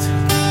waste.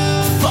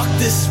 Fuck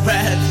this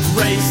rat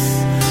race,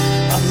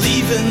 I'm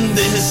leaving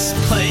this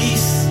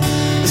place.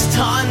 It's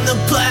time to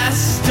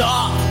blast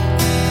off,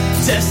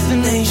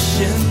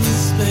 destination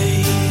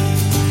space.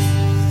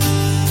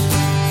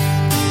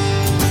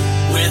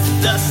 With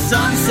the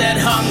sunset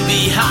hung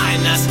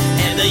behind us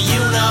and the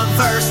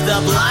universe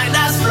to blind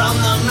us from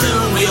the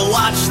moon, we'll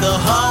watch the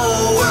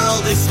whole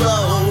world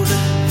explode.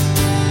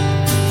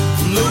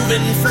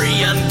 Moving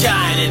free,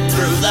 unguided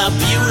through the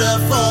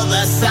beautiful,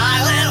 the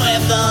silent,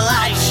 with the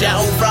light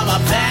show from a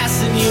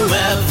passing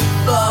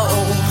UFO.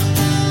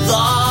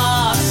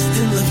 Lost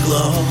in the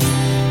glow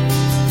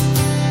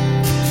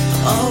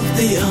of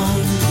the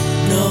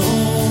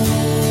unknown.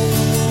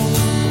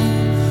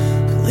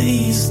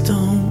 Please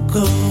don't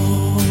go.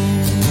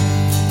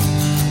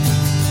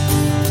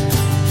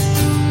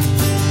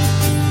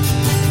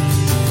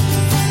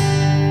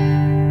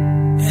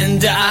 And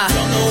I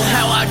don't know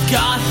how I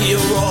got here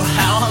or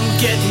how I'm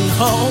getting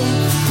home,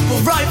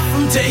 but right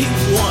from day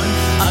one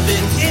I've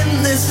been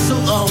in this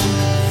alone,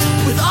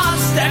 with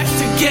odds stacked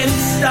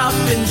against. I've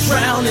been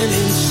drowning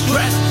in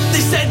stress.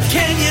 They said,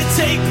 can you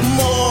take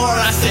more?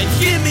 I said,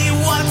 give me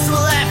what's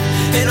left.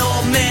 An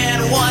old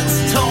man once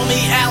told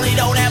me, Allie,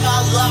 don't ever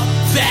look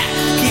back.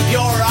 Keep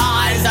your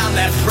eyes on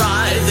that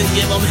prize and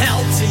give them hell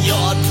to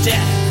your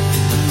death.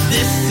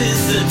 This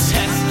is a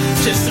test,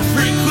 just a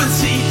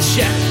frequency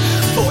check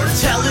for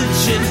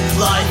intelligent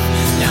life.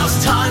 Now it's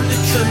time to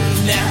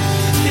connect.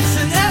 It's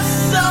an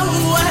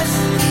SOS,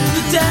 the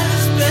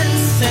data's been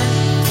sent.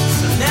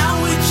 So now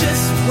we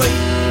just wait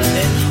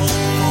and hope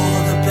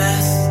for the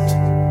best.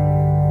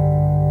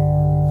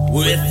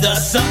 With the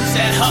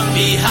sunset hung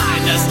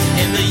behind us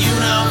and the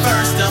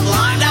universe to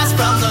blind us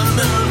from the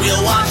moon,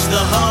 we'll watch the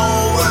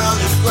whole world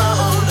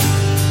explode.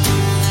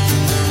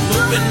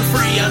 Moving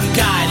free,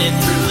 unguided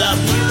through the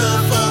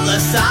beautiful, the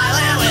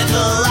silent, with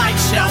the light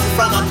show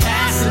from a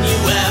passing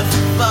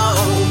UFO.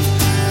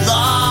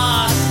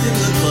 Lost in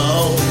the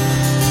glow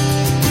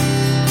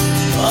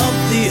of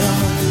the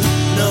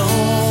unknown.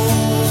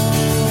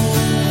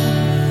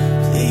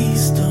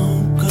 Please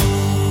don't go.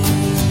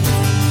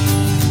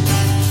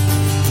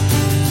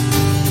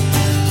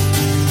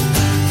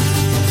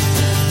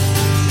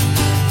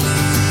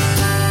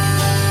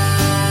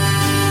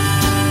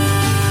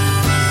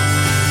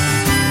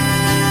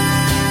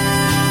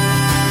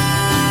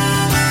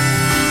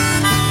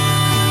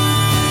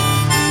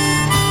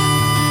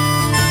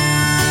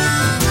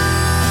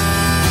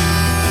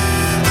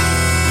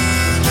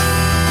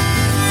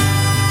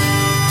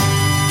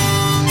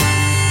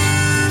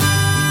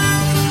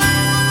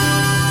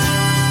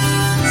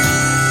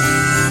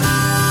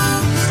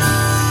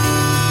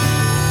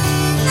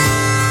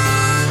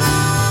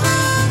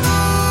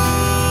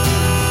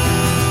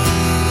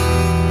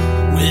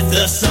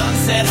 The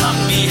sunset hung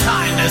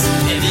behind us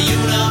and the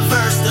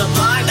universe to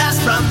blind us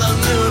from the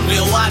moon.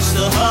 We'll watch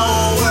the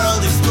whole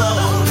world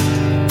explode.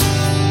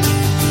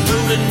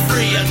 Moving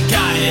free,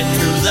 unguided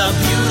through the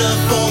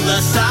beautiful, the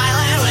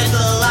silent, with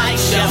the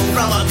light show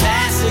from a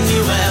passing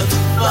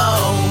UFO.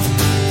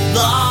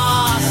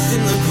 Lost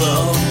in the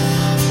glow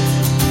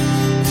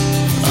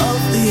of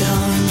the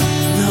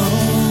unknown.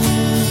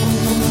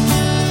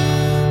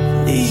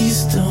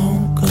 Please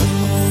don't go.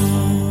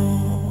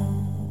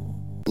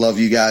 Love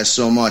you guys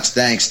so much.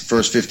 Thanks. The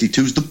First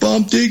 52's the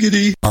bump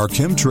diggity. Are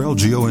chemtrail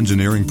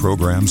geoengineering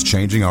programs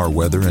changing our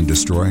weather and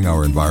destroying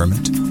our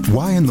environment?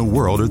 Why in the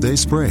world are they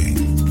spraying?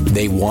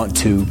 They want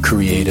to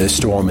create a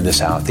storm in the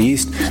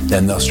southeast,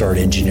 then they'll start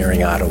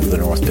engineering out over the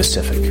North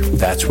Pacific.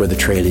 That's where the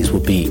trailees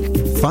will be.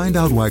 Find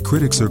out why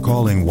critics are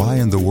calling Why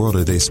in the World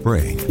Are They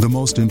Spraying the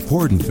most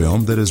important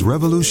film that is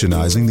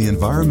revolutionizing the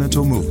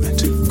environmental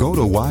movement. Go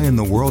to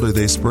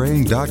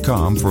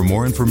whyintheworldaretheyspraying.com for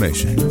more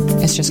information.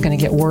 It's just going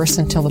to get worse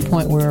until the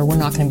point where we're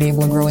not going to be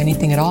able to grow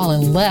anything at all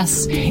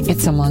unless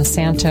it's a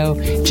Monsanto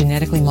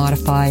genetically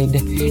modified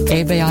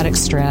abiotic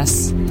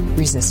stress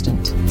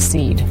drought-resistant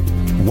seed.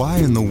 Why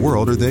in the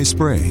world are they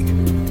spraying?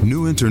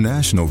 New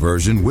international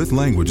version with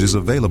languages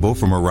available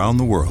from around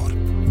the world.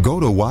 Go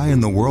to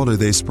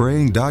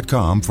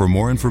whyintheworldaretheyspraying.com for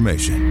more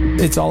information.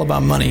 It's all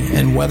about money,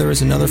 and weather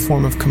is another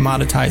form of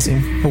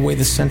commoditizing, a way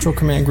the Central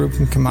Command Group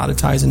can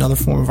commoditize another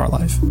form of our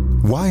life.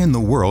 Why in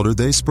the world are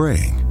they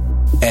spraying?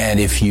 And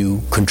if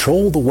you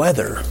control the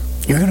weather,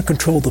 you're going to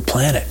control the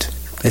planet.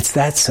 It's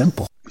that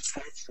simple.